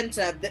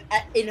Valenta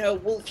in her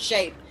wolf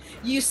shape.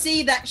 You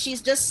see that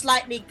she's just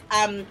slightly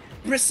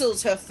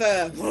bristles her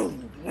fur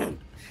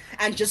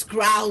and just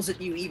growls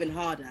at you even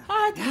harder.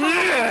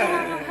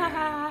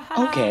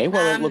 Okay,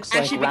 well it looks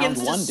and like she round begins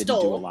to 1 didn't do a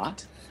stalk.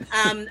 lot.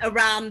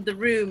 Around the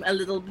room a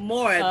little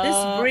more.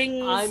 This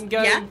brings. I'm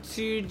going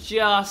to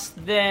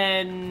just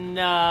then.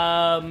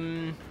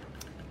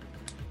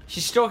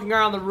 She's stalking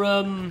around the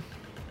room.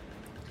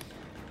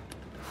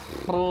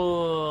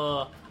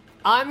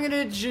 I'm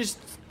gonna just.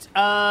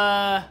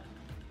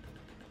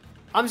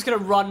 I'm just gonna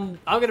run.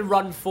 I'm gonna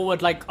run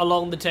forward, like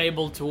along the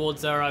table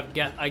towards her.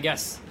 I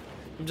guess.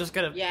 I'm just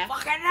gonna. Yeah.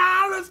 Fucking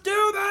hell! Let's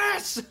do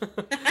this.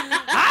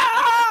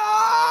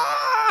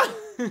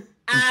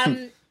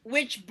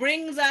 Which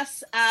brings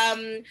us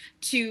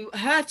to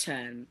her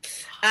turn.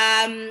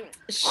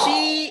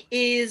 She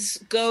is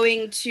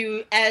going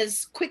to,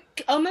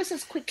 almost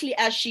as quickly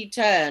as she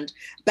turned,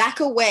 back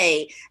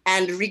away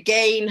and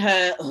regain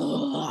her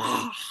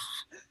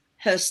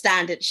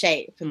standard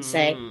shape and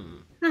say,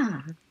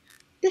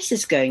 this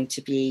is going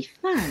to be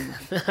fun.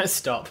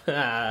 Stop.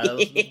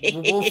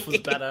 Wolf was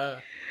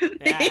better.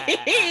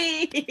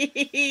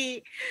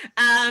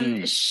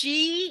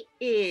 She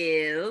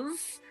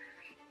is.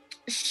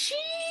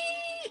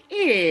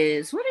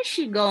 What is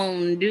she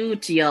gonna do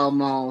to y'all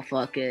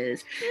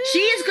motherfuckers? She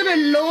is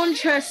gonna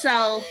launch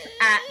herself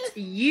at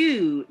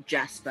you,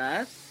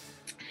 Jasper.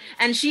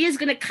 And she is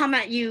gonna come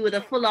at you with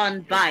a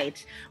full-on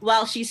bite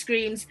while she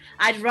screams,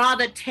 I'd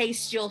rather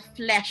taste your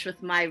flesh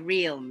with my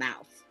real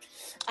mouth.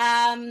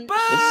 Boo!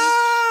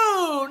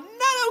 Not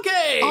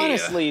okay!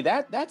 Honestly,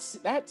 that's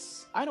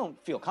I don't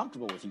feel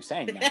comfortable with you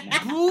saying that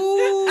now.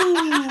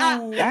 Ooh!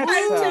 I'm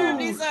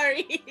terribly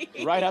sorry.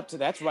 That's right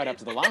up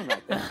to the line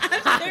right there.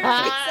 I'm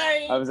terribly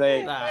sorry. I was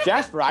like,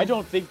 Jasper, I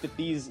don't think that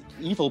these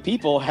evil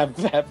people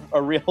have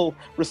a real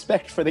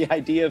respect for the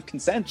idea of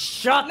consent.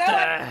 Shut the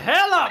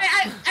hell up!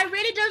 I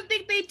really don't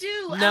think they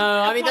do. No,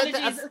 I mean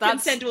that's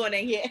consent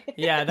warning here.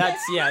 Yeah,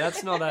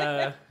 that's not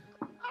a.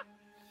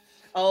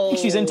 Oh,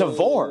 She's into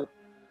vor.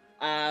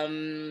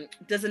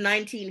 Does a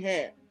 19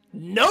 hit?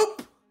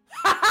 Nope.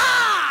 Ha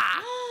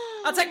ha!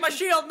 I take my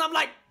shield and I'm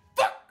like,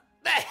 fuck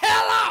the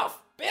hell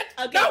off,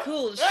 Okay, No!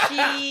 cool.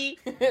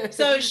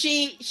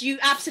 You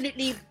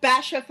absolutely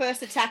bash her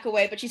first attack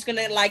away, but she's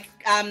gonna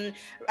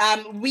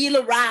wheel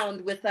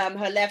around with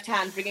her left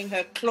hand, bringing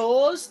her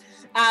claws,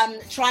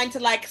 trying to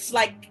like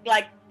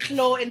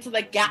claw into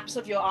the gaps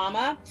of your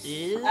armor.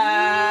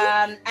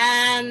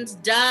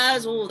 And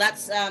does no,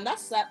 that's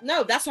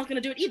not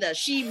gonna do it either.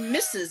 She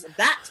misses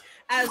that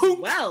as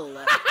well.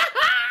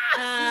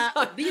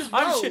 These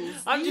rolls.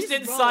 I'm just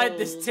inside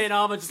this tin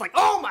armor, just like,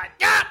 oh my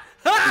god!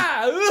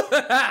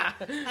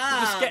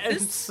 Just getting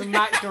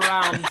smacked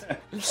around.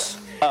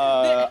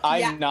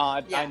 I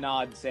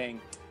nod,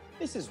 saying,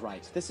 "This is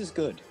right. This is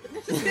good."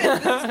 This is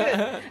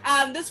good.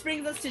 This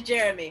brings us to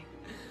Jeremy.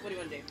 What do you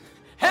want to do?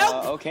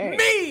 Help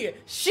me!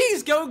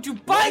 She's going to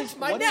bite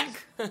my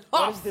neck.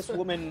 What is this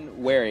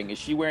woman wearing? Is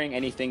she wearing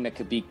anything that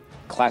could be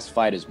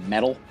classified as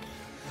metal?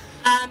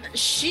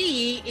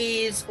 She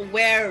is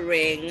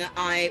wearing,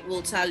 I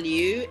will tell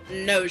you,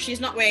 no, she's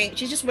not wearing,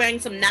 she's just wearing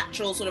some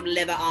natural sort of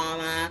leather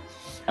armor.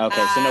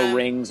 Okay, so no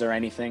rings or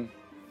anything?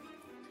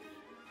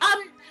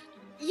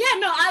 Yeah,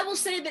 no, I will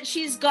say that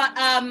she's got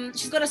a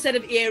set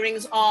of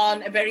earrings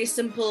on, a very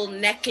simple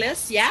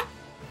necklace, yeah?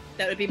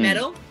 That would be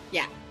metal,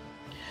 yeah.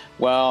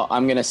 Well,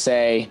 I'm gonna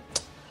say,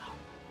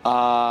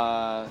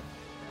 very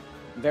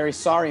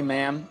sorry,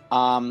 ma'am,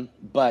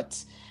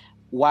 but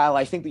while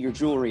I think that your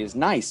jewelry is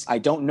nice, I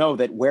don't know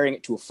that wearing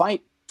it to a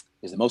fight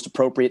is the most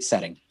appropriate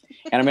setting.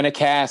 And I'm going to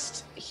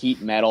cast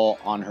Heat Metal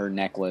on her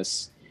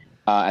necklace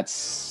at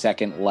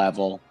 2nd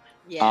level.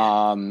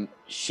 Yeah.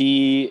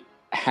 She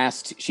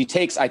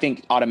takes, I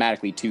think,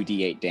 automatically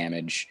 2d8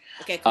 damage.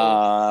 Okay,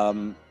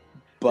 cool.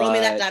 Roll me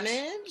that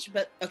damage,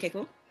 but okay,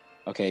 cool.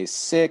 Okay,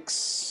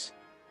 6,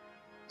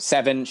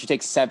 7. She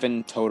takes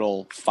 7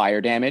 total fire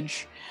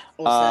damage.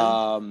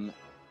 Awesome.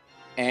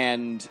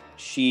 And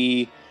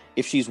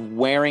if she's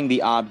wearing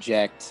the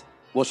object,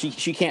 well,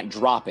 she can't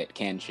drop it,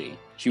 can she?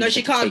 No,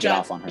 she can't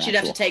drop it. She'd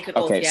have to take it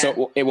off, Okay,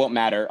 so it won't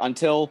matter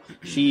until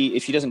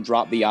if she doesn't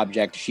drop the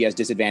object, she has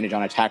disadvantage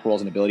on attack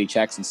rolls and ability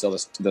checks until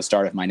the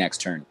start of my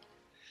next turn.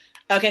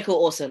 Okay,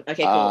 cool, awesome.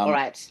 Okay, cool, all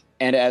right.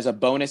 And as a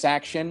bonus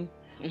action,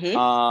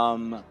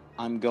 I'm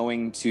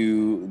going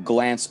to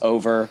glance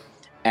over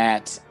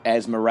at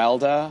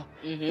Esmeralda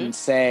and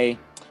say,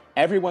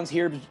 everyone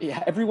here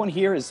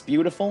is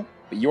beautiful,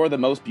 but you're the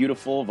most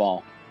beautiful of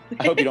all.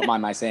 I hope you don't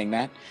mind my saying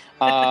that.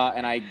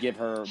 And I give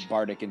her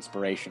bardic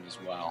inspiration as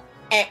well.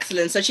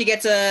 Excellent. So she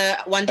gets a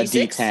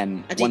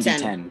 1d6? A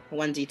D10.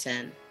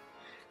 1d10.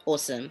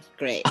 Awesome.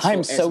 Great.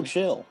 I'm so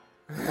chill.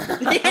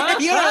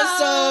 You are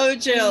so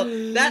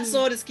chill. That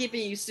sword is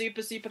keeping you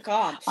super, super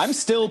calm. I'm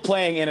still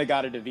playing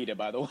Inagata Devita,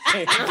 by the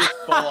way. Just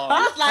full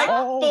on. It's like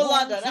full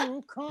on.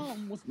 You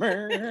come with me.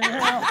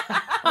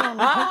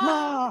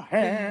 My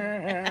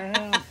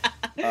hand.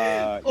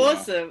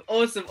 Awesome.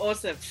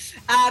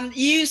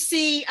 You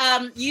see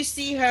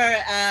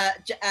her,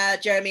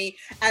 Jeremy,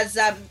 as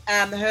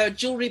her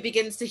jewelry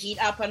begins to heat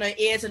up on her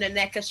ears and her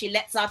neck as she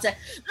lets out a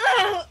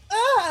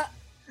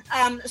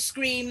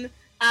scream.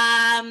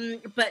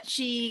 But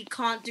she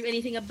can't do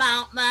anything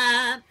about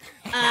that.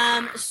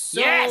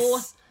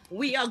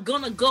 We are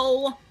gonna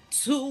go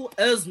to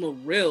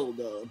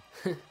Esmeralda.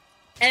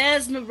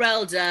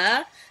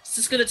 Esmeralda is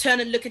just gonna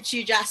turn and look at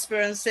you, Jasper,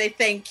 and say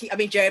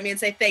Jeremy, and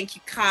say thank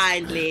you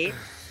kindly.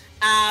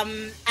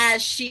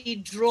 As she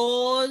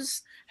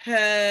draws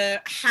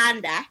her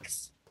hand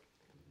axe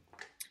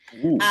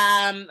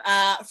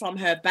from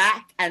her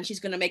back, and she's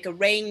gonna make a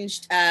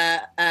ranged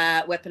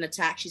weapon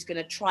attack. She's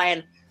gonna try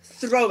and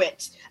throw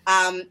it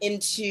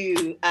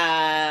into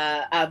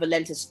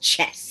Valenta's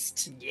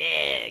chest.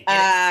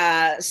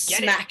 Yeah.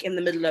 Smack in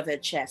the middle of her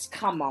chest.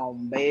 Come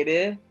on,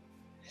 baby.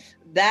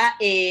 That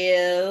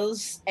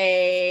is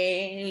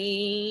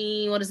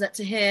what is that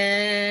to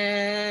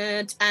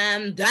hit?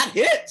 And that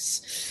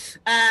hits.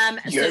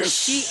 So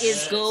she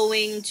is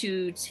going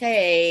to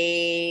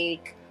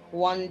take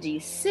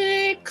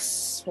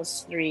 1d6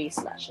 plus 3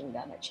 slashing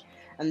damage.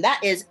 And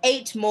that is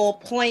 8 more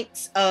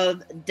points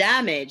of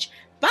damage.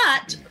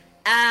 But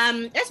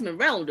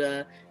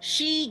Esmeralda,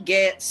 she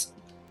gets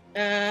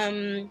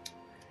 3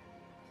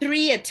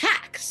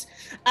 attacks.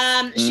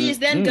 She is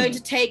then going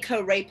to take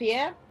her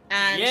rapier,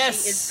 and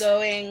she is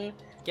going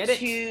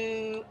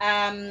to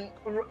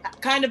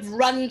kind of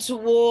run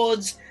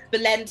towards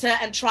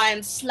Valenta and try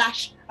and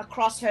slash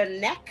across her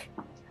neck.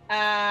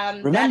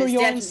 Remember,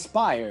 you're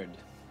inspired.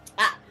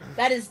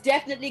 That is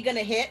definitely going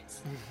to hit.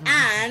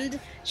 And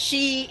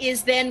she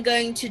is then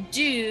going to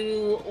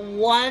do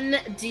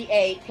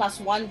 1d8 plus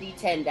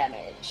 1d10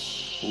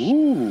 damage.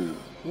 Ooh.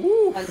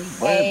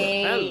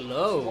 1d8,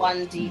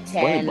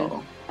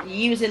 1d10.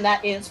 Using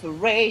that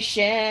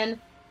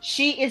inspiration,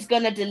 she is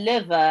going to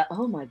deliver.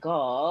 Oh my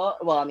god.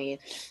 Well, I mean,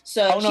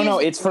 so. Oh, no.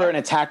 It's for an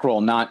attack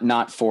roll,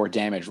 not for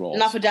damage rolls.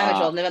 Not for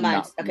damage roll. Never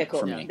mind. Okay,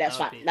 cool. That's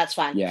fine. That's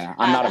fine. Yeah,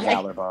 I'm not a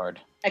Valor Bard.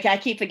 Okay, I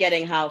keep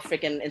forgetting how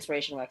freaking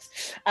inspiration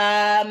works.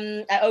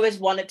 I always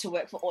want it to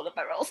work for all of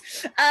my rolls.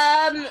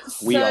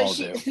 We all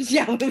do.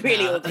 Yeah, we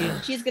really all do.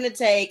 She's going to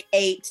take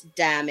 8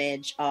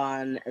 damage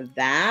on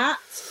that.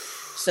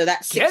 So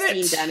that's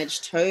 16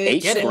 damage total.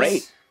 8's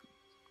great.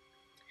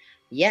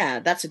 Yeah,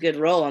 that's a good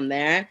roll on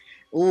there.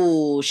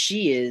 Ooh,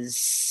 she's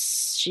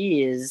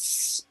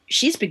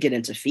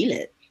beginning to feel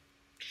it.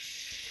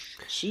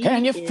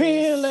 Can you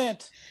feel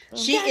it?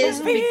 She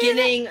is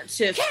beginning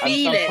to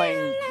feel I'm it.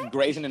 playing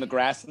Grazing in the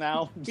Grass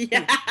now.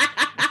 Yeah.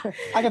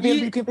 I can feel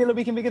it, you can feel it,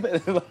 we can feel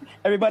it.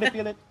 Everybody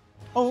feel it.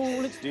 Oh,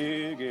 let's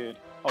dig it.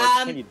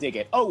 Oh, can you dig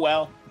it? Oh,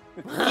 well.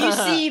 You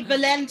see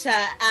Valenta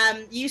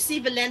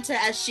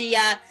as she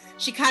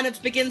kind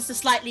of begins to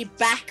slightly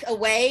back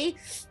away,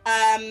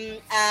 kind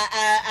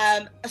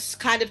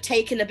of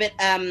taken a bit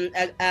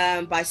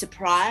by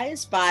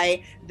surprise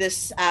by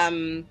this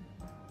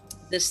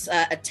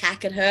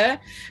attack at her.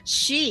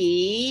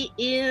 She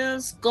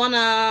is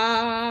gonna.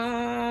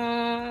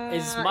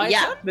 Is my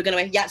turn? We're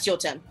gonna. Yeah, it's your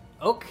turn.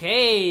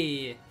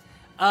 Okay.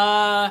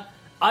 I'm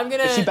gonna.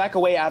 Does she back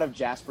away out of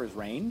Jasper's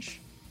range?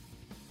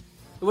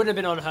 It wouldn't have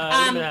been on her. It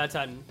would have been her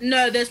turn.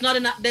 No, there's not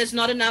enough. There's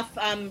not enough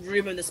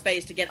room in the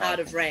space to get out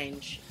of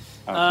range.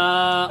 Okay.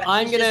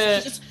 I'm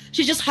gonna.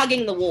 She's just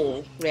hugging the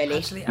wall. Really.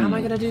 Actually, am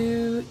I gonna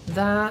do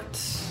that?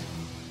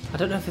 I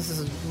don't know if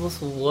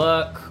this will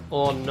work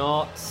or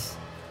not.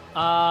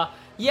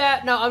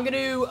 Yeah, no, I'm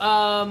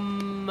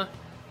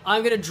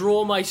gonna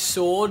draw my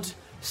sword,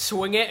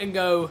 swing it, and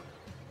go,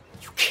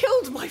 "You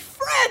killed my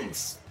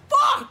friends!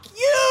 Fuck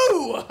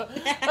you!"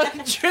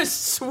 And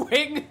just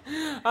swing.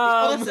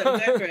 Awesome, go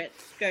for it.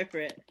 Go for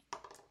it.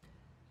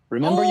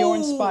 Remember, you're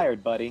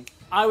inspired, buddy.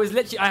 I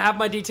have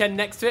my D10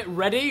 next to it,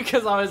 ready,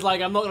 because I was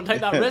like, I'm not gonna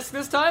take that risk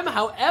this time.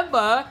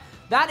 However,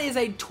 that is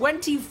a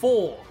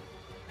 24.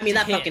 I mean,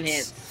 that fucking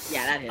hits.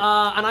 Yeah, that hits.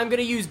 And I'm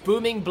gonna use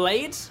Booming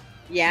Blade.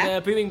 Yeah.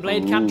 The Booming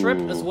Blade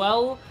cantrip as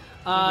well.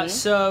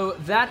 So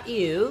that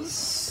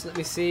is, let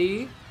me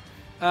see,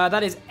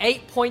 that is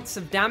 8 points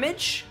of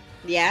damage.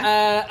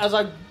 Yeah. As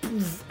I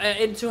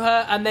into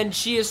her, and then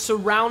she is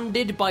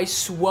surrounded by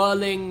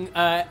swirling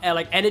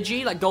like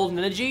energy, like golden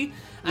energy.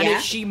 And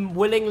if she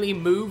willingly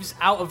moves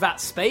out of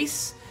that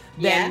space,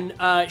 then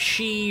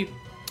she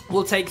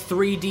will take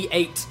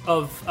 3d8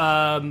 of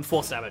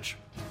force damage.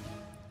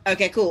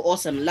 Okay, cool,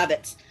 awesome, love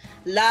it.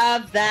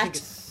 Love that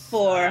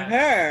for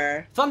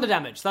her. Thunder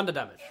damage.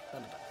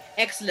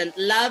 Excellent,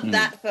 love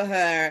that for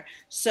her.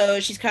 So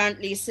she's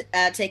currently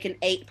taken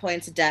 8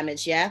 points of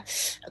damage, yeah?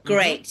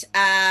 Great.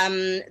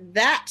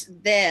 That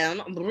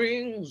then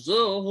brings us...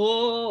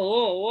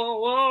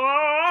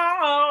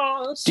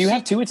 Do you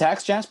have 2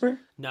 attacks, Jasper?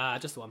 Nah,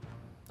 just one.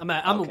 I'm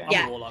a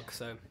warlock,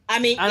 so. I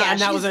mean, and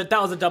that was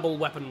a double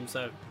weapon,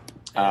 so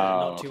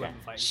not 2 weapon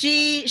fighting.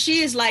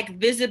 She is like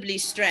visibly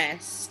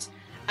stressed.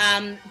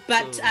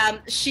 But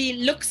she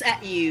looks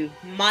at you,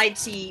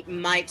 mighty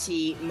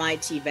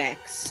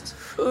vexed,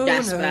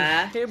 Jasper.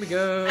 No. Here we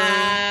go.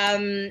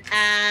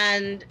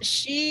 And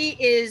she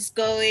is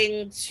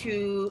going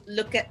to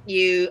look at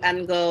you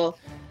and go,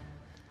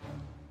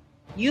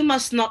 "You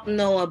must not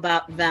know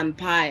about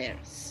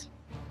vampires."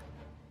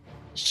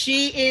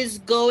 She is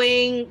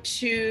going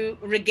to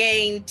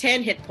regain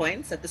 10 hit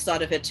points at the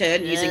start of her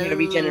turn using her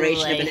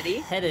regeneration ability.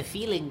 I had a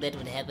feeling that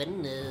would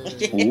happen.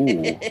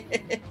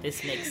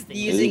 This makes things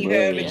using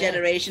her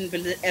regeneration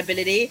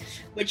ability,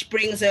 which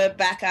brings her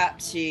back up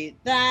to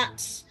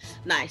that.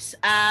 Nice.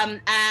 And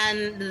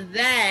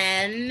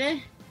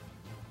then,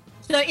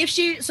 so if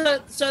she,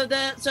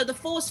 the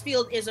force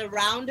field is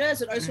around her,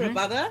 is it also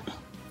above her?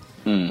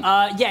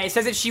 Yeah, it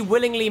says if she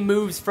willingly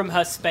moves from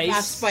her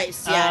space,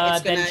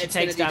 then she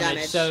takes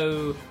damage.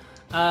 So,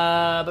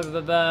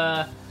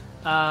 on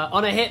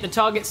a hit, the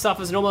target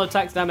suffers normal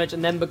attacks damage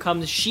and then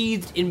becomes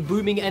sheathed in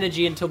booming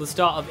energy until the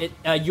start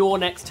of your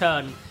next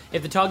turn.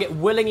 If the target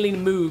willingly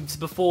moves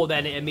before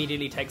then, it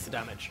immediately takes the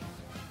damage.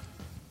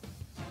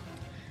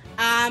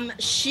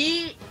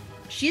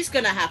 She's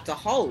gonna have to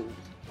hold.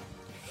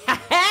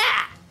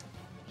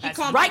 He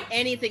can't do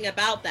anything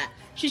about that.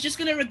 She's just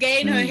gonna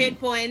regain her hit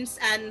points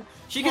and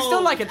she can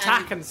still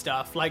attack and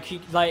stuff.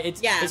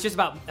 It's just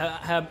about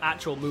her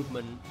actual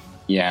movement.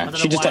 Yeah,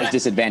 she just has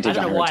disadvantage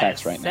on her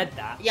attacks right now.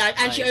 Yeah,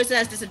 and she also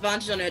has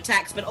disadvantage on her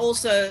attacks. But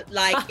also,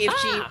 if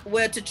she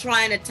were to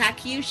try and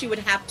attack you, she would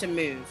have to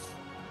move.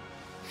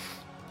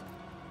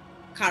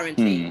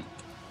 Currently.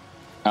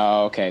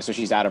 Oh, okay. So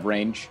she's out of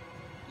range.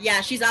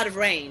 Yeah, she's out of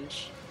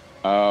range.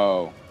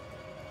 Oh.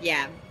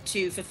 Yeah,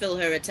 to fulfill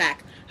her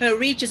attack. Her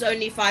reach is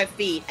only 5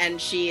 feet, and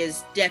she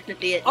is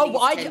definitely at least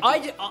 10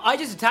 feet. I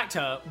just attacked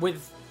her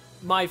with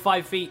my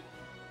 5 feet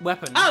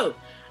weapon. Oh,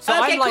 so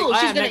okay, cool.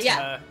 She's gonna,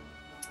 her.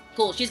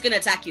 Cool. She's gonna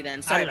attack you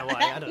then. Sorry. I don't know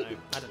why. I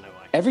don't know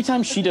why. Every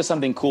time she does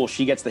something cool,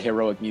 she gets the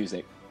heroic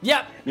music.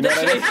 Yep. You know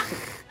what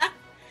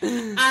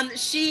I mean?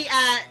 She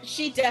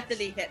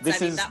definitely hits.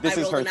 This is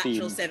rolled her a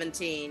natural theme.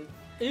 17.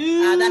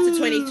 That's a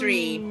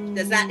 23.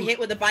 Does that hit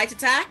with a bite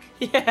attack?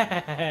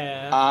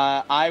 Yeah.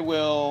 I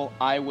will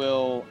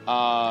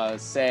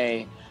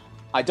say,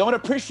 I don't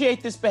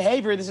appreciate this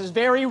behavior. This is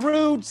very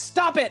rude.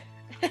 Stop it,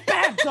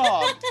 bad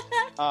dog.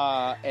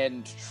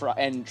 And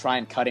try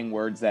and cutting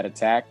words that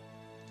attack.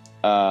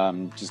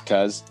 Just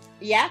cause.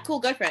 Yeah, cool.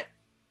 Go for it.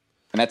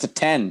 And that's a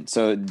 10,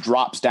 so it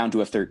drops down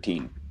to a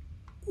 13.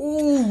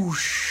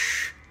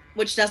 Oosh.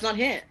 which does not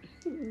hit.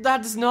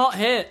 That does not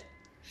hit.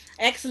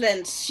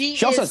 Excellent. She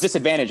also has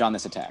disadvantage on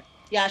this attack.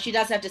 Yeah, she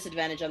does have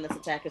disadvantage on this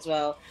attack as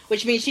well,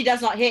 which means she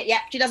does not hit. Yeah,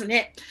 she doesn't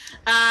hit.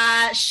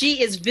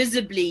 She is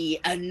visibly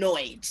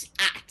annoyed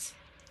at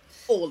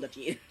all of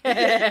you.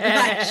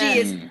 Like, she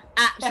is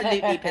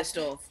absolutely pissed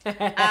off.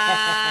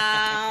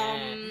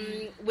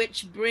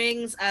 Which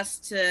brings us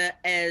to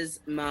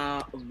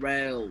Esmeralda,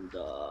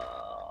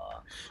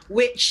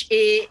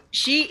 she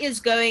is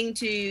going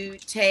to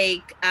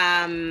take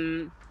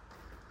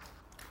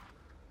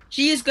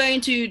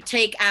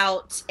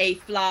out a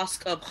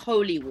flask of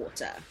holy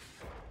water.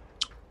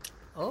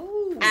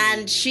 Oh.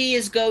 And she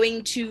is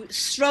going to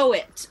throw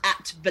it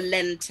at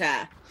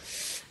Valenta.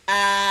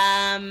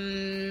 As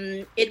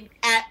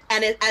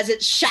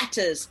it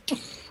shatters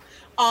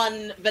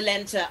on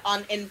Valenta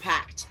on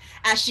impact,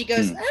 as she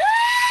goes,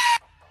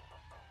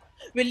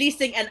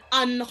 releasing an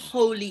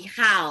unholy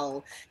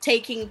howl,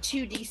 taking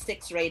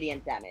 2d6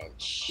 radiant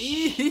damage.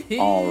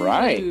 All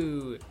right.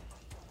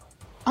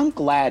 I'm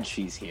glad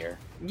she's here.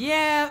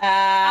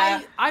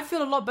 Yeah, I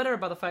feel a lot better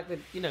about the fact that,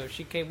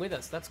 she came with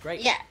us. That's great.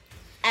 Yeah.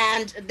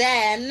 And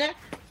then,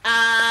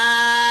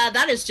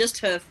 that is just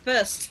her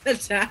first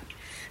attack.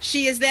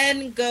 She is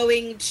then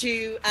going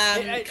to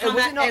come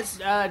was at it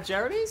not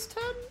Jeremy's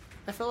turn?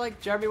 I feel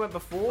like Jeremy went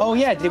before. Oh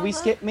yeah, did we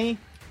skip me?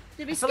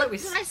 Did I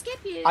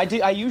skip you?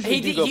 I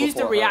usually do go He used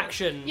before a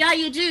reaction. Yeah,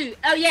 you do.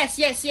 Oh, yes.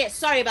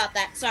 Sorry about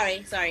that.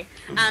 Sorry. Okay.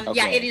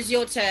 Yeah, it is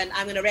your turn.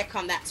 I'm going to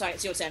retcon that. Sorry,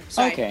 it's your turn.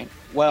 Sorry. Okay.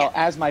 Well,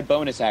 as my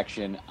bonus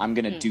action, I'm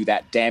going to do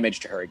that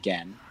damage to her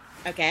again.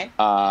 Okay.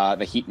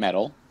 The heat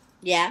metal.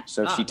 Yeah.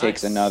 So she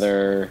takes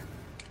another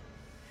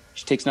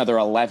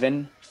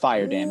 11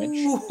 fire damage.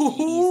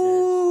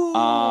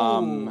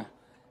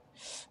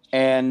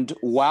 And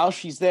while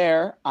she's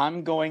there,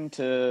 I'm going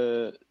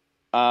to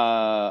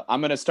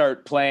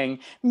start playing.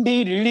 I'm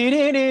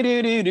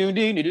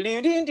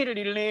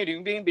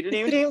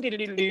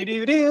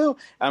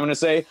gonna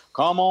say,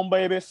 "Come on,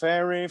 baby,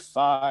 fairy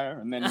fire,"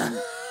 and then. Yeah,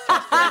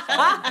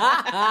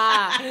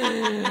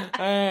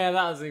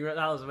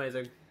 that was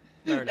amazing.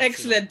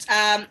 Excellent.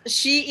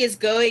 She is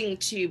going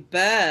to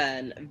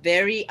burn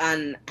very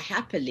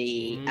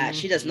unhappily.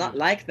 She does not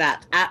like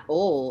that at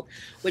all.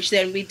 Which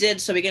then we did.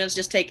 So we're gonna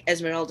just take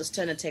Esmeralda's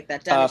turn and take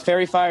that damage.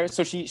 Fairy fire.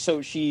 So she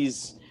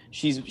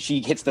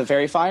hits the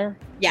fairy fire.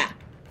 Yeah.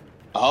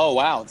 Oh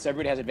wow! So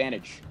everybody has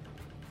advantage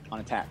on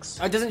attacks.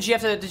 Doesn't she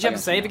have to? Did she have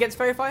to save against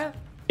fairy fire?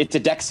 It's a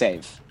dex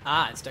save.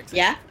 It's dex save.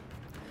 Yeah.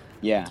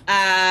 Yeah.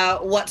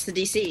 What's the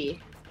DC?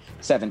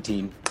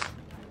 17.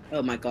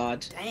 Oh my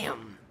god.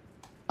 Damn.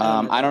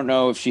 I don't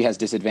know if she has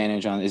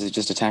disadvantage on. Is it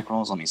just attack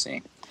rolls? Let me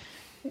see.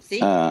 See?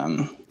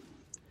 I'm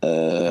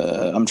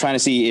trying to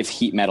see if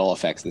heat metal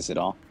affects this at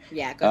all.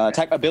 Yeah. Go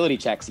for it. Ability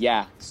checks.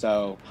 Yeah.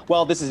 So,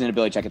 well, this isn't an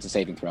ability check; it's a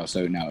saving throw.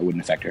 So no, it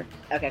wouldn't affect her.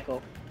 Okay.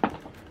 Cool.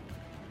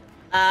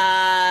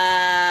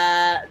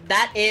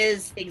 That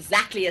is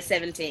exactly a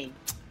 17.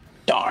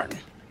 Darn.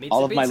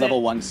 All of my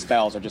level 1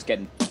 spells are just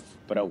getting.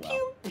 But oh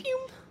well.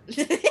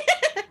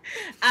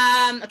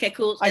 Okay,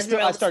 cool. I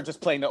start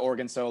just playing the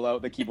organ solo,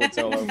 the keyboard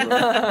solo for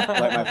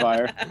Light My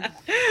Fire.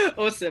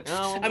 Awesome.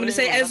 I'm going to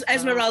say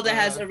Esmeralda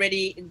has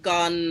already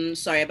gone.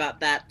 Sorry about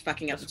that,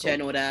 fucking up the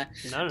turn order.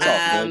 No.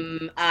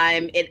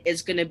 It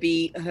is going to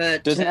be her.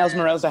 Doesn't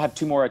Esmeralda have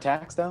 2 more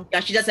attacks though?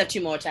 Yeah, she does have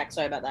 2 more attacks.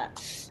 Sorry about that.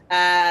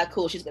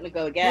 Cool. She's going to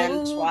go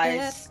again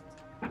twice.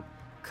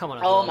 Come on.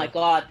 Oh my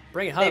god.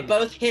 Bring it home. They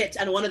both hit,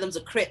 and one of them's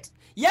a crit.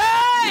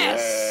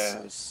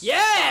 Yes.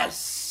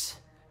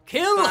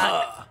 Kill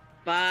her.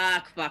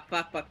 Fuck. Okay.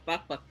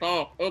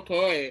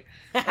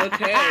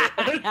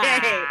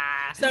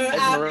 So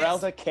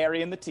Esmeralda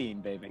carrying the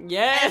team, baby.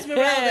 Yeah.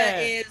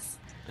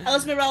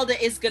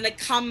 Esmeralda is gonna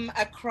come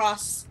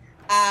across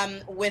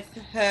with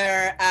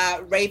her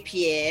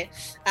rapier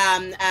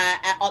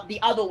the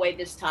other way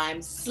this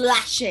time,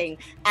 slashing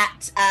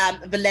at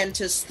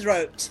Valenta's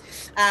throat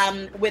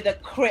with a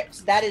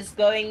crit. That is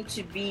going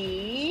to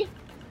be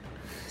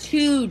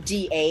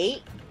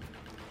 2d8.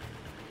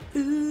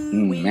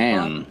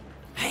 Man.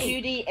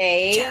 Hey,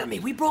 2d8. Jeremy,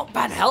 we brought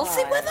Van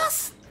Helsing with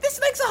us? This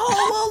makes a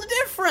whole world of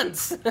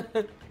difference.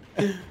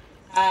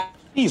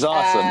 He's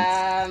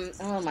awesome.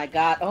 Oh my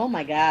god.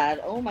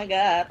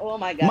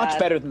 Much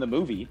better than the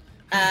movie.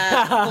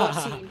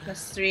 14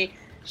 plus 3.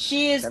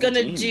 She is 17.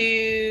 gonna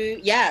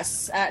do,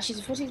 she's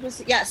 14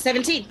 plus,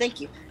 17,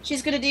 thank you.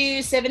 She's gonna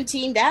do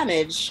 17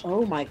 damage.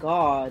 Oh my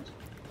god.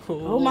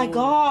 Oh my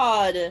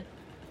god.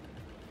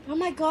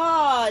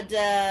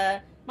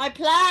 My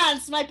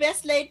plans, my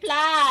best laid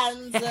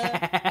plans.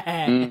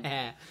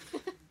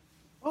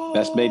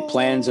 Best made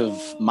plans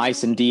of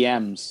mice and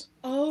DMs.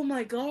 Oh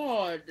my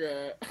god.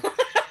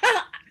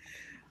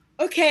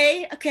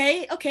 Okay,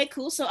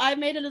 cool. So I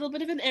made a little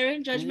bit of an error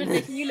in judgment,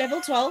 making you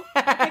level 12.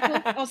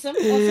 Okay,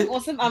 cool.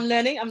 Awesome. I'm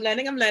learning.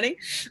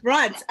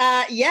 Right.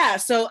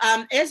 So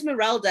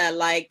Esmeralda,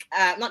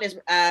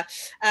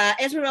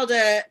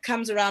 Esmeralda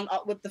comes around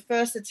with the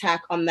first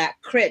attack on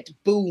that crit,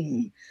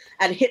 boom,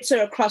 and hits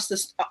her across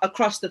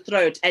the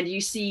throat, and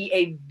you see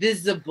a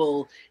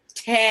visible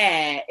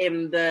tear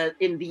in the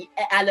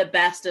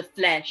alabaster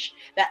flesh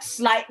that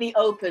slightly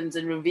opens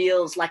and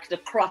reveals like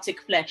necrotic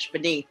flesh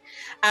beneath.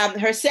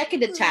 Her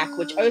second attack,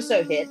 which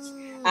also hits,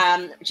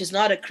 which is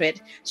not a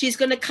crit, she's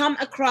going to come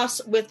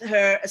across with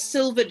her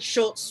silvered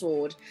short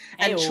sword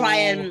and try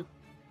and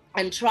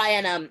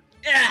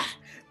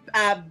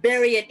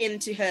bury it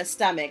into her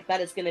stomach.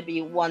 That is going to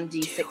be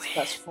 1d6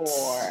 plus 4.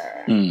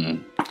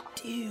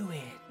 Do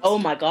it. Oh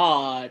my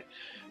god.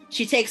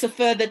 She takes a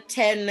further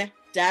 10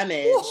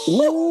 damage.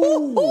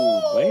 Ooh,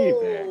 way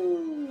back.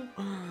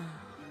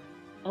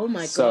 Oh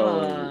my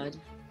god.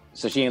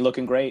 So she ain't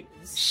looking great.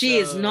 She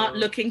is not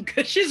looking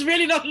good. She's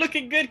really not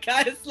looking good,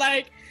 guys.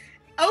 Like,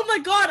 oh my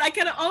god,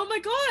 oh my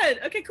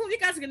god. Okay, cool. You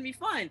guys are gonna be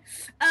fine.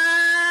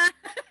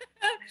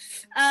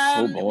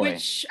 Oh boy.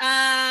 Which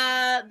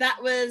that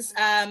was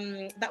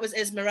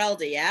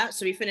Esmeralda, yeah.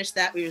 So we finished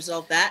that. We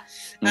resolved that.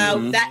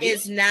 That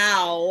is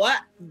now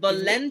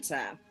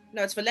Valenta.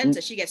 No, it's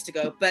Valenta. She gets to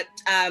go, but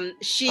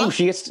she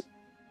has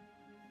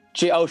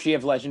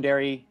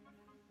legendary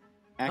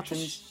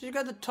actions. She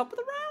got the top of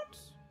the round.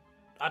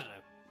 I don't know.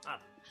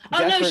 Oh,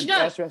 Jasper, no, she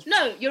does. Jasper.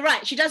 No, you're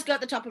right. She does go at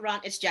the top of the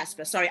round. It's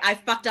Jasper. Sorry, I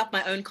fucked up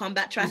my own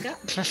combat tracker.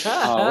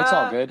 Oh, it's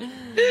all good.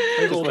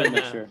 We've all been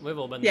make there. sure. We've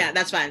all been there. Yeah,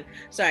 that's fine.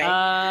 Sorry.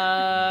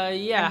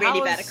 Yeah. I'm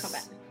really bad at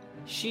combat.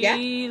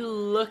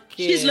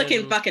 She's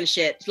looking fucking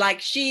shit.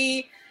 Like,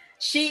 she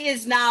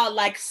is now,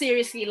 like,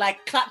 seriously,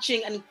 like,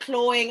 clutching and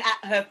clawing at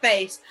her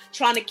face,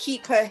 trying to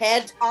keep her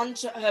head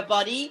onto her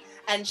body,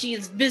 and she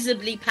is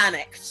visibly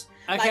panicked.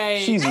 Okay.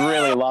 Like, She's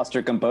really lost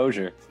her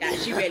composure. yeah,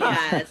 she really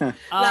has.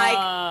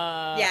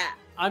 Yeah.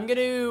 I'm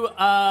going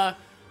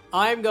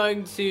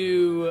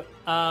to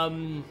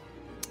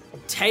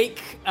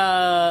take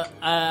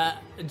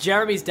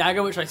Jeremy's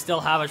dagger, which I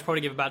still have. I should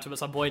probably give it back to him at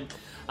some point.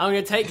 I'm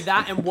going to take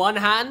that in one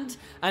hand,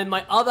 and in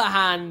my other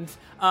hand,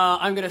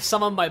 I'm going to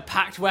summon my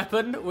packed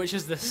weapon, which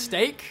is the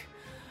stake.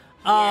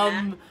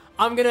 I'm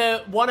going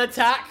to one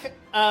attack,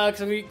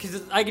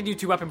 because I can do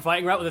 2-weapon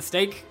fighting, right, with a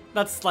stake.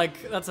 That's a pack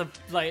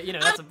weapon.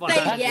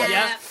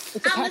 Yeah.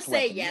 I'm gonna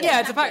say yeah. Yeah,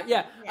 it's a pack.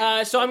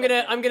 Yeah. So I'm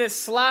gonna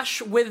slash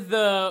with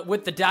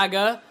the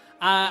dagger,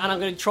 and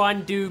I'm gonna try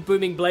and do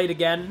booming blade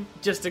again.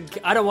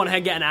 I don't want her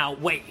getting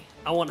out. Wait,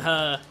 I want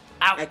her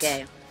out.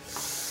 Okay.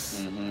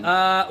 I'm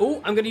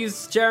gonna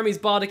use Jeremy's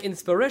bardic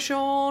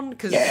inspiration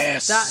because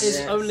that is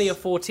only a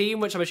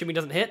 14, which I'm assuming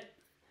doesn't hit.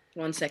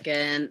 1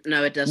 second.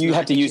 No, it doesn't. You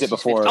have to use it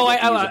before.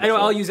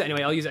 I'll use it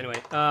anyway.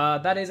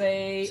 That is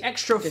a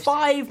extra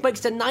 5,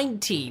 makes it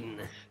 19.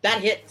 That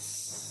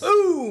hits.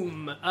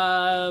 Boom!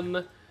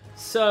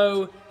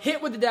 So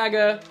hit with the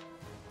dagger.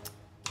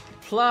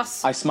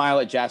 Plus. I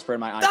smile at Jasper and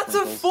my eyes. That's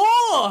twinkles. a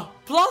 4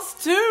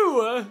 plus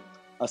 2.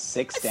 A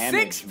 6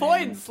 damage. 6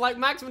 points, like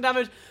maximum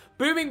damage.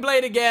 Booming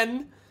blade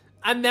again,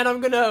 and then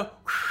I'm gonna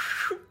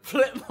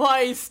flip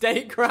my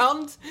stake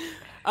round.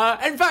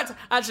 In fact,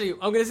 actually,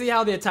 I'm gonna see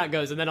how the attack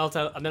goes, and then I'll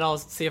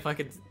see if it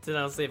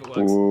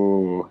works.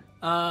 Ooh.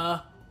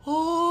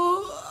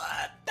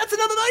 That's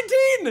another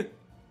 19.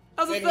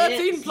 That's a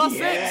 13 plus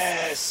 6.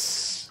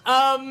 Yes.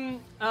 I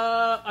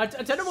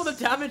don't know what the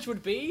damage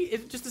would be.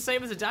 Is it just the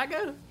same as a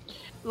dagger?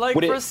 Like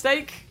Would for it- a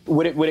stake?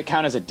 Would it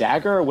count as a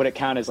dagger, or would it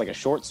count as like a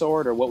short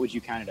sword, or what would you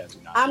count it as?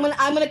 I'm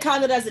gonna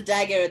count it as a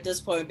dagger at this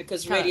point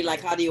because really,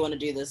 like, how do you want to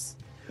do this?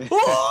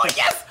 Oh,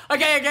 yes!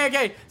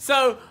 Okay.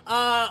 So,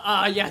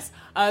 yes.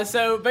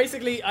 So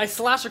basically, I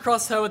slash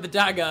across her with the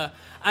dagger,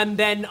 and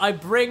then I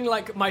bring,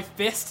 like, my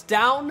fist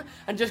down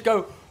and just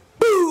go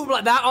boom,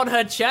 like that on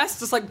her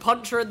chest, just, like,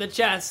 punch her in the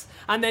chest.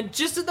 And then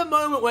just at the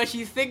moment where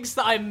she thinks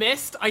that I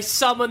missed, I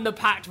summon the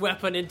packed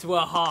weapon into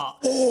her heart.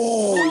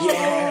 Oh,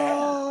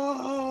 yeah.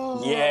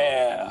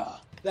 Yeah.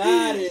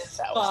 That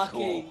is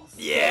fucking. Cool.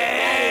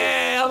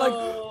 Yeah! I'm like,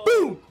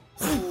 boom!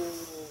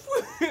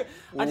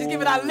 I just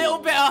give it that little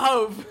bit of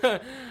hope.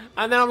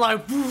 And then I'm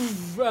like,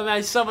 woof, and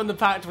I summon the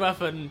packed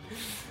weapon.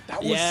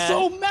 That was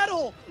so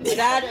metal.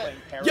 That,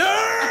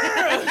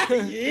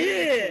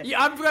 Yeah,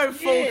 I'm going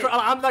full.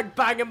 I'm like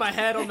banging my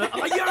head on the. I'm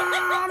like,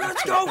 yeah,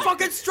 let's go,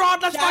 fucking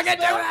Strahd, let's fucking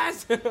do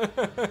this.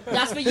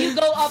 Jasper, you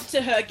go up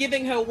to her,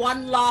 giving her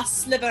one last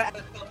sliver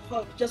of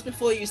hope just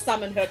before you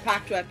summon her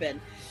packed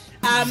weapon.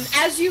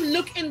 As you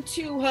look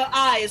into her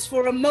eyes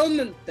for a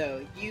moment,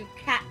 though, you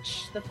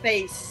catch the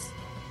face.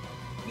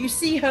 You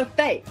see her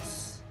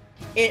face.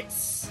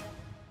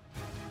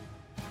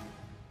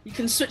 You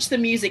can switch the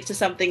music to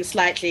something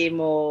slightly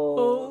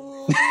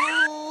more.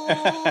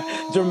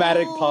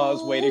 Dramatic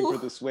pause, waiting for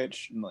the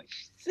switch. I'm like,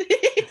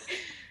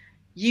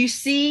 you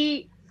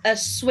see a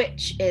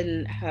switch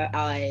in her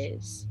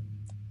eyes,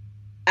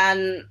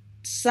 and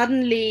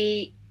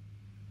suddenly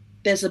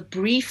there's a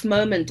brief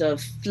moment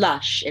of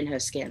flush in her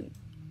skin.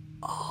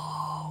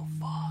 Oh,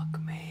 fuck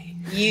me.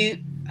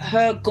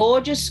 Her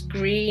gorgeous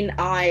green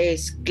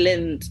eyes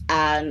glint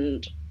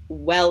and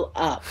well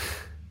up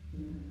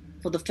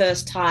for the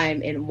first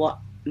time in what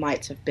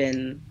might have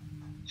been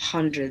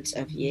hundreds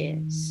of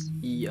years.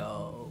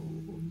 Yo.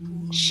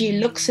 She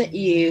looks at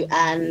you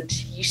and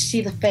you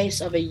see the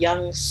face of a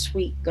young,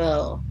 sweet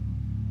girl,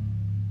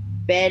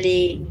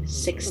 barely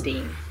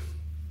 16.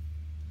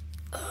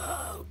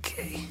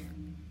 Okay.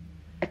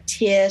 A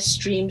tear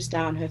streams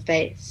down her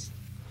face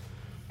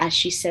as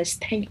she says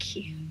thank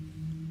you.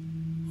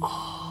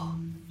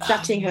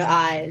 Shutting her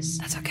eyes,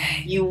 That's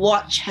okay. you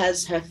watch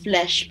as her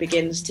flesh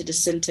begins to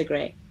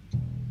disintegrate,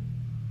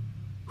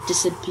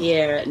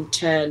 disappear and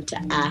turn to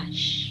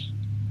ash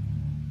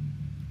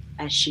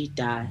as she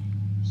dies.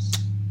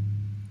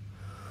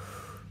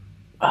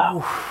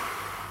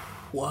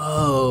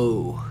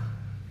 Whoa.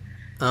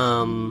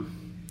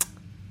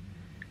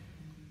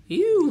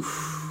 You.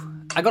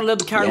 I got a little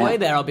bit carried away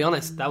there. I'll be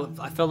honest.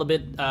 I felt a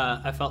bit.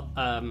 I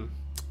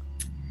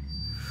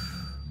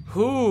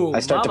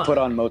start to put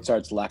on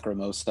Mozart's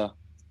Lacrimosa.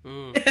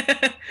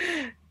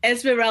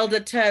 Esmeralda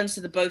turns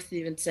to the both of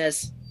you and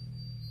says,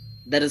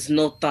 "There is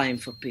no time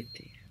for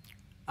pity.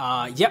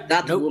 Yep.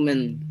 That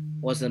woman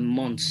was a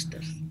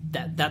monster."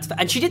 That's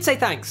and she did say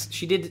thanks.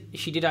 She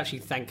did actually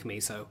thank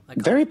me. So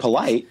Very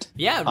polite.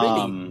 Yeah,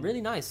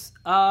 really nice.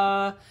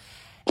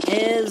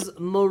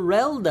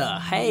 Esmeralda,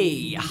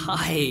 hey,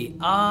 hi.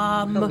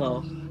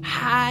 Hello.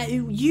 Hi,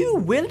 you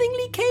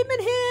willingly came in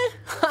here?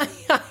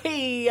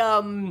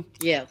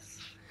 Yes.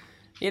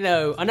 You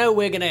know, I know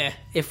we're gonna,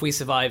 if we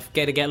survive,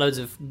 get loads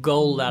of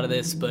gold out of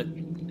this, but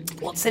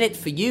what's in it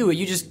for you? Are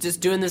you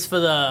just doing this for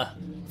the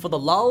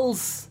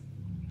lulz?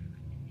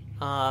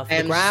 For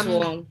the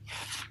gram?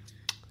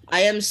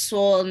 I am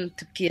sworn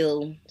to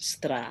kill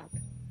Strahd.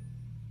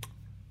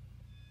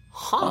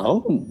 Huh.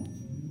 Oh.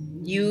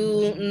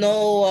 You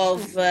know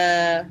of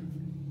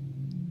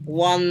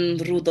one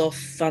Rudolf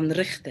van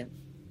Richten?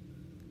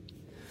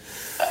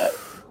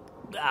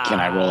 Can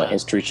I roll a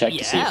history check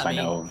to see if I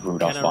know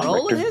Rudolf von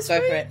Richter? Go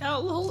for it.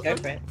 Go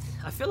for it.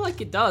 I feel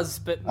like it does,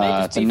 but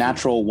maybe it's a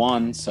natural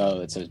one,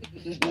 so it's a.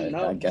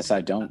 I guess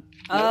I don't.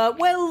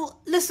 Well,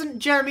 listen,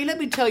 Jeremy, let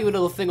me tell you a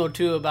little thing or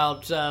two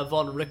about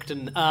von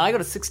Richten. I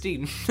got a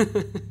 16.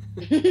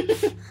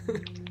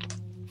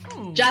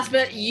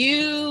 Jasper,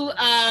 you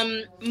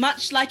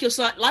much like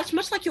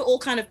you're all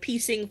kind of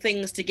piecing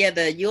things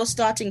together, you're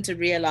starting to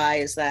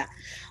realize that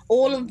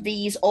all of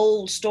these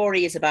old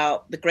stories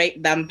about the great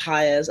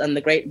vampires and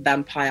the great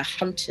vampire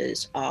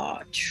hunters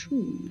are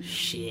true.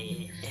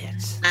 Shit.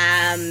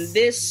 And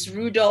this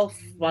Rudolf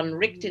von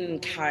Richten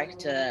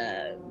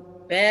character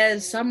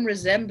bears some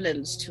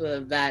resemblance to a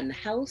Van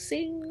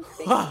Helsing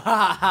thing.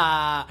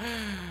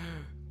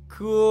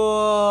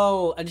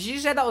 Cool. And she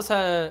said that was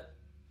her.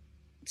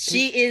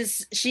 She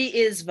is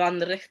Van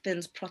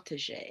Richten's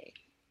protege.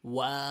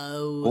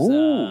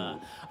 Wowza.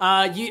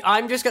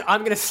 I'm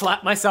gonna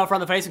slap myself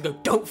around the face and go,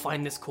 don't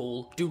find this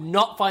cool. Do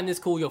not find this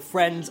cool. Your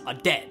friends are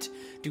dead.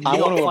 I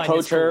want to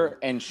approach her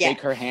and shake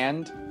her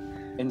hand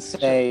and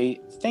say,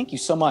 thank you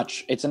so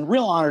much. It's a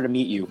real honor to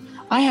meet you.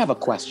 I have a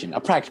question, a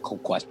practical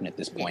question at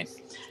this point.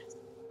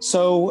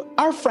 So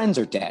our friends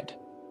are dead,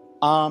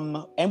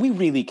 and we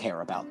really care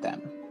about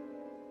them.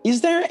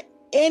 Is there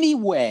any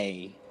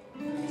way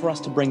for us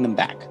to bring them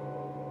back?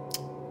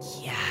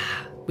 Yeah.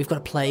 We've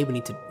got to play. We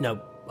need to... No,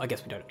 I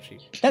guess we don't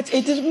actually.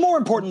 It is more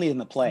importantly than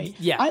the play.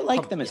 Yeah. I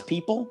like them as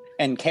people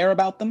and care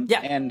about them. Yeah.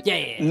 And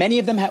Yeah. many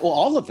of them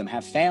all of them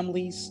have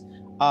families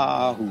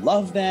who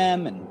love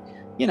them, and,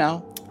 you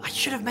know. I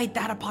should have made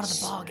that a part of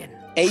the bargain.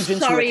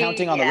 Agents who are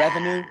counting on the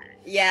revenue.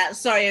 Yeah,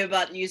 sorry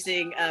about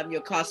using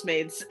your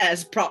castmates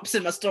as props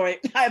in my story.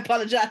 I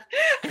apologize.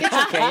 It's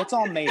okay. It's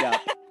all made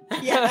up.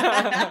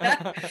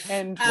 Yeah.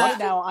 And right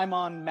now I'm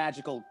on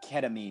magical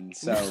ketamine,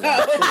 so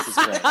this is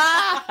great.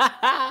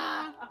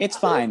 It's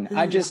fine.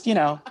 I just,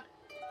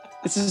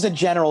 this is a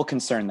general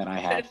concern that I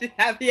have.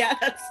 Yeah,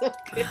 that's so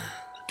good.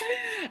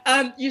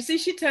 You see,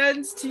 she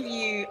turns to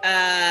you,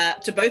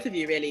 to both of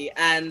you really,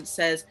 and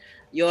says,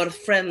 "Your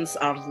friends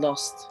are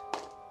lost.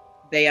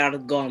 They are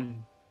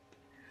gone.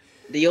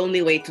 The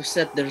only way to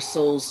set their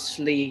souls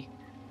free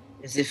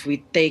is if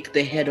we take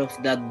the head of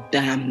that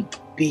damned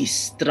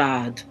beast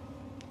Strahd."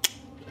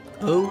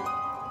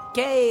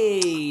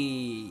 Okay.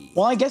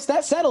 Well, I guess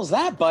that settles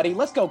that, buddy.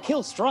 Let's go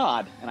kill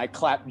Strahd. And I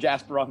clap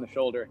Jasper on the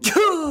shoulder.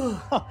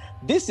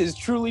 This is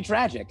truly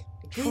tragic.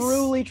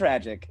 Truly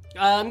tragic.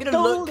 I'm gonna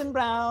Golden look.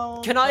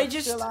 brown. Can I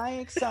just?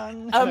 Like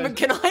sun. I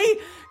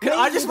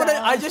just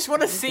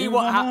want to see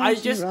what. I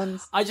just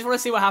want to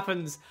see what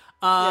happens.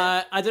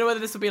 I don't know whether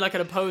this will be like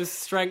an opposed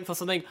strength or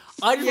something.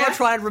 I just want to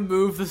try and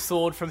remove the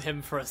sword from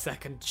him for a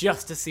second,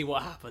 just to see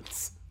what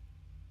happens.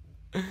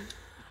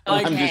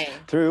 I'm just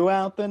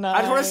throughout the night. I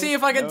just want to see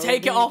if I can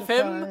take it off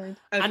him,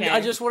 and I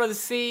just want to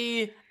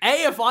see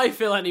if I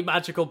feel any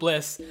magical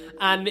bliss,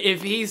 and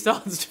if he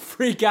starts to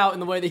freak out in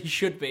the way that he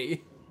should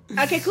be.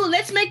 Okay, cool.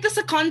 Let's make this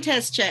a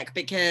contest check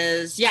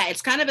because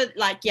it's kind of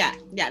let's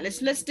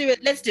do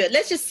it. Let's do it.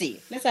 Let's just see.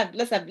 Let's have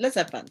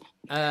fun.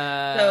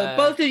 So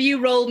both of you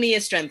roll me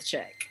a strength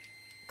check.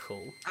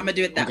 Cool. I'm gonna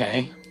do it that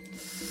way.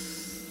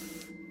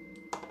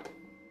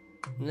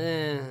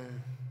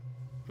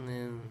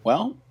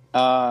 Well,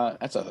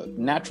 That's a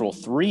natural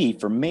 3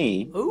 for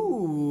me.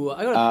 Ooh,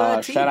 I got a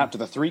 13. Shout out to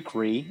the 3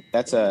 Cree.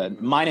 That's a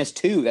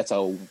 -2. That's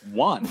a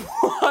 1.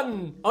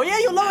 1. Oh yeah,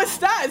 your lowest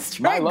stat is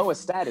strength. My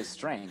lowest stat is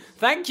strength.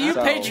 Thank you,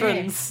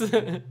 patrons.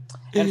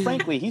 And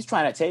frankly, he's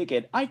trying to take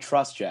it. I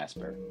trust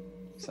Jasper.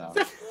 So.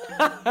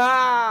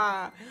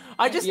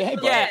 I just,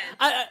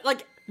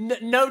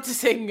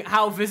 noticing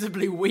how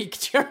visibly weak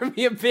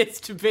Jeremy appears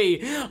to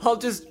be, I'll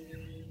just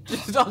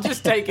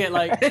take it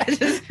like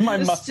my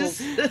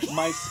muscles,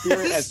 my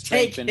spirit has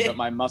strengthened, but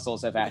my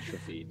muscles have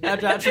atrophied.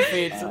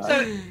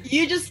 So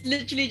you just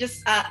literally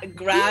just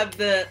grab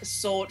the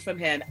sword from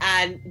him,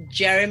 and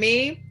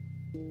Jeremy,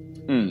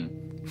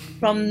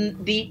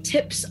 from the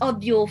tips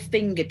of your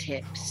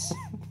fingertips,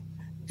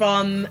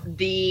 from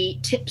the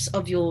tips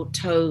of your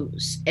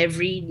toes,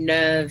 every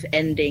nerve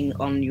ending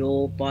on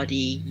your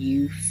body,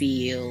 you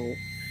feel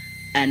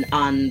an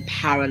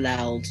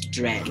unparalleled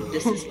dread.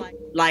 This is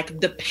like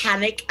the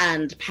panic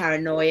and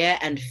paranoia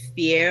and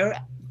fear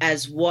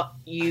as what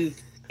you've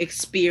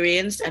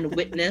experienced and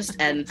witnessed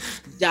and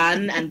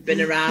done and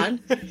been around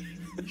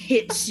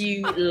hits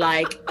you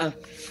like a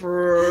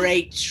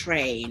freight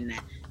train,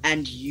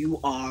 and you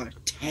are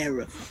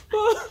terrified.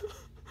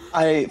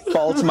 I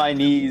fall to my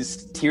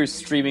knees, tears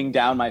streaming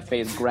down my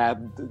face,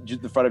 grab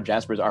the front of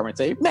Jasper's arm and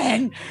say,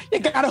 "Man, you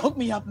gotta hook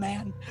me up,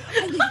 man.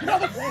 I need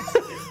another thing.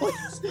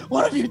 Please,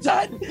 what have you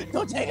done?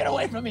 Don't take it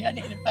away from me. I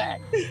need it back.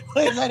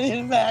 Please, I need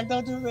it back.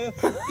 Don't do this.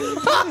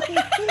 I'm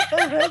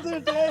gonna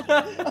die.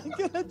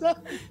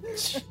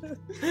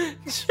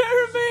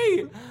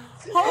 Jeremy!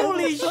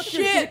 Holy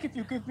shit! If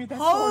you give me that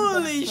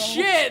Holy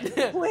shit!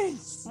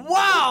 Please.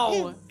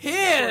 Wow!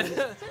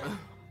 Here!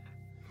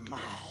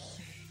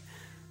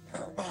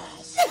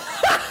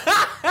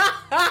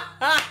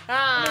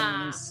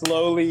 And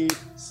slowly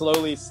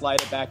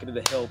slide it back into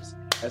the hilts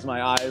as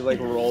my eyes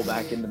roll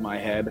back into my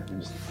head.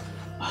 And just,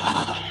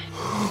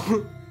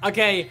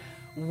 Okay,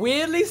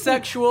 weirdly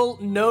sexual,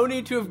 no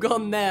need to have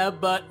gone there,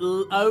 but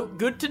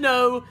good to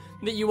know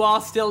that you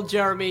are still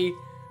Jeremy.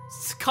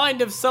 It's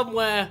kind of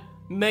somewhere,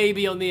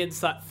 maybe on the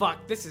inside.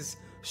 Fuck, this is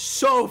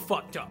so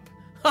fucked up.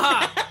 Where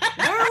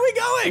are we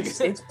going?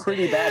 It's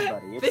pretty bad,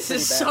 buddy. This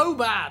is so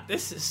bad.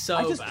 This is so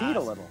bad. I just peed a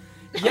little.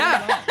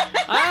 Yeah.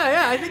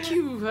 Yeah, I think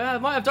you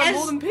might have done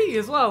more than pee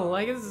as well.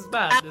 Like, this is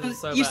bad. This is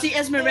so you bad. see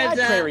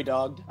Esmeralda.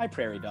 I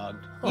prairie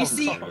dogged.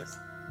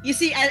 You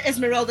see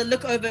Esmeralda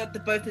look over at the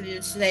both of you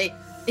and say,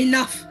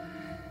 "Enough.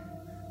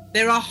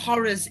 There are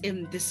horrors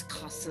in this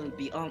castle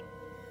beyond."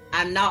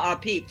 I'm now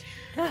RP.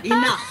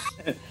 Enough.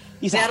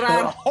 There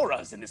are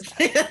horrors in this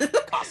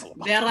castle.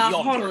 There are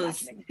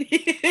horrors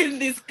in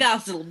this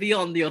castle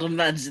beyond your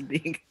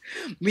imagining.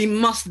 We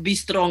must be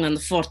strong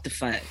and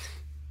fortified.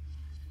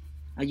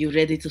 Are you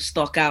ready to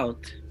stalk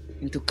out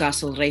into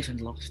Castle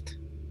Ravenloft?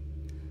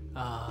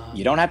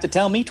 You don't have to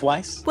tell me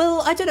twice.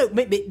 Well, I don't know.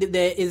 Maybe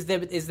is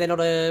there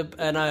not a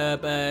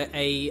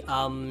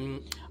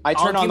I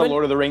turn on the argument?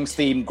 Lord of the Rings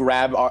theme,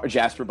 grab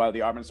Jasper by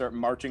the arm, and start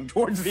marching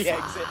towards the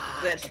exit.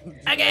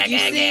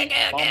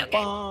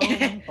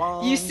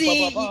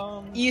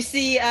 You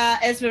see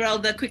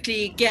Esmeralda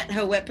quickly get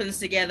her weapons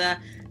together,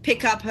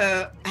 pick up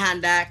her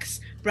hand axe,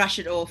 brush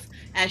it off,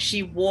 as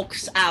she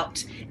walks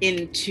out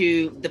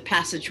into the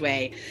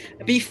passageway.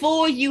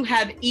 Before you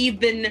have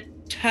even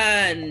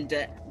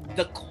turned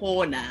the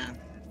corner,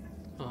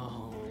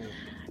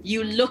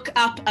 you look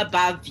up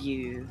above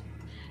you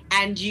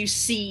and you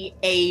see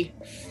a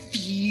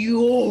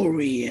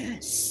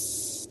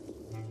furious,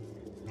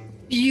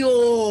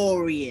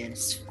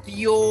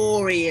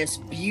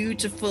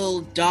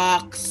 beautiful,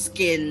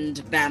 dark-skinned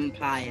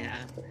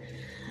vampire.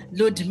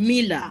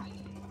 Ludmilla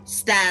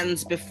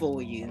stands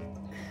before you,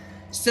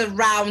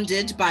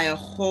 surrounded by a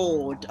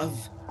horde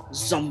of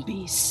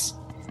zombies.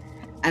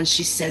 And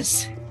she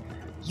says,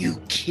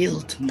 "You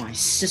killed my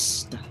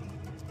sister.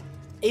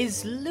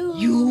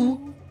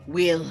 You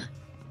will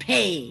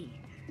pay."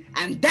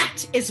 And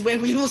that is where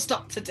we will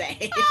stop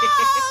today.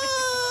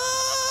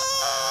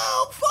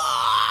 Oh,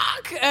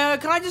 fuck!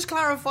 Can I just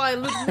clarify,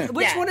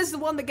 which one is the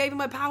one that gave me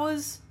my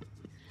powers?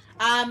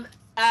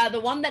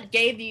 The one that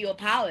gave you your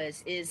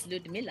powers is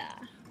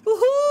Ludmilla.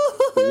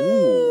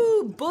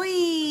 Ooh.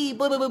 Boy.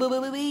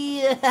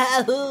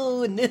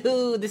 Oh,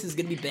 no, this is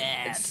gonna be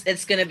bad.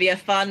 It's gonna be a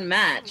fun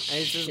match.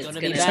 This is gonna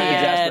be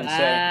Jasper bad.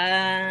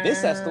 said,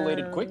 this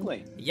escalated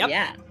quickly. Yep.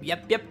 Yeah.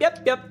 Yep.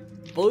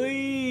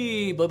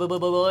 Boy.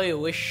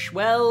 Wish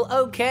well.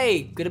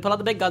 Okay, gonna pull out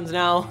the big guns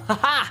now.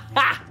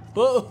 Ha.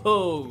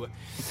 Whoa.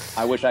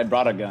 I wish I'd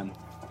brought a gun.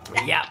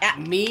 Yeah,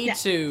 me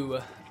too.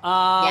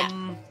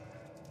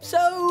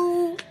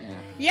 So.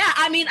 Yeah,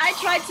 I mean,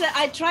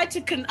 I tried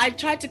to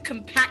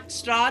compact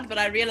Strahd, but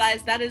I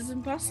realized that is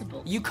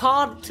impossible. You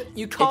can't.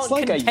 It's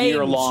like a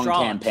year-long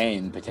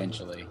campaign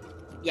potentially.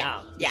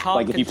 Yeah.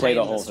 Like if you play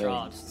the whole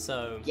thing.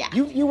 So Yeah.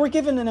 You were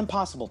given an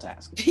impossible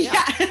task. Yeah.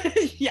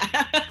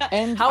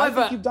 And However,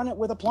 I think you've done it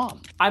with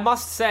aplomb. I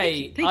must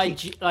say,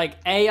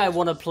 I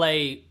want to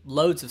play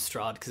loads of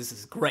Strahd because this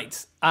is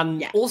great,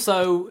 and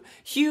also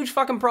huge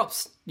fucking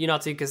props,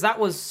 Unati, because that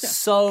was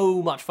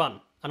so much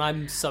fun. and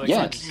I'm so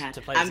Yes. excited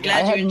to play I'm this glad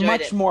I game. you had enjoyed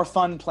much it. more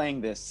fun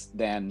playing this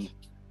than.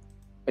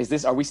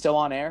 Are we still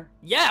on air?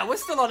 Yeah, we're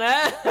still on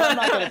air. I'm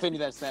not gonna finish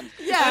that sentence.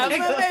 Yeah,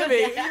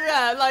 maybe.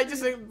 Yeah, like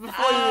just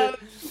before you.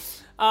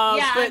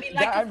 Yeah, but I mean,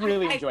 like, I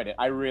really enjoyed it.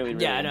 I really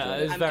Yeah, enjoyed no, it.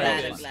 it was I'm very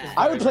glad, good. I'm glad. It was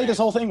I very would play good. this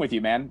whole thing with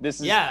you, man.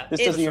 This Yeah,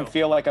 doesn't even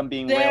feel like I'm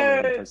being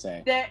railroaded per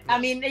se. I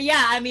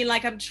mean,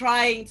 like I'm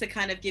trying to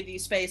kind of give you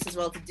space as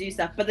well to do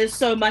stuff, but there's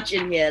so much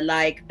in here.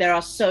 Like there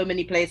are so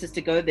many places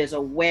to go. There's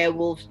a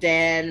werewolf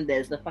den.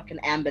 There's the fucking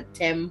Amber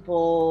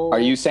Temple. Are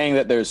you saying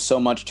that there's so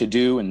much to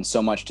do and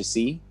so much to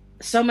see?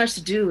 So much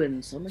to do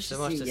and so much So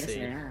to much see. to Yes,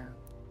 see. I am.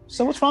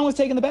 So what's wrong with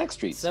taking the back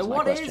streets? So is my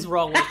what question. is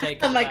wrong with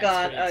taking Oh the my back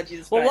god! streets? Oh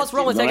Jesus Well, Christ. what's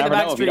wrong with You'll taking the never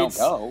back know if you don't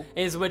streets go.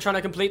 is we're trying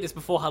to complete this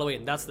before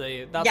Halloween. That's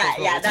Yeah, what's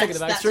wrong yeah, with taking the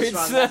back that's streets.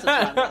 what's wrong. That's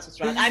what's wrong. That's what's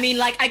wrong. I mean,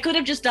 like I could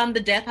have just done the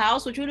Death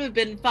House, which would have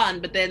been fun,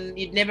 but then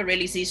you'd never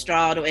really see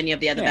Strahd or any of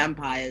the other Yeah.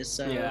 vampires.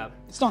 So Yeah,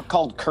 It's not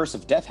called Curse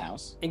of Death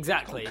House.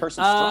 exactly. Curse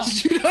of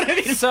Strahd. you know what I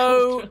mean?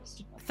 So,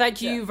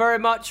 thank you very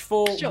much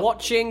for Sure.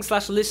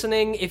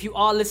 watching/listening. If you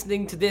are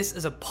listening to this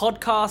as a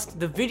podcast,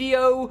 the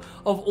video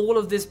of all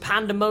of this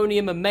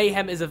pandemonium and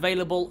mayhem is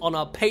available on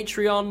our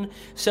Patreon.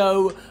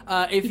 So,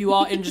 if you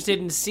are interested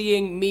in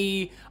seeing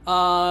me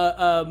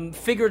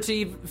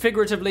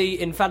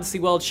figuratively in Fantasy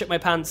World shit my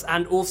pants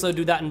and also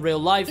do that in real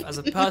life as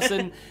a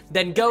person,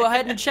 then go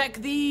ahead and check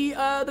the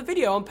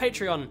video on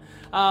Patreon.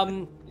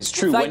 It's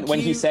true. Thank When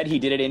he you. said he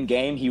did it in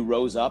game, he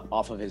rose up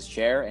off of his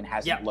chair and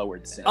hasn't Yeah.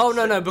 lowered since. Oh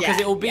no, because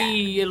Yeah, it'll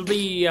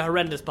be a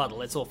horrendous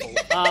puddle. It's awful.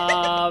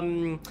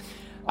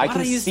 I Why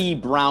can do you- see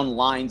brown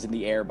lines in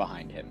the air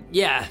behind him.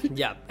 Yeah.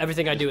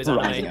 Everything I do is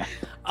Rising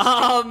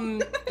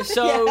anime.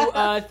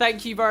 up.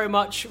 Thank you very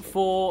much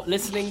for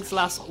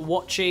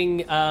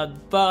listening/watching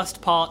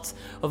first part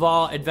of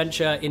our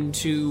adventure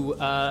into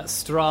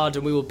Strahd,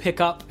 and we will pick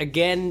up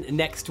again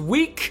next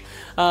week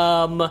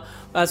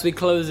as we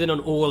close in on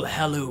All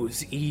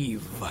Hallows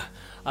Eve.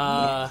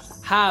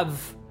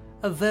 Have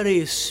a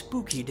very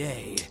spooky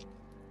day.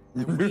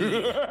 We'll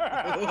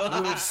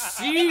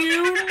see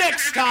you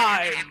next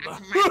time.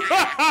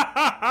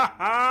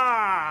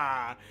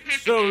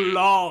 So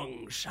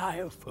long,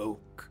 Shire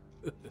folk.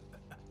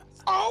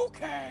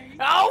 Okay.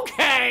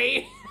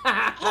 Okay.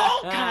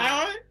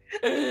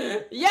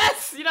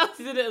 Yes, you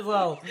did it as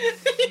well.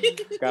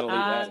 Gotta leave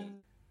that.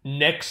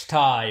 Next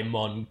time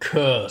on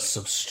Curse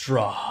of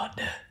Strahd.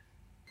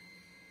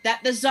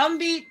 That the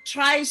zombie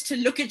tries to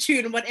look at you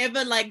in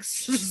whatever like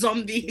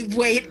zombie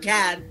way it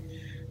can,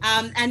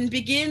 and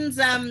begins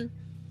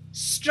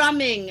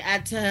strumming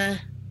at an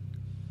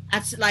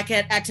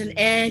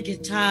air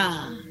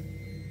guitar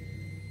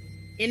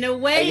in a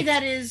way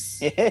that is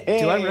Do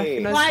I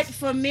recognize? quite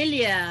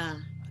familiar.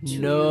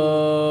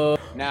 No.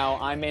 Now,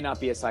 I may not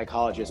be a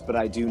psychologist, but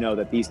I do know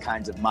that these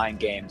kinds of mind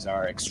games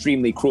are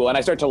extremely cruel. And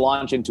I start to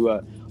launch into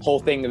a whole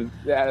thing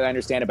that I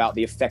understand about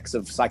the effects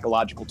of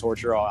psychological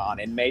torture on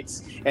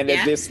inmates, and that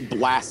Yeah. this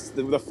blasts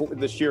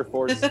the sheer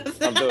force of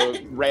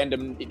the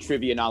random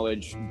trivia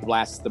knowledge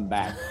blasts them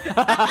back.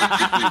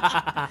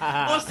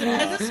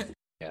 Awesome.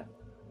 Yeah.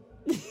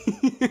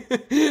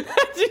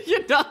 Your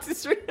dog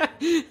is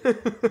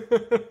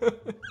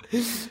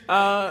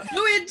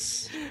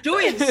Do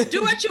it.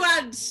 Do what you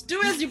want.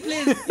 Do as you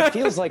please.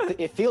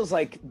 It feels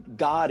like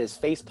God is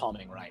face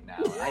palming right now.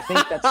 And I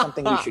think that's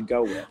something we should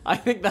go with. I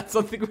think that's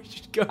something we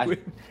should go with.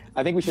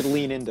 I think we should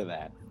lean into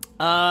that.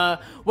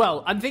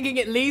 Well, I'm thinking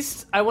at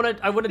least I want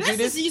to do This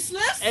this. is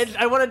useless. And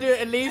I want to do it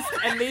at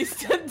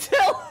least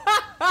until.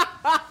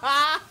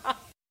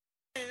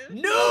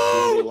 Really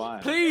No!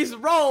 wild. Please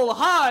roll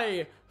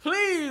high.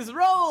 Please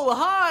roll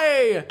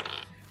high.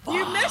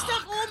 You messed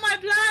up all my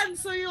plans,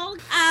 so you'll.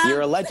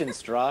 You're a legend,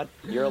 Strahd.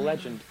 You're a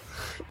legend.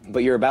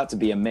 But you're about to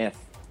be a myth.